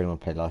chat. I really want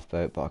to play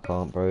lifeboat, but I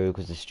can't, bro,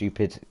 because the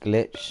stupid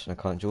glitch. I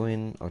can't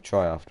join. I'll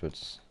try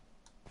afterwards.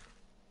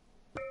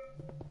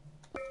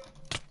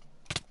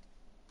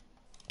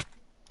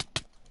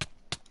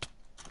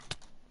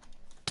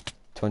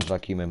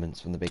 IQ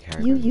moments from the big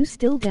Harry. You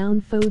still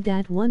down for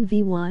that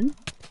 1v1?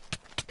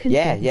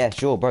 Yeah,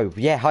 sure, bro.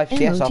 Yeah, hive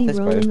CS after Emoji this,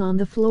 bro. rolling on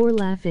the floor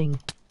laughing.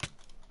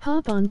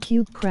 Hop on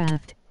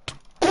CubeCraft.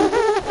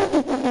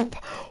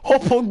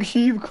 Hop on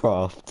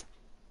CubeCraft.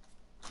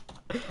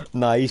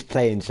 Nah, he's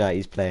playing, chat.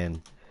 He's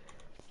playing.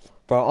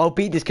 Bro, I'll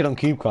beat this kid on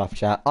CubeCraft,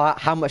 chat.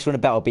 How much you want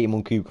to bet I'll beat him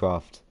on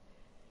CubeCraft?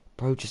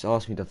 Bro just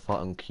asked me to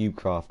fight on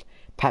CubeCraft.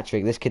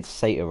 Patrick, this kid's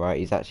Sata, right?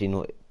 He's actually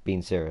not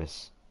being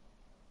serious.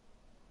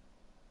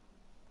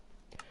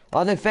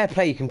 Oh, no, fair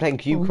play. You can play on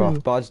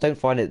CubeCraft, but I just don't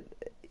find it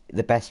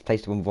the best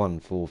place to win one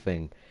full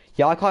thing.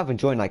 Yeah, I can't even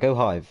join that. Go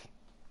Hive.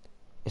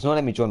 It's not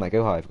letting me join that.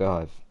 Go Hive. Go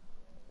Hive.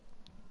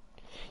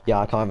 Yeah,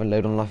 I can't even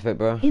load on Lifeboat,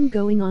 bro. Him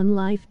going on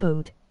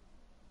Lifeboat.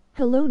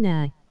 Hello,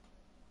 Nag.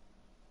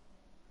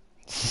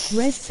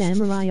 Red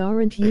Samurai,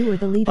 aren't you or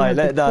the leader of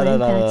the clan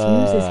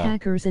that uses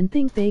hackers and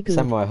think they good?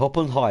 Samurai, hop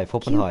on Hive.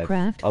 Hop on Hive.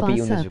 I'll beat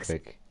you on this real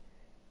quick.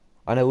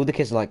 I know all the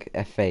kids like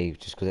FA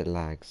just because it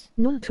lags.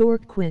 No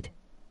torque quit.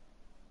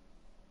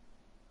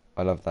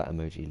 I love that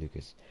emoji,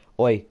 Lucas.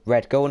 Oi,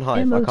 Red, go on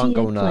Hive. Emoji I can't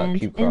go on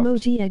eggplant, CubeCraft.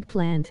 emoji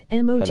eggplant,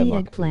 emoji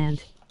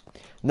eggplant.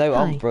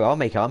 No, bro, I'll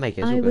make it. It's all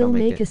I good. will I'll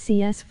make it. a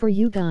CS for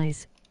you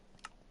guys.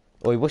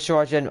 Oi, what's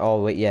your IGN?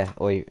 Oh, wait, yeah.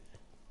 Oi.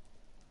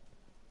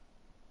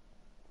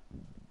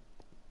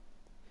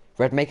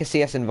 Red, make a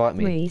CS, invite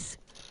me. Race.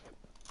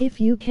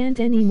 If you can't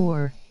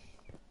anymore.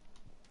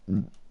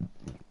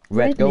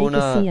 Red, go on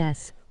a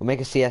CS. We'll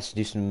make a CS to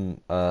do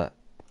some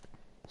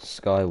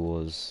Sky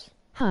Wars.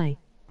 Hi.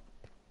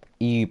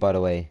 EU, by the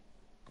way.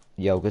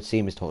 Yo, good to see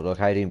you, Mr. Hot Dog.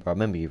 How you doing, bro? I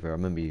remember you, bro. I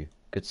remember you.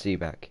 Good to see you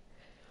back.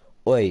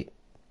 Oi.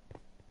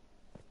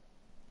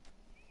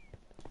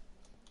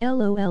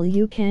 LOL,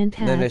 you can't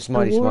have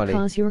smiley, a war smiley.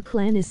 cause your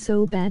clan is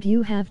so bad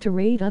you have to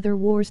raid other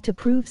wars to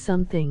prove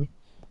something.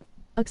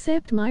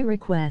 Accept my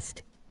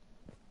request.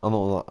 I'm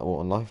not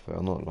on Lifeboat.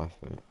 I'm not on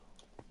Lifeboat.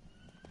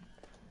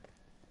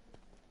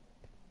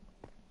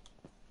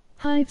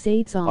 Hive's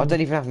 8's on. I don't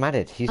even have him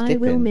added. He's I dipping.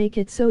 will make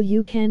it so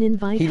you can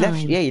invite He left.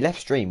 Hive. Yeah, he left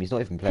stream. He's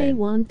not even playing. They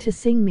want to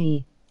sing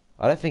me.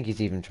 I don't think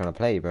he's even trying to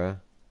play, bro.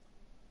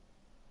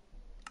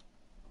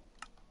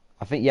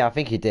 I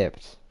think he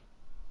dipped.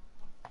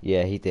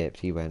 Yeah, he dipped.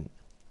 He went.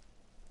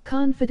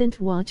 Confident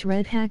watch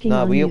red hacking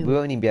No, on we you.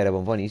 won't even be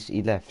able to 1v1.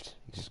 He left.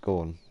 He's just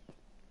gone.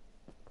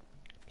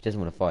 He doesn't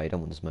want to fight. He don't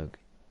want to smoke.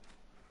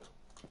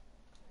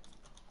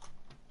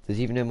 Does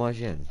he even know my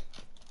gen?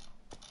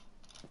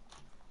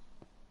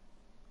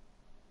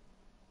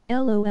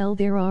 LOL,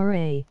 there are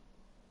a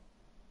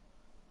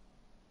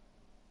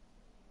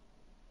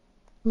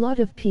Lot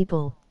of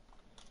people.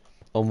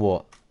 On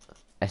what?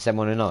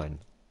 SM109?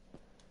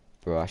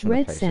 Bro, I shouldn't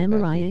Red play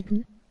Samurai.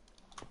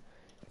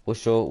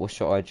 so what's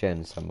your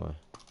IGN, Samurai?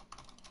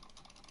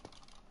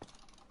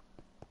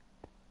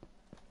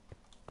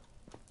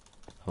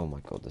 Oh my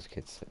god, this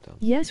kid's so dumb.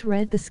 Yes,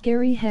 Red the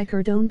scary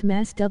hacker, don't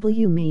mess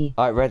W me.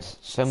 Alright, Red,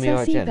 send me your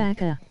Sussy IGN.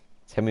 backa.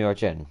 Send me your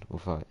IGN, we'll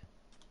fight.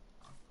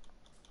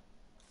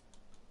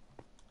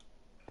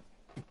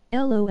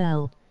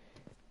 LOL.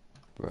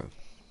 Bro.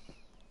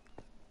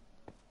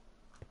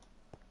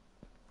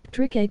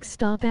 TrickX,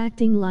 stop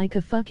acting like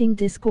a fucking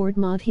Discord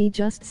mod. He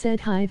just said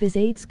Hive is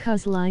 8's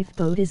cause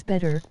lifeboat is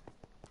better.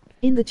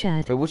 In the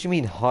chat. Bro, what do you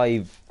mean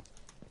Hive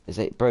is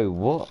 8? Bro,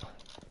 what?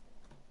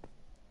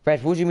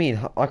 Red, what do you mean?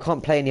 I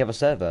can't play any other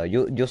server.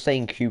 You're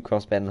saying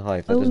Qcross better than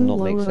Hive. That does not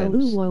make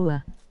sense.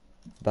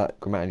 That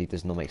grammatically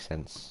does not make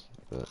sense.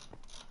 But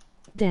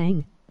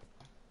dang.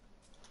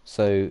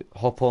 so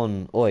hop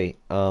on, oi,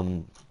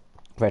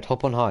 Red,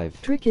 hop on Hive.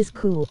 Trick is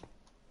cool.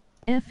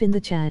 F in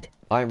the chat.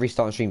 I ain't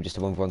restarting stream just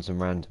to run some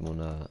random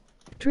on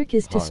Trick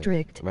is Hive. too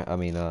strict. I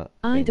mean I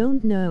thing.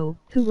 don't know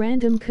who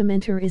random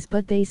commenter is,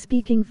 but they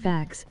speaking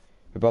facts.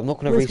 But I'm not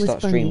gonna Was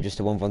restart stream funny. just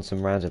to run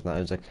some random that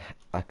is like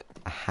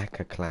a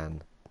hacker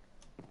clan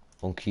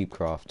on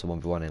Cubecraft to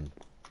 1v1 him.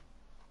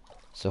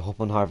 So hop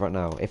on Hive right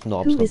now. If not,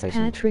 I'm Who still is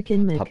facing Patrick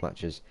in pub Mick?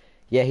 matches.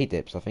 Yeah, he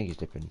dips. I think he's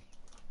dipping.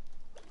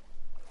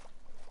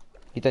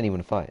 He don't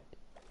even fight.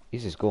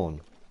 He's just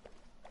gone.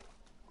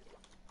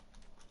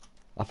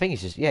 I think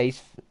he's just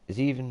is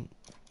he even?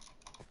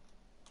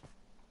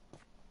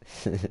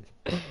 Chill.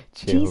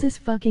 Jesus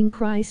fucking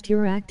Christ,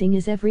 your acting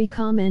is every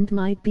comment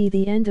might be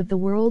the end of the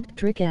world.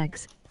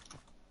 TrickX.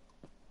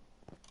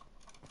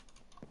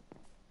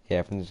 Yeah,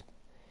 everyone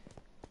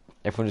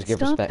just give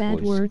Stop respect. bad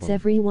boys. words, Come on.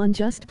 everyone.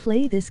 Just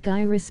play this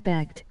guy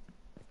respect.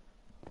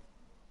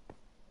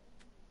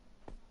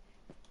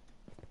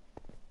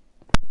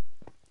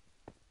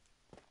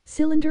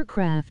 Cylinder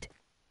craft.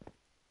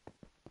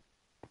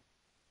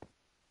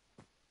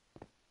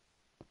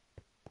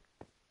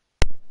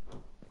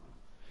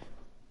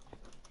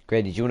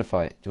 Grady, do you want to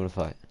fight? Do you want to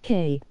fight?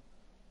 K.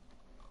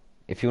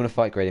 If you want to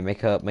fight, Grady,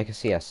 make a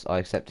CS. I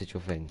accepted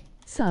your thing.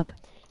 Sup.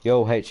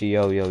 Yo, HE,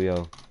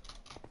 yo.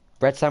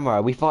 Red Samurai,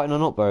 are we fighting or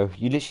not, bro?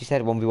 You literally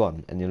said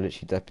 1v1, and you're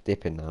literally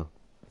dipping now.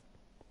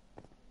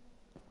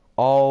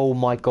 Oh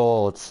my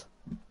god.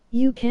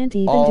 You can't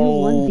even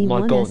Oh do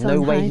my 1v1 god, s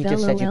no on way, Hive. he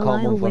just said you LOL,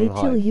 can't I'll 1v1 wait on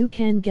till Hive. you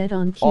can get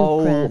on Oh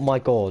Cubecraft. my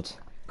god.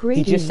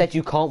 Grady. He just said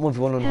you can't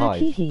 1v1 on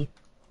Hive. Hee.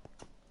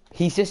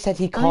 He just said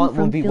he I'm can't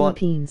from 1v1.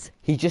 Philippines.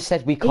 He just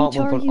said we can't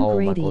 1v1. HRU Oh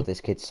my Grady. god,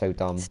 this kid's so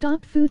dumb.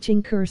 Stop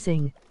fooching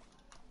cursing.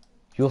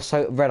 You're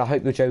so... Red, I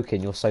hope you're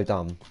joking. You're so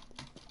dumb.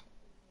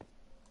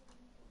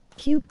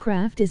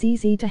 Cubecraft is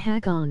easy to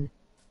hack on.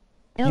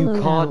 You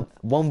LOL.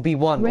 can't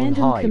 1v1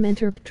 Random on Hive.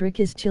 commenter. Trick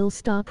is chill.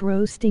 Stop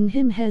roasting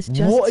him. Has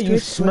just What are you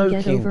stripped or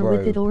get smoking, over bro?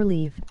 with it or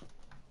leave.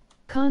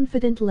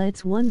 Confident,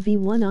 let's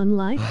 1v1 on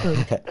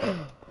lifeboat.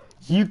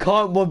 You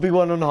can't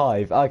 1v1 on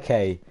Hive.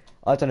 Okay.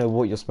 I don't know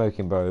what you're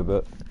smoking, bro,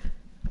 but...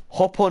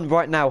 Hop on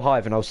right now,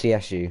 Hive, and I'll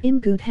CS you.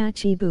 Imgoot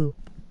Hachibu.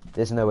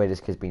 There's no way this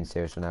kid's being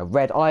serious right now.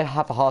 Red, I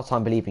have a hard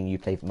time believing you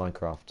play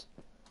Minecraft.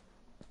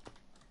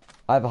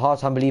 I have a hard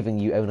time believing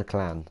you own a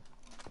clan.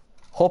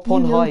 Hop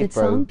on You know Hive, that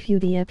bro. song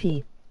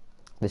PewDiePie.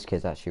 This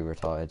kid's actually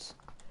retired.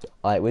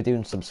 Alright, we're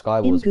doing some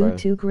Skywars, bro. Imgoot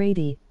to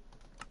Grady.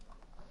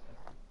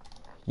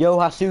 Yo,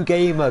 Hasu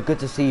Gamer, good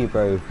to see you,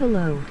 bro.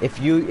 Hello.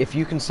 If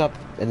you can sub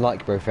and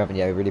like, bro, if you haven't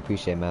yet, I really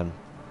appreciate it, man.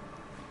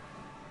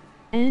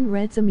 And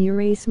Red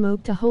Samure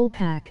smoked a whole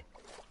pack.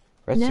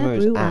 Red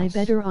Samuel's Nabru, I ass.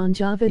 better on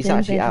Java He's than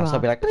actually ass. I'll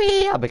be Bedrock.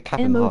 like, I'll be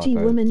capping hard, Emoji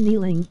bro. woman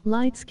kneeling,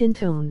 light skin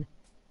tone.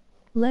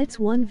 Let's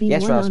 1v1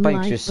 Yes, bro, I on spoke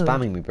to you lifeboat.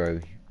 spamming me, bro.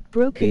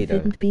 Bro Pedo.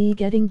 couldn't be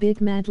getting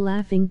big mad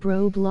laughing.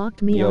 Bro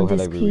blocked me Yo, on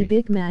this hello, key. Rui.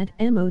 Big mad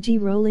emoji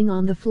rolling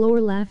on the floor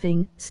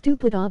laughing.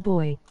 Stupid ah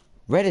boy.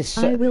 Red is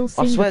so... I will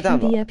sing swear the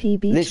down. PDFP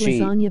beach Literally,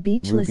 lasagna,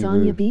 beach Ruby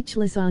lasagna, Roo. beach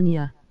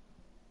lasagna.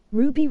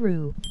 Ruby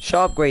Roo.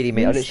 Sharp Grady,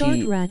 mate. I Restart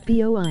literally... rat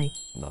BOI.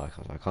 No,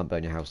 I can't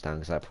burn your house down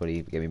because that'd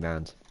probably get me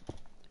banned.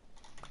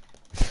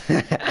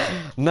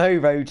 No,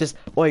 bro, just...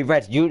 Oi,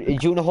 Red, do you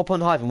want to hop on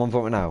Hive and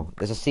 1v1 right now?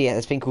 There's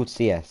a thing called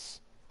CS.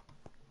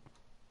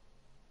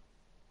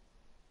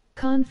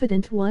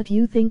 Confident, what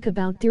you think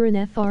about Duran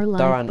FR Duran,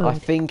 I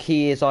lifeboat? think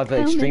he is either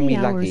How extremely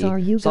many hours laggy. are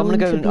you So I'm gonna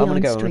going go. to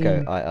be on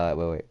stream? Alright,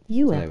 wait.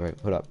 You No, wait,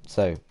 hold up.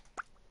 So,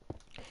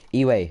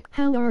 Eway.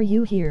 How are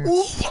you here?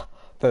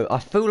 Bro, I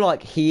feel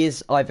like he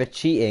is either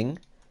cheating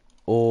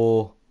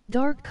or...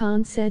 Dark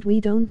Khan said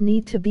we don't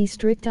need to be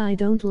strict. I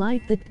don't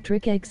like that.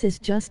 TrickX is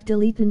just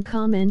deleting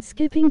comments,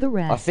 skipping the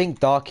rest. I think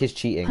Dark is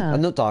cheating. Huh.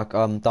 Not Dark,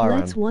 Duran.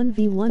 Let's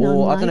 1v1 on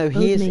Or, I don't know,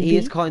 lifeboat, he maybe?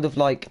 is kind of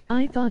like...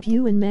 I thought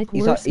you and Meg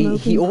He's were like, smoking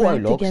he crack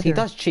auto-logs. together. He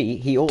does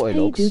cheat. He Hey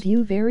auto-logs. dude,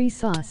 you very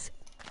sus.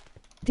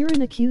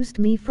 Duran accused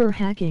me for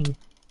hacking.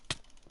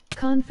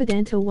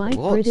 Confident, a white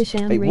What? British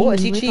Wait, what?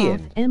 Is he ripoff,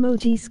 cheating?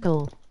 emoji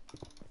skull.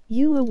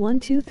 You a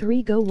 1 2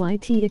 3 go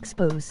YT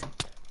expose.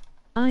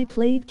 I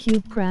played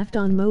Cubecraft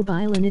on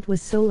mobile and it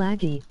was so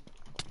laggy.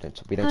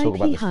 We don't talk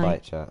about this Hi.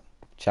 fight, chat.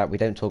 Chat, we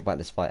don't talk about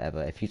this fight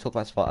ever. If you talk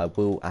about this fight, I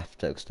will have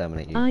to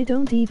exterminate you. I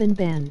don't even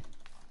ban.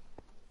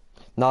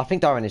 No, I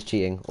think Darren is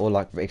cheating or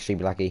like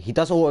extremely lucky. He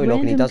does auto log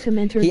and he does. He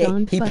play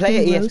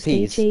at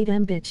ESPs.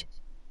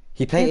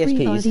 He play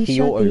ESPs. He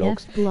auto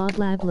logs.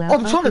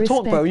 I'm trying to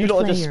talk, bro. You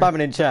lot are just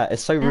spamming in chat.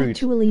 It's so rude.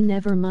 Actually,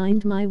 never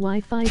mind. My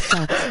Wi-Fi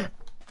sucks.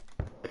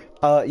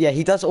 Yeah,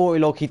 he does auto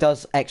log. He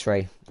does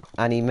X-ray,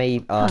 and he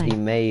may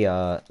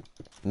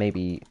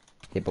maybe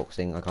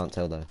hitboxing. I can't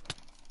tell though.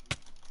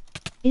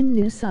 In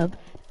new sub.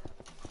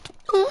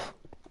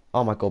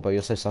 Oh my god, bro,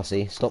 you're so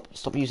sussy.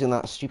 Stop using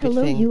that stupid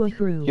Hello, thing. you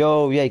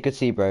Yo, yeah, good to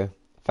see you, bro.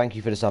 Thank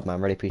you for the sub,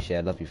 man. Really appreciate it.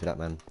 I love you for that,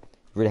 man.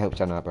 Really helps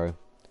channel out, bro.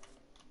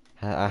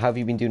 How have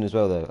you been doing as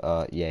well,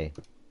 though? Yay.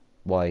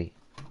 Why?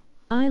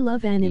 I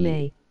love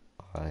anime.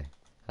 Hi.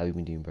 How have you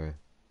been doing, bro?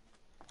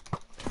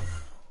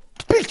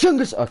 Big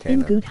chungus! Okay,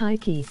 In no. good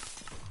hikey.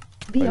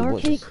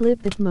 BRK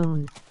clip that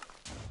moan.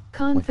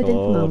 Confident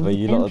God, moan.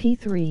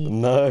 MP3.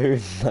 No,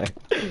 no.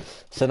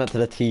 Send that to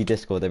the T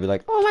Discord. They'll be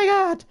like, oh my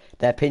god!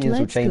 Their opinions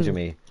will change on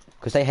me.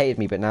 Because they hated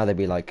me, but now they'll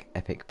be like,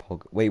 epic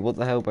pog. Wait, what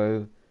the hell,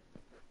 bro?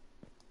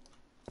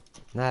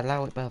 Nah,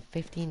 allow it, buff.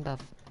 15 buff.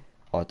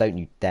 Oh, don't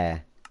you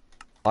dare.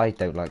 I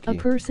don't like you. A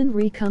person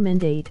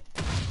recommended.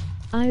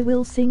 I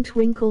will sing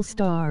Twinkle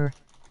Star.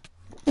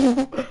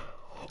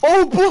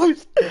 Oh,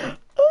 boys!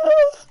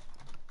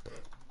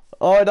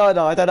 Oh,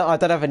 no, I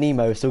don't have an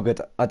emo. It's all good.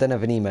 I don't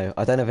have an emo.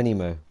 I'm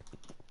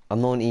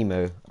not an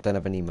emo. I don't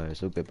have an emo.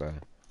 It's all good, bro.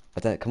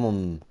 Come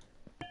on.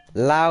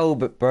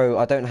 Loud, bro.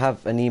 I don't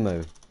have an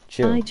emo.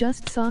 Chill. I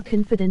just saw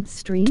Confident's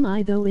stream.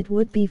 Though it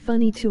would be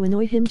funny to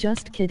annoy him.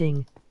 Just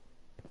kidding.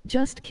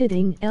 Just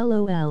kidding.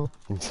 LOL.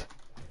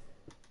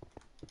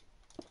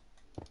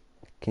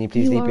 Can you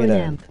please leave me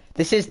alone?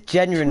 This is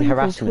genuine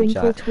harassment,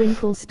 twinkle, chat.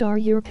 Twinkle star,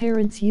 your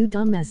parents, you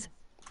dumbass.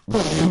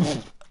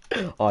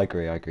 I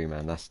agree,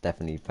 man. That's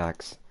definitely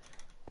facts.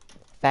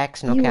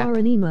 Facts, no you cap. You are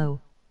an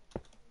emo.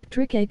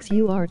 Trick X,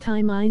 you are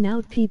timing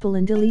out people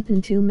and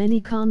deleting too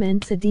many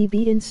comments. A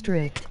DB in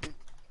strict.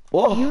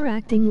 Whoa. You're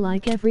acting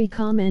like every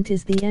comment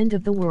is the end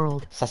of the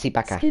world. Sassy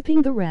baka.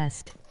 Skipping the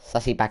rest.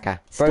 Sassy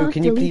baka. Bro, stop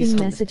can you please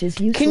messages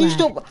you Can you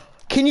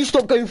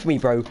stop going for me,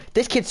 bro?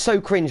 This kid's so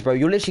cringe, bro.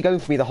 You're literally going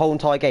for me the whole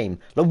entire game.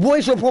 Like, what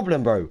is your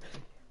problem, bro?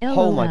 LOL.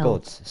 Oh my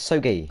god,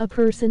 so gay. A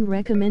person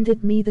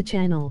recommended me the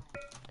channel.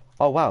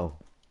 Oh wow.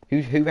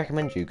 Who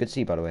recommended you? Good to see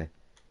you, by the way.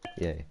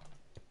 Yeah.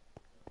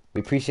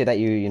 We appreciate that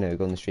you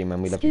go on the stream,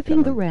 man. We love you.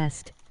 Skipping the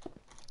rest.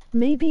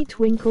 Maybe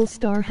Twinkle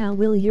Star, how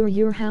will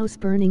your house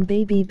burning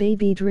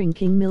baby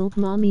drinking milk,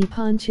 mommy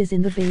punches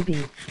in the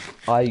baby.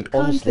 I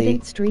honestly,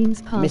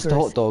 streams Mr.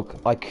 Hot Dog,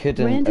 I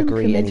couldn't Random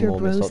agree anymore,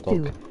 bros Mr. Hot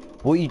Dog. do.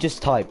 What you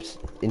just typed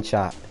in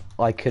chat,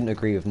 I couldn't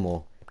agree with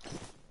more.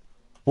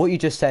 What you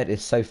just said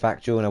is so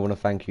factual, and I want to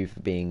thank you for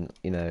being,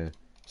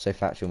 so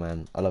factual,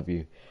 man. I love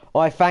you.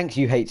 Oh, thanks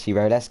you, HC,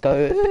 Let's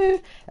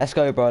go. Let's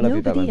go, bro. I love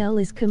you, Batman. Nobody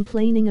else is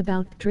complaining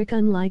about Trick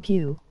unlike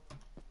you.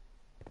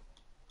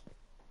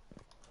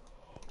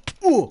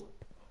 Oh.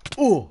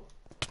 I'm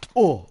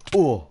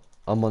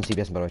on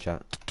CBS, by the way,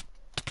 chat.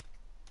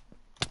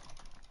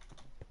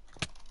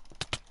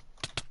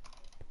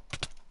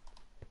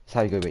 That's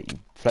how you go, wait, you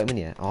float in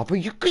the air. Oh, bro,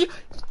 you...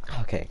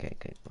 Okay.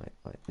 Right.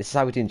 This is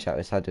how we do in chat.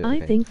 This is how I do it.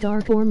 I think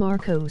Dark or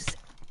Marcos.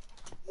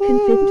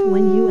 Confident,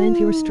 when you end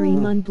your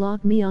stream,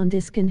 unblock me on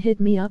disc and hit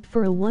me up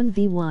for a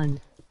 1v1.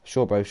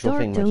 Sure, bro. Sure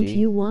Dark, thing, don't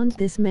you want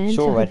this man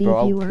sure, to Red, be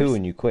bro. viewers? I'll poo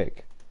on you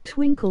quick.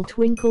 Twinkle,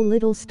 twinkle,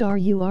 little star,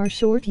 you are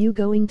short. You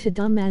going to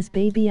dumbass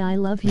baby. I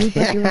love you,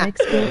 but your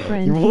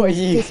ex-girlfriend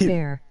is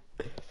despair.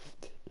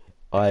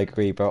 I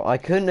agree, bro. I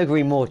couldn't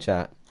agree more,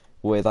 chat,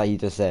 with that you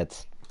just said.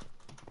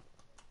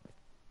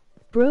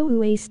 Bro,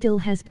 Ue still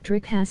has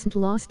Trick hasn't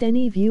lost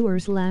any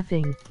viewers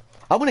laughing.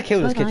 I want to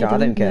kill this kid, chat. I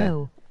don't care.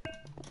 Know.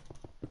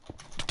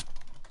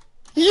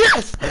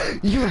 Yes!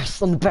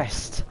 Yes, I'm the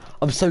best.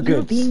 I'm so good.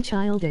 You're being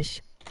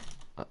childish.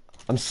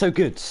 I'm so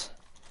good.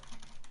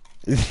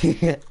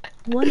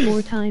 One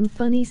more time,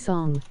 funny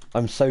song.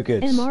 I'm so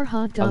good. MR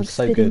Hot Dog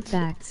so spitting good.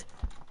 facts.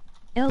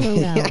 LOL.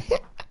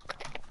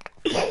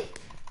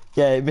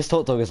 Yeah, Mr.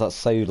 Hot Dog is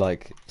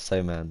like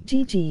so man.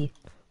 GG.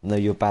 No,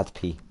 you're bad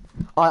P.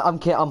 I'm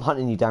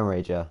hunting you down,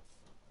 Rager.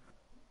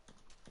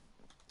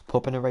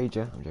 Popping a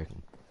Rager? I'm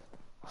joking.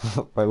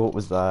 Bro, what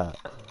was that?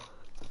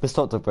 Mr.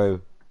 Hot Dog, bro.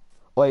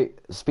 Wait,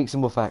 speak some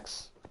more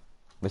facts.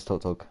 Mr.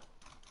 Hot Dog.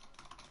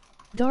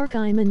 Dark,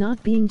 I'm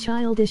not being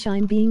childish,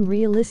 I'm being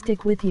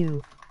realistic with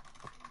you.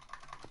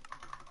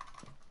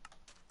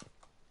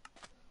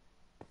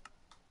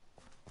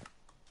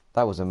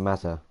 That was a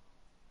matter.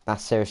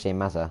 That's seriously a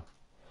matter.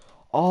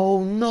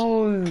 Oh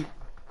no!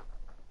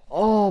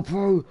 Oh,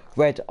 bro.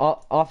 Red,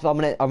 after I'm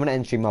gonna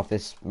end stream off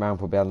this round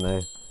probably. I don't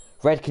know.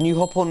 Red, can you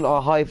hop on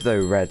our hive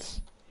though, Red?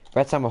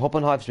 Red Sammer, hop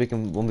on hive so we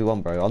can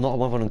 1v1, bro. I'm not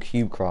 1v1 on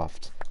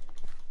CubeCraft.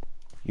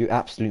 You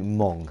absolute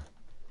mong.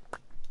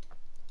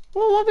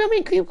 What do you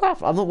mean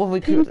CubeCraft? I'm not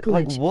 1v1 CubeCraft.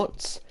 Like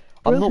what?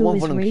 I'm not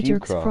 1v1 on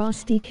CubeCraft.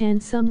 Frosty, can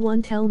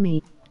someone tell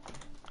me?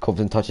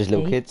 Confident touches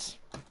little kids.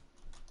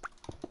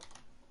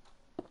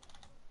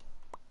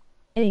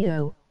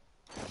 Ayo.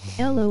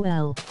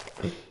 LOL.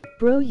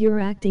 Bro, you're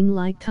acting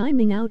like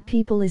timing out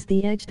people is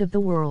the edge of the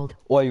world.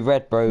 Oi,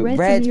 Red, bro. Red,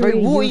 Red, bro,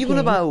 Samira, what are you're you on gay.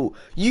 about?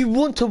 You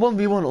want to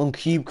 1v1 on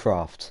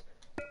CubeCraft.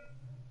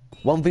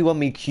 1v1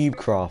 me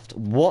CubeCraft.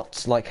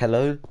 What? Like,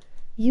 hello?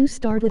 You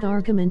started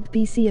argument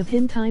BC of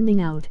him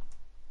timing out.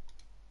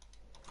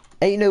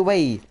 Ain't no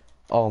way.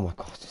 Oh my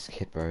god, this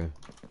kid, bro.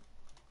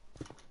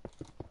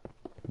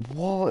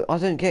 What? I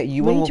don't get you.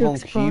 You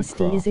 1v1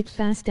 Frosty is it CubeCraft.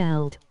 fast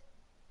out.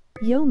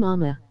 Yo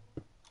mama.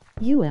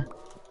 You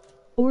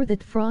or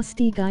that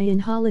Frosty guy in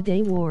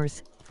Holiday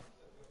Wars.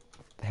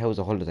 The hell's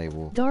a holiday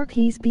war? Dark,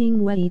 he's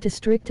being way too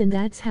strict and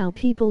that's how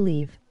people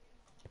leave.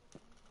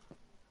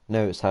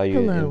 No, it's how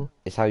you. Hello.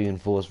 It's how you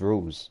enforce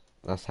rules.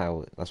 That's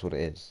what it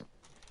is.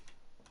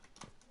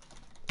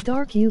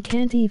 Dark, you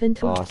can't even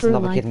talk it's for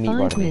another like kid meat 5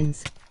 riding me.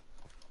 minutes.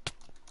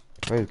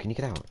 Bro, can you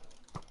get out?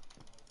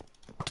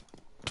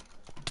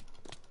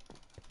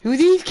 Who are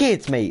these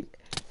kids, mate?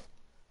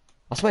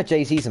 I swear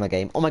Jay-Z's in my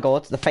game. Oh my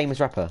god, the famous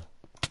rapper.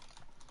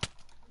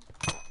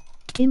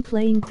 In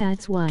playing,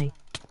 that's why.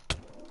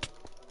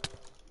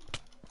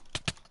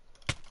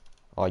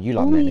 Oh, you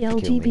like Only men if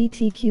you kill me.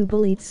 LGBTQ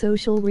bullied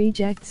social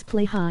rejects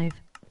play Hive.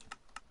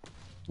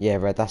 Yeah,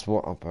 Red, that's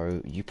what, oh, bro.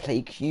 You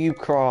play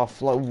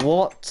CubeCraft, like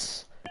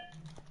what?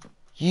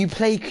 You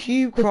play The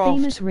CubeCraft.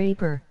 famous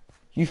raper.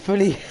 You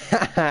fully,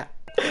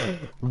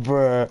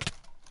 bruh.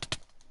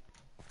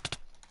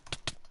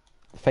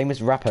 Famous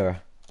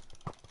rapper.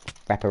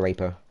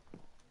 Raper.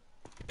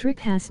 Trick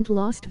hasn't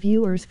lost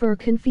viewers for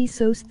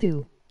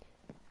confidqnt.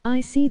 I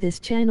see this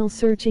channel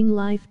searching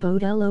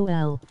lifeboat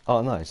LOL.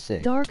 Oh no,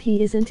 sick. Dark,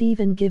 he isn't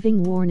even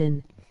giving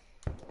warning.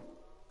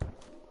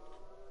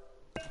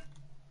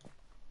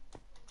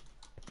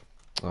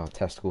 Oh,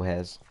 testicle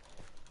hairs.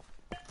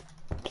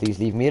 Please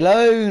leave me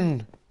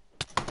alone.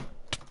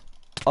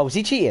 Oh, was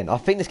he cheating? I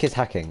think this kid's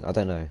hacking. I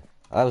don't know.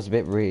 That was a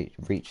bit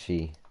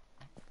reachy.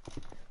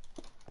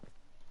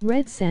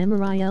 Red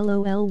Samurai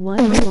LOL, what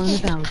are you on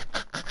about?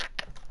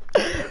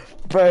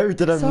 Bro,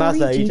 did a Sorry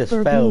Mazza, he G just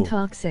for fell. being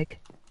toxic.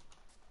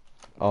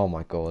 Oh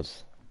my god.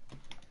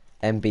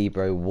 MB,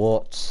 bro,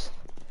 what?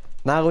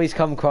 Now he's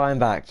come crying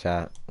back,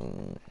 chat.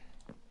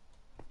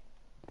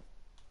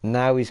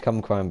 Now he's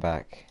come crying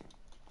back.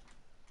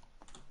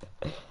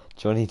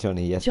 Johnny,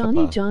 yes, Johnny,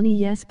 papa. Johnny,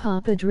 yes,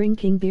 papa,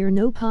 drinking beer,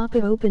 no,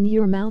 papa, open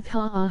your mouth,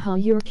 ha ha ha,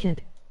 you're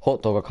kid.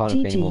 Hot dog, I can't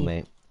agree GG. anymore,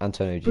 mate.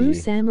 Antonio, Brew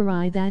GG.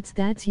 Samurai, that's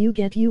you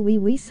get you,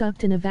 we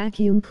sucked in a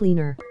vacuum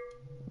cleaner.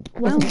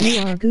 Wow,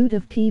 you are good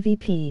of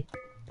PvP.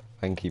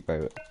 Thank you,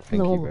 bro.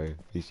 Thank Lol. you, bro.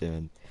 Appreciate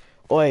it.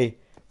 Oi,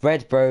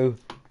 Red, bro.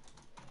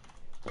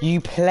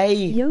 You play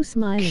Yo,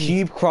 Smiley.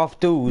 CubeCraft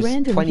duels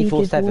Random, he give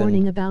 24/7.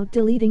 warning about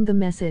deleting the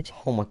message.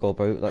 Oh my god,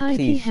 bro. Like, Hi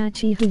please.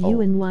 Pihachi, who you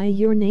Oh. and why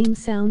your name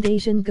sound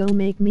Asian, go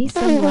make me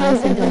some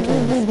rice and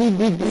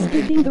dumplings.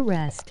 Skipping the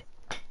rest.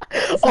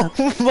 Sup?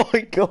 Oh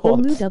my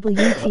god.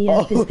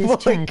 WTF is this Oh my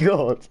chat?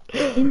 god.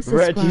 Red, you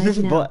Unsubscribe just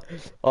now.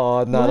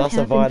 Oh no, What that's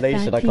a happened,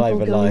 violation. fat I can't people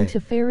even going lie. to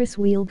Ferris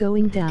wheel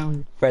going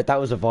down. Red, that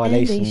was a And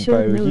violation, they should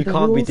bro. know You the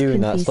can't be rules,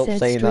 doing that. Confy Stop said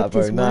saying that, strict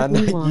bro. is Nah, what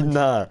we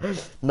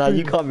want. nah,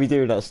 you can't be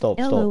doing that. Stop.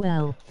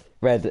 LOL.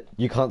 Red,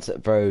 you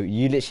can't, bro.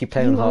 You literally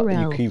play on your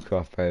URL.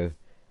 CubeCraft, bro.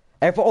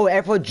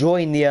 Everyone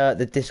join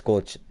the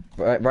Discord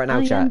right now,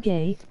 I chat. am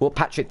gay. What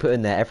Patrick put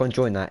in there, everyone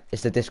join that.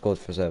 It's the Discord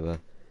for server.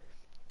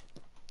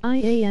 I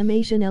am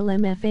Asian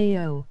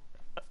LMFAO.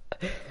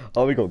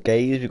 Oh, we got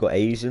gays, we got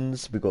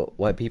Asians, we got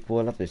white people.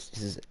 I love this.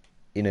 This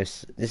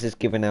is, this is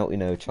giving out,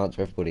 a chance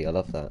for everybody. I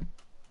love that.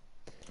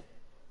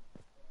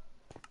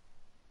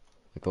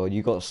 My God,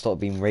 you got to stop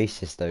being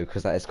racist though,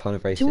 because that is kind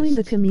of racist. Join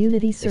the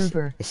community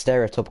server. It's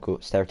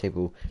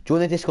stereotypical. Join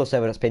the Discord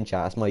server. That's pin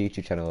chat. That's my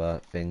YouTube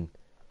channel thing.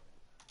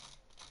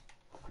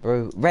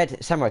 Bro,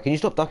 Red Samurai, can you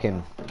stop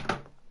ducking?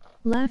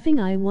 Laughing,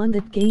 I won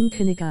that game,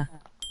 Kanika.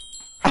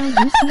 How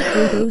you see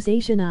through those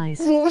Asian eyes?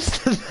 What was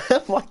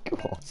that? Oh my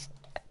God.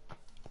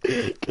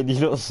 Can you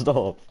not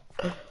stop?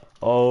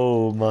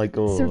 Oh my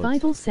God.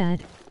 Survival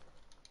sad.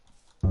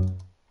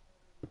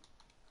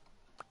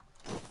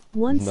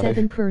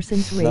 7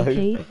 persons No.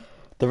 rate.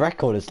 The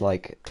record is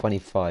like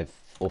 25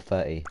 or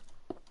 30.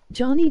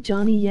 Johnny,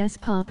 yes,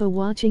 papa,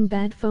 watching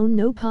bad phone,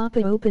 no,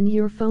 papa, open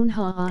your phone,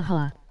 ha ha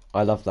ha.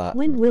 I love that.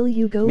 When will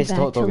you go Mr. back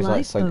Hot to Dog is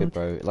like so good,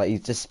 lifeboat? bro. Like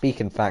he's just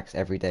speaking facts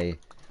every day.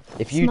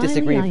 If you Smiley,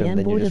 disagree with I him, am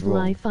then you're bored just of wrong.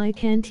 life, I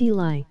can't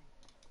lie.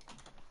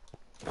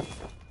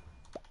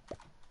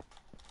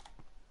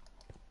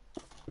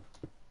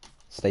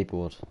 Stay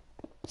bored.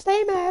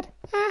 Stay mad.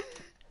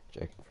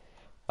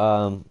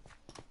 Joking.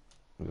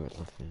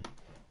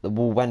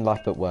 When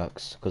lifeboat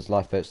works, because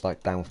lifeboat's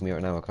like down for me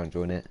right now, I can't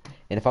join it.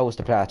 And if I was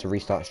to play, I had to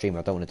restart stream.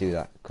 I don't want to do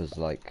that because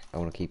like I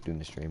want to keep doing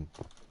the stream.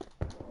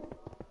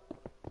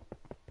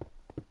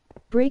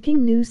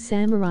 Breaking news,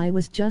 Samurai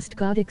was just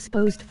got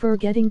exposed for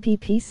getting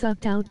PP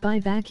sucked out by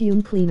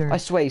vacuum cleaner. I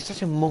swear, he's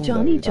such a mongo.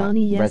 Johnny, that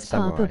yes, Red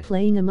papa, Samurai.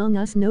 playing Among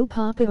Us, no,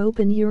 papa,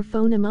 open your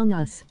phone, Among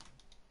Us.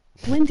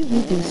 When do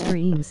you do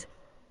streams?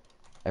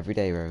 Every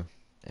day, bro.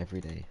 Every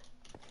day.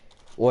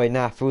 Oi,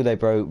 nah, fool though,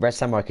 bro. Red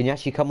Samurai, can you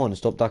actually come on and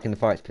stop ducking the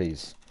fights,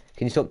 please?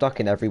 Can you stop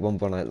ducking every one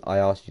I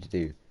asked you to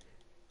do?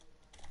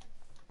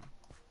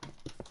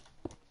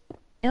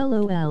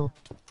 LOL.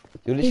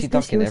 You're literally Is this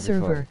ducking your every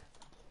server? fight.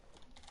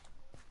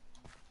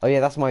 Oh yeah,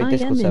 that's my I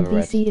Discord am in server,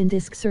 Red. VC in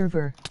Disc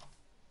server.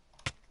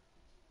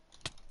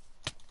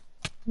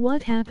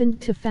 What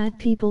happened to fat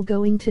people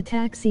going to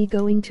taxi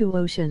going to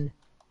ocean?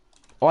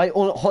 Hot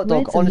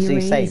dog, Red honestly, Zamire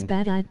is same.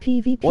 bad at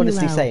PvP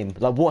Honestly, lol. same.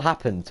 Like, what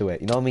happened to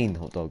it? You know what I mean,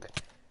 hot dog?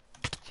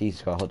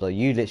 Jesus Christ, hot dog.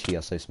 You literally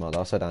are so smart.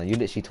 I'll slow down. You're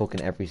literally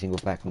talking every single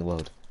fact in the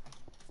world.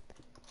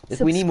 If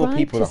we need more Subscribe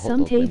people to like hot some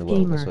dog in the tape world,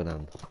 gamer. I'll slow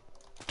down.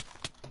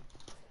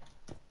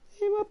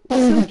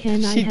 So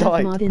can I She have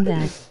died. mod in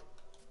that?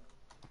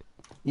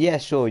 Yeah,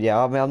 sure.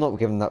 Yeah, I mean, I'm not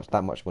giving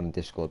that much more in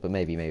Discord, but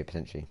maybe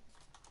potentially.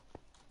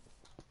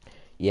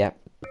 Yeah.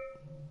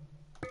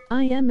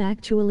 I am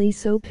actually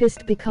so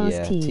pissed because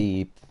Yeah.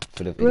 T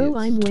full of Bro, idiots.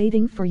 I'm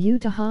waiting for you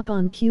to hop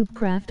on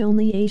CubeCraft.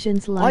 Only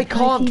Asians I like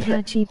can't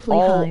Hachi play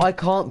Oh, Hive. I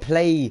can't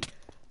play.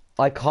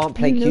 I can't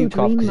play You know CubeCraft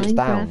Dream because it's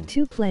down. Minecraft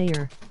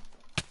 2-player.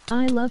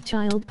 I love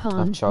Child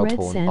Pawn. Child Red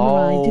porn. Samurai,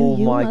 do Oh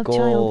you my love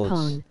Child God.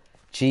 Pawn?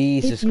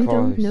 Jesus If you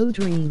don't Christ. know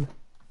Dream.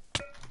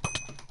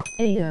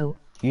 Ayo.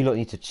 You lot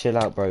need to chill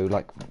out, bro.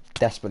 Like,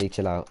 desperately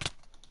chill out.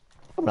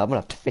 I'm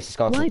gonna fist this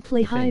guy. Why off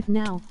play the thing. Hive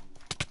now?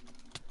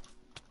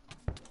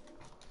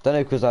 Don't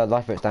know, because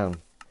lifeboat's down.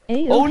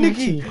 Ayo Oh, Hachi.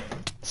 Nikki!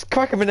 Just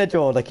crack him in the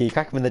jaw, Nikki.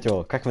 Crack him in the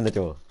jaw. Crack him in the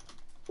jaw.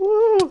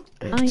 Woo!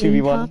 I am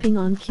 2v1. hopping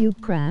on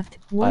CubeCraft.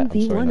 I'm sorry,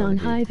 1v1 no, on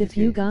Nikki, Hive if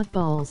Nikki. you got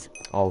balls.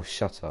 Oh,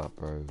 shut up,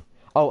 bro.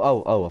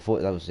 Oh, I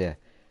thought that was, yeah.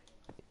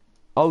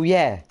 Oh,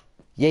 yeah.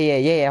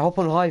 Yeah. Hop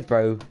on Hive,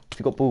 bro. If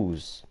you got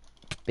balls.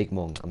 Big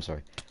Mong, I'm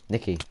sorry.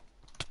 Nikki.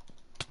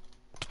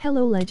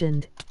 Hello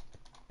legend.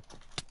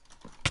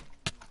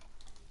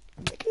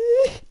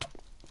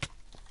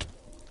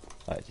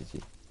 Alright,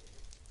 GG.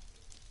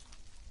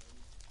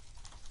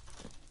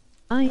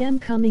 I am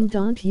coming,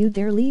 don't you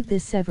dare leave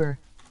this server.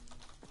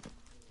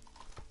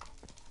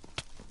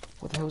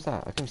 What the hell was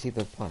that? I couldn't see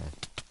the fire.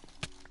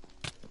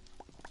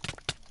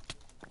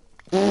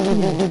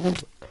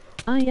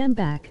 I am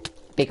back.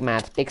 Big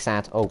mad, big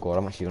sad. Oh god,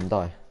 I'm actually gonna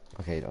die.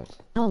 Okay, he died.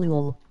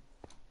 Lol.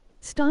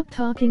 Stop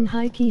talking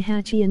hikey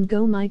hatchy and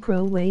go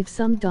microwave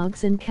some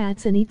dogs and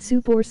cats and eat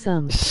soup or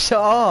some. Shut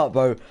up,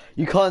 bro.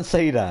 You can't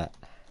say that.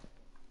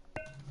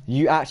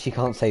 You actually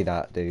can't say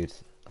that, dude.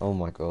 Oh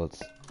my god.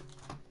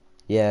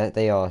 Yeah,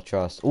 they are,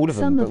 trust. All of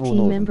them, Some but of all team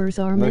not members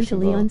are most of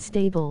mentally them are.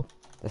 unstable.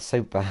 They're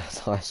so bad,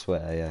 I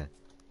swear, yeah.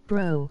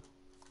 Bro.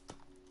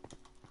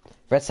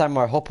 Red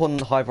Samurai, hop on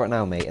Hive right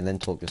now, mate, and then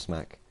talk your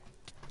smack.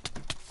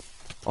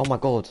 Oh my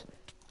god.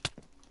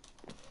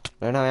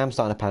 No, I am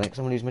starting to panic because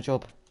I'm gonna lose my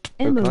job.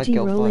 Bro, can I get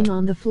Emoji off rolling fire?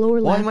 on the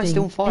floor Why laughing. am I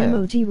still on fire?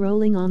 Emoji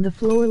rolling on the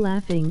floor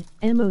laughing.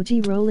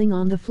 Emoji rolling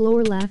on the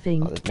floor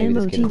laughing. Oh, maybe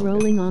this kid Emoji is not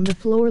rolling on the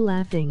floor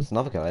laughing. There's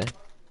another guy.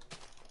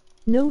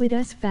 No, it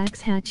is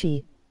fax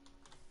hatchy.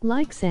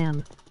 Like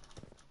Sam.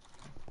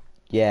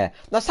 Yeah.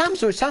 No,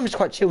 Sam's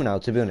quite chill now,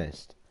 to be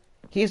honest.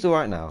 He's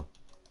alright now.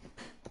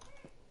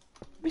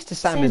 Mr.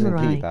 Sam isn't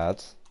Samurai. too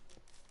bad.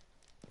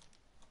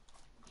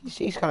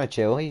 He's kind of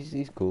chill.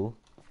 He's cool.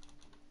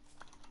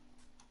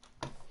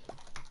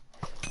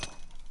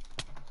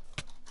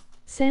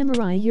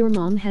 Samurai, your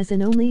mom has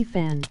an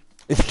OnlyFan.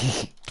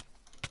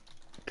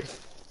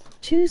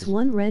 Choose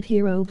one red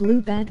hero,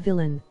 blue bad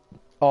villain.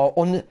 Oh,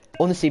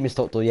 honestly, Miss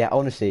Doctor, yeah,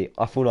 honestly,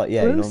 I feel like,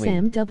 yeah, Bro, you know what I mean?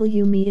 Sam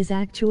W me is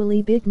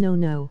actually big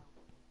no.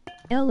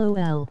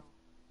 LOL.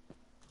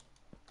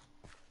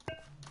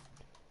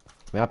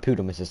 I mean, I pooed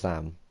on Mr.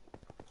 Sam.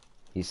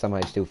 He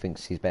somehow still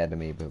thinks he's better than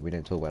me, but we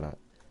don't talk about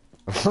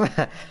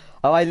that.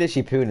 Oh, I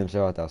literally pooed him so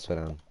hard that I swear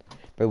down.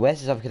 Bro, where's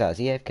his other kid at? Is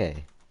he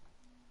AFK?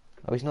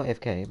 Oh, he's not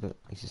AFK, but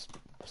he's just...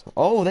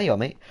 Oh, there you are,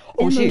 mate.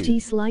 Oh, Emoji shoot.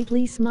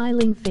 slightly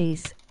smiling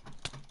face.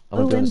 I'm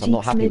gonna be honest, I'm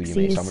not happy with you, Xmixy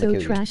mate, is so I'm so gonna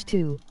kill you. trash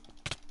too.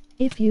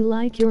 If you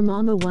like your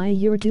mama, why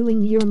you're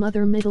doing your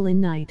mother middle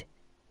in night?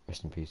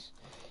 Rest in peace.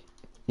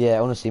 Yeah,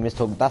 honestly, Miss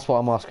Talk, that's what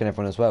I'm asking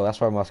everyone as well. That's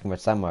why I'm asking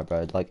Red Samurai,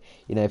 bro. Like,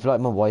 you know, if you like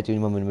mum, why are you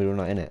doing mum in the middle of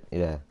the night, innit?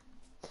 Yeah.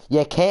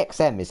 Yeah,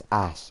 KXM is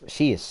ass.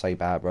 She is so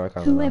bad, bro. I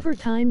can't lie. Whoever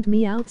timed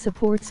me out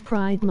supports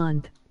Pride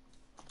Month.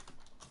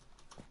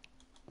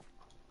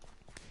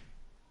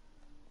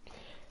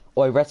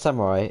 Oi, Red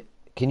Samurai,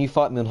 can you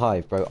fight me on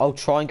Hive, bro? I'll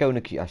try and go in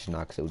a queue. Actually, no,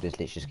 because it'll just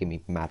literally just give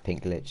me mad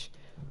pink glitch.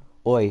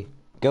 Oi,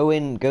 go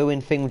in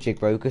thingamajig,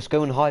 bro. Just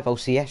go in Hive, I'll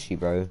CS you,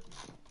 bro.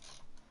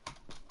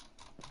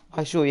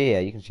 Oh, sure, yeah,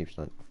 you can stream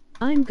snipe.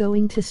 I'm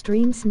going to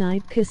stream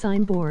snipe cause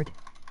I'm bored.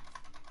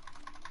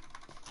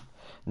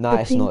 Nah,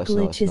 The it's pink not, it's not,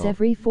 glitch it's is not.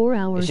 every 4 It's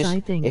hours, just, I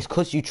think. it's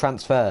cause you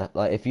transfer.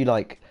 Like,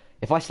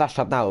 if I slash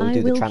up now, it will I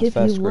do the will give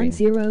transfer you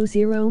screen.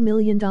 $100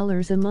 million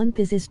a month.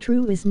 Is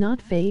true, is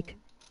not fake.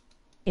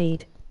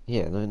 8.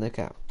 Yeah, no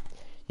cap.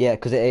 Yeah,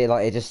 because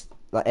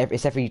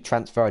it's every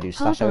transfer I do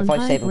slash. Hop So if on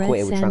I save and Hive, quit,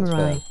 it Red will Samurai.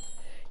 transfer.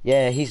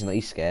 Yeah, he's not.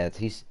 He's scared.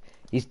 He's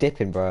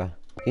dipping, bro.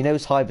 He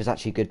knows Hive is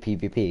actually good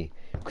PvP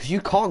because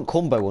you can't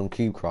combo on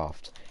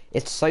CubeCraft.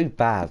 It's so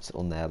bad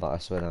on there. Like I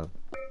swear down.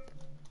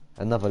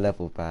 Another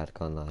level bad.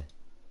 Can't lie.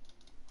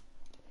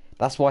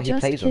 That's why he Just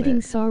plays kidding, on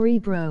it. sorry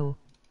bro.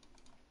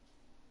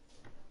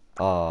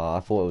 Ah, I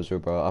thought it was real,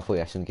 bro. I thought you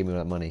actually gonna give me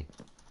that money.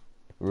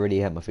 Really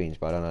hurt my feelings,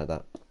 but I don't like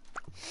that.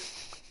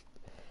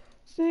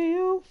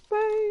 your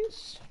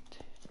face.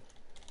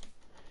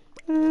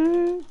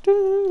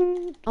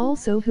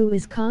 Also, who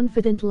is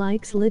confident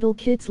likes little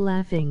kids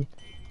laughing?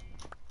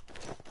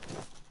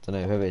 Don't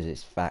know who it is.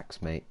 It's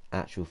facts, mate.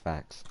 Actual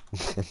facts.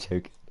 I'm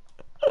joking.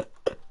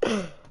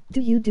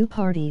 Do you do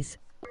parties?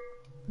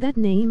 That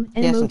name,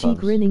 Yeah, emoji sometimes.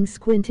 grinning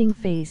squinting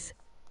face.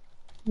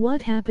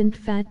 What happened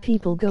fat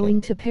people going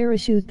to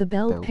parachute the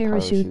belt Belt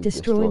parachute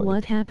destroy destroyed.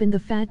 What happened the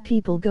fat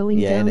people going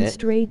Yeah, down innit?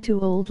 straight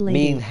to old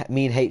lady?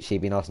 Me and HC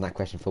been asking that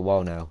question for a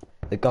while now.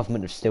 The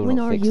government have still When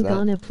not are fixed you that.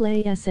 gonna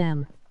play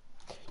SM?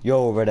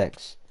 Yo, Red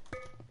X.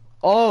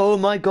 Oh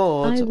my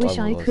god. I Oh wish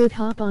my I god. could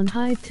hop on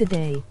Hive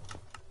today.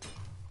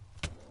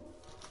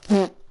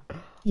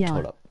 Yeah.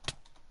 Hold up.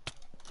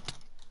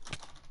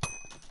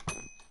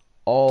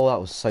 Oh, that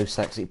was so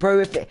sexy,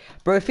 bro.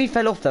 If he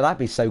fell off there, that'd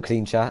be so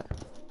clean, chat.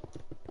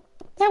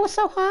 That was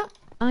so hot.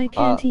 I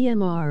can't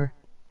EMR.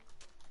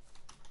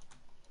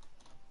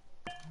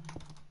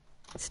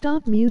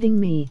 Stop muting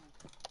me.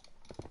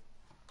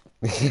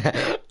 Who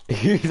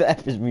the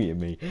F is muting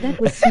me? That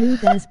was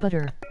smooth as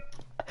butter.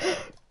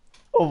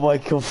 Oh my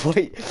god,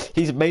 wait.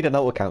 He's made an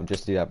alt account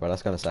just to do that, bro.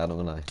 That's kind of sad, I'm not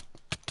gonna lie.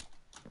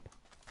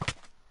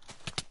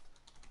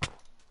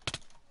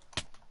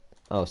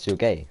 Oh, so you're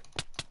gay?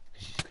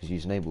 Because you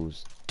use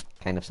enables.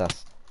 Kind of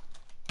sus.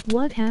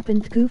 What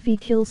happened? Goofy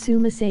kill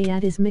Sumasei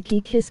at his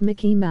Mickey kiss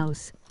Mickey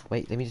Mouse.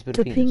 Wait, let me just build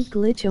The a penis. pink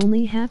glitch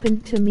only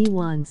happened to me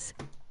once.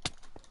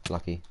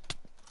 Lucky.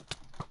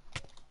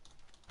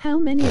 How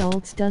many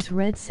alts does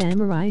Red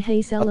Samurai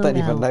Haze LOL? I don't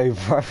even know,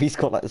 bro. He's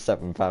got like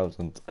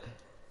 7,000.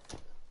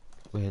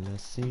 When I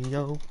see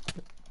you.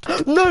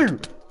 No!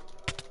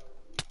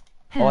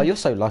 Oh, you're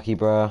so lucky,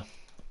 bro.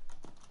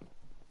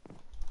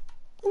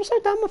 I'm so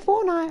done with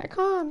Fortnite. I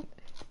can't.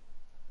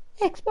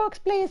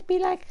 Xbox players be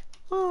like,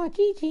 oh,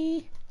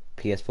 GG.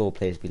 PS4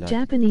 players be like,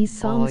 Japanese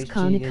songs it's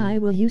Konikai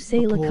will you say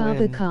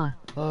Lakabaka?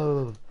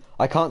 oh.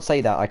 I can't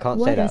say that. I can't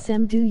say What that.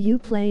 SM do you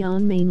play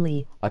on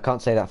mainly? I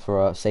can't say that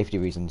for safety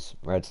reasons,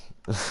 Red.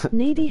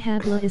 Nady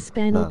habla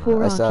Hispano It's,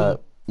 poraki.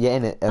 yeah,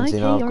 innit? I agree,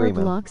 IKR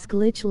man. blocks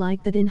glitch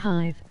like that in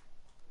Hive.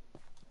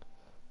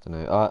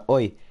 Don't know.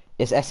 Oi,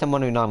 it's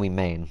SM109 we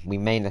main. We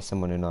main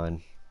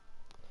SM109.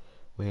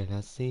 When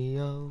I see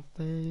your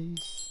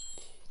face.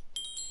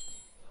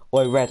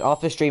 Oi, Red,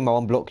 after stream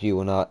I'll unblock you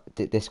on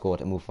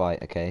Discord and we'll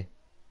fight, okay?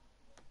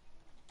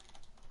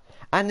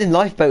 And in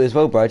lifeboat as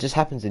well, bro. It just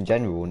happens in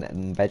general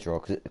in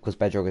Bedrock, because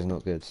Bedrock is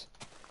not good.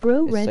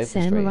 Bro, It's Red so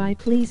Samurai, frustrating.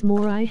 please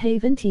more. I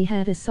haven't he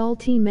had a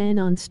salty man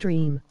on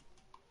stream.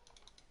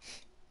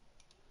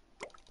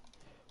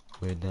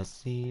 When I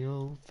see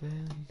your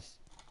face.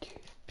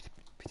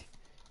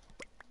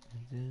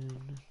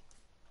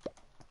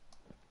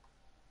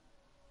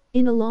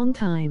 In a long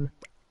time.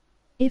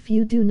 If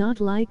you do not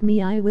like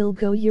me, I will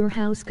go your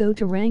house, go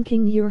to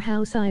ranking your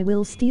house, I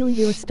will steal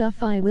your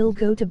stuff, I will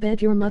go to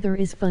bed, your mother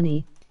is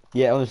funny.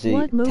 Yeah, honestly,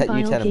 What you mobile tell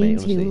him, mate,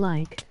 games you honestly.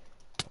 like?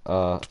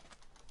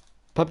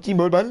 PUBG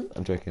Mobile?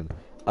 I'm joking.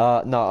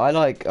 No, I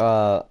like,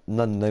 no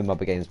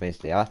mobile games,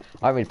 basically. I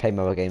don't really play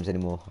mobile games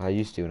anymore. I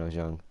used to when I was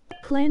young.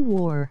 Clan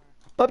War.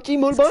 PUBG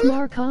Mobile?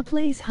 Smarka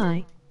plays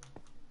high.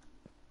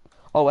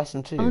 Oh,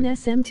 SM2. On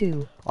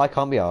SM2. I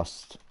can't be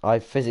asked. I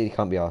physically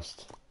can't be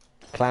asked.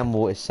 Clan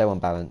War is so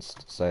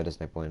unbalanced, so there's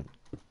no point.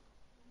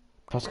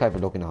 Plus, I can't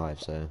even log in a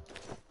hive, so.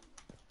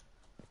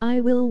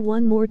 I will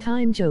one more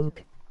time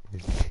joke.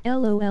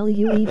 LOL,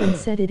 you even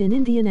said it in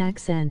Indian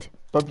accent.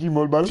 PUBG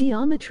Mobile?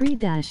 Geometry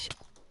dash.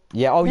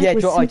 Yeah, oh That yeah,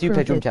 was I do super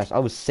play Drum hit. Chess. I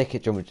was sick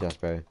at Drum Chess,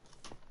 bro.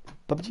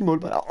 PUBG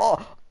Mobile.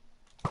 Oh!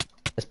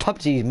 It's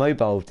PUBG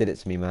Mobile did it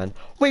to me, man.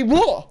 Wait,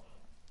 what?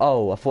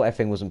 Oh, I thought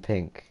everything wasn't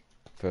pink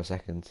for a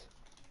second.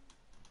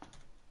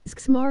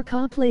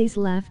 Smarka plays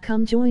laugh,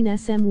 come join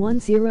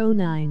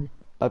SM109.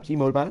 PUBG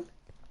Mobile?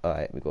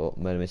 Alright, we got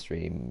Murder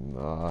Mystery. You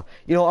know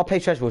what, I'll play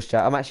Treasure Wars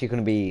chat. I'm actually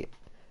going to be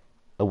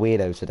a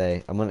weirdo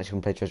today. I'm actually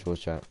going to play Treasure Wars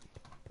chat.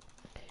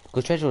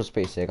 Because Treasure Wars is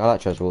pretty sick. I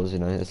like Treasure Wars, you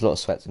know. There's a lot of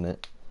sweats in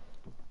it.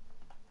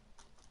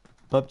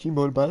 PUBG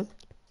Mobile?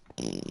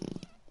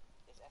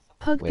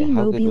 Pugby Wait,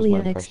 how good was my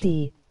Mobilia impression?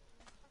 XD.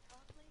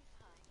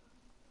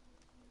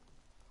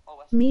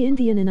 Me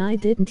Indian and I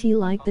didn't he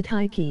like the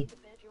Taiki.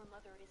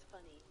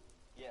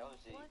 Yeah,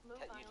 honestly, you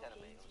tell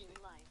me,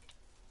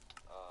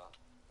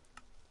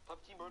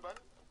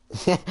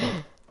 honestly.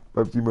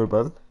 PUBG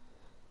Mobile?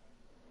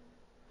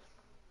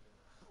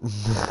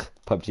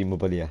 PUBG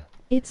Mobile, yeah.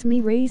 It's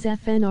me Raise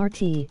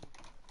FNRT.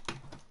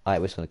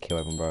 Alright, we're just gonna kill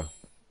everyone, bro.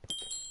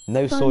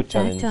 No Fun sword fact,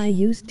 challenge. I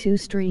used to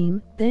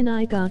stream, then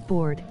I got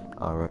bored.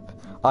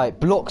 Alright,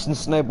 blocks and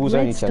snowballs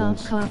only Red, stop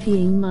challenge.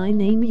 copying my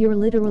name, you're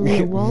literally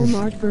a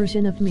Walmart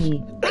version of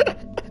me.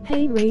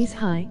 Hey Raise,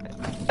 hi.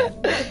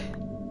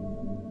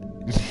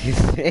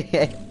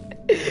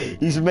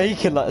 He's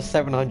making like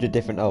 700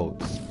 different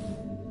ults.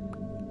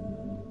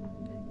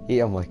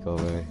 Oh my god,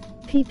 bro.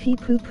 Pee pee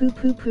poo poo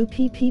poo poo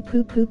pee pee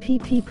poo poo pee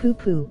pee poo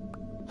poo.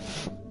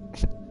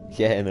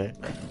 Yeah, no.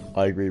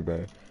 I agree,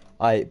 bro.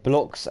 Alright,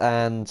 blocks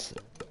and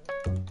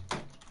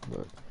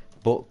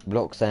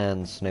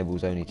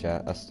snowballs only,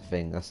 chat. That's the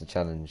thing. That's the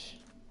challenge.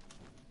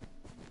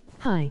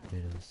 Hi.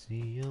 When I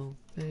see your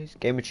face.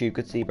 Gamer Tube,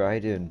 good to see you, bro. How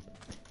you doing?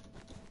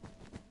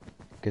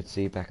 Good to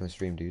see you back in the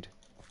stream, dude.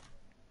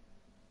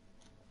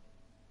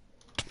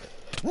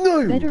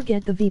 No! Better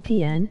get the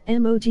VPN,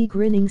 emoji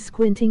grinning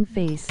squinting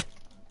face.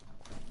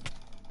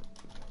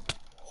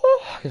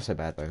 I feel so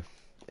bad, though.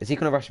 Is he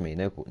gonna rush me?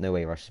 No, no way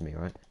he rushes me,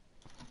 right?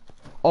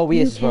 Oh, he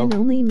You is as well. can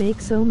only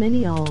make so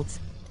many alts.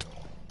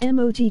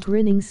 Emoji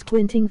grinning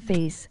squinting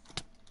face.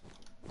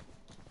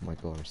 Oh my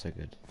god, I'm so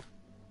good.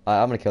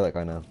 I'm gonna kill that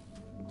guy now.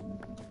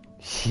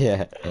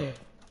 Yeah.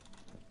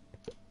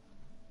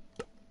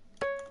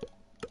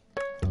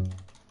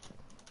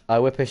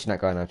 We're pushing that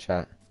guy now,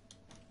 chat.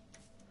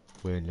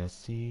 When I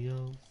see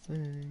your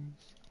face.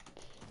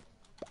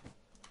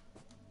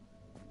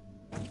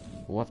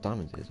 We'll have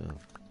diamonds here as well.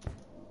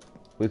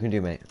 What can we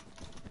do, mate?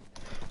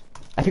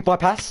 Epic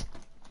bypass.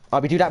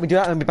 Alright, we do that,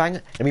 then we bang,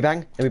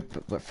 then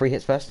we 3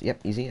 hits first.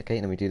 Yep, easy. Okay,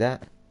 then we do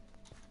that.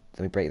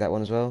 Then we break that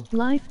one as well.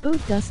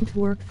 Lifeboat doesn't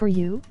work for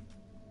you?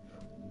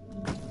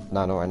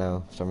 No, not right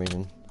now, for some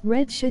reason.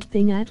 Red shit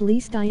thing, at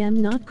least I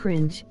am not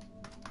cringe.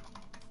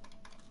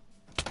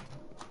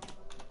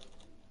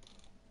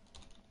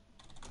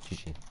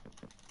 GG.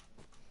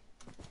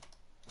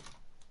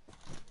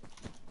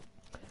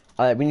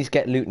 We need to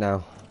get loot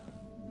now.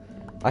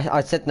 I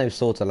said no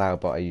swords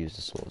allowed, but I used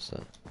the sword,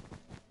 so.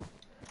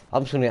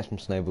 I'm just gonna get some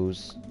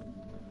snowballs.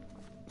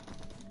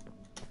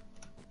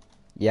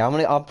 Yeah,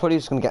 I'm probably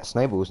just gonna get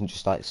snowballs and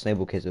just like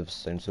snowball kids with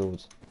stone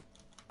swords.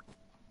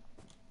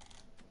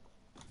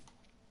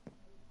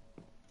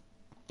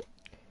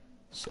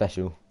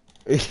 Special.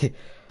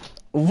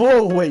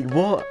 Whoa, wait,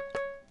 what?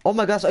 Oh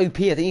my god, that's OP.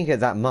 I think you can get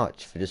that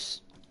much for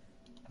just.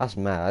 That's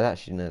mad. I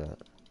actually know that.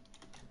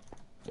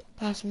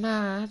 That's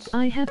mad.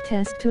 I have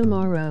test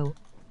tomorrow.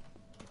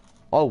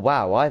 Oh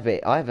wow, I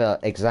have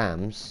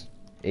exams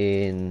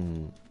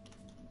in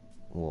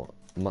what?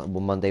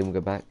 Monday we'll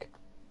go back.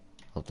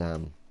 Oh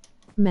damn.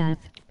 Math.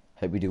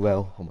 Hope we do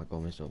well. Oh my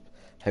god, messed up.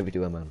 Hope we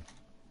do well, man.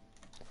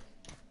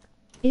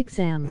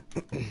 Exam.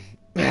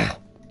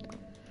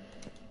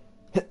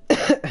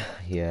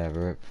 Yeah,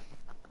 rip.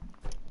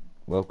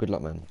 Well, good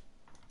luck, man.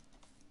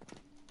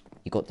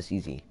 You got this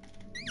easy.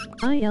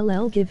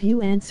 ILL give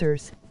you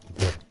answers.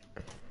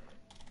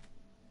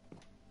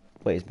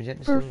 Wait, is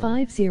Magenta For still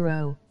alive? 50.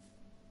 $50.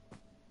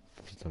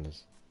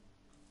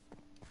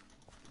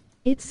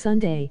 It's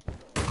Sunday.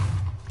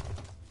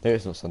 No,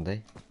 it's not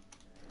Sunday.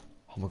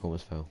 Oh my god,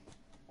 almost fell.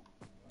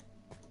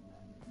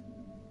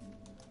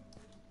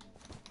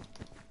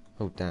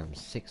 Oh damn,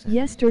 6 hours.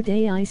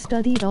 Yesterday I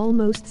studied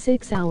almost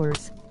 6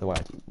 hours.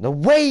 No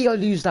way I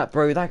lose that,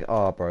 bro. That,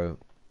 oh, bro.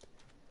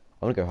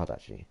 I want to go hard,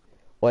 actually.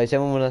 Wait, is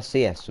anyone want a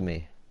CS for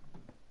me?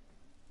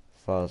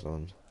 Fire's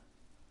on.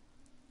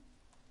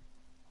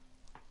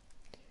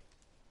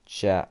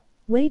 Chat.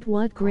 Wait,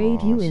 what grade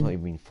Oh, you it's in? not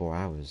even been 4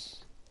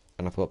 hours.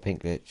 And I've got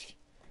pink glitch.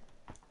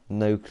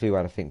 No clue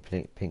how to think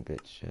pink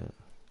glitch. Yeah.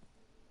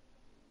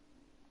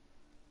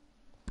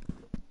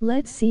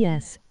 Let's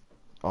CS.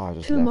 Oh, I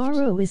just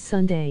Tomorrow left. is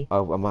Sunday.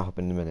 Oh, I might hop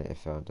in a minute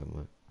if I don't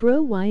work.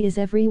 Bro, why is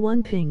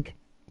everyone pink?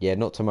 Yeah,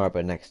 not tomorrow,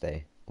 but next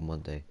day. On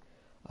Monday.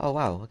 Oh,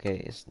 wow.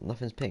 Okay,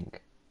 nothing's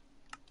pink.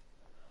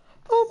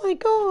 Oh my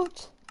god!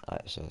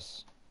 Alright, it's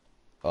just...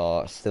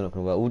 Oh, it's still not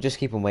gonna work. We'll just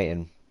keep on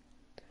waiting.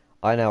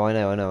 I know. Guys,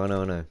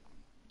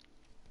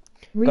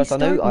 I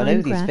know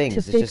Minecraft these things. to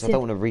It's fix just I it.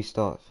 don't want to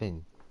restart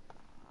thing.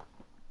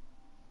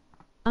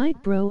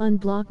 Bro,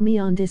 unblock me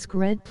on disc.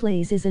 Red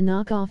Plays is a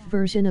knockoff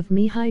version of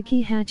me.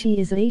 Haiki Hachi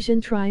is Asian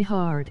try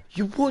hard.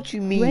 What do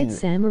you mean? Red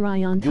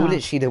Samurai on You're top.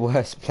 literally the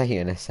worst player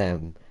in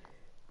SM.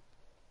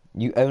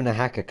 You own a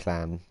hacker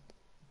clan.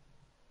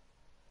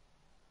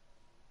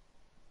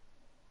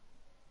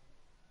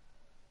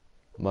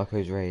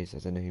 Marco's raised. I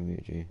don't know who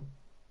muted you.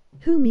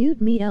 Who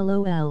mute me?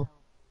 LOL.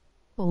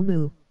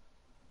 Omu.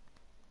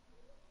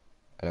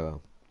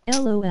 LOL.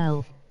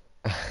 LOL.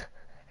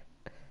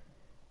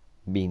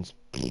 Beans.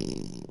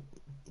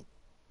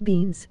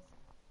 Beans.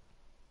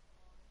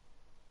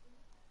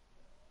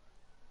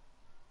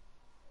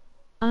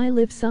 I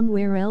live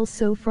somewhere else,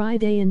 so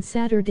Friday and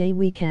Saturday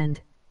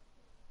weekend.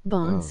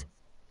 Bonds. Oh.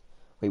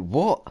 Wait,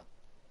 what?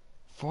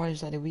 Friday,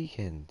 Saturday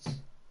weekends?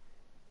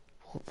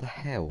 What the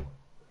hell?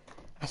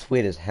 That's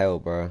weird as hell,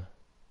 bro.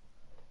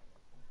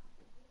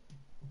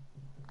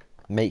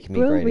 Make me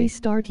Bro, Grady.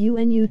 restart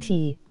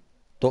UNUT.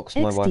 Dox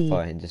my XD.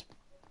 Wi-Fi and just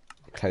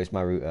close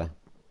my router.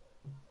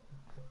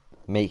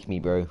 Make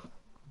me, bro.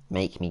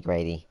 Make me,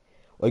 Grady.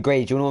 Wait,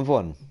 Grady, do you want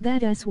one?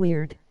 That's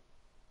weird.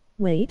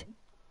 Wait,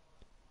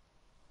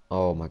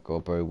 Oh my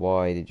god, bro.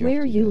 Why did you where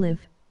have to do you that?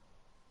 live?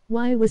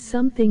 Why was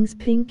some things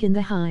pink in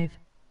the hive?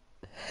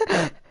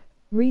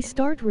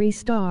 Restart.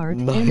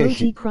 No.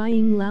 Emoji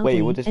crying loudly.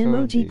 Wait, what does Farron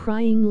Emoji do?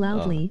 crying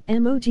loudly.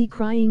 Emoji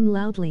crying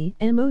loudly.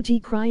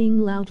 Emoji crying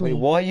loudly. Wait,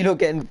 why are you not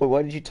getting...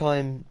 Why did you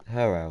time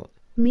her out?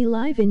 Me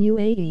live in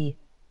UAE.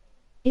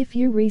 If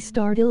you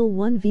restart, it'll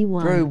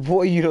 1v1. Bro,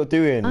 what are you not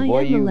doing? I Why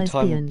are am a you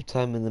lesbian.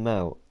 timing them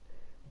out?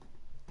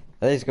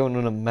 Are they just going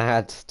on a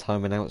mad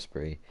timing out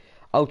spree?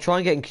 I'll try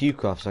and get in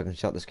Q-Craft so I can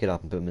shut this kid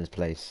up and put him in his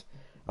place.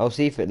 I'll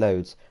see if it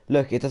loads.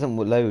 Look, it doesn't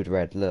load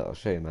red. Look, I'll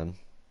show you, man.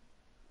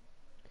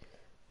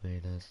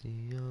 When I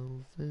see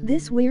your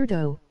This face.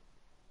 weirdo.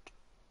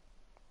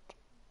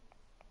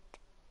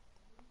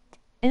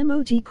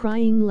 Emoji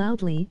crying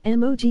loudly,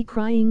 emoji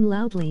crying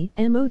loudly,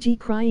 emoji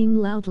crying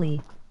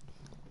loudly.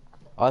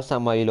 I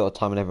understand why you lot are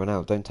timing everyone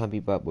out. Don't time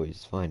people out, boys.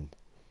 It's fine.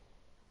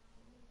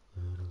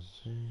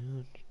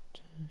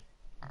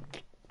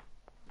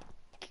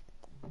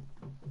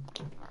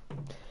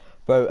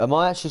 Bro, am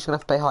I actually just gonna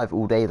have to play Hive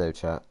all day though,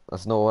 chat?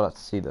 That's not what I like to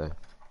see though.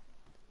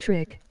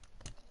 Trick.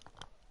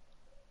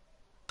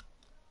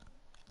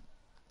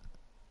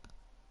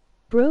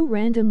 Bro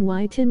random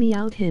why Timmy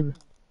out him.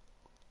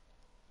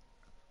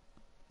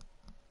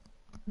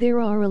 There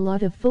are a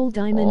lot of full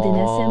diamond in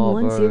Oh,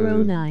 bro.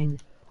 SM109.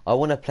 I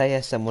want to play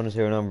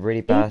SM109 really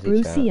 8 badly,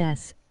 Bruce chat.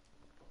 CS.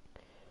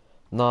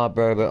 Nah,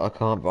 bro, but I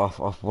can't.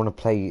 I want to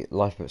play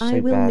Lifeboat so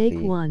I will make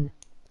badly. one.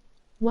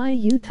 Why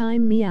you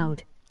time me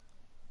out?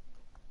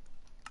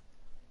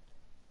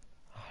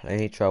 I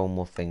need to try one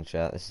more thing,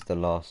 chat. This is the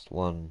last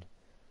one.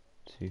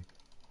 2.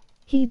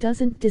 He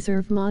doesn't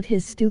deserve mod.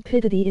 His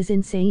stupidity is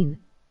insane.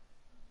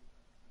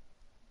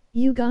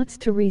 You got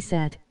to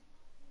reset.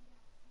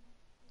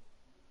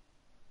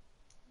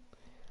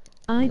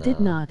 I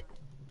did not.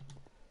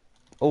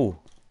 Oh.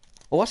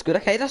 Oh, that's good.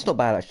 Okay, that's not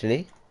bad,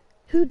 actually.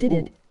 Who did Ooh,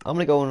 it? I'm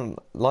going to go on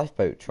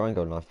Lifeboat. Try and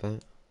go on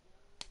Lifeboat.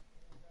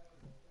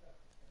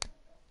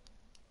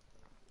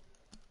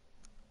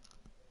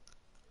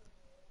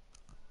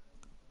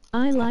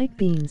 I like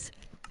beans.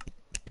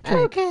 Trick.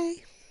 Okay.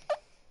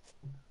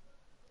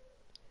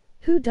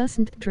 Who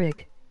doesn't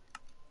trick?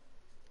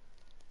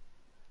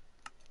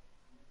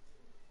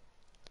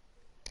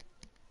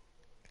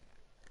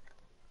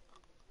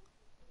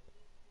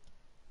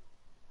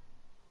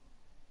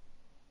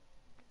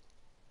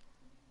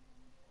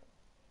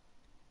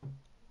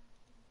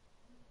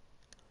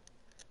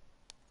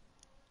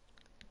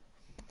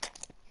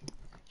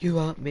 You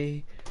want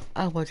me,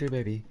 I want you,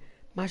 baby.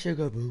 My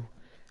sugar boo.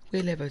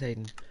 We're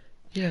levitating.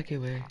 Yeah, get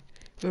away.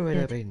 We're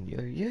levitating.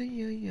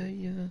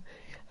 Yeah.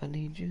 I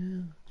need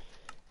you.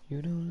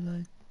 You don't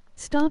like.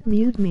 Stop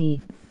mute me.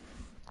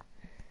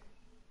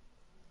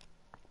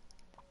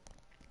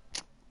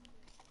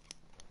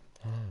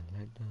 I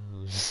like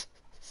those.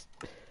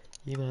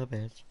 You're my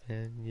best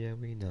friend. Yeah,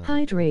 we know.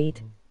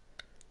 Hydrate.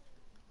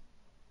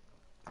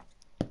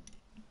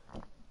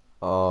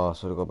 Oh,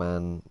 so we got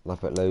man.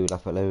 Lifeboat load.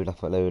 Lifeboat load.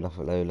 Lifeboat load.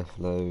 Lifeboat load. Lifeboat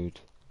load.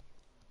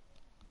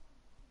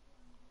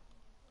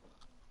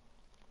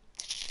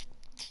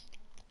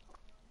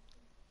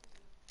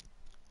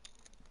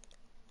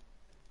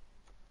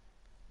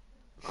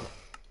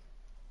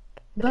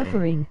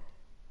 Buffering.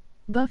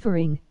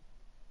 Buffering.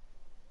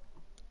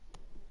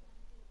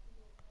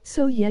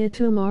 So yeah,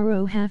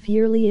 tomorrow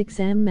half-yearly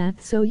exam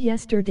math. So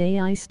yesterday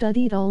I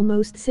studied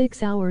almost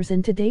 6 hours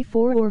and today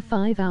 4 or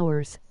 5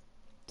 hours.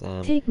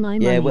 Damn. Take my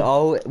Yeah,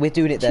 money. we're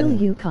doing it Chill, then.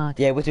 you caught.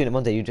 Yeah, we're doing it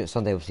Monday. You do it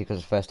Sunday, obviously, because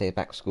it's the first day of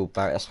back to school.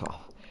 Barrett, that's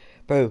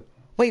bro.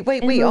 Wait.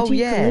 Emoji Oh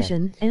yeah.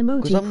 collision.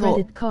 Emoji I'm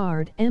credit not.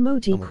 card.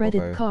 Emoji Oh my God, credit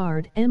bro.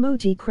 card.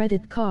 Emoji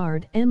credit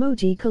card.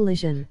 Emoji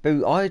collision.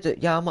 Bro,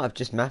 yeah, I might have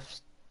just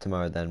maths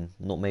tomorrow then.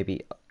 Not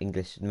maybe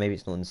English. Maybe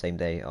it's not on the same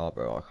day. Oh,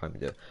 bro, I can't even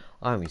do it.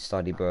 I only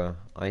study, bro.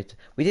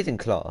 We did in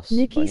class, but I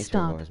Nikki, need to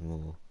stop. revise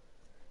more.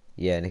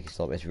 Yeah, Nikki,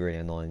 stop. It's really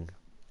annoying.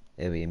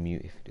 It'll be a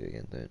mute if you do it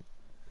again, don't.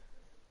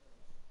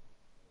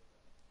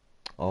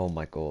 Oh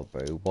my God,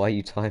 bro. Why are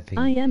you typing?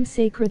 I am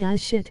sacred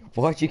as shit.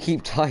 Why do you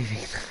keep typing?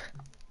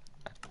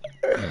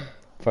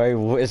 Bro,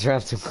 what is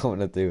Random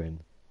Corner doing?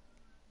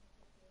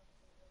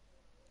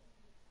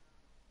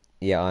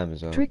 Yeah, I am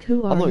as well. Trick,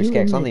 who are I'm not really you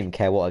scared 'cause I in don't Nick? even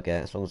care what I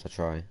get as long as I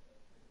try.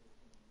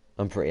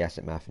 I'm pretty ass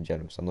at math in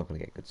general, so I'm not going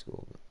to get good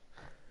score. But...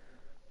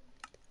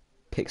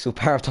 Pixel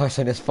Paradise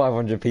and there's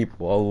 500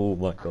 people. Oh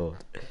my God.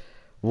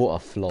 What a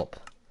flop.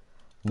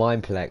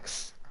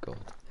 Mindplex. God.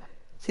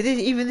 See,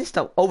 even this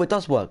stuff. Oh, it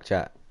does work,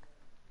 chat.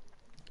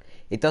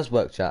 It does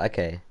work, chat.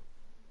 Okay.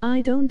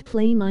 I don't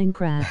play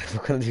Minecraft.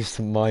 We're going to do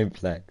some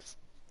Mindplex.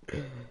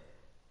 What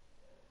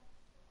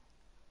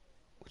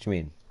do you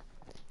mean?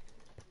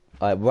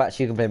 Alright, we're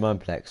actually going to play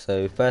Mindplex.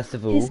 So, first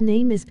of all... His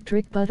name is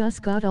Trick, but us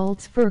got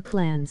alts for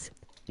clans.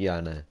 Yeah,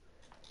 I know.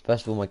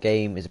 First of all, my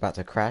game is about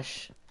to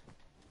crash.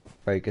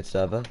 Very good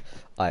server.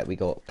 Alright, we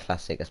got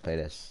Classic. Let's play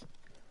this.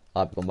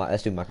 Alright,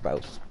 let's do Micro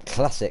Battles.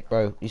 Classic,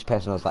 bro. Used to play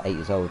this when I was like 8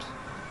 years old.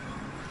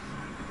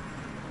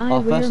 I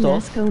wear first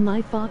off, Masco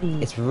my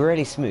fobby. It's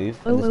really smooth,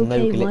 and Oh, there's no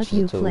okay, glitches what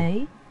you at all.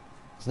 play?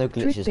 There's no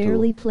Trick glitches at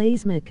barely all.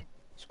 plays Mick.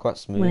 It's quite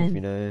smooth, When? you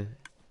know.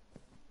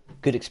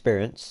 Good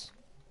experience.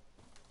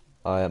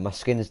 My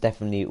skin is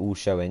definitely all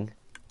showing.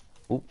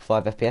 Oop,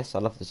 5 FPS.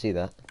 I'd love to see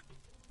that.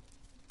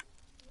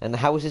 And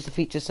how is this a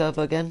feature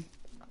server again?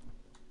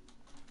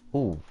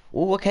 Ooh,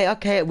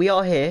 okay. We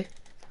are here.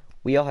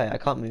 I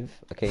can't move.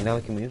 Okay, now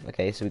we can move.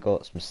 Okay, so we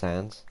got some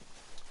sands.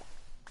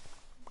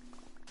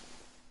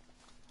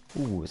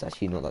 Ooh, it's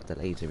actually not that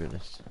delayed, to be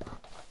honest.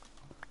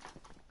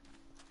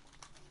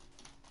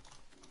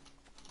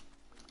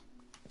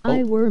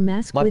 I wear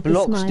mask My with a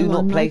blocks smile do not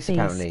on my place face.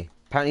 apparently.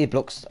 Apparently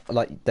blocks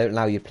like don't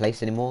allow you to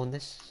place anymore on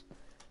this.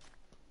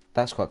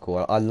 That's quite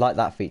cool. I like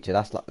that feature.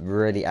 That's like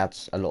really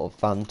adds a lot of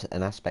fun to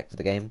an aspect of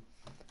the game.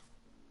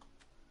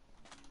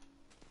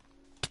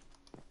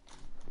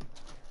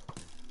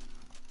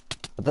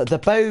 The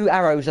bow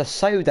arrows are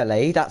so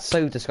delayed. That's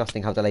so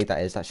disgusting how delayed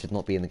that is. That should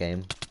not be in the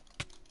game.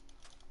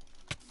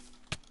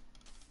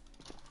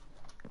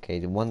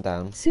 Okay, one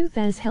down. Sooth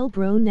as hell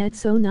bro, net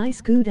so nice,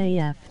 good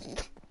AF.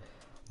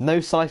 No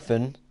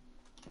siphon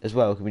as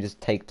well. Can we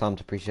just take time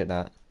to appreciate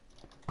that?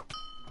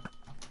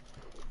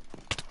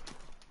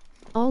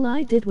 All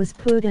I did was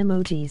put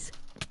emojis.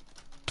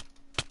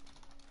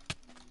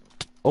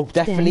 Oh,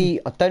 definitely.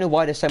 Dang. I don't know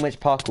why there's so much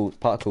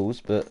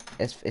particles, but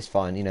it's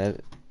fine, you know.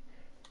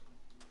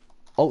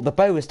 Oh, the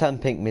bow was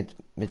turned pink mid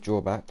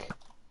drawback.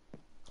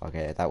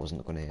 Okay, that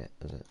wasn't gonna hit,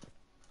 was it?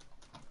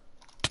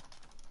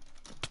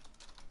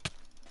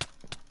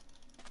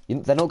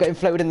 They're not getting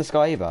floated in the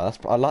sky either.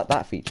 I like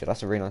that feature.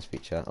 That's a really nice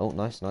feature. Oh,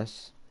 nice.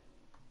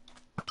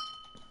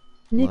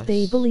 Nick, nice.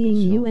 they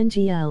bullying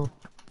UNGL.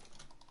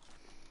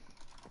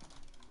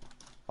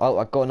 Oh,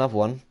 I got another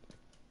one.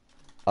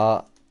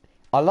 I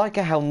like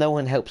how no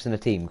one helps in a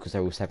team because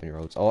they're all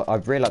 7-year-olds. Oh, I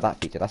really like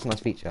that feature. That's a nice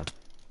feature.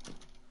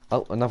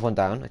 Oh, another one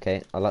down.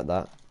 Okay, I like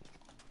that.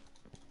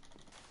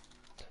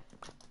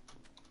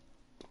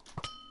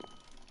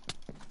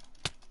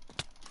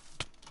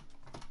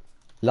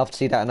 Love to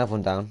see that another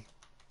one down.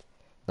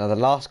 Now the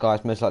last guy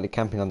is most likely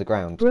camping on the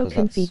ground. Bro,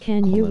 Confy,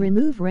 can you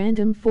remove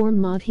random form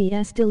mod? He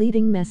has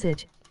deleting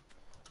message.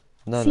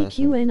 No,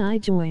 CQNI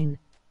join.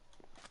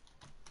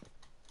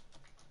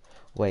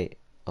 Wait.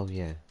 Oh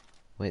yeah.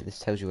 Wait, this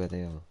tells you where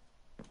they are.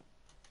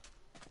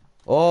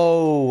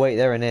 Oh wait,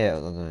 they're in here. I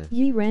don't know.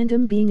 Ye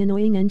random being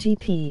annoying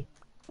NGP.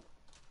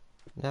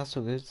 That's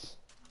all good.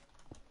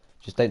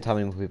 Just don't tell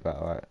me more people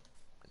about. Alright.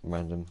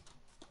 Random.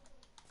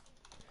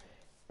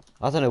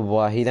 I don't know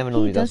why he never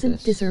normally does this. He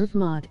doesn't deserve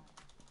mod.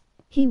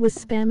 He was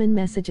spamming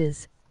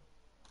messages.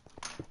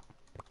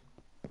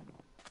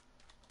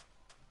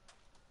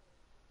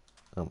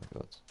 Oh my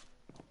god.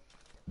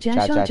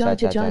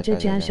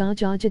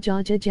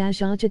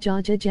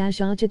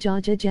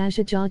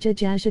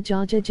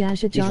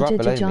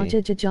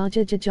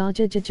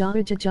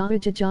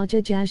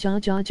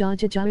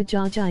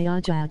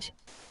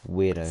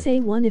 Weirdo. Say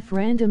 1 if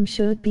random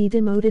should be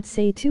demoted,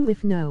 say 2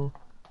 if no.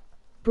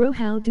 Bro,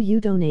 how do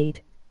you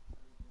donate?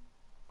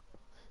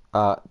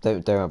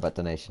 Don't worry about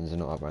donations, they're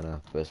not up right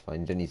now, but it's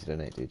fine, you don't need to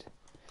donate, dude.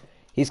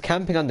 He's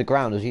camping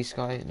underground, is he,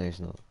 Sky? No, he's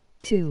not.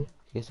 2.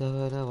 Guess I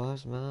better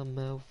wash my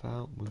mouth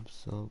out with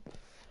soap.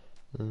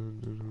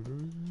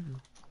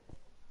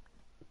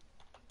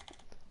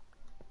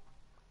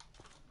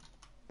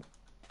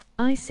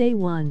 I say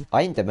 1.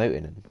 I ain't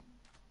demoting him.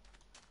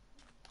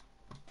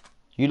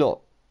 You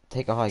lot,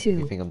 take a hike 2. if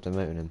you think I'm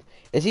demoting him.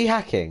 Is he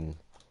hacking?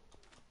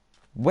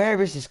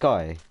 Where is this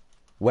guy?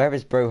 Where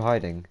is bro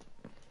hiding?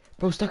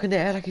 Bro, stuck in the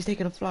air like he's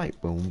taking a flight.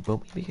 Boom,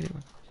 boom, making it.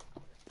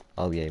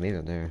 Oh yeah, maybe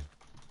I'm there.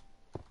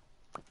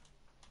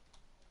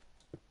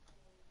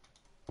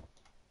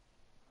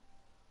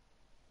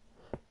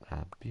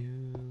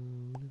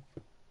 Beautiful.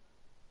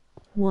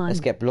 1. Let's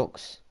get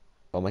blocks.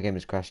 Oh, my game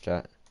has crashed,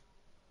 chat.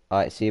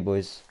 Alright, see you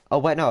boys. Oh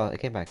wait, no, it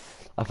came back.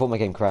 I thought my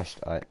game crashed.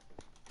 Alright.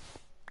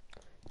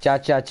 Cha.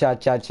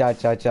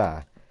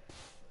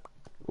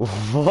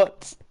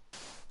 What?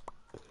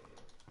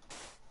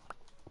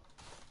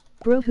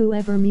 Bro,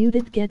 whoever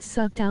muted gets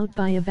sucked out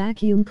by a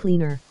vacuum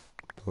cleaner.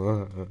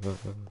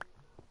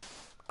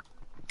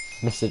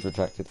 Message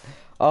retracted.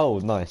 Oh,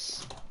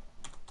 nice.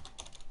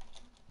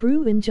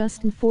 Brew, I'm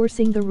just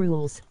enforcing the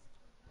rules.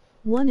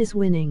 1 is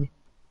winning.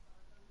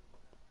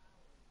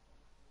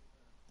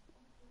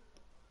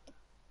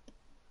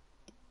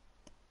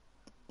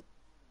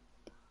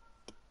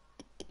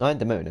 I ain't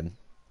demoting him.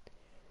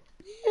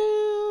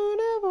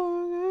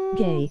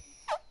 Gay.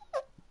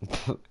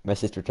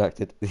 Message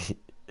retracted.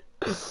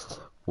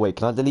 Wait,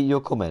 can I delete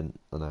your comment?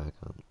 Oh no, I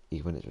can't.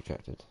 Even when it's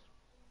retracted.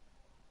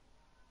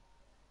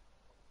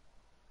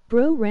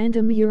 Bro,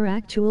 random, you're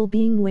actual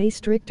being way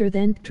stricter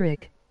than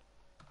trick.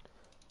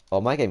 Oh,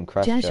 my game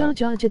crashed. Skipping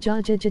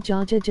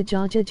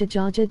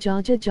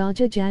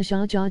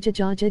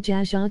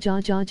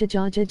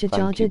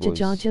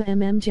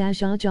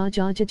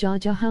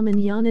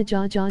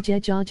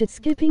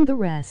the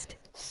rest.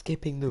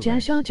 Skipping the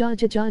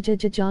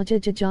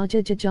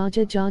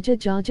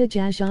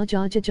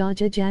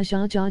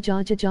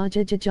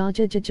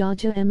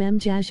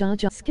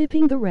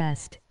Skipping the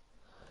rest.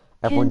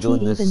 Everyone Can't join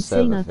even this say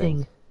server nothing.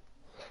 thing.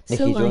 Nikki,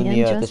 So join I the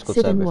am just Discord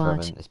sit and server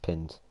watch. forever. It's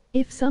pinned.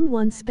 If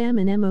someone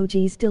spamming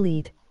emojis,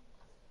 delete.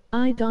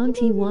 I don't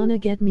wanna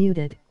get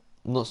muted.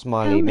 Not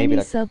smiley, How maybe many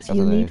like, subs I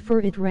you don't know, need for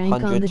it rank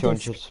 100, on the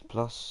 200 disc?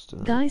 plus.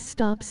 Guys,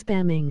 stop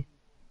spamming.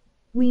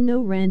 We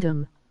know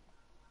random.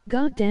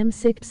 Goddamn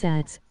sick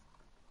sads.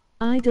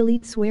 I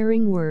delete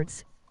swearing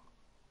words.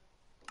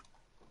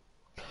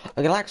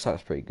 A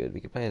Galaxite's pretty good. We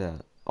could play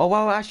that. Oh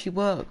wow, it actually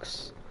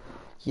works.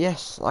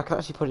 Yes, I can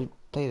actually probably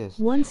play this.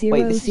 100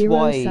 Wait, this is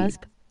why.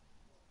 susp.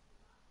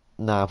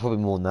 Nah, probably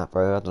more than that,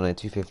 bro. I don't know,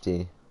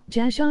 250.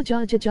 Jasha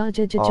Jaja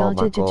Jaja Oh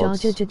my Jaja god,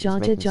 Jaja he's Jaja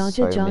making Jaja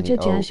so many Jaja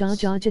Jasha ults.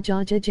 Jaja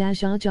Jaja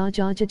Jasha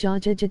Jaja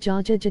Jaja Jaja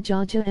Jaja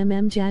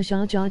Jasha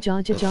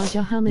Jaja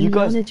Jaja You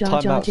guys Hamanyana time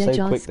Jaja out so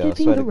Jaja quick though, I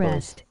skipping swear the to God.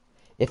 rest.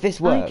 If this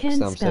I works, can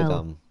then I'm so spell.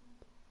 dumb.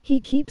 He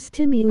keeps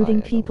Oh, muting yeah,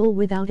 dumb. people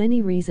without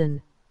any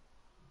reason.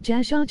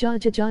 Jasha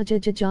Jaja Jaja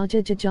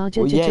Jaja Jaja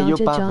Well, yeah, you're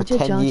Jaja banned for Jaja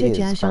 10 Jaja years,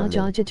 Jasha apparently.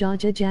 Jaja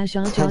Jaja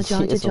Jasha 10 Jaja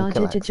years on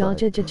Jaja Kallax,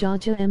 Jaja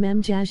Jaja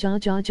Jasha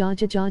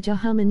Jaja Jaja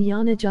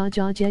Hamanyana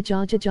Jaja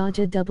Jaja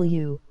Jaja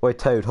W. Wait,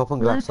 Toad, hop on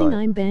Laughing Glaxite.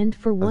 I'm banned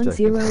for I'm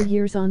joking. 10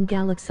 years on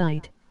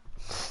Galaxite.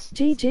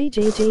 J J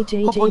J J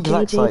J Hop J on J J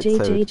Glaxite, J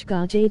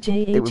Toad. J J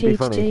J It H would be H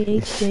funny. J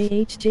H J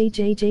H J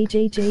J J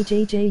J J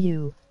J J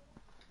U.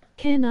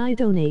 Can I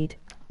donate?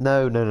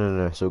 No,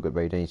 it's all good,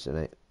 bro. You don't need to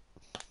donate.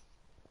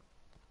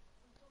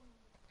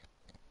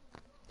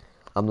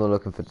 I'm not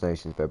looking for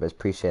donations, bro, but it's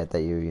appreciate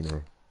that you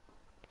know,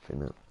 doing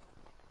that.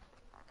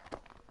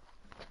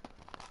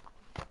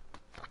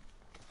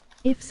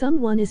 If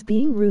someone is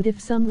being rude, if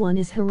someone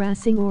is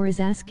harassing or is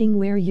asking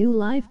where you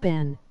live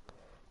ban.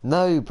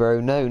 No,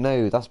 bro,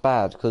 no, that's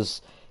bad,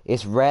 because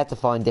it's rare to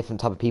find different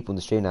type of people in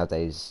the stream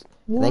nowadays.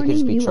 And they could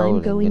just Warning be you, I'm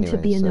trolling going anyway, to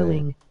be so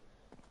annoying.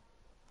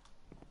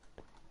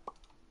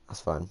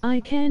 that's fine.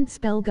 I can't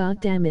spell,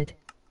 goddammit.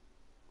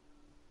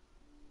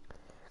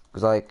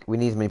 Because, like, we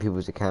need as many people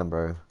as we can,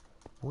 bro.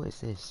 What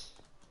is this?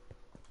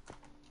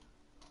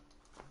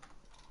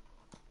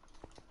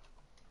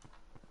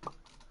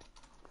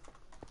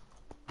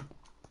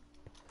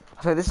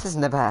 I feel this is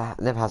never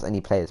has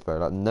any players, bro.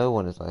 Like, no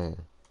one is like here.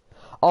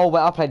 Oh,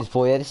 wait, I played this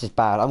for you. This is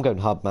bad. I'm going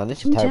hub, man.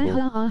 This is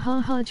terrible.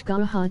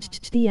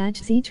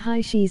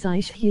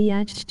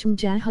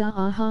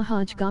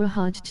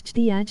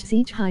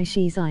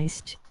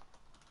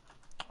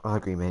 I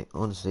agree, mate.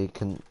 Honestly,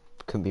 couldn't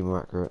be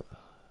more accurate.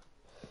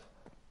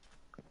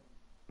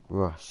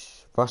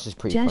 Rush is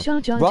pretty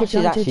fun. Rush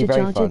is actually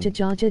very fun.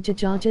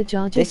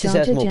 This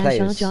deserves more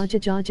players.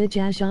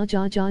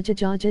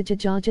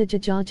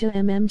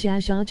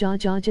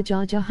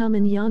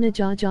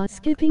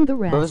 Skipping the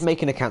rest. Whoever's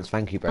making accounts,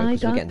 thank you, bro. I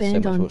Because we're got getting so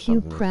banned much on more stuff.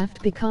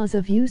 CubeCraft because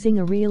of using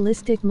a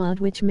realistic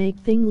mod which make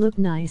thing look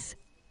nice.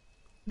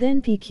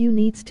 Then PQ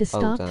needs to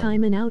stop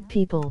timing out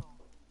people.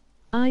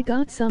 I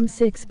got some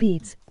 6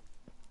 beats.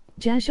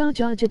 Jasha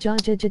Jaja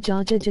Jaja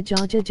Jaja Jaja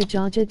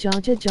Jaja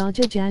Jaja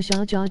Jaja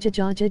Jasha Jaja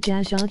Jaja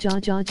Jasha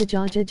Jaja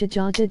Jaja Jaja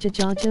Jaja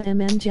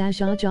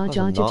Jasha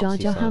Jaja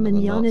Jaja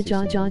Hamanyana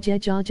Jaja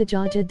Jaja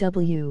Jaja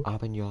W.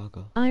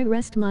 I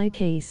rest my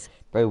case.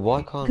 Bro,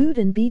 why can't... Good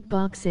and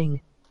beatboxing.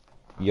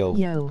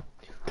 Yo.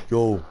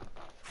 Whoa,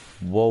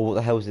 what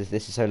the hell is this?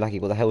 This is so laggy.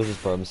 What the hell is this,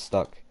 bro? I'm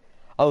stuck.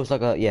 Oh, it's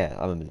like a... Yeah,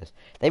 I remember this.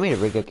 They made a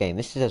really good game.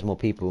 This has more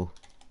people.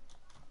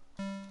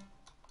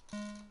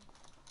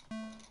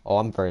 Oh,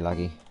 I'm very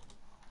laggy.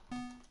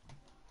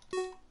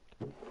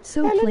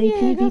 So play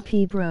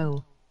PvP,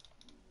 bro.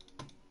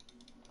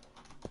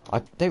 I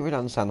don't really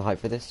understand the hype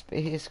for this, but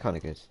it is kind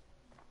of good.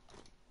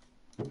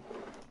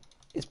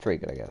 It's pretty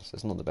good, I guess.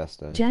 It's not the best,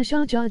 though.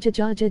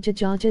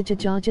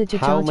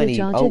 How many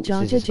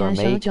ults is this guy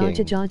making?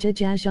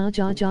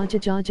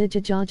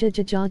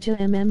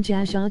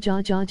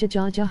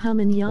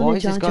 Why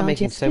is this guy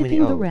making so many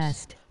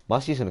ults?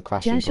 Musty's gonna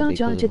crash you probably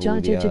because of all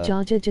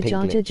the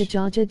pink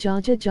glitch.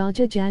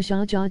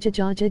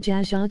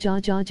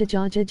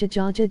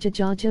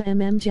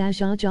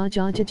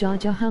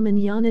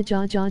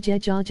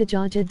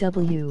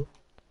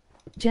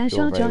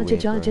 Jasha Jaja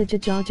Jaja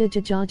Jaja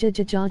Jaja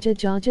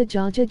Jaja Jaja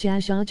Jaja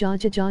Jasha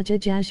Jaja Jaja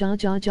Jasha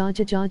Jaja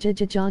Jaja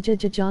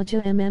Jaja Jaja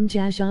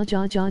Jasha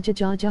Jaja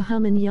Jaja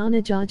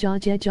Hamanyana Jaja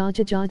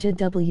Jaja Jaja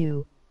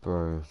W.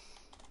 Bro,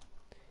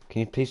 can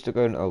you please stop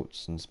going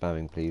ults and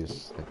spamming,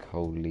 please? Like,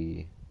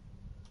 holy,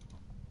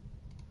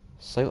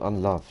 so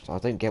unloved. I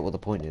don't get what the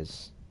point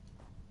is.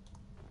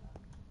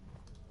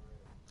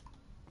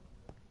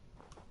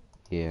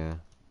 Yeah.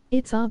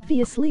 It's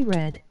obviously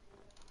red.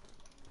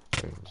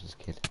 Bro, what's this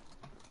kid?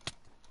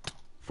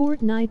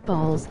 Fortnite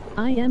balls.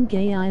 I am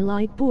gay. I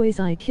like boys.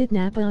 I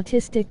kidnap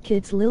autistic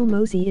kids. Lil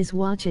Mosey is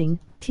watching.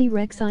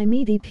 T-Rex I'm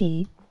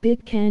EDP.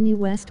 Big Kanye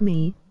West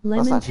me.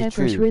 Lemon pepper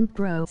true. shrimp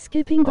bro.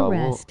 Skipping the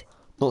rest.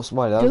 Not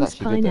smiley. That was Those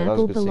actually good. That was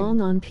pineapple good belong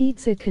sing. on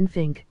pizza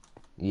config.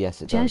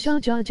 Yes, it does. Jasha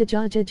Jaja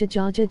Jaja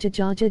Jaja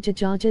Jaja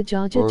Jaja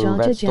Jaja Bro,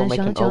 Red, stop Jasha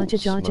making Jaja ults,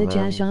 Jaja my man.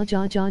 Jasha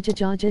Jaja Jaja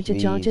Jaja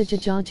Please. Jaja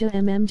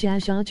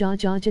Jasha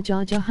Jaja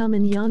Jaja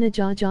Hamanyana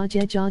Jaja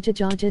Jaja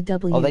Jaja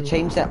W. Oh, they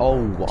changed their... Oh,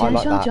 I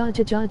like that.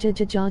 Jaja Jaja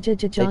Jaja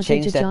Jaja They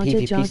changed their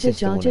PvP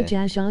system on it.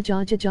 Jasha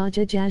Jaja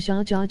Jaja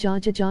Jasha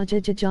Jaja Jaja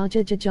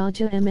Jaja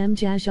Jaja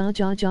Jasha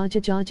Jaja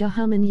Jaja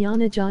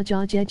Hamanyana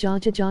Jaja Jaja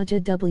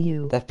Jaja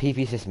W. Their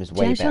PvP system is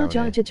way better on it.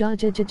 Jaja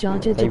Jaja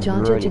Jaja They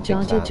Jaja really fixed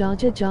Jaja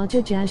that.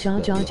 Jaja Jaja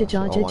Jasha But, Jaja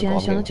oh my Jaja God, I'm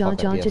Jasha getting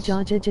fucked Jaja FPS.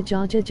 Jaja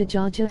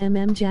Jaja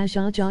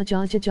Jasha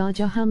Jaja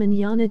Jaja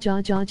Hamanyana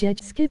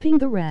Jaja. Skipping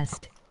the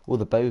rest. Well,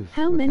 the both.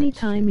 How many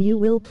time you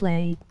will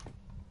play?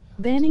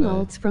 Banning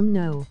ults from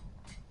no.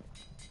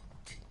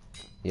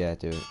 Yeah,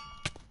 do it.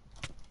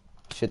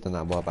 Should done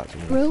that a while back to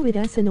me. Bro,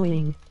 it's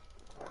annoying.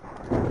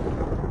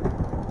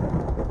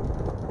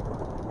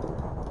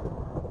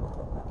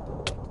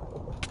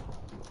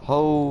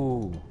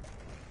 Oh.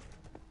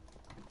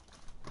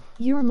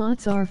 Your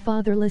mods are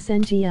fatherless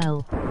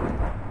NGL.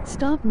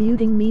 Stop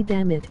muting me,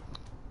 damn it.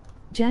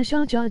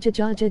 Jasha jaja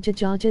jaja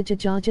jaja jaja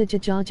jaja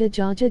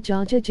jaja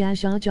jaja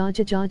jasha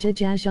jaja jaja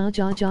jasha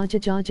jaja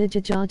jaja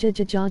jaja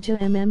jaja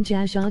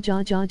jasha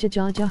jaja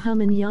jaja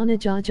humanyana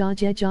jaja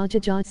jaja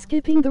jaja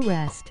skipping the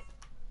rest.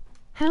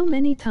 How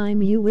many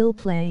time you will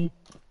play?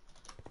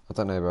 I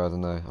don't know, bro. I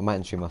don't know. I might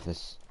in stream off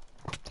this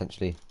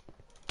potentially.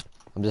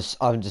 I'm just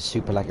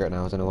super laggy right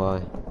now. I don't know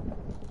why.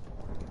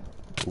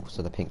 Oh,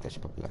 so the pink fish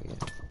probably like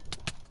it.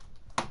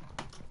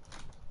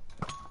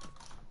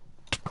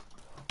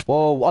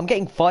 Whoa, I'm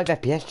getting 5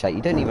 FPS, chat.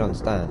 You don't even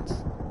understand.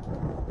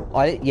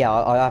 I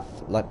have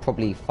like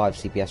probably 5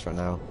 CPS right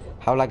now.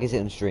 How lag is it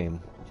on stream?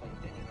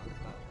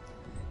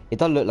 It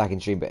doesn't look like in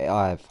stream, but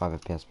I have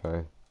 5 FPS,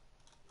 bro.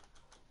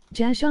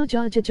 Jasha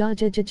jaja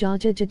jaja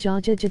jaja jaja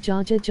jaja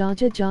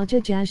jaja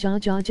jaja jasha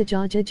jaja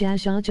jaja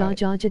jasha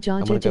jaja jaja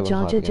jaja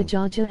jaja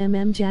jaja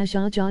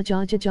jasha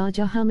jaja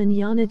jaja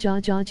humanyana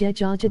jaja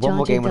jaja One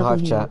more game on Hive,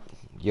 W. chat.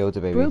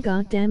 Yoda, baby. Bro,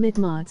 goddamn it,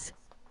 mods.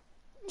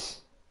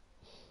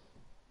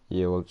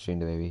 Yeah, we'll stream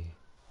the baby.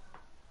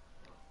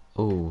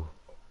 Oh.